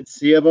bowl I did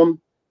see of him.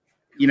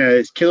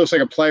 His kid looks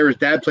like a player. His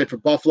dad played for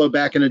Buffalo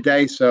back in the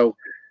day, so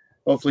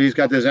hopefully he's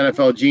got those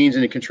NFL genes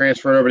and he can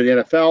transfer over to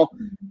the NFL.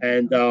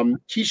 And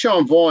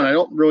Keyshawn Vaughn, I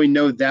don't really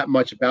know that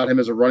much about him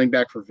as a running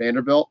back for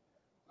Vanderbilt.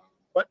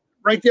 But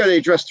right there, they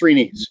addressed 3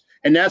 needs.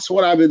 And that's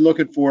what I've been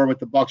looking for with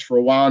the Bucs for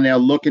a while now,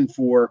 looking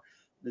for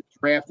the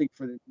drafting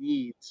for the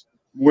needs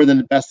more than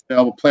the best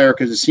available player,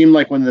 because it seemed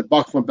like when the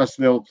Bucs went best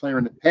available player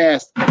in the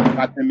past,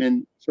 got them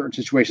in certain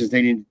situations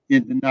they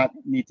did not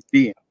need to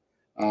be in.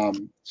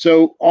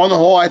 So on the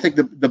whole, I think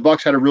the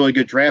Bucs had a really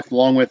good draft,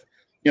 along with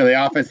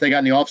the offense they got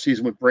in the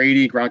offseason with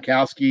Brady,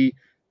 Gronkowski,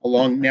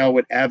 along now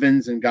with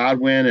Evans and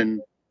Godwin,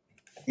 and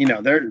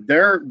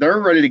they're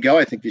ready to go.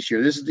 I think this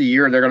year, this is the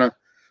year they're going to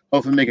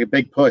hopefully make a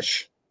big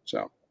push.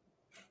 So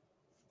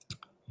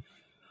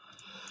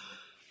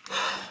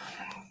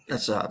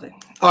that's the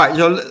thing. All right,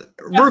 so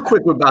real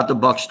quick about the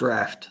Bucs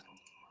draft.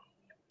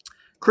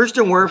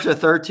 Christian Wirfs at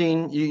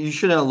 13. You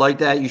shouldn't have liked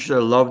that. You should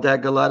have loved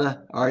that,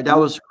 Galetta. All right, that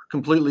was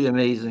completely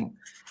amazing.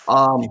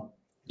 To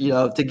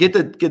get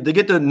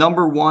the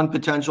number 1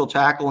 potential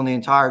tackle in the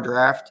entire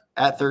draft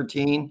at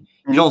 13,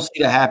 you don't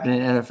see that happen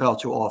in the NFL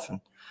too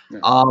often.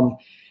 Yeah.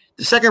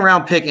 The second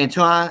round pick,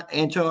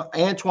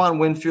 Antoine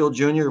Winfield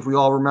Jr., if we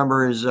all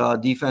remember his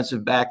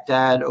defensive back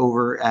dad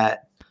over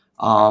at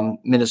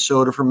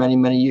Minnesota for many,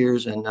 many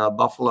years, and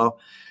Buffalo.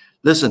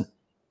 Listen,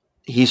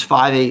 he's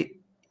 5'8".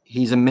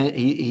 He's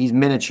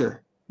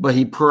miniature, but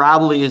he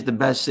probably is the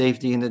best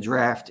safety in the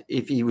draft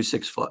if he was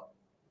 6 foot.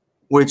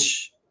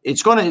 Which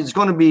it's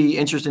gonna be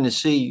interesting to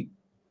see,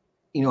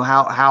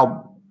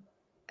 how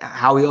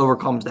he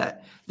overcomes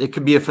that. It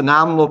could be a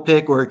phenomenal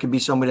pick, or it could be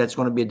somebody that's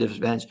going to be a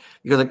disadvantage,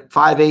 because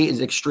 5'8"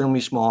 is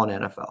extremely small in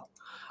the NFL.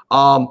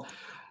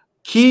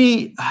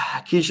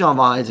 Keyshawn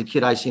Vaughn is a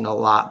kid I've seen a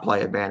lot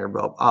play at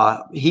Vanderbilt.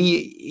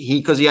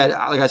 Because he had,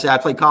 like I said, I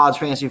played college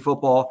fantasy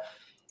football.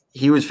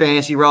 He was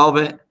fantasy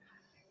relevant.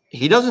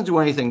 He doesn't do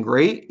anything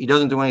great. He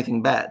doesn't do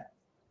anything bad.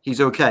 He's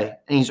okay,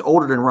 and he's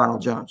older than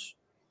Ronald Jones.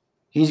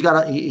 He's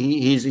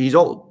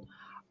old.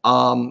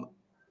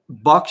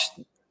 Bucs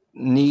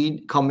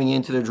need coming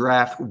into the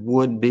draft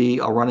would be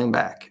a running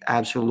back.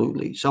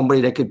 Absolutely.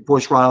 Somebody that could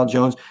push Ronald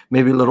Jones,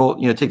 maybe a little,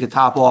 take the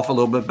top off a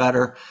little bit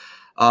better.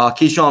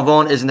 Keyshawn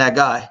Vaughn isn't that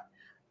guy.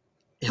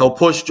 He'll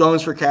push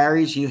Jones for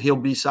carries. He'll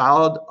be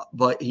solid,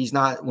 but he's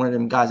not one of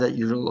them guys that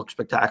usually look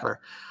spectacular.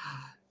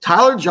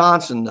 Tyler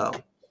Johnson, though,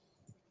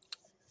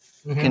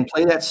 can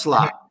play that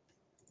slot.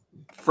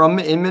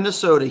 In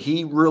Minnesota,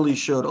 he really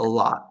showed a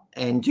lot.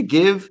 And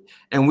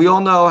we all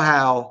know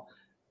how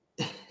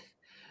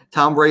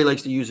Tom Brady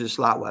likes to use his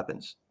slot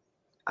weapons.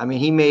 I mean,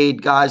 he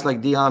made guys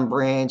like Deion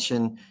Branch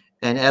and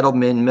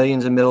Edelman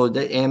millions and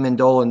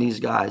Amendola and these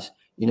guys,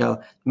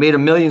 made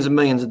them millions and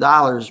millions of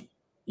dollars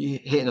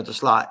hitting at the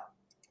slot.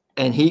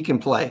 And he can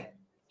play.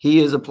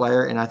 He is a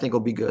player, and I think he'll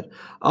be good.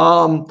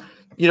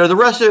 The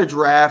rest of the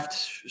draft,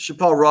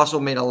 Chappelle Russell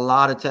made a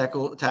lot of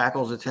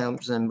tackles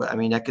attempts, but I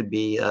mean that could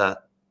be,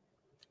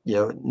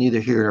 neither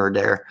here nor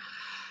there.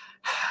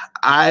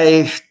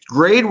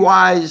 Grade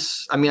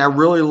wise, I mean I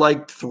really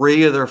liked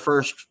 3 of their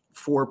first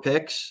 4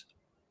 picks,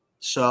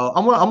 so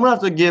I'm gonna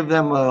have to give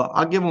them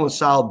I'll give them a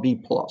solid B+.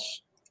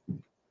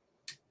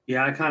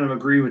 Yeah, I kind of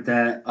agree with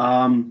that.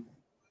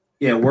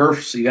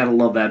 Wirfs, you got to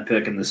love that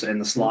pick in the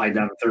slide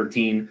down to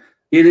 13.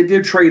 Yeah, they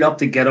did trade up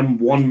to get him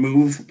one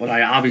move, but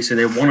obviously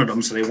they wanted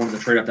him, so they wanted to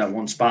trade up that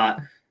one spot.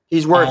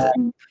 He's worth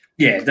it.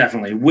 Yeah,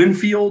 definitely.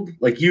 Winfield,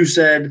 like you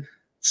said,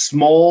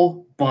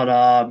 small,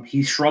 but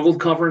he struggled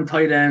covering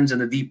tight ends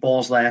and the deep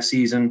balls last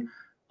season.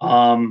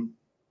 It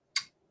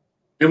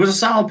was a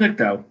solid pick,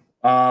 though.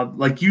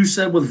 Like you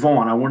said with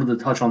Vaughn, I wanted to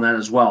touch on that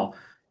as well.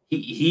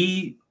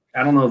 He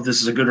I don't know if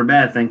this is a good or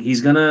bad thing.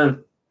 He's going to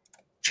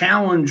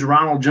challenge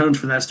Ronald Jones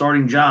for that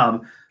starting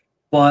job.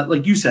 But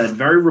like you said,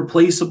 very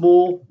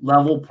replaceable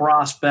level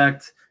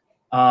prospect.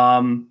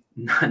 Not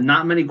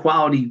many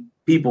quality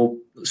people,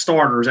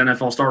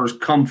 NFL starters,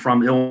 come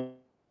from Illinois.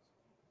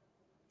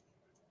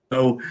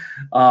 So,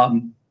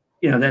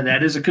 that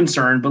is a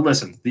concern. But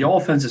listen, the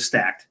offense is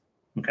stacked,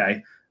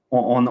 okay,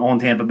 on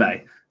Tampa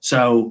Bay.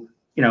 So,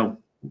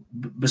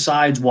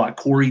 besides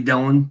Corey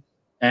Dillon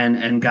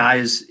and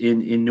guys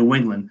in New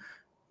England,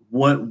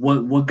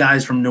 what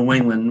guys from New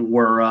England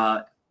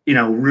were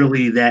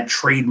really that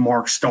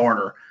trademark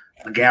starter?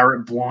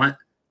 Garrett Blount,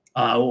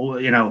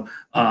 who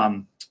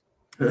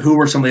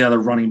were some of the other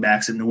running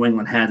backs that New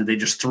England had that they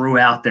just threw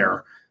out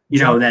there?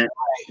 That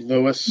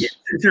Lewis. Yeah,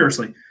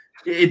 seriously,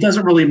 it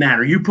doesn't really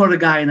matter. You put a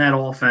guy in that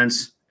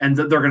offense, and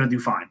they're going to do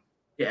fine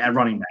at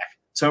running back.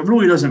 So it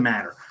really doesn't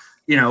matter.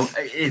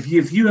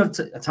 If you have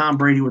Tom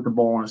Brady with the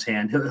ball in his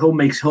hand, he'll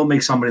make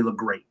somebody look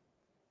great.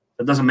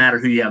 It doesn't matter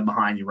who you have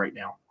behind you right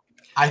now.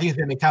 I think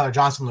they make Tyler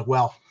Johnson look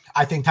well.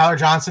 I think Tyler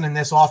Johnson in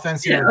this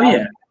offense,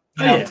 that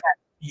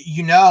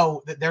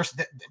there's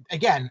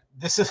again,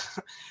 this is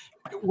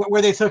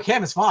where they took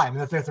him is fine in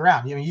the 5th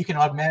round. You can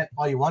augment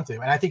all you want to,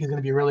 and I think he's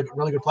going to be a really,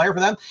 really good player for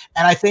them.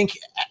 And I think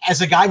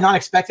as a guy not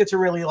expected to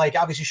really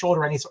obviously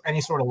shoulder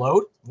any sort of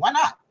load, why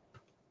not?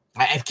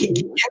 Give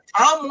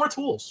Tom more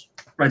tools.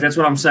 Right, that's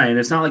what I'm saying.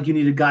 It's not like you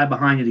need a guy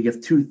behind you to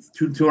get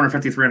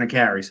 250, 300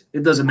 carries.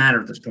 It doesn't matter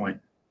at this point.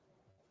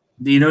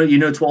 12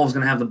 is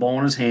going to have the ball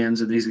in his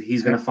hands, and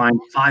he's going to find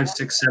 5,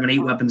 6, 7, 8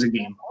 weapons a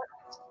game.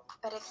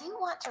 But if you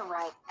want to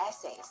write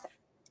essays,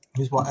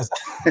 Who's what?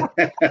 I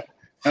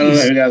don't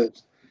know who does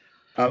it.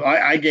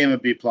 I gave him a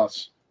B+. I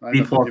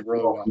B+. thought they did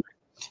really well.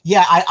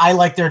 Yeah, I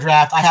like their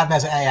draft. I have them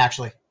as an A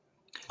actually.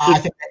 I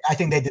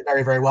think they did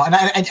very, very well.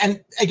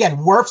 And again,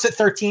 Wirfs at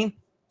 13,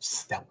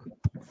 stellar.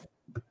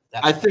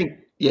 I think,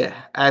 yeah,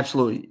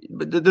 absolutely.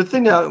 But the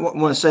thing that I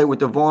want to say with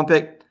the Vaughn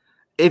pick,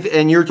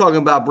 and you're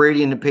talking about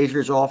Brady and the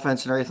Patriots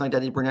offense and everything like that,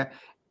 they bring that.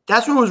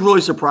 That's what was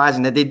really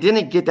surprising, that they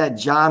didn't get that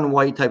John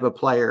White type of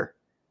player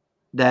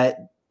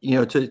that,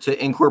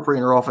 to incorporate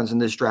in their offense in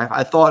this draft.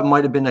 I thought it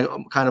might have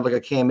been kind of like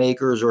a Cam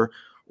Akers or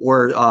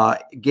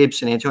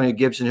Gibson, Antonio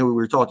Gibson, who we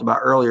were talking about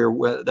earlier,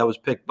 that was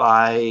picked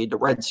by the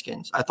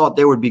Redskins. I thought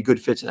they would be good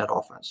fits in that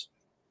offense.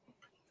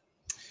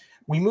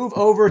 We move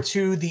over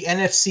to the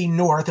NFC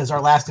North as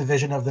our last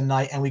division of the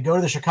night, and we go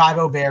to the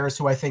Chicago Bears,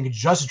 who I think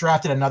just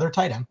drafted another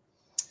tight end.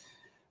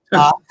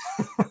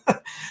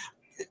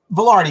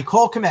 Velarde,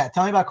 Cole Kmet.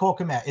 Tell me about Cole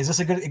Kmet. Is this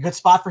a good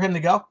spot for him to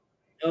go?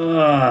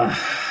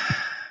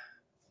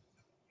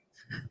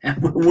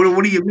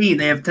 What do you mean?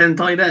 They have 10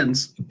 tight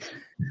ends.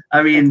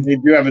 I mean, they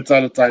do have a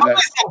ton of tight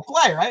ends.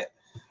 Play, right?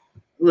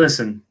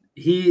 Listen,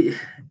 what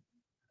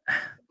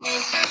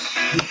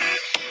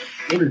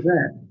is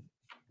that?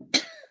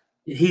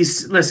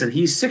 He's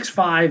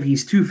 6'5",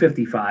 he's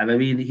 255. I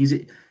mean,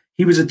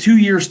 he was a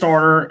 2-year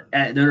starter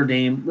at Notre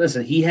Dame.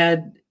 Listen, he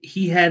had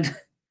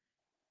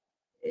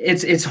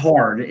it's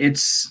hard.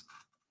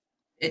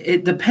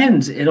 It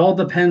depends. It all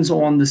depends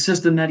on the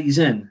system that he's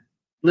in.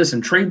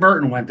 Listen, Trey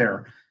Burton went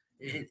there.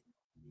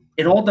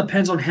 It all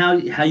depends on how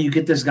you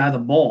get this guy the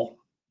ball.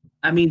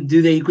 I mean,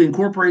 do they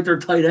incorporate their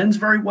tight ends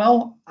very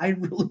well? I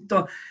really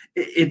don't.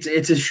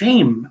 It's a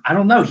shame. I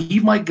don't know. He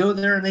might go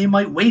there and they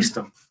might waste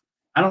him.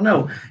 I don't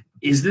know.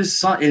 Is this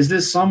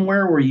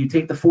somewhere where you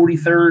take the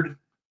 43rd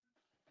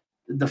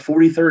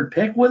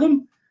pick with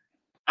him?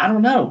 I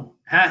don't know.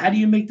 How do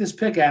you make this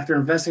pick after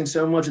investing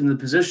so much in the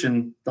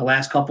position the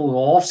last couple of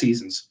off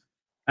seasons?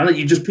 I don't know.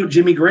 You just put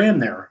Jimmy Graham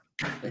there.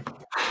 I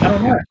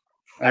don't know.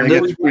 I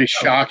think it's pretty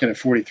shocking at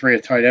 43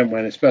 a tight end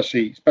win,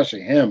 especially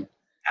him.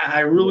 I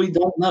really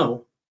don't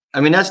know.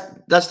 I mean,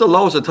 that's the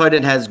lowest a tight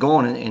end has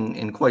gone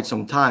in quite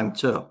some time,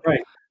 too.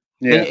 Right.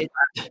 Yeah.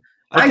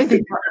 I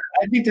think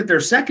that their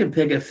second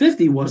pick at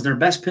 50 was their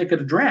best pick of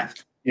the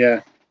draft.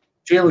 Yeah.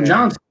 Jalen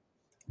Johnson.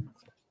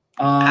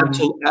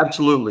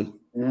 Absolutely.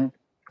 Mm-hmm.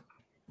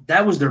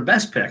 That was their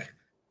best pick.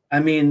 I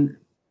mean,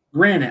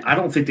 granted, I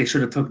don't think they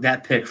should have took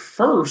that pick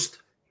first.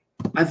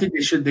 I think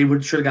they should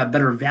have got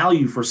better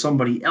value for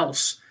somebody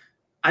else.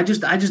 I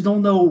just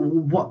don't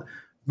know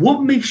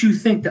what makes you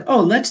think that,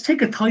 let's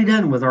take a tight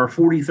end with our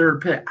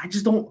 43rd pick. I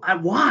just don't.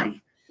 Why?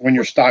 When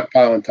you're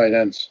stockpiling tight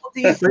ends.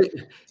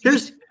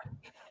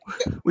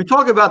 We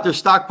talk about their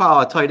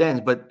stockpile of tight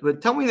ends, but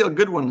tell me the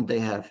good one that they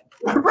have.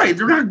 Right,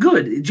 they're not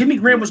good. Jimmy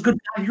Graham was good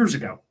 5 years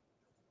ago.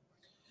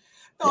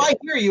 No, I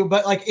hear you,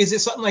 but like, is it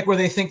something like where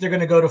they think they're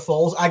going to go to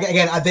Foles?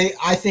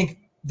 I think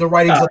the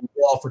writing's on the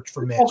wall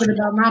for Mitch.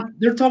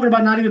 They're talking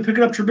about not even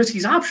picking up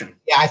Trubisky's option.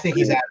 Yeah, I think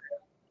he's out.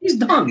 He's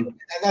done. And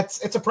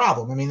it's a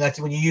problem. I mean,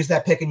 that's when you use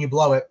that pick and you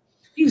blow it.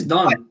 He's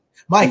done.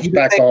 Mike, you've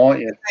been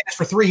saying this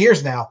for 3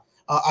 years now.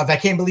 I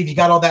can't believe you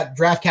got all that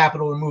draft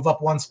capital to move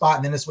up one spot,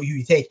 and then that's what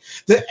you take.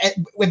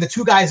 When the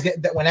two guys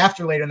that went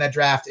after later in that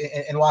draft,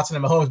 and Watson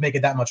and Mahomes make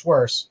it that much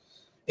worse.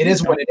 It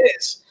is what it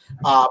is.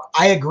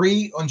 I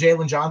agree on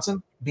Jalen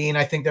Johnson being,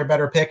 I think, their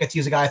better pick.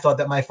 He's a guy I thought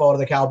that might fall to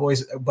the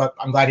Cowboys, but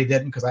I'm glad he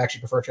didn't because I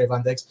actually prefer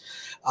Trayvon Diggs.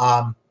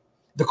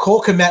 The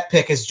Cole Kmet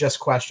pick is just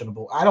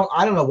questionable. I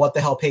don't know what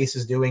the hell Pace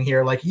is doing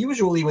here. Like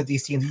usually with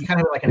these teams, you kind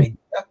of have like an idea.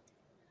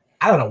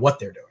 I don't know what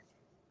they're doing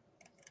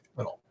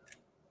at all.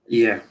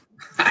 Yeah,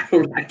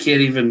 I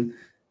can't even.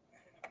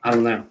 I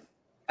don't know.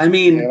 I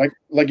mean,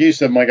 like you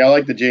said, Mike. I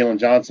like the Jalen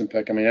Johnson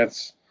pick. I mean,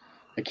 that's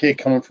a kid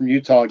coming from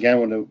Utah again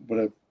with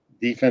a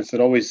defense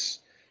that always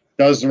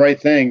does the right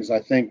things. I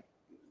think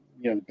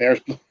the Bears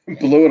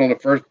blew it on the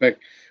first pick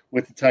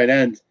with the tight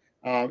end.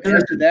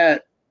 After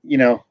that,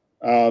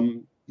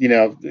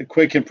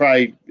 Quig can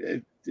probably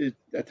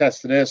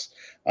attest to this.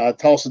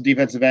 Tulsa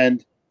defensive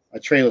end,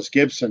 Traylon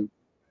Gibson.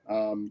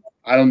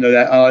 I don't know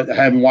that. I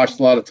haven't watched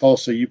a lot of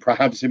Tulsa. You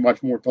probably have seen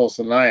much more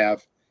Tulsa than I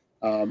have.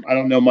 I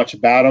don't know much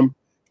about him.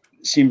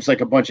 Seems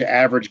like a bunch of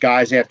average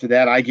guys after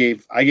that. I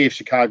gave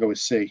Chicago a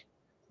C.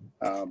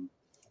 I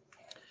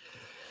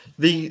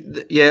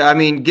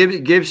mean,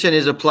 Gibson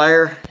is a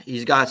player.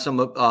 He's got some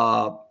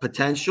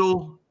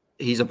potential.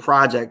 He's a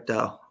project,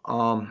 though.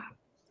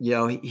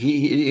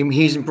 He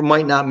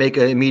might not make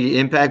an immediate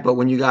impact, but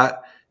when you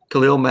got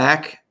Khalil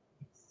Mack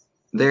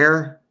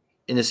there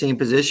in the same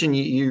position,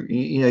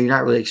 you're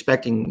not really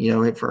expecting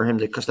for him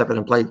to step in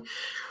and play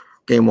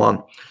game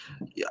one.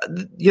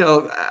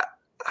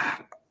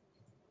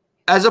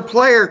 As a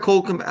player,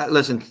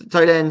 listen,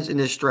 tight ends in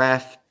this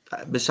draft.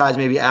 Besides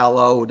maybe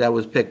Allo that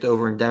was picked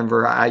over in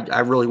Denver,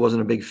 I really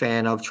wasn't a big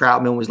fan of.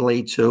 Troutman was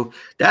late too.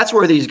 That's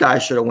where these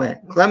guys should have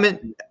went.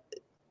 Clement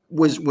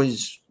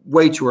was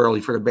way too early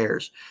for the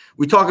Bears.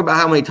 We talk about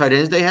how many tight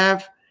ends they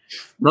have.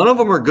 None of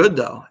them are good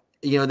though.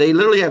 They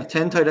literally have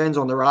 10 tight ends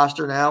on the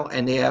roster now,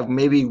 and they have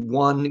maybe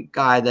one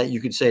guy that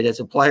you could say that's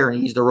a player,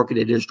 and he's the rookie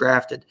they just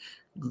drafted.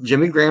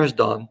 Jimmy Graham's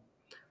done.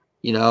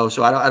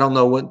 So I don't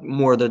know what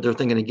more that they're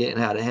thinking of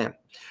getting out of him.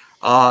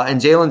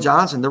 And Jalen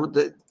Johnson,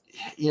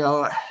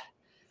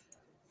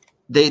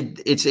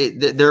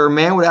 they're a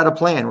man without a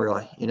plan,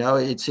 really.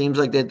 It seems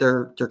like that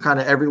they're kind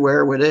of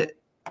everywhere with it.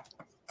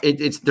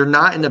 They're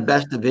not in the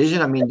best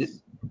division. I mean,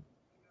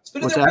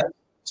 spinning their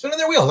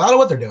wheels. I don't know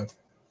what they're doing.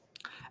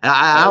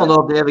 I don't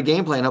know if they have a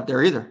game plan up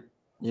there either.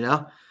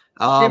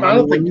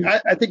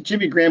 I think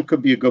Jimmy Graham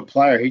could be a good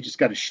player. He just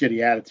got a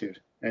shitty attitude,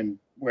 and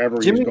wherever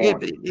he's going.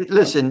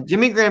 Listen,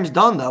 Jimmy Graham's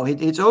done though.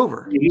 It's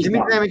over. Jimmy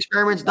Graham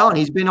experiment's done.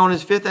 He's been on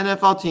his 5th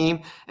NFL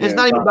team, and it's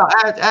not even about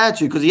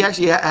attitude because he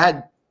actually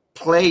had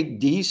played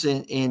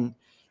decent in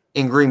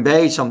Green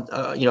Bay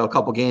a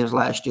couple games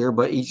last year,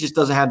 but he just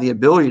doesn't have the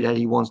ability that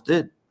he once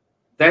did.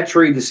 That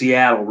trade to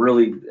Seattle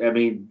really, I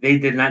mean, they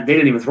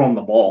didn't even throw him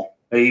the ball.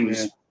 He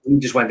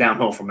just went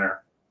downhill from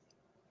there.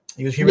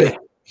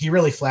 He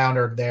really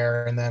floundered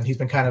there, and then he's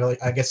been kind of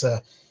like, I guess,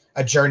 a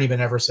journeyman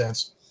ever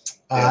since.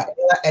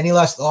 Any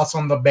last thoughts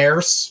on the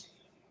Bears?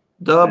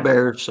 The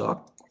Bears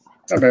suck.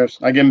 The Bears.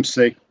 I give them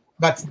C.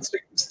 But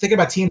thinking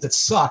about teams that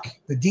suck,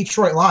 the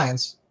Detroit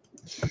Lions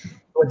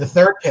with the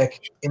 3rd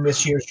pick in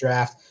this year's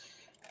draft.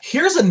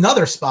 Here's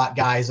another spot,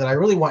 guys, that I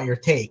really want your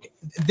take.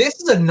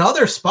 This is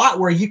another spot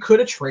where you could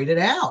have traded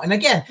out. And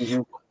again,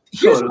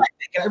 here's what I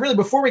think.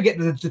 Before we get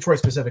to Detroit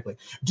specifically,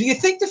 do you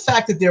think the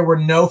fact that there were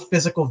no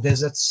physical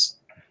visits,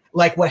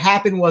 like what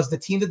happened was the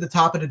team at the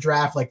top of the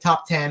draft, like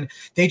top 10,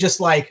 they just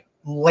like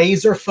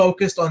laser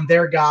focused on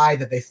their guy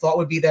that they thought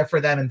would be there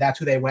for them, and that's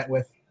who they went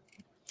with?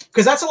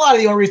 Because that's a lot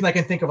of the only reason I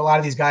can think of a lot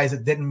of these guys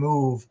that didn't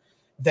move,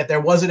 that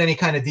there wasn't any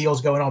kind of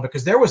deals going on,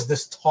 because there was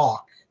this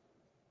talk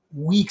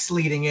weeks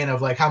leading in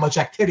of like how much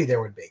activity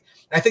there would be.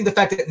 And I think the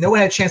fact that no one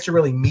had a chance to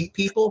really meet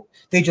people,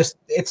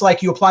 it's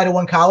like you apply to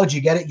one college,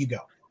 you get it, you go.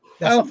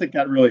 I don't think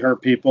that really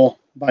hurt people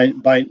by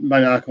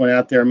not going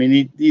out there. I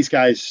mean, these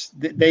guys,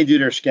 they do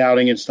their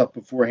scouting and stuff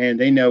beforehand.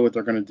 They know what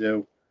they're going to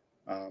do.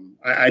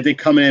 I think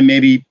coming in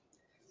maybe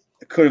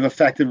could have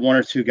affected one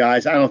or two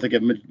guys. I don't think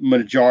a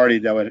majority,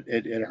 though,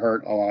 it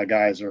hurt a lot of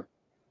guys or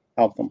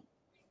helped them.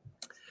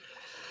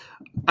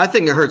 I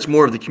think it hurts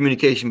more of the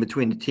communication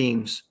between the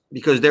teams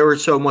because there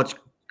was so much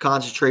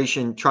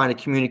concentration trying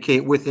to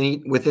communicate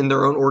within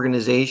their own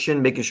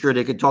organization, making sure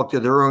they could talk to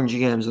their own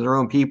GMs and their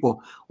own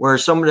people,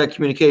 whereas some of that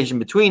communication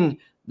between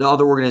the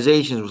other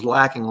organizations was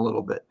lacking a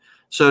little bit.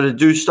 So to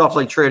do stuff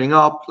like trading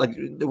up, like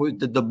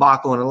the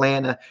debacle in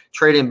Atlanta,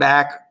 trading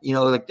back,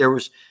 like there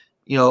was,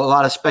 a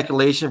lot of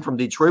speculation from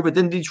Detroit, but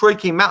then Detroit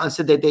came out and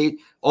said that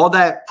all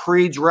that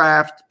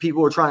pre-draft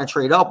people were trying to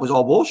trade up was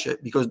all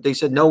bullshit because they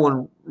said no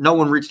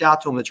one reached out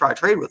to them to try to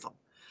trade with them.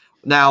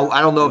 Now, I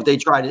don't know if they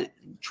tried to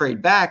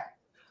trade back,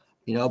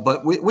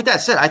 but with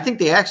that said, I think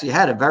they actually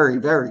had a very,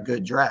 very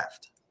good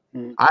draft.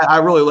 Mm-hmm. I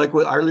really like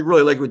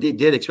what they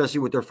did,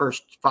 especially with their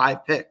first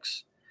 5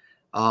 picks.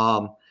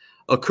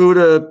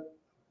 Okuda,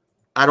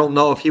 I don't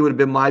know if he would have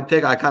been my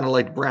pick. I kind of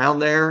liked Brown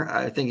there.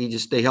 I think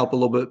they help a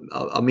little bit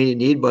immediate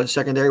need, but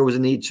secondary was a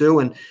need too.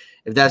 And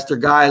if that's their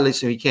guy,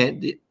 listen, we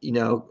can't,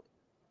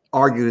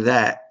 argue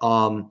that.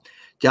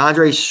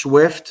 DeAndre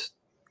Swift,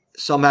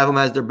 some have him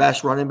as their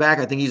best running back.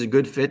 I think he's a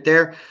good fit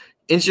there.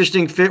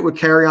 Interesting fit with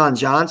Kerryon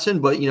Johnson,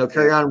 but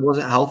Kerryon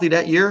wasn't healthy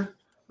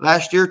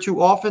last year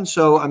too often.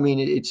 So I mean,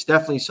 it's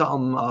definitely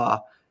something.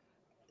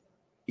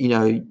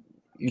 You're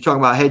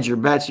talking about hedge your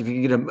bets if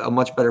you get a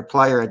much better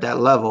player at that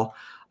level.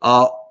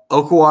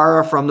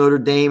 Okwara from Notre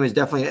Dame is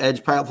definitely an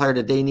edge player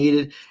that they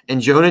needed, and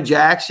Jonah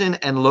Jackson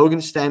and Logan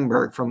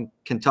Stenberg from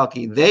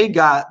Kentucky. They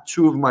got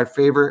 2 of my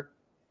favorite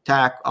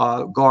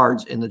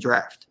guards in the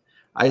draft.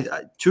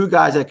 2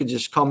 guys that could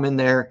just come in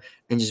there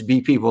and just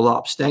beat people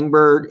up.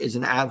 Stenberg is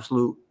an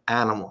absolute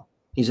animal.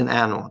 He's an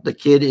animal. The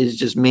kid is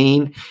just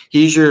mean.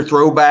 He's your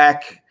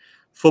throwback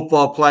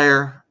football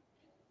player,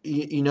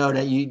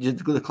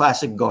 the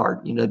classic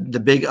guard, the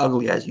big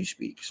ugly as you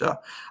speak. So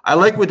I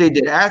like what they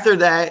did. After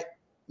that,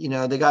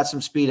 they got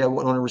some speed at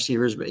one of the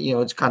receivers, but,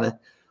 it's kind of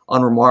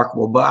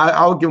unremarkable. But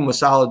I would give them a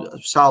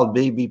solid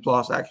B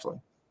plus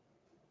actually.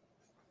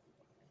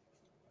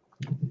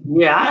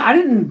 Yeah, I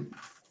don't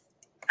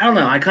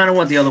know. I kind of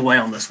went the other way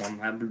on this one.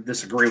 I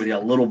disagree with you a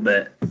little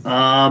bit.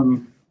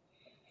 The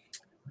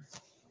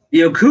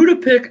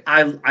Okuda pick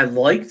I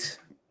liked.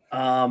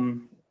 A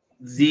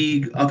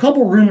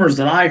couple rumors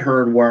that I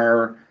heard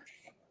were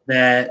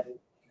that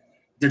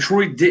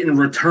Detroit didn't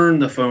return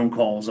the phone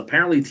calls.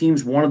 Apparently,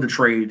 teams wanted to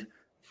trade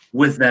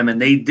with them, and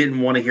they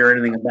didn't want to hear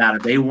anything about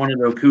it. They wanted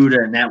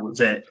Okuda, and that was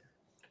it.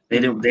 They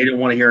didn't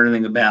want to hear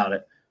anything about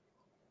it.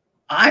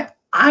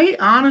 I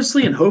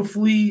honestly and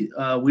hopefully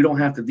we don't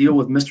have to deal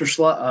with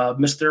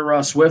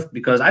Mr. Swift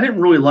because I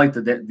didn't really like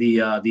the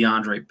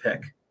DeAndre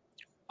pick.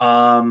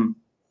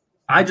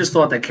 I just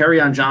thought that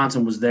Kerryon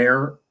Johnson was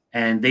there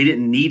and they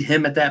didn't need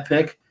him at that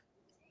pick.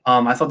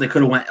 I thought they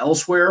could have went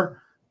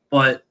elsewhere,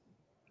 but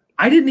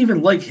I didn't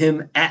even like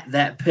him at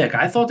that pick.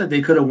 I thought that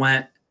they could have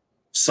went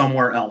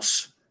somewhere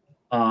else,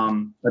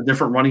 a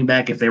different running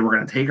back if they were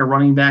going to take a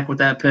running back with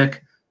that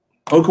pick.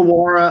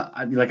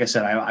 Okawara, like I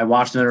said, I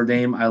watched Notre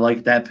Dame. I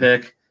liked that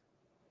pick.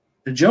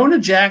 The Jonah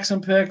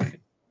Jackson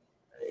pick,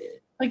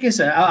 like I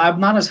said, I'm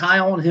not as high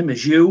on him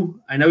as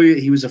you. I know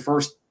he was a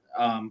first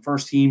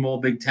team All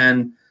Big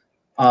Ten.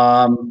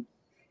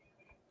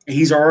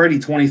 He's already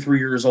 23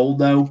 years old,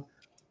 though.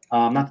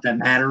 Not that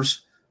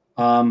matters.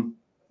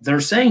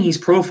 They're saying he's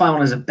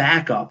profiling as a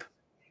backup,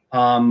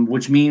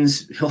 which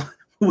means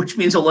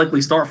he'll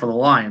likely start for the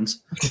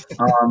Lions.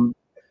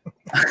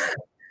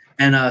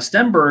 And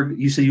Stenberg,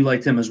 you said you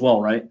liked him as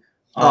well, right?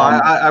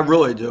 I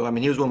really do. I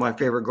mean, he was one of my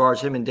favorite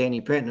guards. Him and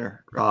Danny Pittner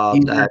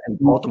that in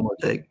Baltimore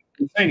take.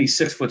 He's saying he's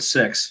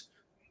 6'6",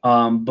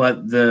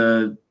 but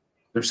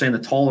they're saying the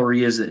taller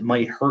he is, it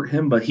might hurt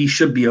him, but he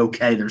should be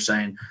okay. They're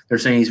saying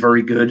he's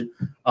very good.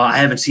 I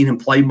haven't seen him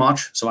play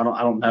much, so I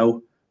don't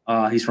know.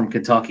 He's from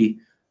Kentucky.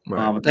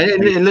 Right.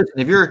 And listen,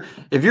 if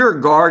you're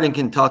a guard in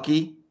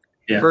Kentucky,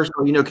 first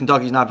of all,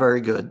 Kentucky's not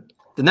very good.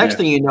 The next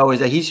thing you know is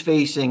that he's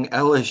facing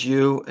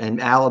LSU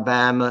and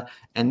Alabama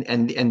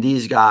and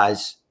these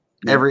guys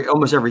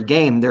almost every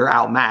game. They're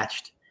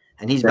outmatched,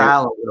 and he's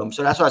battling with them.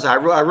 So that's why I said I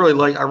really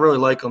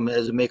like him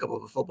as a makeup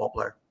of a football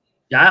player.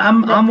 Yeah,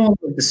 I'm on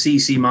the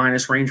C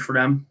minus range for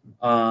them.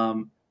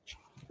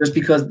 Just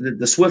because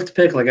the Swift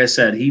pick, like I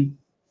said, he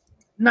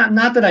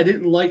not that I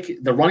didn't like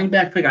the running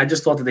back pick. I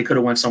just thought that they could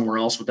have went somewhere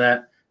else with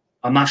that.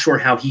 I'm not sure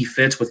how he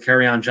fits with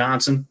Kerryon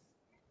Johnson,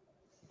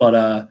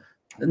 but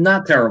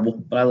not terrible.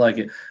 But I like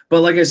it.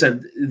 But like I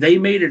said, they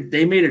made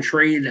a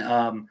trade.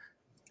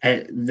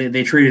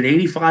 They traded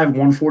 85,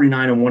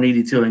 149, and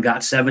 182, and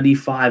got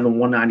 75 and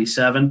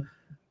 197,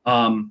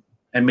 and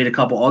made a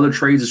couple other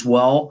trades as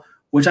well,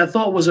 which I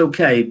thought was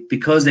okay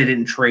because they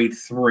didn't trade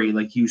 3,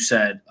 like you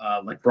said,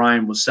 like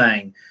Brian was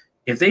saying.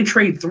 If they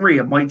trade 3,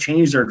 it might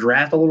change their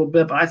draft a little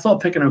bit, but I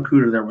thought picking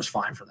Okuda there was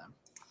fine for them.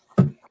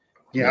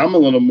 Yeah, I'm a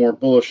little more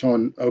bullish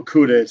on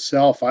Okuda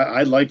itself.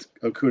 I liked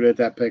Okuda at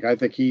that pick. I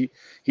think he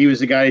was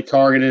the guy they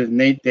targeted, and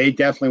they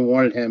definitely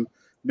wanted him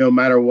no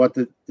matter what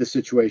the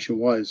situation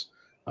was.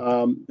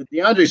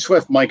 DeAndre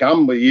Swift, Mike,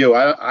 I'm with you.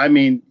 I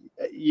mean,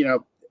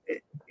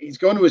 he's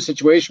going to a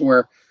situation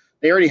where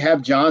they already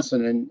have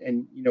Johnson,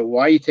 and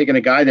why are you taking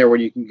a guy there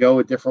when you can go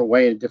a different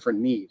way and a different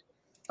need?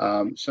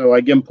 So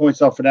I give him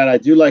points off for that. I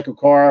do like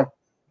Okara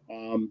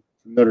from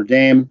Notre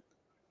Dame.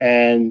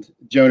 And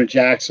Jonah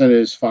Jackson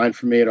is fine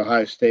for me at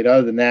Ohio State.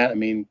 Other than that, I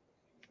mean,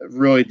 it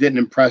really didn't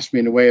impress me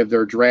in the way of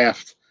their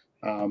draft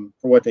for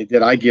what they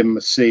did. I give them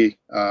a C,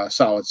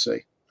 solid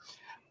C.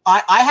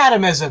 I had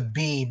him as a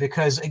B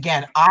because,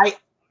 again, I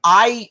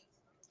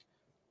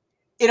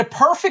in a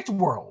perfect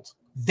world,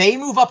 they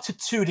move up to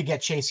 2 to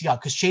get Chase Young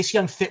because Chase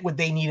Young fit what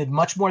they needed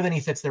much more than he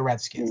fits the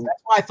Redskins. Mm-hmm.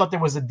 That's why I thought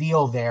there was a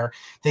deal there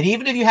that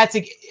even if you had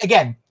to,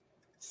 again,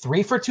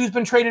 3 for 2's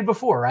been traded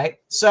before, right?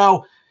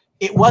 So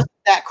it wasn't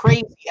that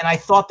crazy, and I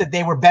thought that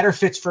they were better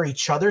fits for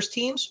each other's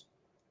teams.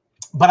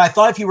 But I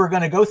thought if you were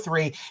going to go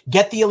 3,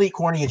 get the elite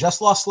corner. You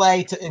just lost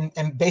Slay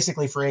and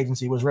basically free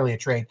agency was really a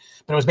trade,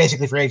 but it was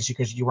basically free agency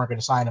because you weren't going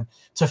to sign him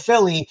to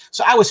Philly.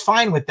 So I was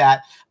fine with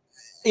that.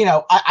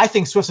 I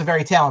think Swift's a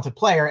very talented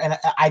player, and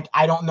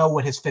I don't know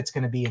what his fit's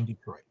going to be in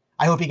Detroit.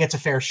 I hope he gets a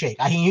fair shake.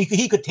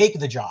 He could take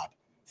the job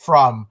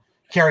from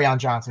Kerryon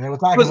Johnson. It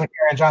was not going to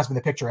Kerryon Johnson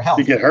with a picture of health.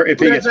 If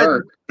he gets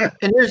hurt.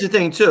 And here's the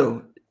thing,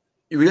 too.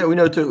 We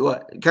know too.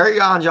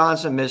 Kerryon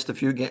Johnson missed a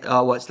few games.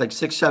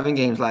 6-7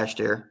 games last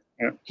year.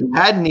 Yeah. He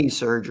had knee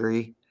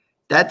surgery.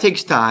 That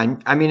takes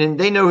time. I mean, and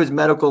they know his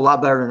medical a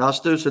lot better than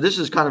us do. So this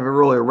is kind of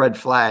really a red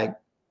flag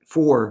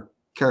for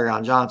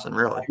Kerryon Johnson.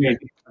 Really,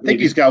 I think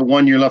he's got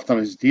 1 year left on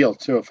his deal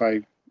too, if I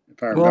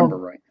remember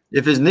right.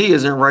 If his knee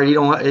isn't right, he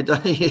don't.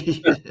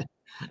 He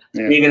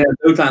ain't gonna have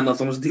no time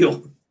left on his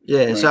deal.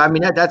 Yeah. Right. So I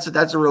mean, that's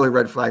a really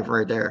red flag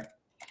right there.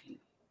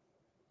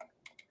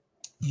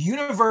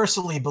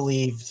 Universally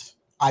believed,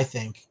 I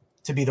think,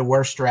 to be the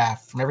worst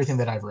draft from everything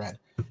that I've read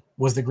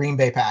was the Green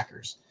Bay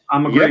Packers.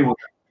 I'm agreeing with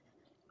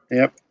that.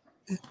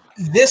 Yep.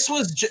 This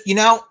was,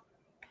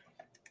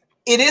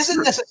 it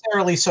isn't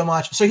necessarily so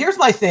much. So here's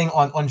my thing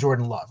on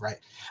Jordan Love, right?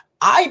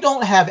 I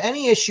don't have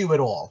any issue at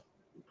all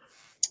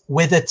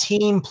with a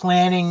team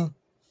planning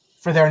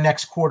for their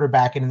next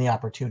quarterback and the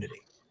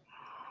opportunity.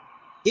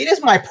 It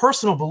is my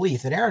personal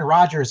belief that Aaron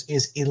Rodgers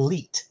is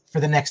elite for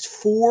the next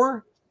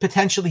 4,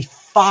 potentially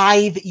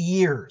 5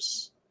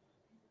 years.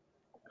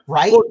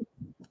 Right? Well,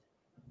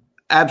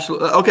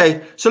 absolutely.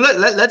 Okay. So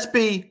let's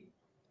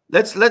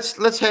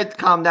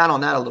calm down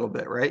on that a little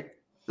bit, right?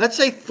 Let's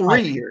say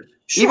 3 years.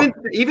 Sure.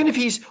 Even if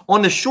he's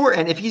on the short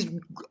end, if he's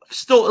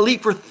still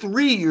elite for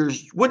 3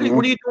 years, what are you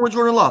doing with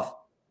Jordan Love?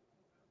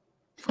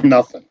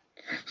 Nothing.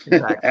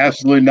 Exactly.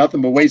 Absolutely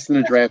nothing but wasting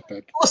a draft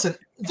pick. Listen,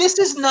 this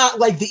is not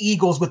like the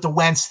Eagles with the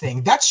Wentz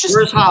thing. That's just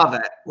Where's Hav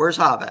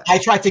at? I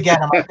tried to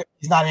get him.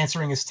 He's not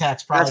answering his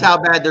text. Probably. That's how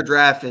bad their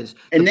draft is.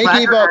 And the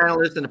Packer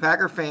analyst and the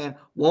Packer fan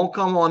won't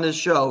come on this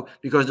show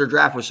because their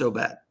draft was so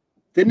bad.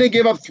 Didn't they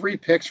give up 3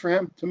 picks for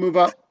him to move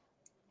up?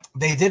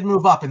 They did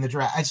move up in the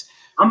draft.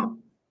 I'm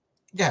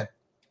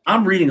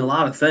reading a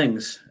lot of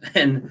things,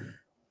 and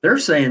they're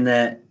saying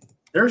that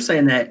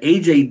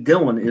A.J.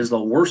 Dillon is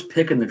the worst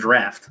pick in the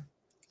draft.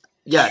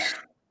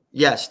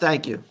 Yes,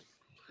 thank you.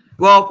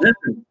 Well,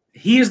 listen,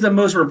 he is the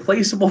most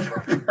replaceable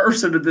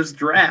person in this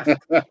draft.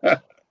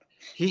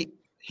 he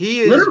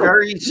is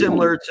very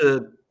similar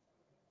to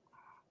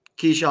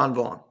Keyshawn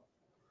Vaughn.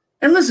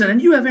 And listen,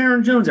 and you have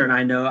Aaron Jones there, and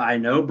I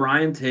know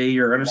Brian T.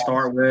 You're going to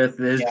start with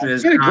his.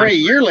 He had a great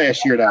year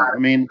last year, though. I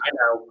mean, I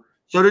know.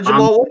 So did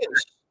Jamal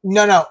Williams.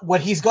 No.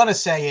 What he's going to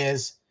say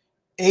is,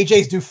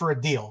 AJ's due for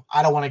a deal.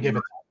 I don't want to give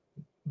it.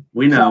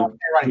 We know.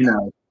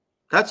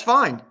 That's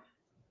fine.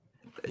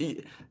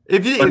 You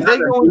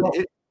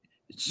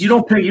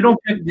don't pick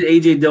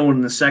AJ Dillon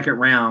in the second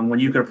round when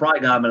you could have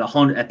probably got him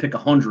at pick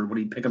 100 when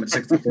you pick him at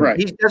 64. Right.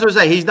 That's what I'm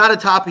saying. He's not a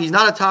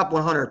top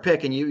 100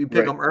 pick, and you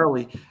pick him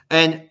early.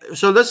 And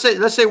so let's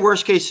say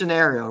worst case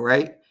scenario,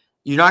 right?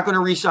 You're not going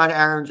to re-sign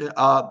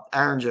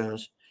Aaron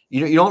Jones.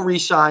 You don't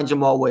re-sign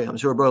Jamal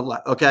Williams, who are both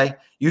left. Okay,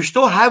 you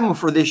still have them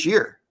for this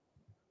year.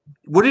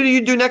 What do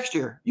you do next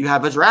year? You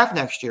have a draft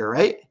next year,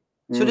 right?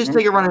 So just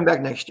take a running back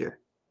next year.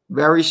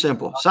 Very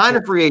simple. Sign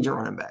a free agent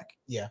running back.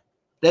 Yeah.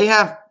 They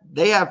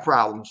have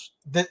problems.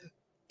 It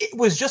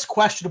was just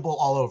questionable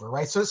all over,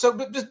 right?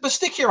 But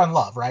stick here on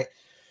Love, right?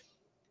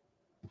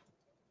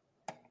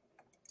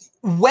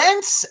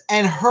 Wentz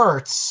and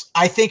Hurts,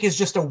 I think, is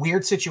just a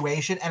weird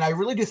situation, and I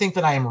really do think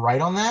that I am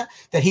right on that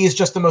he is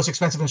just the most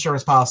expensive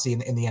insurance policy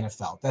in the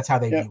NFL. That's how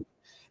they view it.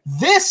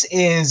 This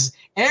is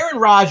Aaron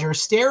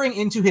Rodgers staring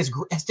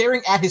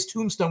at his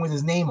tombstone with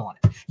his name on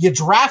it. You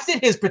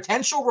drafted his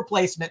potential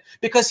replacement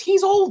because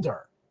he's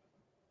older.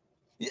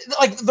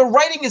 Like, the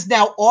writing is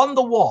now on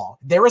the wall.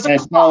 There is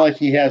it's not like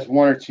he has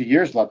 1 or 2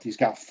 years left. He's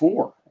got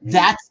 4. I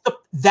mean,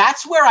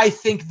 that's where I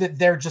think that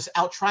they're just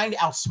trying to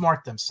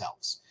outsmart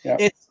themselves.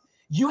 Yep.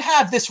 You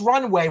have this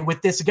runway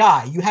with this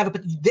guy.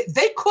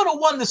 They could have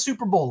won the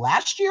Super Bowl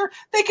last year.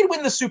 They could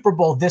win the Super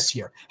Bowl this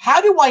year. How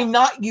do I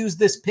not use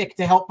this pick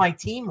to help my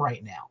team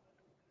right now?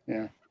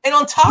 Yeah. And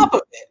on top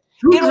of it,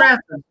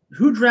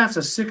 who drafts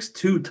a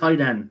 6'2"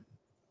 tight end?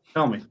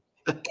 Tell me.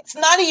 it's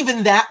not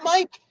even that,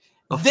 Mike.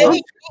 What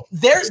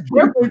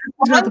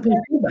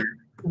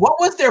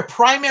was their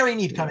primary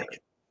need coming in?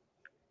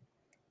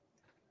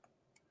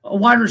 A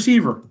wide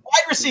receiver.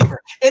 Wide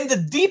receiver. In the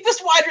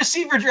deepest wide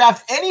receiver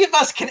draft any of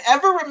us can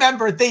ever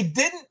remember, they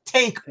didn't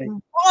take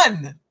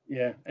one.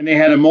 Yeah, and they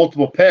had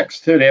multiple picks,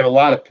 too. They have a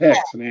lot of picks,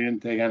 and they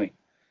didn't take any.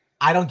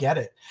 I don't get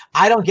it.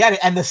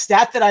 And the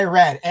stat that I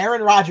read,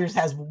 Aaron Rodgers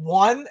has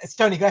one.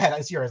 Tony, go ahead.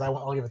 It's yours.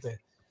 I'll give it to you.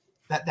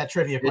 That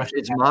trivia question.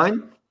 It's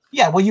mine?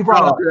 Yeah, well, you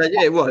brought up.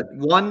 Yeah, what?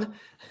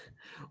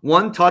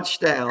 One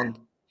touchdown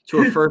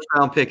to a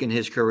first-round pick in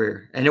his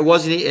career. And it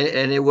wasn't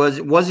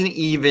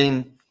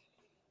even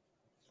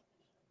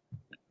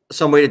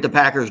somebody that the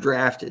Packers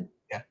drafted.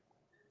 Yeah.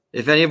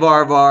 If any of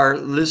our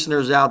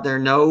listeners out there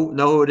know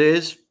who it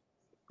is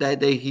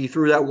that he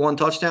threw that one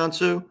touchdown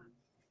to,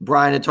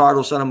 Brian and Tart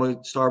will send him a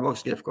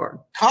Starbucks gift card.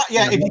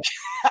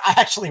 I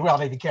actually will,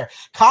 if you care.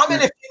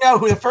 Comment if you know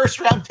who the first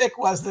round pick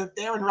was that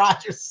Aaron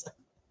Rodgers.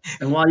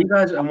 And while you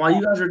guys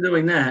are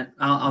doing that,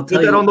 I'll tell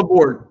you that on the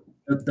board.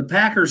 The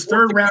Packers'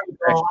 third round pick.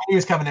 Oh, he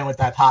was coming in with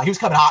that hot. He was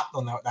coming hot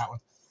on that one.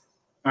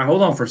 All right,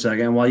 hold on for a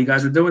second. While you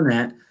guys are doing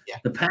that,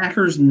 the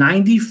Packers'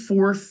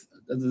 94th,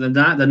 the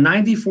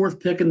 94th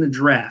pick in the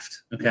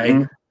draft. Okay,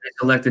 they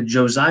selected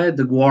Josiah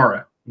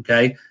DeGuara.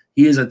 Okay,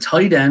 he is a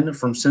tight end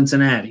from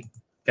Cincinnati.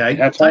 Okay,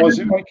 that's all is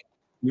it, Mike?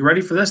 You ready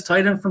for this?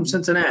 Tight end from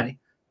Cincinnati.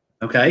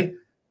 Okay,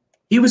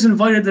 he was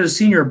invited to the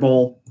Senior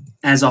Bowl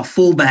as a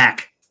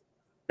fullback.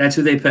 That's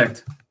who they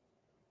picked.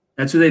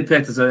 That's who they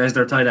picked as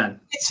their tight end.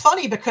 It's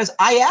funny because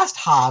I asked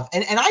Hav,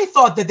 and I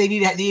thought that they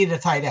needed a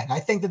tight end. I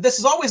think that this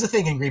is always the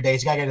thing in Green Bay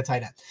is you got to get a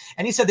tight end.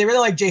 And he said they really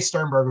like Jay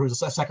Sternberger, who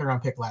was a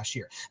second-round pick last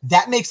year.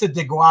 That makes the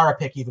DeGuara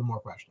pick even more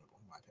questionable,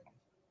 in my opinion.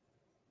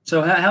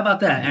 So how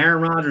about that?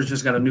 Aaron Rodgers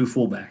just got a new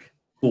fullback.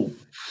 Cool.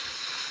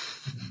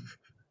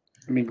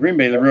 I mean, Green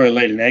Bay, they really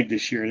laid an egg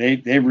this year.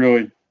 They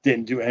really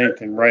didn't do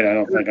anything right, I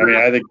don't think. I mean,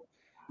 I think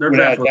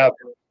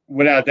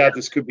without doubt,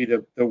 this could be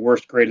the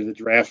worst grade of the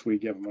draft we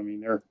give them. I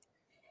mean,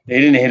 they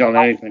didn't hit on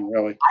anything,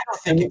 really. I don't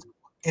think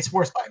it's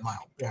worse by a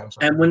mile. Yeah,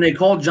 and when they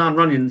called John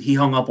Runyon, he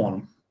hung up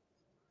on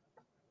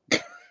him.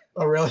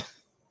 Oh, really?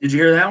 Did you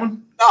hear that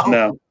one?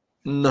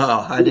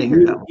 No, I didn't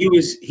hear that one.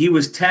 He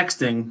was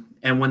texting,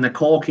 and when the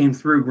call came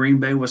through,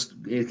 Green Bay,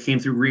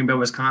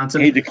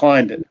 Wisconsin. He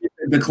declined it.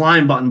 The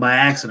decline button by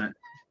accident.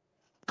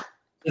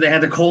 So they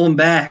had to call him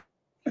back.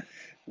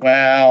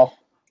 Wow.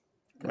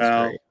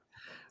 Well,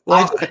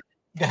 go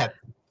ahead.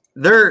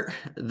 Their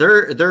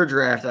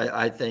draft,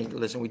 I think.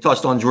 Listen, we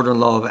touched on Jordan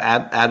Love,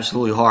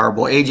 absolutely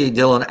horrible. AJ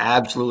Dillon,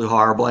 absolutely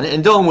horrible.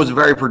 And Dillon was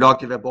very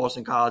productive at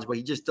Boston College, but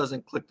he just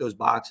doesn't click those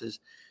boxes.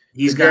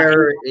 He's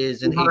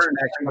is an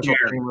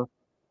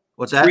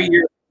What's that?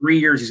 3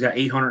 years. He's got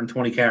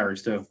 820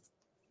 carries too.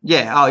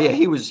 Yeah. Oh, yeah.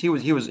 He was a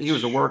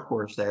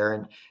workhorse there,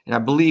 and I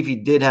believe he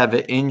did have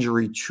an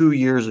injury 2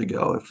 years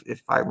ago,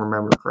 if I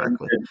remember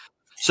correctly.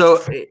 So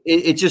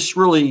it just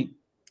really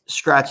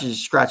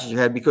scratches your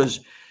head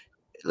because,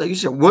 like you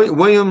said,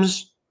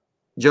 Williams,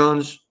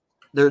 Jones,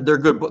 they're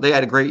good. They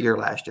had a great year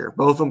last year.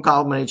 Both of them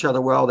complement each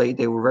other well.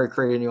 They were very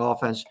creative in the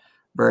offense,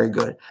 very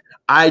good.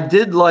 I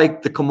did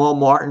like the Kamal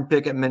Martin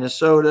pick at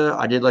Minnesota.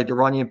 I did like the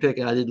Runyon pick,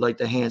 and I did like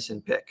the Hansen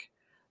pick.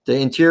 The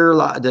interior,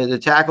 the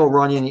tackle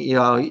Runyon, you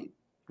know,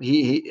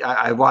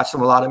 I watched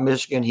him a lot at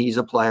Michigan. He's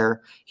a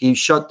player. He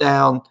shut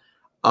down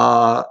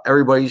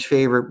everybody's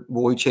favorite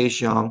boy,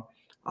 Chase Young.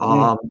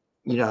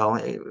 You know,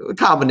 a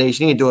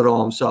combination. He didn't do it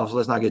all himself, so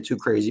let's not get too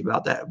crazy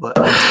about that. But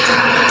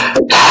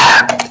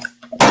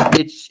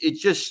it's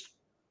just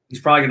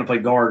he's probably going to play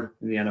guard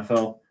in the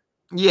NFL.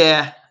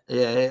 Yeah,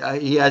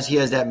 he has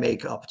that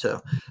makeup too.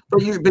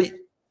 But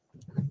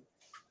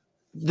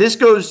this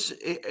goes.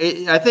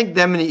 I think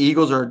them and the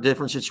Eagles are a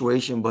different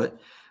situation, but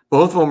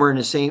both of them are in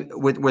the same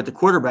with the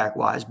quarterback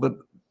wise. But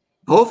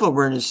both of them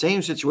are in the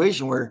same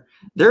situation where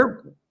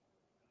they're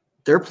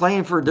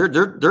playing for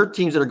their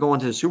teams that are going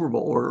to the Super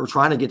Bowl or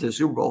trying to get to the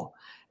Super Bowl,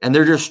 and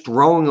they're just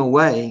throwing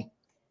away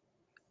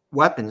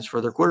weapons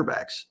for their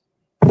quarterbacks.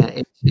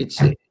 And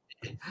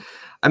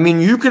I mean,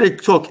 you could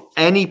have took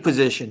any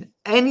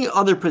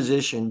other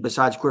position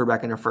besides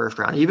quarterback in the first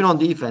round, even on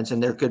defense,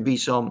 and there could be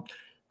some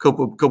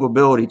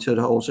culpability to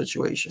the whole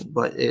situation.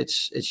 But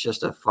it's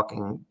just a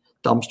fucking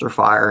dumpster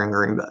fire in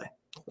Green Bay.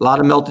 A lot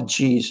of melted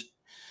cheese.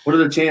 What are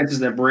the chances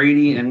that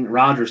Brady and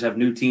Rodgers have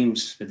new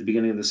teams at the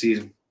beginning of the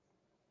season?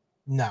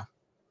 No.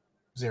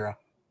 0.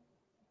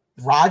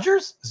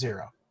 Rodgers?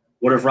 0.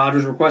 What if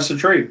Rodgers requests a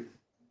trade?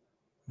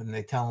 Then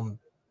they tell him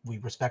we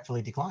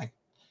respectfully decline.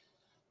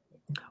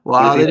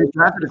 Well, they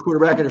drafted a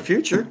quarterback in the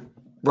future,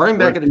 running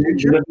back in the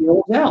future.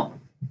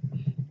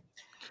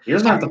 He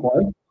doesn't have to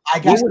play.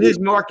 What would his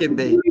market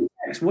be?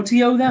 What's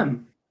he owe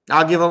them?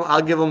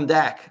 I'll give him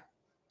Dak.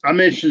 I'm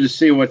interested to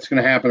see what's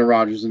going to happen to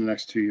Rodgers in the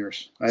next 2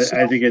 years.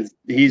 I think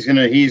he's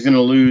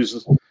gonna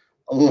lose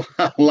a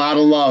lot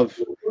of love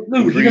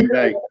in Green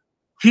Bay.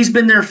 He's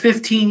been there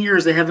 15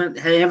 years. They haven't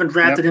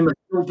drafted him a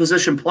field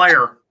position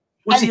player.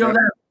 What's he on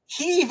there?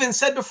 He even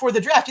said before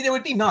the draft, it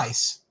would be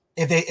nice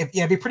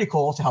it'd be pretty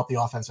cool to help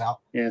the offense out.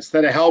 Yeah,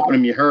 instead of helping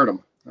him, you hurt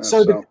him.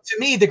 To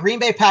me, the Green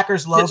Bay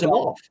Packers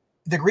logo.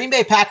 The Green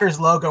Bay Packers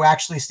logo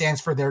actually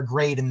stands for their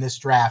grade in this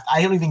draft.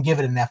 I don't even give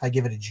it an F. I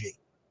give it a G.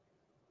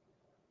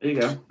 There you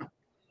go.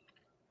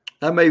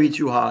 That may be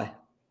too high.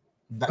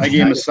 I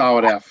gave him a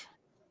solid F.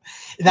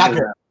 Not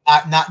good.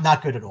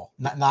 Not good at all.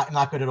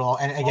 Not good at all.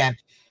 And again,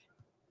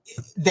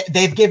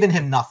 they've given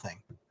him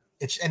nothing.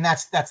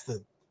 That's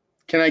the.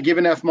 Can I give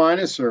an F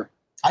minus or?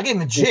 I gave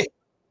him a G.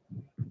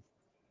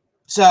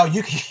 So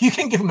you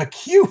can give him a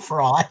Q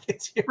for all I can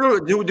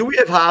do. Do we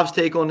have Hobbs'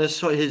 take on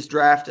his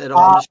draft at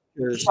all?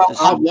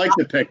 Hobbs liked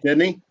the pick,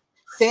 didn't he?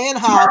 Fan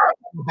Hobbs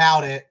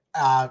about it.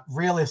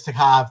 Realistic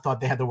Hobbs thought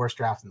they had the worst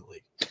draft in the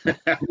league.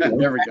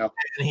 There we go.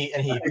 And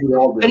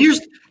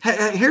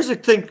here's the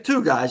thing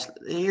too, guys.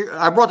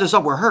 I brought this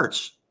up where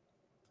Hurts.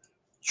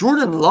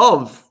 Jordan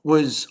Love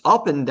was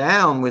up and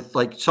down with,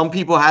 like, some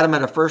people had him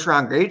at a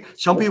first-round grade.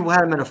 Some people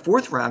had him at a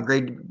fourth-round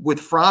grade with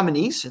Fromm and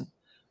Eason.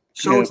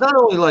 So it's not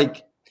only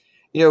like,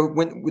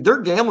 when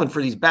they're gambling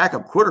for these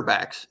backup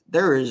quarterbacks,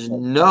 there is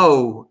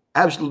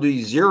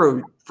absolutely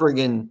zero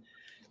friggin'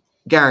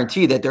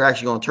 guarantee that they're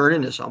actually going to turn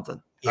into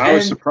something. I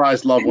was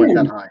surprised Love went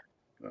that high.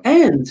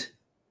 And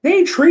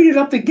they traded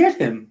up to get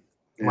him.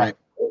 Right.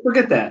 Don't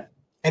forget that.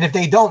 And if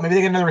they don't, maybe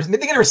they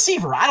get a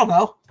receiver. I don't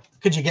know.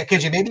 Could you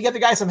maybe get the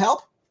guy some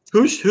help?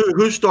 Who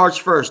starts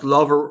first,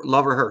 Love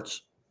or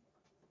Hurts?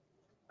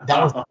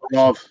 That was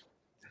Love.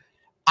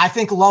 I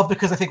think Love,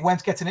 because I think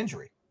Wentz gets an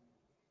injury.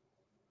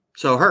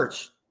 So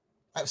Hurts.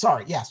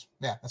 Sorry. Yes.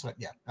 Yeah. That's what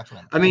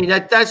I mean,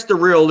 that's the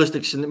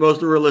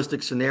most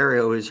realistic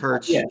scenario is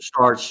Hurts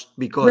starts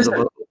because of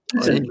an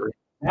injury.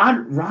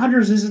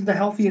 Rodgers isn't the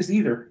healthiest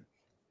either.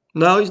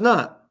 No, he's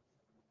not.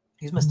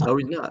 He's messed up. No,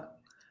 he's not.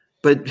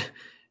 But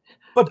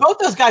both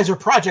those guys are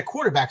project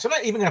quarterbacks. They're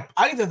not even going to.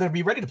 I think they're going to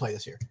be ready to play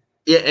this year.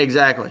 Yeah,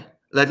 exactly.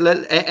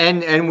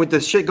 And with the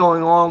shit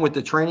going on with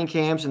the training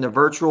camps and the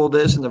virtual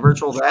this and the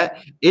virtual that,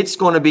 it's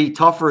going to be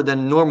tougher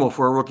than normal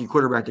for a rookie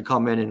quarterback to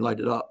come in and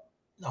light it up.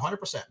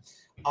 100%.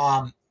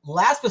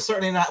 Last but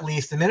certainly not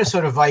least, the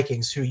Minnesota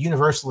Vikings, who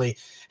universally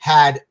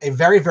had a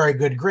very, very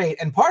good grade.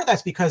 And part of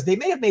that's because they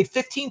may have made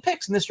 15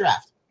 picks in this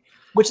draft,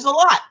 which is a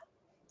lot.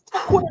 It's a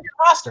quarter of your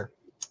roster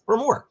or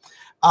more.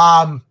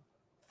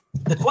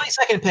 The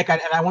 22nd pick,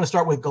 and I want to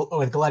start with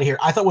Galetta here,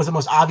 I thought was the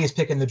most obvious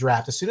pick in the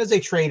draft. As soon as they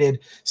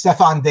traded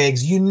Stephon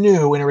Diggs, you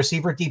knew in a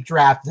receiver deep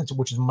draft,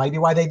 which is maybe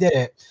why they did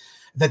it,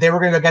 that they were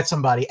going to go get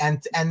somebody.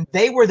 And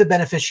they were the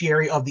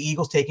beneficiary of the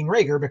Eagles taking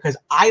Rager, because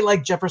I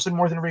like Jefferson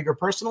more than Rager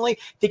personally.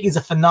 I think he's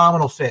a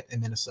phenomenal fit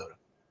in Minnesota.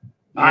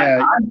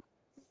 Yeah.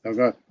 Oh,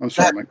 go ahead. I'm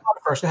sorry, Mike.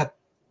 First, go ahead.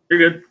 You're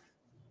good.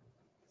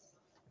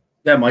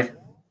 Yeah, Mike.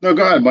 No,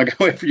 go ahead,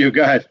 Mike. I'll wait for you.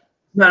 Go ahead.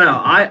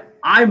 No.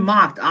 I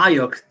mocked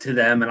Ayuk to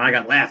them, and I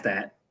got laughed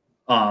at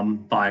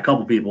by a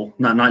couple people,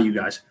 not you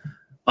guys.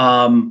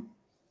 Because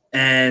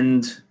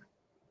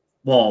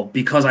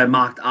I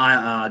mocked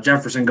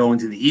Jefferson going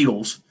to the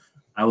Eagles,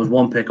 I was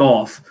one pick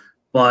off.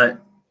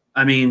 But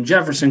I mean,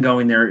 Jefferson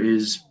going there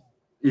is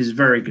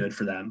very good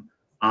for them,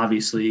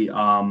 obviously.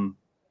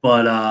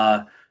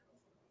 But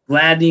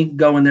Gladney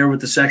going there with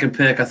the second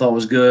pick, I thought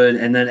was good,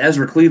 and then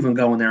Ezra Cleveland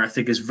going there, I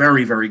think, is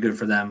very, very good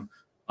for them.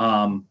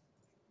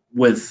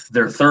 With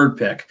their third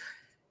pick.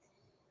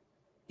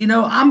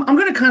 I'm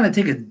going to kind of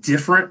take a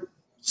different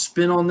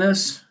spin on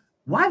this.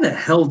 Why the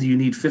hell do you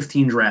need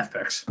 15 draft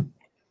picks?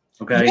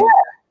 Okay. Yeah.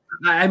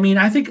 I mean,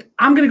 I think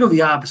I'm going to go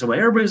the opposite way.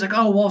 Everybody's like,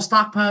 oh, well,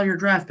 stockpile your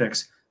draft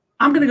picks.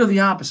 I'm going to go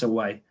the opposite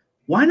way.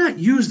 Why not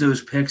use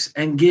those picks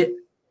and get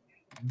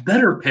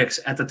better picks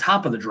at the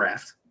top of the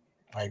draft?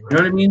 I agree. You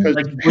know what I mean?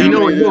 Like, you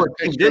know what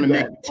team did did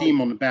make the team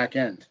on the back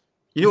end.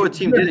 You know what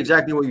team did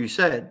exactly what you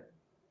said.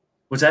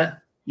 What's that?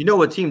 You know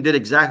what team did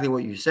exactly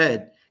what you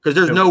said, because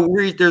there's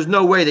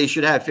no way they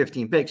should have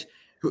 15 picks.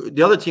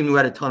 The other team who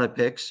had a ton of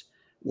picks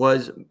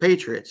was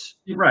Patriots.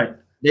 Right.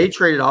 They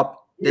traded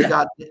up.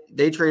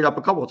 They traded up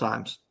a couple of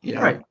times.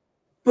 Right.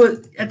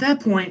 But at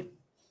that point,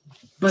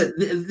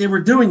 they were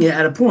doing it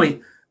at a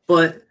point.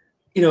 But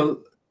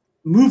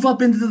move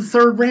up into the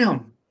third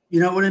round. You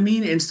know what I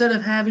mean? Instead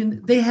of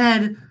they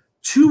had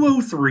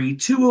 203,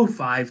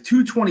 205,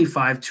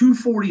 225,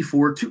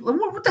 244.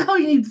 What the hell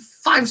you need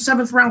 5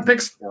 7th-round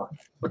picks for?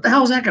 What the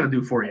hell is that going to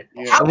do for you?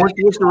 Yeah.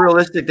 What's the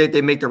realistic that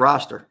they make the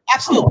roster?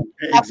 Absolutely.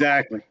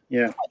 Exactly.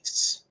 Yeah.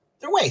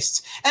 They're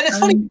wastes. And it's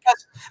funny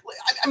because,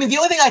 the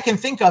only thing I can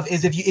think of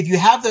is if you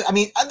have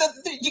you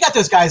got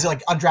those guys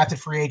like undrafted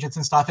free agents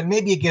and stuff, and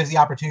maybe it gives the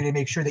opportunity to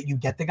make sure that you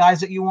get the guys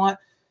that you want.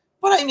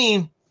 But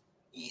it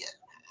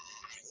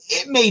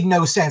made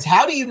no sense.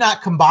 How do you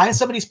not combine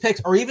somebody's picks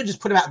or even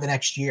just put them out the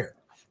next year?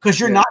 Because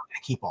you're not going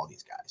to keep all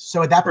these guys.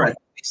 So at that point, you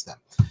waste them.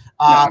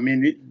 I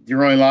mean,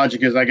 your only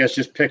logic is, I guess,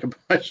 just pick a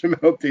bunch and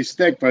hope they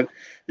stick. But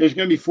there's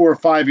going to be 4 or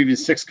 5, even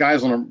 6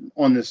 guys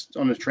on this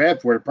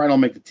draft board that probably don't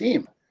make the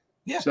team.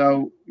 Yeah.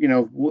 So,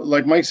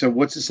 like Mike said,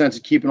 what's the sense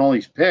of keeping all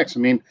these picks? I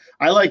mean,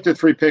 I like the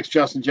 3 picks: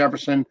 Justin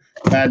Jefferson,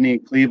 Gladney,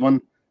 and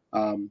Cleveland.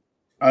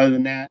 Other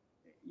than that,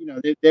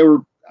 they were.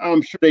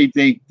 I'm sure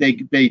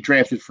they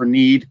drafted for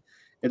need.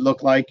 It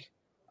looked like.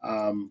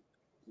 I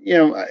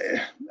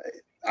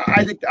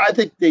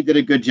think they did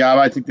a good job.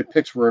 I think the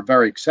picks were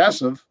very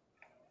excessive.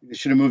 They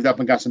should have moved up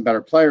and got some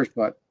better players.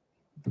 But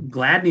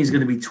Gladney's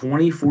going to be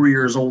 24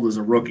 years old as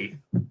a rookie.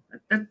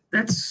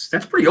 That's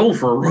pretty old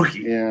for a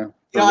rookie. Yeah,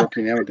 a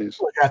rookie nowadays.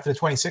 Drafted the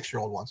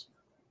 26-year-old ones.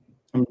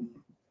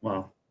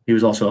 Well, he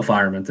was also a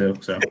fireman too.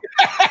 So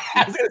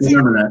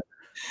remember that.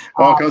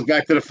 Well, it goes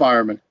back to the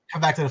fireman.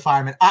 Come back to the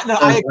fireman.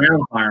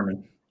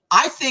 Fireman.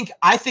 I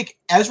think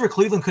Ezra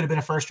Cleveland could have been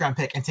a first-round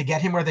pick, and to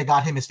get him where they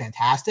got him is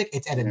fantastic.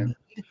 It's at a need.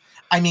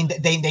 I mean,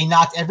 they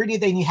knocked every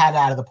need they had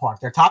out of the park.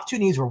 Their top 2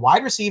 needs were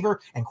wide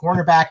receiver and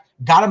cornerback.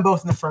 Got them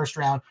both in the first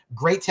round.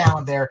 Great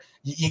talent there.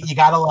 You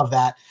got to love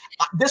that.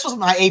 This was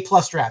my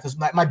A-plus draft. This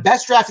was my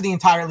best draft of the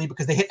entire league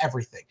because they hit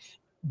everything.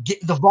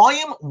 The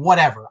volume,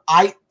 whatever.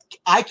 I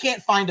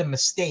can't find a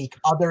mistake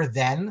other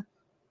than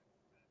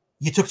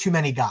you took too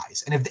many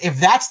guys. And if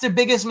that's the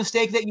biggest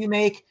mistake that you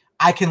make,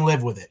 I can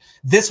live with it.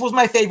 This was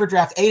my favorite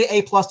draft, A to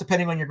A+,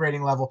 depending on your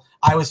grading level.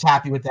 I was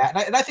happy with that.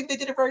 And I think they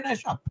did a very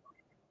nice job.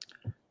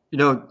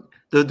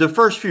 The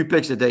first few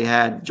picks that they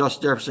had,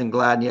 Justin Jefferson,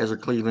 Gladney, Ezra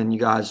Cleveland, you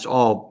guys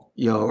all,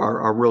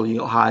 are really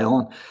high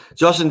on.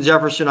 Justin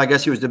Jefferson, I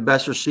guess he was the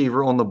best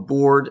receiver on the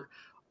board.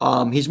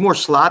 He's more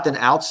slot than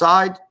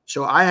outside.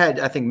 So I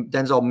think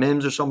Denzel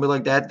Mims or somebody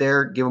like that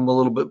there, give him a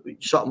little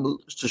bit, something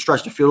to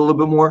stretch the field a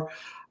little bit more.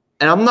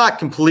 And I'm not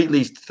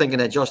completely thinking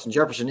that Justin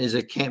Jefferson is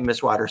a can't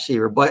miss wide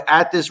receiver, but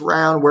at this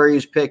round where he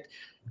was picked,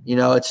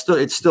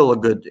 it's still a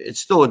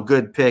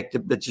good pick to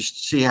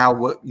just see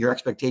what your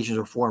expectations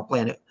are for and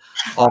playing it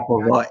off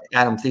of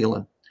Adam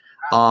Thielen.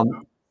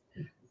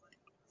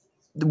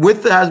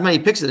 With as many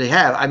picks that they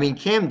have, I mean,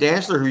 Cam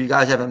Dantzler, who you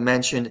guys haven't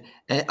mentioned,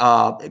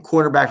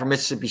 quarterback from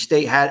Mississippi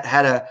State,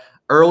 had a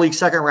early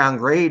second round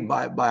grade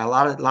by a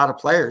lot of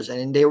players,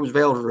 and they was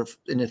available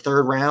in the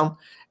 3rd round.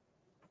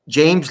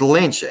 James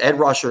Lynch, edge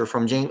rusher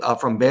from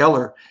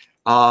Baylor,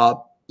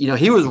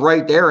 he was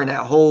right there in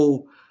that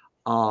whole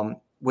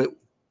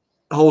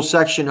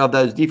section of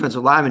those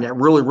defensive linemen that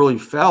really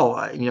fell.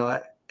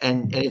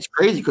 And it's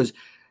crazy because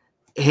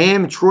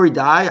him, Troy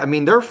Dye, I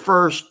mean, their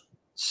first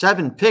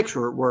 7 picks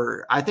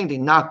were I think they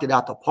knocked it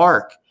out the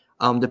park,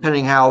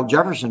 depending how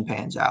Jefferson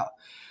pans out.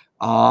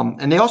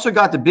 And they also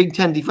got the Big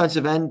Ten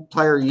Defensive End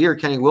Player of the Year,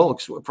 Kenny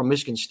Wilkes from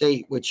Michigan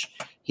State, which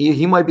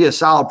he might be a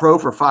solid pro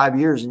for 5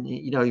 years, and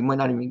he might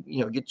not even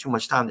get too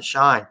much time to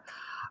shine.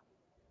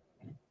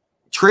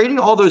 Trading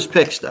all those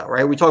picks, though,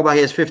 right? We talk about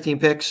he has 15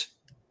 picks.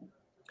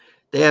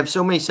 They have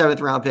so many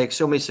 7th round picks,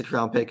 so many 6th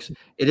round picks.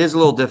 It is a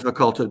little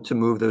difficult to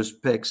move those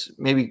picks.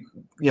 Maybe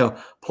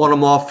pawn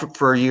them off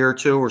for a year or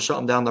 2 or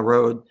something down the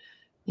road.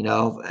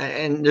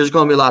 And there's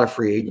going to be a lot of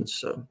free agents,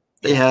 so.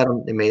 They had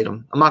them. They made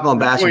them. I'm not going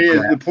to bash them.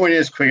 The point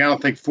is, Quick, I don't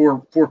think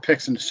four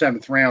picks in the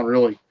 7th round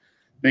really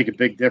make a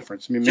big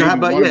difference. I mean,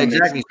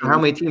 exactly. So how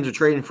many teams are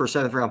trading for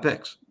 7th round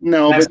picks?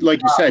 No, but like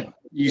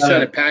you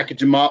said, package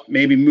them up,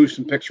 maybe move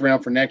some picks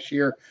around for next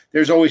year.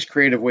 There's always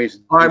creative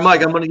ways. All right,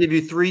 Mike, I'm going to give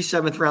you 3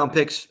 7th round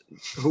picks.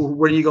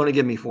 What are you going to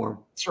give me for them?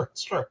 Sure.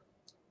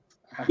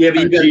 Yeah, but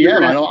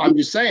I'm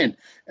just saying,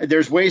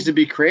 there's ways to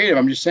be creative.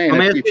 I'm just saying.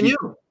 I'm asking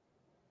you.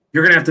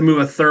 You're gonna have to move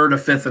a 3rd, a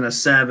 5th, and a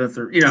 7th,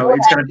 or it's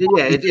gonna be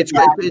it's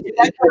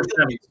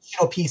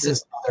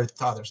pieces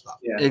to other stuff.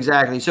 Yeah,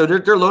 exactly. So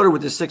they're loaded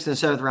with the 6th and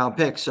 7th round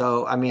picks.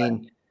 So I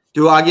mean,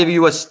 do I give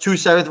you 2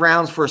 7th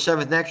rounds for a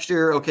 7th next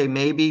year? Okay,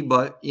 maybe,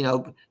 but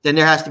then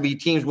there has to be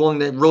teams willing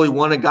to really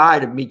want a guy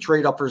to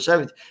trade up for a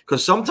 7th,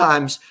 because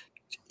sometimes,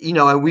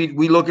 and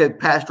we look at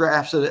past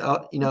drafts.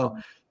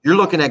 You're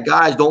looking at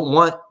guys don't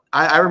want.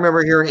 I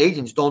remember hearing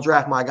agents, don't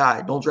draft my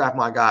guy. Don't draft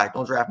my guy.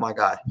 Don't draft my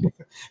guy.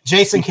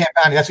 Jason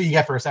Campani, that's what you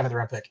get for a 7th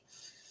round pick.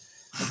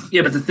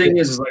 Yeah, but the thing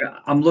is like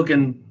I'm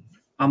looking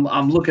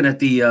at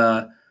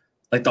the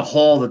the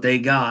haul that they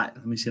got.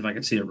 Let me see if I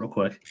can see it real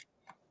quick.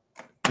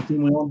 What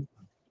team we on?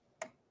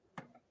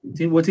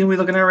 What team are we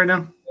looking at right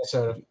now?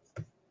 Minnesota.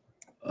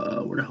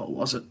 Where the hell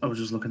was it? I was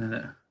just looking at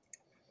it.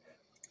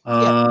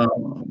 All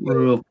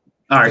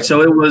right,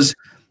 so it was.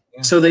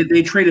 So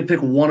they traded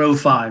pick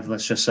 105,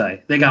 let's just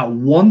say. They got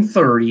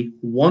 130,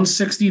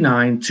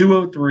 169,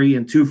 203,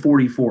 and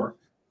 244.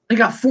 They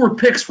got 4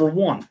 picks for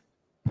 1.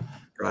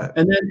 Right.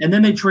 And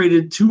then they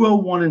traded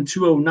 201 and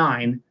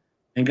 209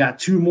 and got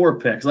 2 more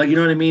picks. Like, you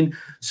know what I mean?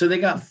 So they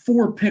got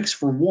 4 picks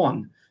for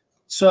 1.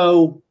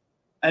 So,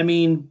 I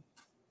mean,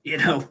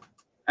 what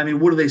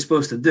are they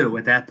supposed to do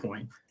at that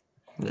point?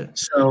 Yeah.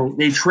 So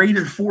they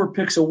traded 4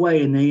 picks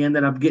away and they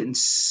ended up getting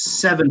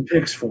 7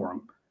 picks for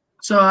them.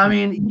 So, I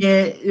mean,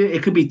 yeah,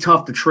 it could be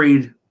tough to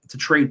trade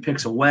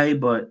picks away,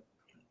 but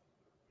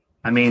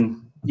I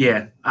mean,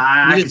 yeah.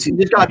 You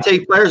just got to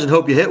take players and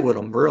hope you hit with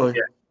them, really.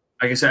 Yeah,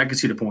 like I said, I can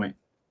see the point.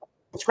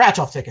 Scratch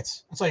off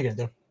tickets. That's all you're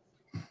gonna do.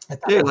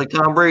 Yeah, like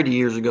Tom Brady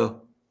years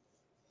ago.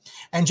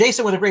 And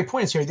Jason with a great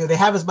point here. They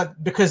have as much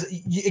because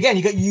again,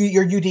 you got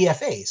your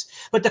UDFAs.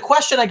 But the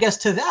question, I guess,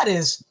 to that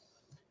is,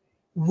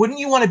 wouldn't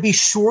you want to be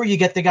sure you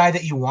get the guy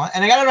that you want?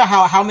 And I don't know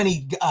how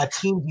many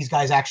teams these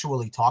guys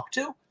actually talk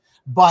to,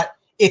 but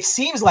it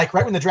seems like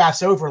right when the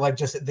draft's over, like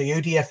just the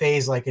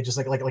UDFAs, like it's just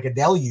like a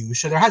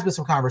deluge. So there has been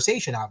some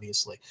conversation,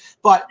 obviously,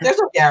 but there's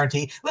no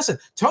guarantee. Listen,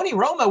 Tony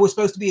Romo was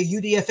supposed to be a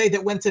UDFA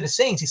that went to the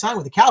Saints. He signed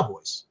with the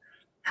Cowboys.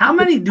 How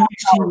many do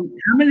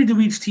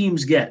each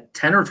teams get?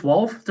 10 or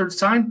 12 third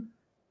sign?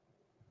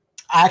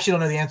 I actually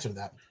don't know the answer to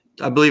that.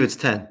 I believe it's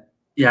 10.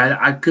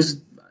 Yeah,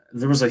 because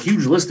there was a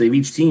huge list of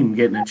each team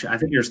getting it. I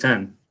think there's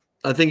 10.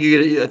 I think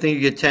you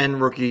get 10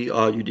 rookie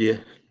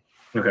UDA.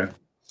 Okay.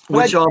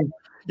 Which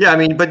yeah, I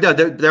mean, but no,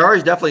 there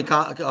is definitely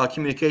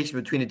communication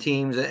between the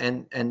teams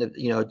and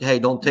hey,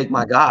 don't take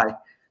my guy.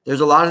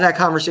 There's a lot of that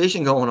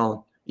conversation going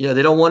on.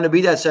 They don't want to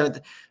be that 7th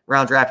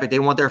round draft pick. They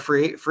want their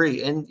free,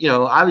 and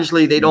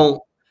obviously they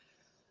don't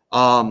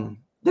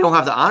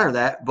have to honor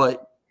that.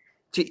 But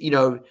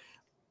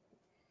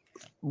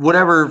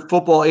whatever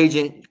football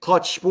agent,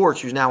 Clutch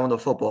Sports, who's now in the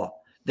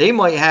football, they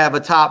might have a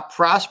top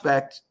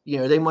prospect.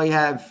 They might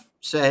have,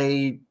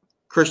 say,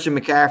 Christian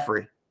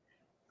McCaffrey,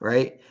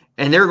 right?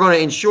 And they're going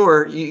to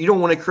ensure you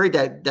don't want to create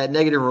that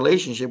negative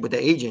relationship with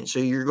the agent. So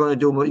you're going to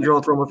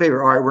throw them a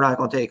favor. All right, we're not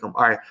going to take them.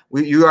 All right,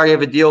 you already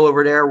have a deal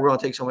over there. We're going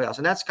to take somebody else.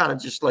 And that's kind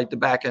of just like the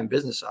back end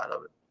business side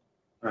of it.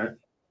 All right.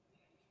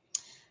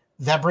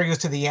 That brings us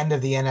to the end of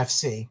the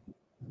NFC.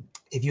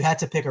 If you had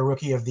to pick a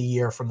rookie of the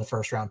year from the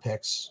first round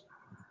picks,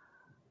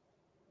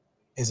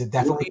 is it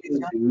definitely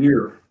rookie of the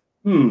year?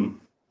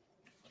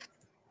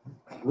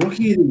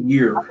 Rookie of the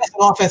year. An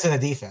offense and a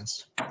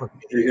defense.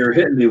 You're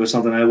hitting me with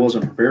something I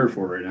wasn't prepared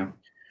for right now.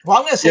 Well,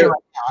 I'm going to say right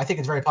now, I think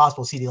it's very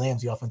possible CeeDee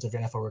Lamb's the offensive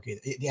NFL rookie,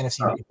 the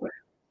NFC rookie.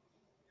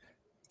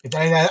 I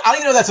don't even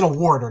know if that's an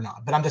award or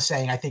not, but I'm just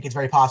saying I think it's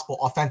very possible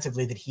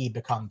offensively that he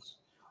becomes.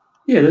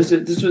 Yeah, it's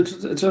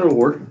an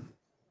award.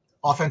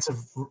 The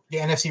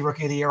NFC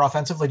rookie of the year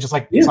offensively, just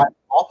like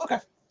okay.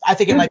 I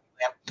think it might be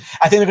Lamb.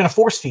 I think they're going to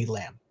force feed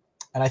Lamb.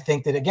 And I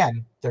think that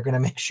again, they're going to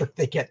make sure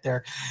they get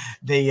their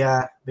value out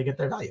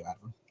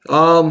of them.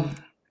 All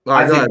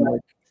right,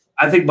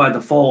 I think by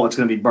default it's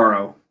going to be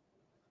Burrow.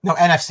 No,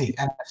 NFC.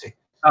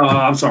 Oh,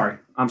 I'm sorry.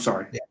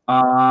 Yeah.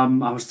 I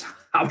was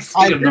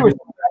thinking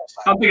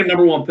I'm thinking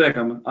number one pick.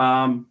 Let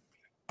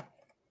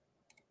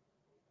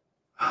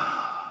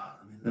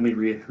me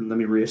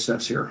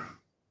reassess here.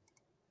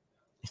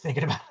 You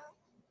thinking about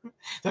it?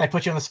 Did I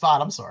put you on the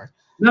spot? I'm sorry.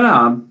 No,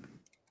 I'm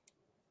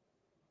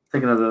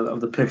thinking of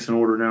the picks in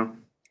order now.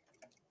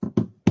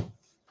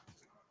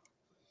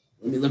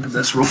 Let me look at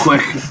this real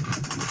quick.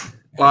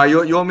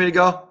 You want me to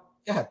go?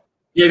 Yeah.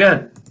 Yeah, go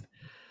ahead.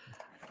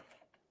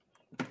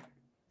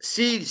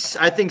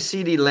 I think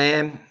CeeDee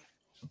Lamb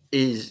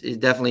is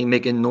definitely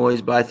making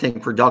noise, but I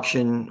think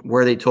production,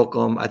 where they took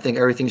him, I think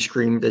everything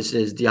screamed this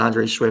is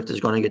DeAndre Swift is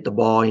going to get the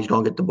ball. He's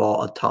going to get the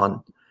ball a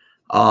ton.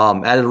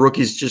 Out of the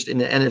rookies just in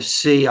the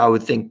NFC, I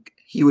would think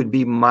he would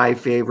be my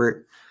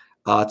favorite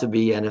to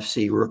be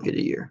NFC Rookie of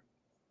the Year.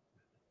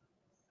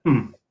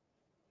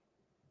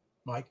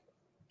 Mike?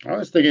 I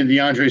was thinking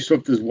DeAndre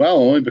Swift as well,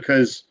 only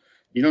because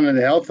you don't know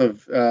the health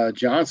of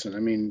Johnson. I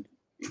mean,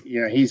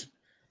 he's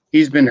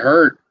been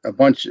hurt a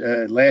bunch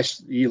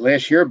last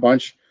year a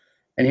bunch,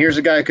 and here's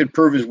a guy who could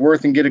prove his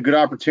worth and get a good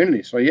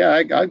opportunity. So yeah,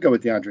 I'd go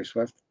with DeAndre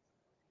Swift.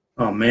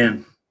 Oh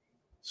man,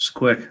 it's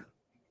quick.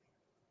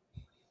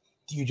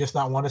 Do you just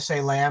not want to say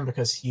Lamb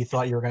because you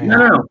thought you were going to?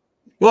 No.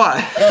 Well,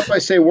 what if I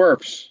say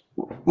Wirfs?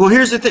 Well,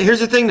 here's the thing.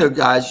 Here's the thing, though,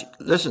 guys.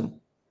 Listen,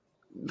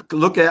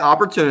 look at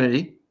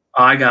opportunity.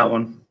 I got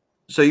one.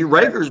 So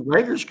Rager's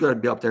going to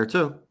be up there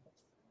too.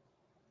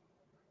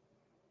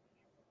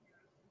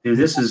 Dude,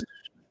 this is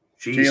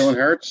Jalen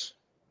Hurts.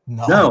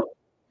 No.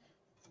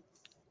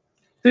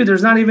 Dude,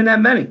 there's not even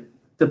that many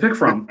to pick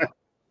from.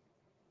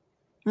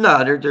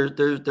 No,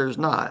 there's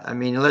not. I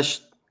mean, unless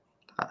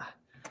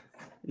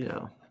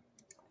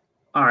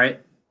All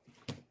right.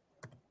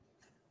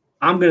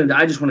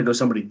 I just want to go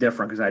somebody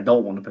different because I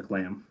don't want to pick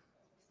Lamb.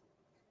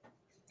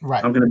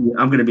 Right. I'm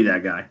gonna be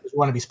that guy. You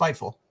want to be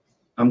spiteful.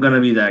 I'm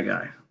gonna be that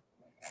guy.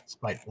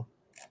 Spiteful.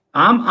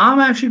 I'm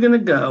actually gonna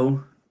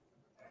go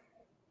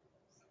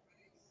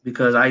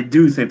because I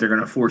do think they're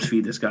gonna force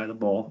feed this guy the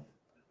ball.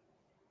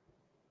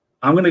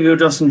 I'm gonna go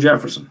Justin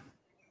Jefferson.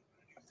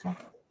 Okay.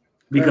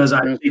 Because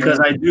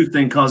I do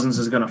think Cousins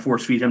is gonna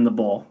force feed him the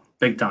ball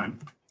big time.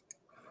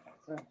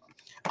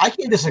 I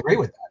can't disagree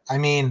with that. I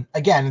mean,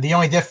 again, the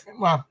only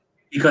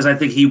because I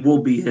think he will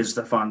be his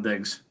Stephon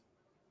Diggs.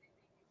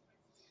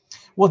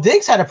 Well,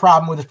 Diggs had a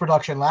problem with his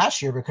production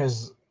last year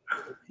because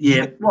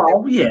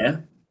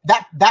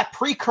that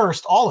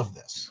precursed all of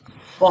this.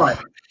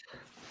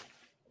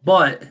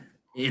 But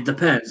it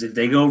depends if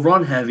they go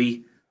run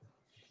heavy.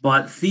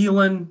 But is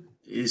Thielen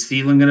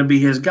going to be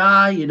his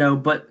guy?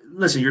 But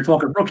listen, you're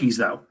talking rookies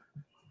though.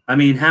 I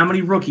mean, how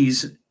many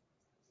rookies?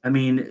 I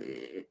mean,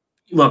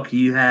 look,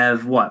 you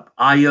have what?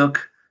 Ayuk,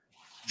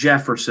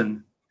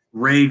 Jefferson,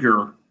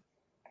 Rager,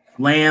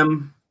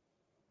 Lamb.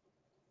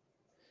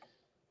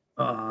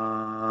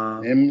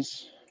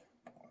 Mims.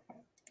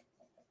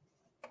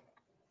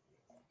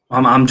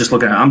 I'm just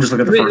looking at the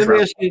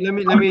first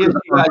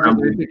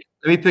round.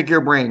 Let me pick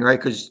your brain, right?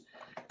 Because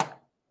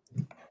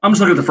I'm just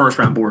looking at the first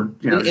round board.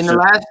 You know, in the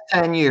last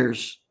 10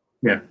 years,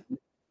 yeah,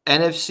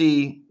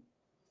 NFC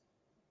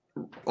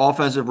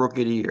offensive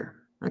rookie of the year.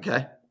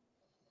 Okay.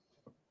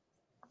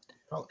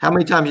 How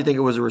many times do you think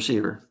it was a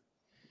receiver?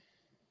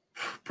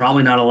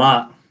 probably not a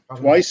lot.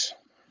 Twice.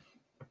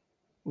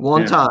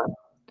 One time.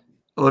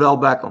 Odell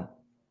Beckham.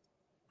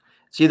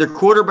 It's either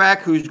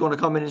quarterback who's going to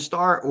come in and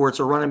start, or it's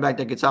a running back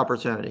that gets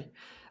opportunity.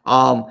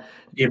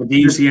 Yeah, but do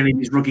you see any of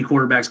these rookie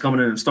quarterbacks coming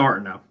in and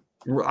starting now?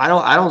 I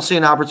don't see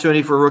an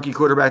opportunity for a rookie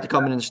quarterback to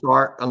come in and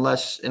start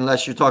unless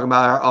you're talking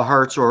about a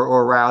Hurts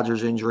or a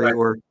Rodgers injury,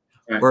 Right.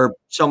 or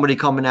somebody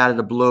coming out of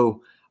the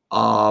blue,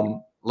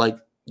 for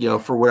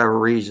whatever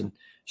reason.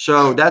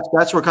 So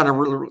that's where kind of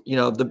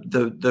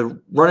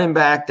the running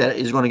back that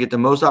is going to get the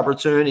most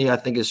opportunity, I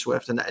think, is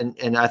Swift,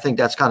 and I think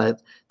that's kind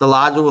of the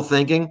logical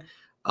thinking.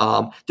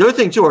 The other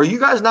thing too, are you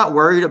guys not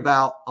worried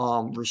about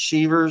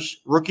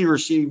rookie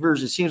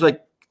receivers? It seems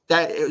like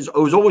that it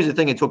was always a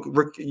thing. It took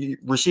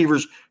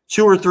receivers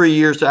 2 or 3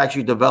 years to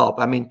actually develop.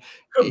 I mean,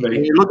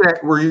 when you're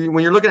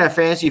looking at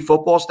fantasy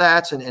football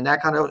stats and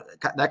that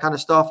kind of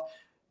stuff,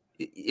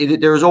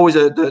 there was always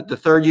the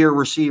third year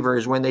receiver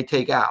is when they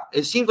take out.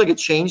 It seems like it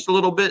changed a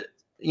little bit,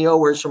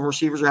 where some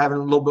receivers are having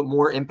a little bit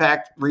more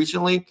impact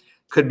recently.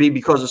 Could be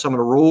because of some of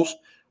the rules,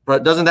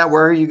 but doesn't that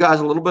worry you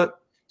guys a little bit?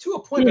 To a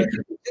point,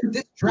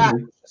 this draft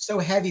is so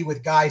heavy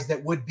with guys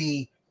that would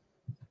be.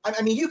 I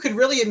mean, you could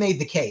really have made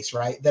the case,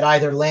 right, that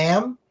either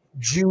Lamb,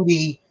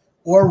 Judy,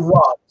 or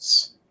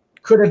Ruggs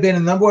could have been a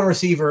number one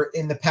receiver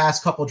in the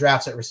past couple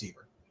drafts at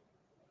receiver.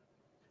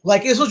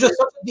 Like, this was just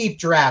such a deep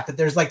draft that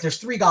there's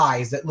 3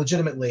 guys that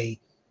legitimately,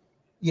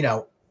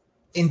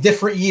 in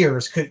different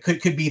years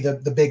could be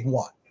the big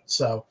one.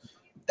 So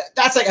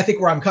that's I think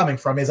where I'm coming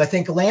from is I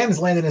think Lamb's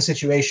landed in a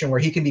situation where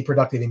he can be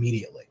productive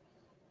immediately.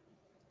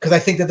 Because I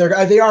think that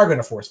they are going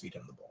to force feed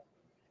him the ball.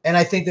 And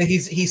I think that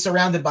he's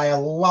surrounded by a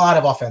lot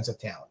of offensive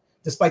talent,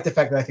 despite the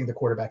fact that I think the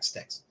quarterback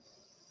stinks.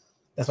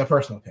 That's my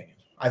personal opinion.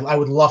 I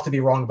would love to be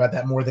wrong about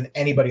that more than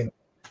anybody in the world.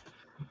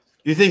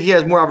 You think he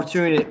has more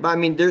opportunity? I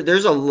mean,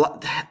 there's a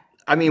lot.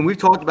 I mean, we've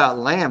talked about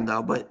Lamb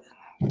though, but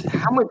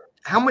how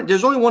much?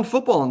 There's only one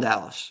football in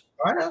Dallas.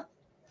 I know.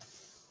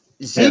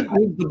 Zeke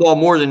needs the ball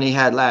more than he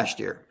had last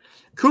year.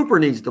 Cooper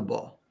needs the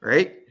ball,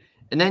 right?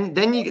 And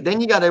then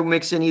you got to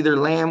mix in either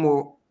Lamb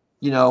or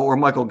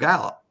Michael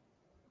Gallup.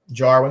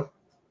 Jarwin's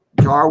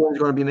going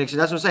to be mixing.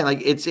 That's what I'm saying.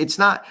 Like it's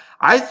not.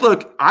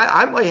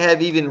 I might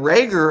have even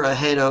Rager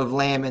ahead of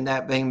Lamb in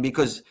that thing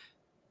because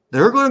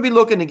they're going to be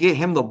looking to get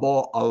him the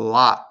ball a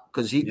lot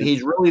because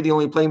he's really the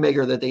only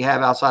playmaker that they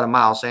have outside of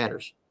Miles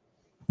Sanders.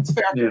 That's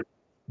fair. Yeah.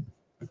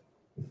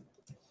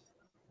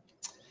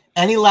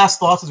 Any last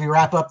thoughts as we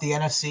wrap up the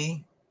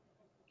NFC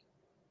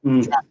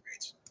draft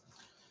grades?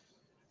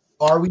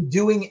 Are we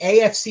doing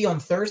AFC on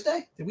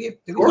Thursday?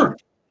 Sure.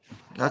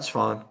 That's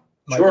fine.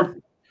 Sure.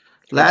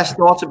 Last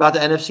thoughts about the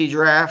NFC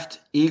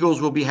draft.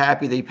 Eagles will be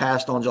happy they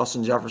passed on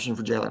Justin Jefferson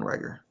for Jalen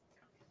Reagor.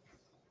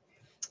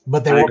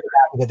 But they won't be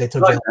happy that they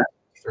took Jalen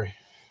 3.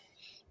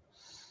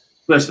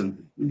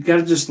 Listen, you got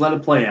to just let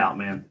it play out,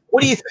 man.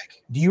 What do you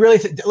think? Do you really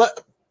think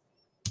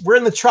we're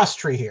in the trust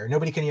tree here?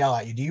 Nobody can yell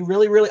at you. Do you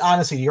really, really,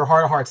 honestly, do your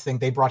heart of hearts think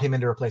they brought him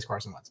in to replace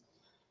Carson Wentz?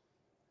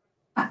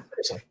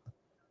 Seriously.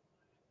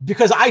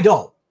 Because I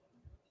don't.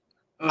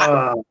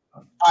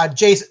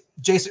 Jason,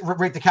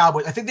 rate the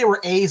Cowboys. I think they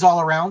were A's all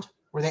around.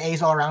 Were they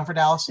A's all around for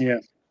Dallas? Yeah.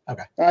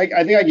 Okay. I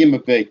think I give him a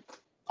B.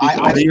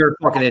 I think you're a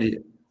fucking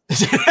idiot.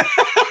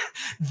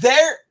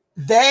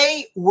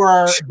 They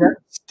were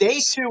day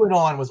 2 and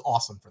on was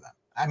awesome for them.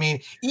 I mean,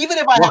 even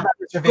if I have that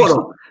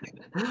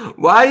reservation.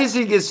 Why does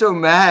he get so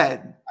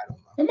mad? I don't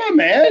know. I'm not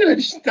mad.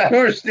 I don't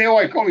understand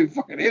why you call me a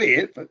fucking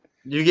idiot. But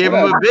you gave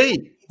him a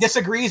B.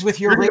 Disagrees with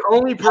your. You're the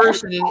only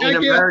person in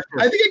America.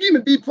 I think I gave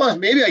him a B plus.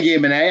 Maybe I gave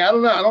him an A. I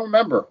don't know. I don't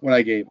remember what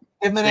I gave him.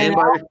 Give him an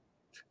A.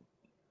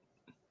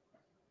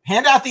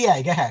 Hand out the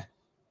A. Go ahead.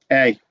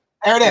 A.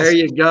 There it is. There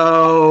you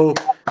go.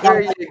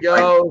 There you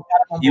go.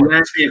 You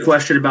asked me a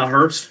question about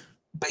Hurts.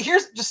 But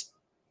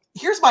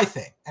here's my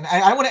thing, and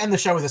I want to end the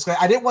show with this.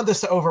 I didn't want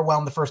this to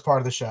overwhelm the first part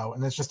of the show,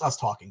 and it's just us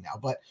talking now.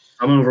 But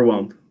I'm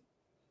overwhelmed.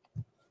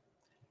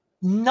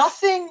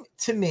 Nothing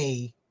to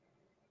me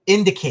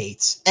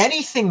indicates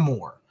anything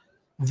more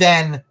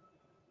than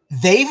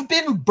they've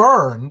been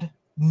burned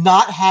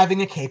not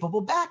having a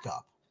capable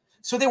backup.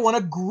 So they want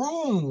to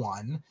groom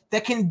one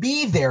that can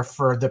be there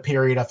for the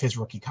period of his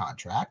rookie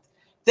contract.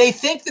 They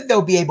think that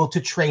they'll be able to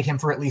trade him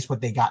for at least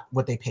what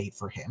they paid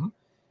for him.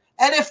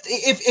 And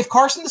if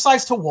Carson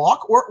decides to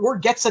walk or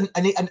gets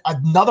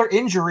another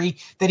injury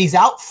that he's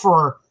out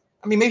for,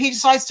 I mean, maybe he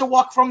decides to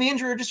walk from the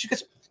injury just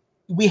because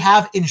we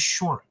have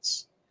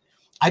insurance.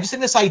 I just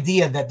think this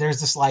idea that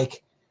there's this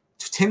like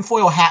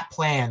tinfoil hat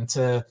plan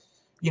to,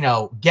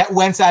 get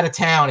Wentz out of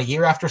town a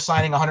year after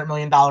signing a $100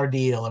 million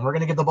deal, and we're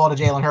going to give the ball to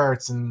Jalen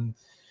Hurts, and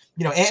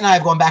Ant and I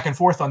have gone back and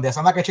forth on this.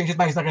 I'm not going to change his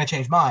mind. He's not going to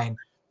change mine.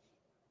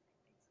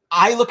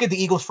 I look at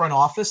the Eagles front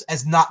office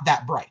as not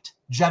that bright.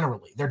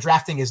 Generally, their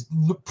drafting is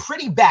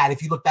pretty bad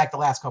if you look back the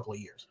last couple of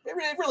years. It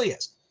really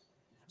is.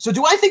 So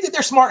do I think that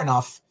they're smart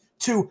enough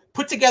to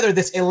put together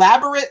this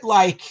elaborate,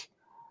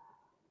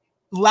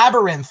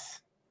 labyrinth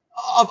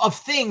of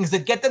things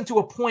that get them to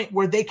a point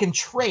where they can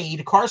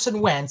trade Carson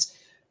Wentz,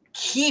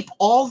 keep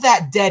all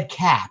that dead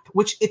cap,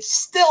 which it's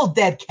still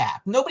dead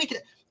cap. Nobody can.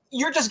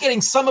 You're just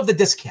getting some of the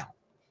discount.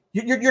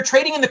 You're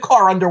trading in the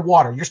car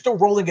underwater. You're still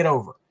rolling it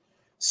over.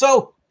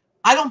 So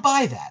I don't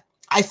buy that.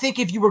 I think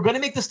if you were going to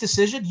make this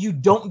decision, you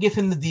don't give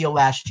him the deal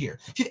last year.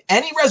 If you have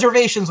any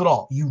reservations at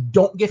all, you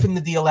don't give him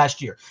the deal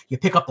last year. You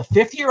pick up the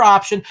 5th-year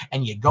option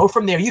and you go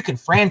from there. You can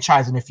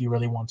franchise him if you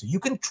really want to. You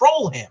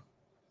control him.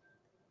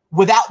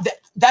 Without that,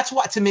 that's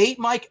what, to me,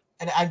 Mike,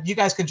 and you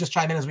guys can just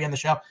chime in as we end the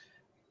show.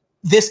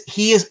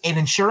 He is an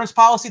insurance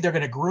policy they're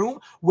going to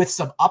groom with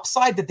some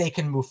upside that they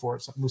can move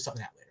forward, move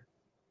something out later.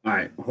 All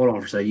right, hold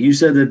on for a second. You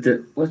said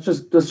that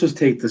let's just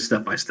take this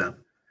step by step.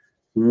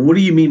 What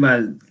do you mean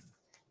by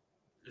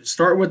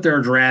start with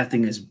their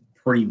drafting is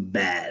pretty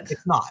bad?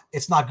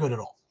 It's not good at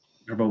all.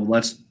 But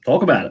let's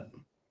talk about it.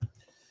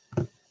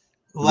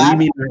 What do you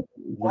mean?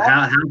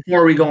 How far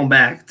are we going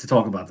back to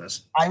talk about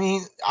this? I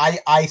mean,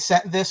 I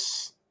sent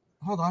this.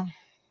 Hold on,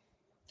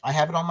 I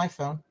have it on my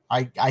phone.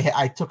 I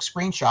took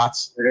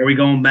screenshots. Are we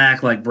going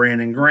back like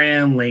Brandon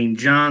Graham, Lane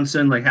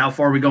Johnson? Like how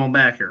far are we going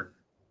back here?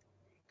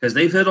 Because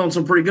they've hit on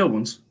some pretty good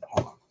ones.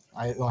 Hold on.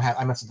 I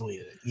must have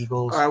deleted it.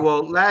 Eagles. All right.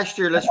 Well, last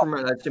year, let's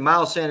remember that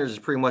Miles Sanders is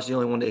pretty much the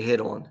only one they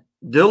hit on.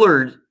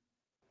 Dillard.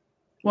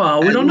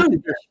 Well, we don't know.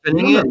 He's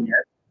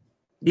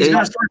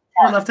got to start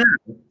far left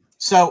hand.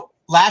 So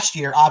last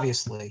year,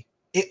 obviously,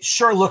 it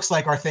sure looks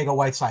like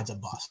Arcega-Whiteside's a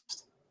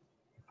bust.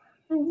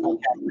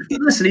 Okay.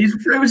 Listen,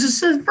 it was his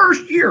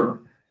first year.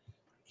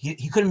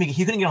 He couldn't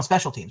get on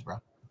special teams, bro.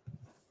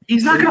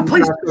 He's not going to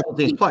play special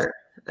teams player.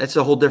 That's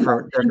a whole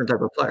different type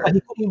of player. But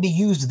he couldn't be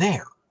used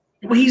there.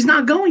 Well, he's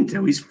not going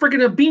to. He's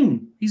freaking a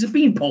bean. He's a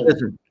beanpole.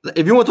 Listen,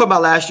 if you want to talk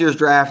about last year's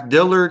draft,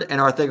 Dillard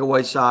and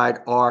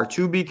Arcega-Whiteside are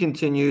to be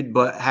continued,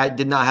 but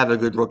did not have a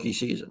good rookie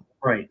season.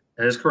 Right.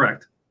 That is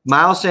correct.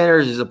 Miles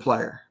Sanders is a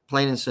player,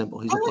 plain and simple.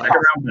 He's a player.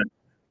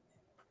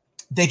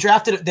 They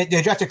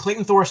drafted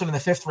Clayton Thorson in the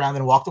 5th round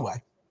and walked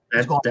away.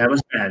 That was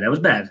bad. That was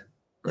bad.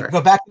 Right.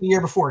 Go back to the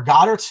year before.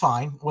 Goddard's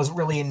fine. Wasn't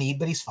really in need,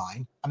 but he's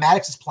fine.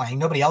 Maddox is playing.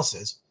 Nobody else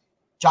is.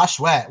 Josh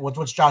Sweat.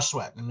 What's Josh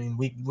Sweat? I mean,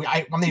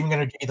 I'm not even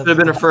going to. Could have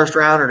been a first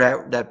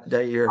rounder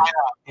that year. I know.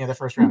 Yeah, the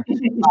first rounder.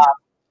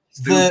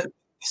 The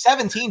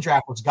 17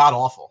 draft was god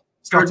awful.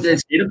 Say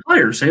the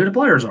players. Say who the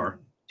players are.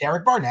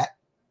 Derek Barnett.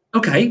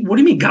 Okay. What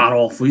do you mean god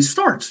awful? He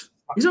starts.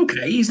 He's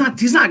okay. He's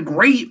not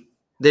great.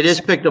 They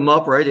just picked him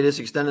up, right? They just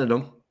extended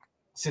him.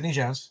 Sidney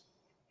Jones.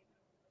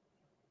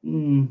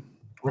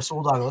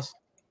 Russell Douglas.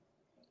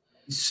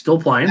 He's still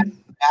playing.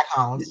 Mac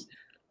Hollins.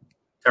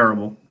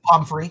 Terrible.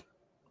 Pumphrey.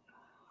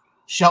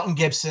 Shelton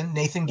Gibson,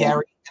 Nathan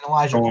Gary, and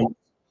Elijah Gould.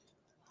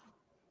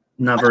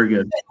 Not very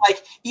good.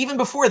 Like, even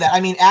before that,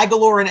 I mean,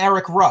 Aguilar and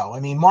Eric Rowe. I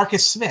mean,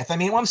 Marcus Smith. I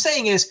mean, what I'm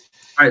saying is.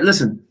 All right,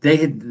 listen,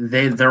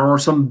 there are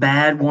some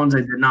bad ones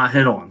they did not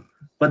hit on.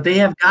 But they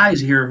have guys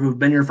here who've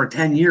been here for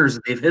 10 years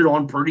that they've hit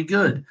on pretty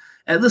good.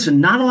 And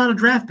listen, not a lot of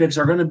draft picks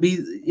are going to be,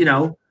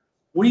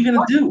 what are you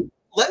going to do?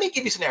 Let me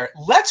give you a scenario.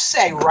 Let's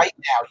say right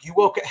now you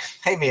woke up,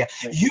 hey Mia,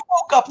 you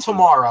woke up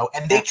tomorrow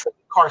and they traded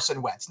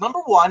Carson Wentz. Number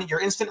one, your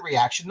instant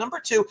reaction. Number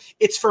two,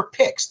 it's for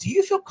picks. Do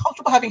you feel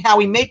comfortable having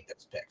Howie make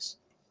those picks?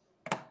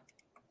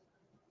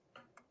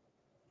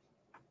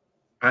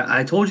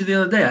 I told you the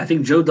other day, I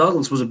think Joe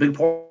Douglas was a big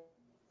part.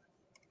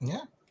 Yeah.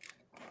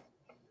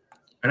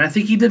 And I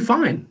think he did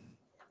fine.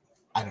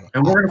 I don't know.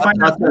 And we're going to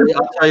find out.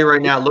 I'll tell you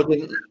right now,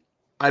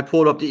 I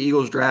pulled up the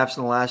Eagles drafts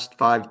in the last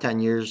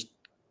 5-10 years.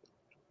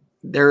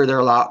 They're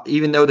a lot,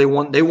 even though they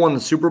won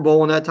the Super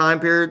Bowl in that time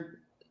period.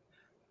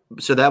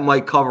 So that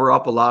might cover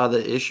up a lot of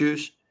the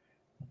issues.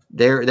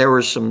 There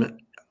were some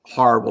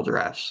horrible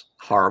drafts.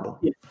 Horrible.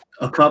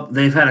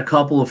 They've had a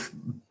couple of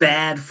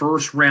bad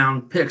first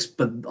round picks,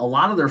 but a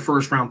lot of their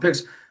first round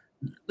picks.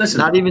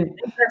 Listen, they've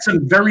had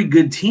some very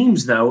good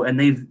teams though, and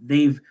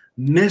they've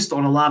missed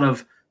on a lot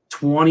of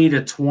 20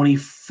 to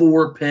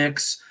 24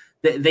 picks.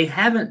 They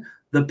haven't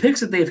the picks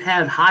that they've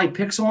had high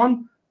picks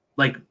on,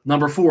 like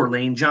number 4,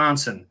 Lane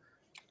Johnson,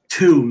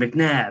 2,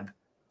 McNabb,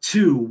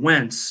 2,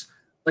 Wentz.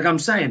 Like I'm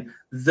saying,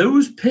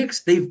 those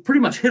picks, they've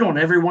pretty much hit on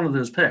every one of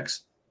those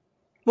picks.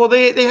 Well,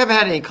 they haven't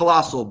had any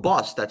colossal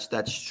bust.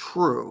 That's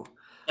true.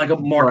 Like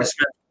Marcus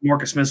Smith.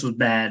 Marcus Smith was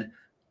bad.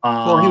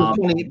 Well, he was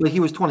 20, but he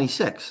was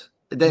 26.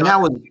 Then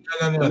no.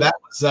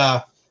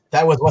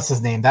 That was what's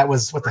his name? That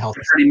was what the hell?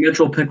 Freddie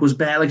Mitchell pick was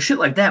bad. Like shit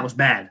like that was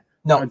bad.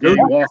 No, Dave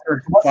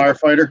Walker,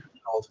 firefighter.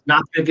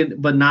 Not picking.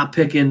 What's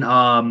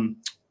the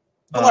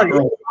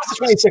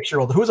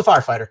 26-year-old? Who was a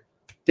firefighter?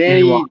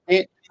 Danny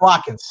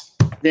Watkins.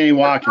 Danny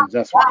Watkins.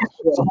 That's right.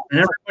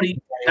 And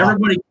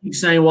everybody keeps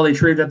saying, well, they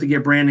traded up to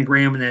get Brandon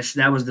Graham, and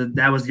that was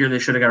the year they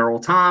should have got Earl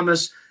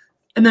Thomas.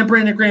 And then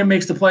Brandon Graham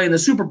makes the play in the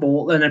Super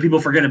Bowl, and then people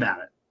forget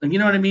about it. Like, you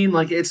know what I mean?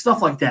 Like, it's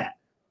stuff like that.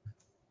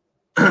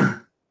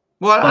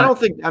 Well, I don't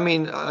think. I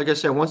mean, like I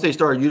said, once they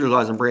started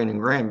utilizing Brandon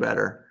Graham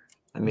better,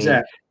 I mean,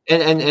 Exactly.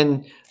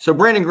 and so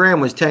Brandon Graham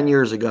was 10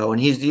 years ago,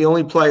 and he's the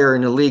only player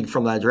in the league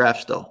from that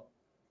draft still.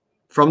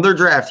 From their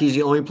draft, he's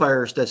the only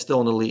player that's still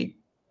in the league.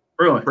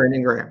 Really?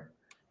 Brandon Graham.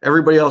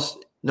 Everybody else,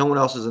 no one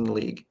else is in the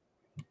league.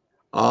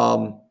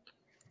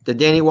 The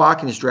Danny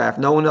Watkins draft,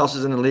 no one else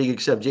is in the league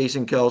except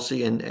Jason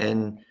Kelsey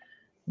and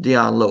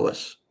Deion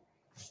Lewis.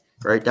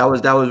 Right? That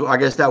was. I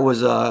guess that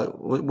was.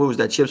 What was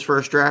that? Chip's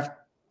first draft?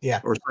 Yeah.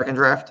 Or second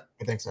draft?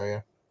 I think so.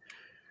 Yeah.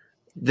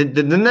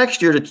 The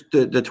next year,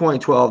 the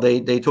 2012,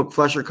 they took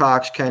Fletcher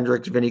Cox,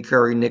 Kendricks, Vinnie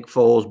Curry, Nick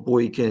Foles,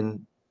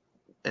 Boykin,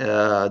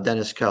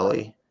 Dennis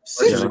Kelly.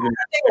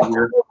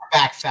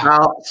 Quarterback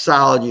factory.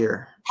 Solid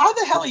year. How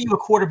the hell are you a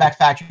quarterback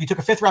factory? You took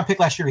a 5th round pick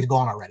last year. He's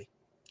gone already.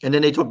 And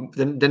then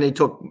they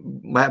took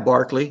Matt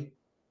Barkley,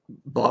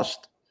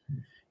 bust.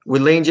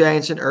 With Lane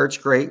Jansen,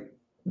 Ertz, great.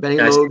 Benny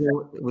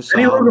Logan was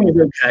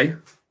okay.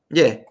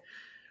 Yeah.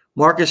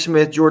 Marcus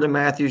Smith, Jordan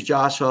Matthews,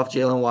 Josh Huff,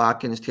 Jalen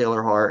Watkins,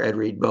 Taylor Hart, Ed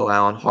Reed, Bo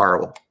Allen.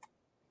 Horrible.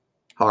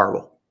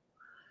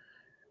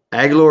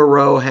 Aguilar,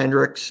 Rowe,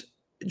 Hendricks,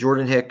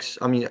 Jordan Hicks.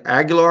 I mean,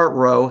 Aguilar,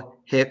 Rowe,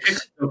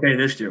 Hicks. Okay,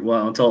 this year.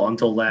 Well,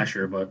 until last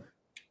year, but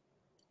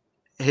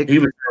Hicks, he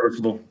was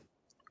serviceable.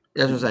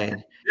 That's what I'm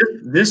saying.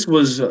 This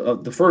was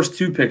the first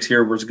 2 picks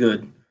here was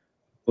good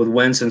with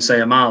Wentz and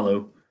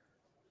Sayamalu.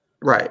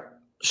 Right.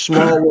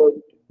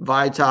 Smallwood,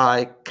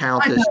 Vitae,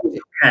 Countess.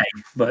 Okay,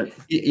 but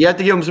You have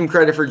to give him some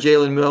credit for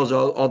Jalen Mills,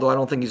 although I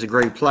don't think he's a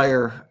great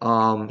player.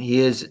 He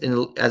is,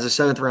 as a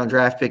 7th round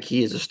draft pick,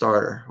 he is a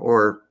starter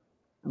or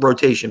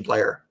rotation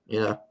player,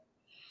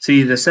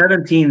 See, the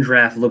 17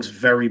 draft looks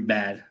very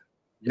bad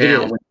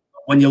now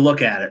when you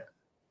look at it.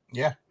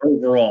 Yeah.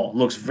 Overall,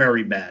 looks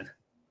very bad.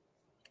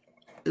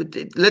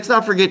 Let's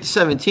not forget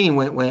 17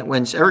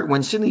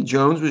 when Sidney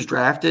Jones was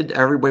drafted.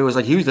 Everybody was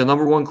like, he was the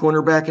number 1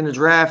 cornerback in the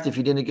draft if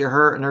he didn't get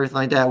hurt and everything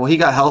like that. Well, he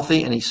got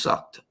healthy and he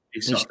sucked. He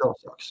still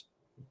sucks.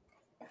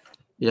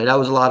 Yeah, that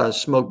was a lot of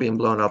smoke being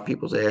blown up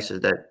people's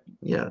asses. That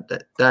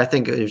I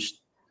think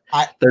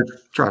they're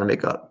trying to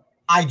make up.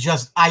 I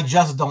just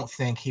don't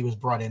think he was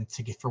brought in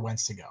for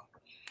Wentz to go.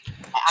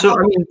 So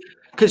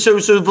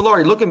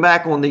Valari, looking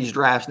back on these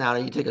drafts now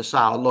that you take a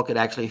solid look at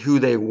actually who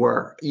they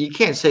were, you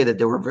can't say that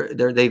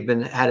they've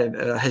had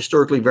a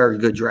historically very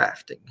good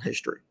drafting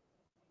history.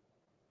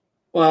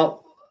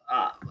 Well,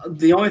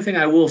 the only thing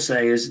I will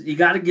say is you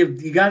got to give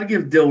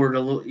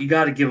Dillard you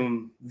got to give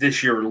him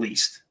this year at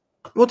least.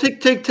 Well,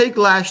 take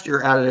last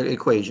year out of the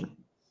equation,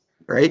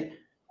 right?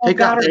 Hey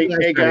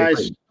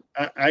guys,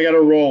 I got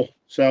to roll.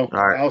 So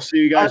I'll see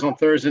you guys on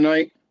Thursday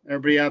night.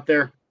 Everybody out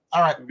there.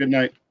 All right. Good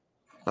night.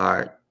 All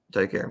right.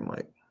 Take care,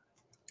 Mike.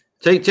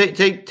 Take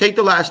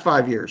the last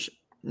 5 years,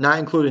 not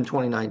including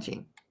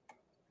 2019.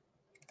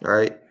 All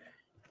right.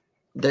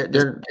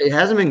 It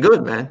hasn't been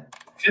good, man.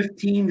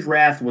 15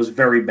 draft was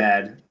very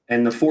bad,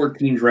 and the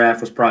 14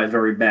 draft was probably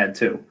very bad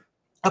too.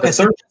 Okay,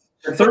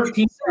 the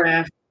 13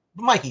 draft.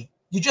 Mikey,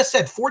 you just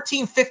said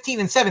 14, 15,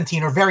 and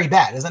 17 are very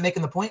bad. Is that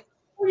making the point?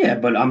 Yeah,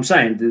 but I'm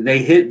saying they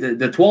hit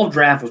the 12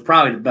 draft was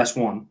probably the best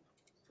one.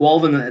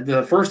 12 in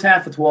the first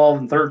half of 12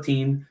 and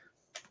 13.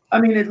 I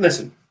mean,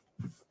 listen,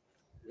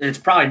 it's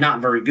probably not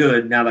very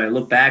good now that I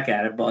look back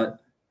at it, but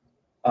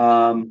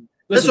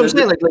that's what I'm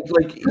saying. Like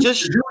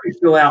just the jury's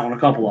still out on a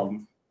couple of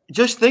them.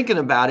 Just thinking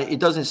about it, it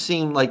doesn't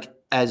seem like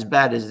as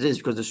bad as it is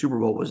because the Super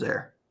Bowl was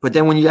there. But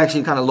then when you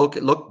actually kind of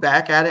look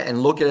back at it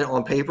and look at it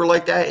on paper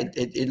like that,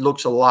 it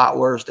looks a lot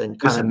worse than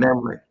kind of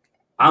memory.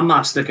 I'm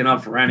not sticking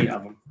up for any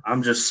of them.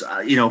 I'm just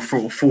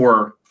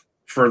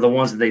for the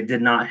ones that they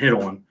did not hit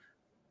on.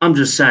 I'm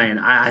just saying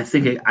I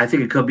think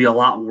it could be a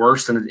lot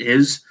worse than it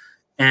is,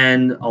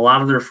 and a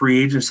lot of their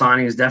free agent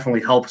signings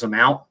definitely helps them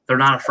out. They're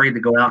not afraid to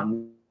go out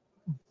and.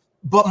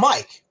 But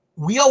Mike,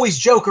 we always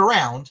joke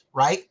around,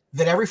 right,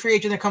 that every free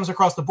agent that comes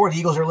across the board, the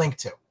Eagles are linked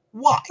to.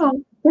 Why? Well,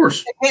 of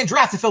course. They can't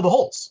draft to fill the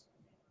holes.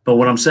 But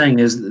what I'm saying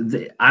is,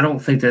 I don't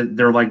think that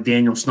they're like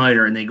Daniel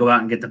Snyder and they go out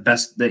and get the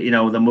best, the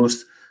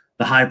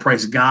high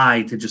priced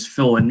guy to just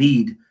fill a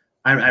need.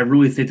 I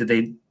really think that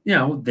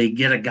they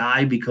get a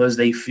guy because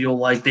they feel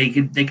like they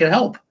could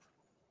help.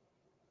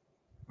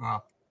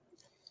 Wow.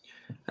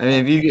 I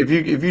mean,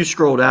 if you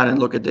scroll down and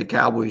look at the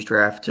Cowboys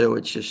draft too,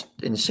 it's just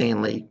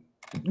insanely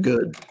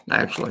good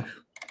actually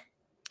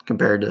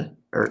compared to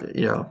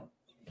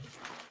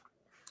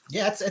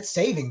Yeah, it's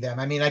saving them.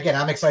 I mean, again,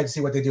 I'm excited to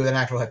see what they do with an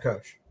actual head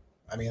coach.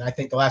 I mean, I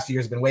think the last few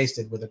years have been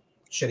wasted with a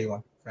shitty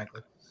one,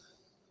 frankly.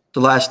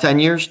 The last 10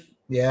 years?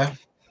 Yeah.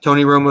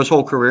 Tony Romo's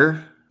whole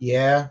career?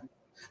 Yeah.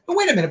 But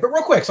wait a minute, but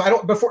real quick, so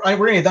we're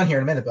gonna get done here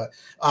in a minute, but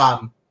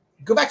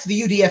go back to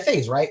the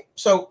UDFAs, right?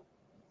 So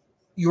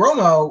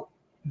Romo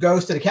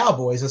goes to the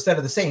Cowboys instead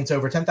of the Saints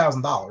over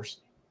 $10,000.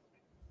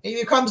 He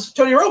becomes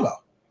Tony Romo.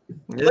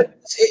 Yeah.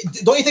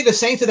 Don't you think the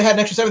Saints, if they had an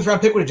extra 7th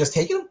round pick, would have just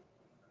taken him?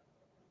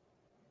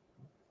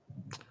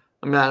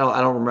 I mean, I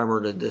don't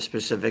remember the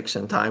specifics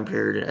and time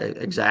period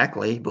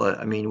exactly, but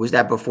I mean, was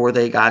that before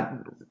they got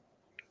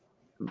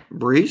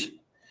Breeze?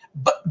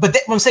 But what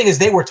I'm saying is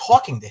they were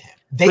talking to him.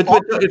 But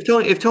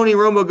if Tony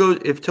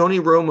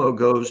Romo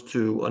goes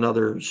to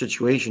another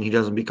situation, he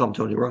doesn't become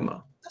Tony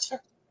Romo. That's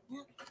fair.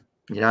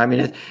 You know, I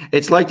mean,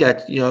 it's like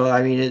that. You know,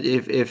 I mean,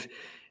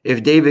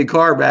 if David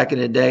Carr back in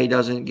the day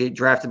doesn't get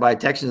drafted by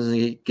Texans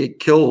and get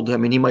killed, I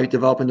mean, he might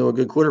develop into a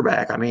good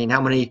quarterback. I mean, how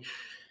many,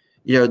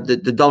 you know, the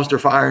dumpster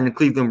fire in the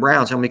Cleveland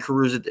Browns, how many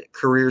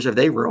careers have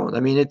they ruined?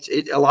 I mean,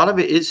 a lot of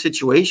it is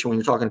situation when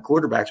you're talking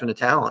quarterbacks when the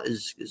talent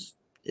is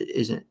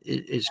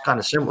kind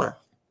of similar.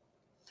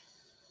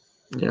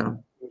 You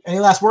know. Any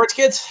last words,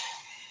 kids?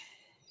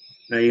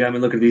 Now you got me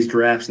looking at these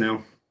drafts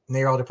now. And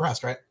you're all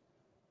depressed, right?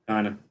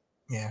 Kind of.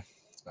 Yeah,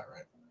 that's about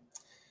right.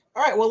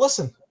 All right. Well,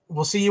 listen,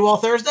 we'll see you all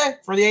Thursday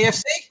for the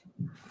AFC.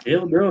 Yeah,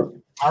 we'll do it.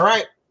 All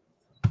right.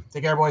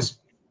 Take care, boys.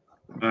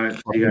 All right.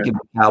 Give the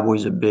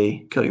Cowboys a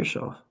B. Kill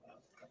yourself.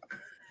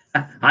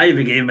 I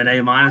even gave him an A-,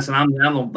 and I'm the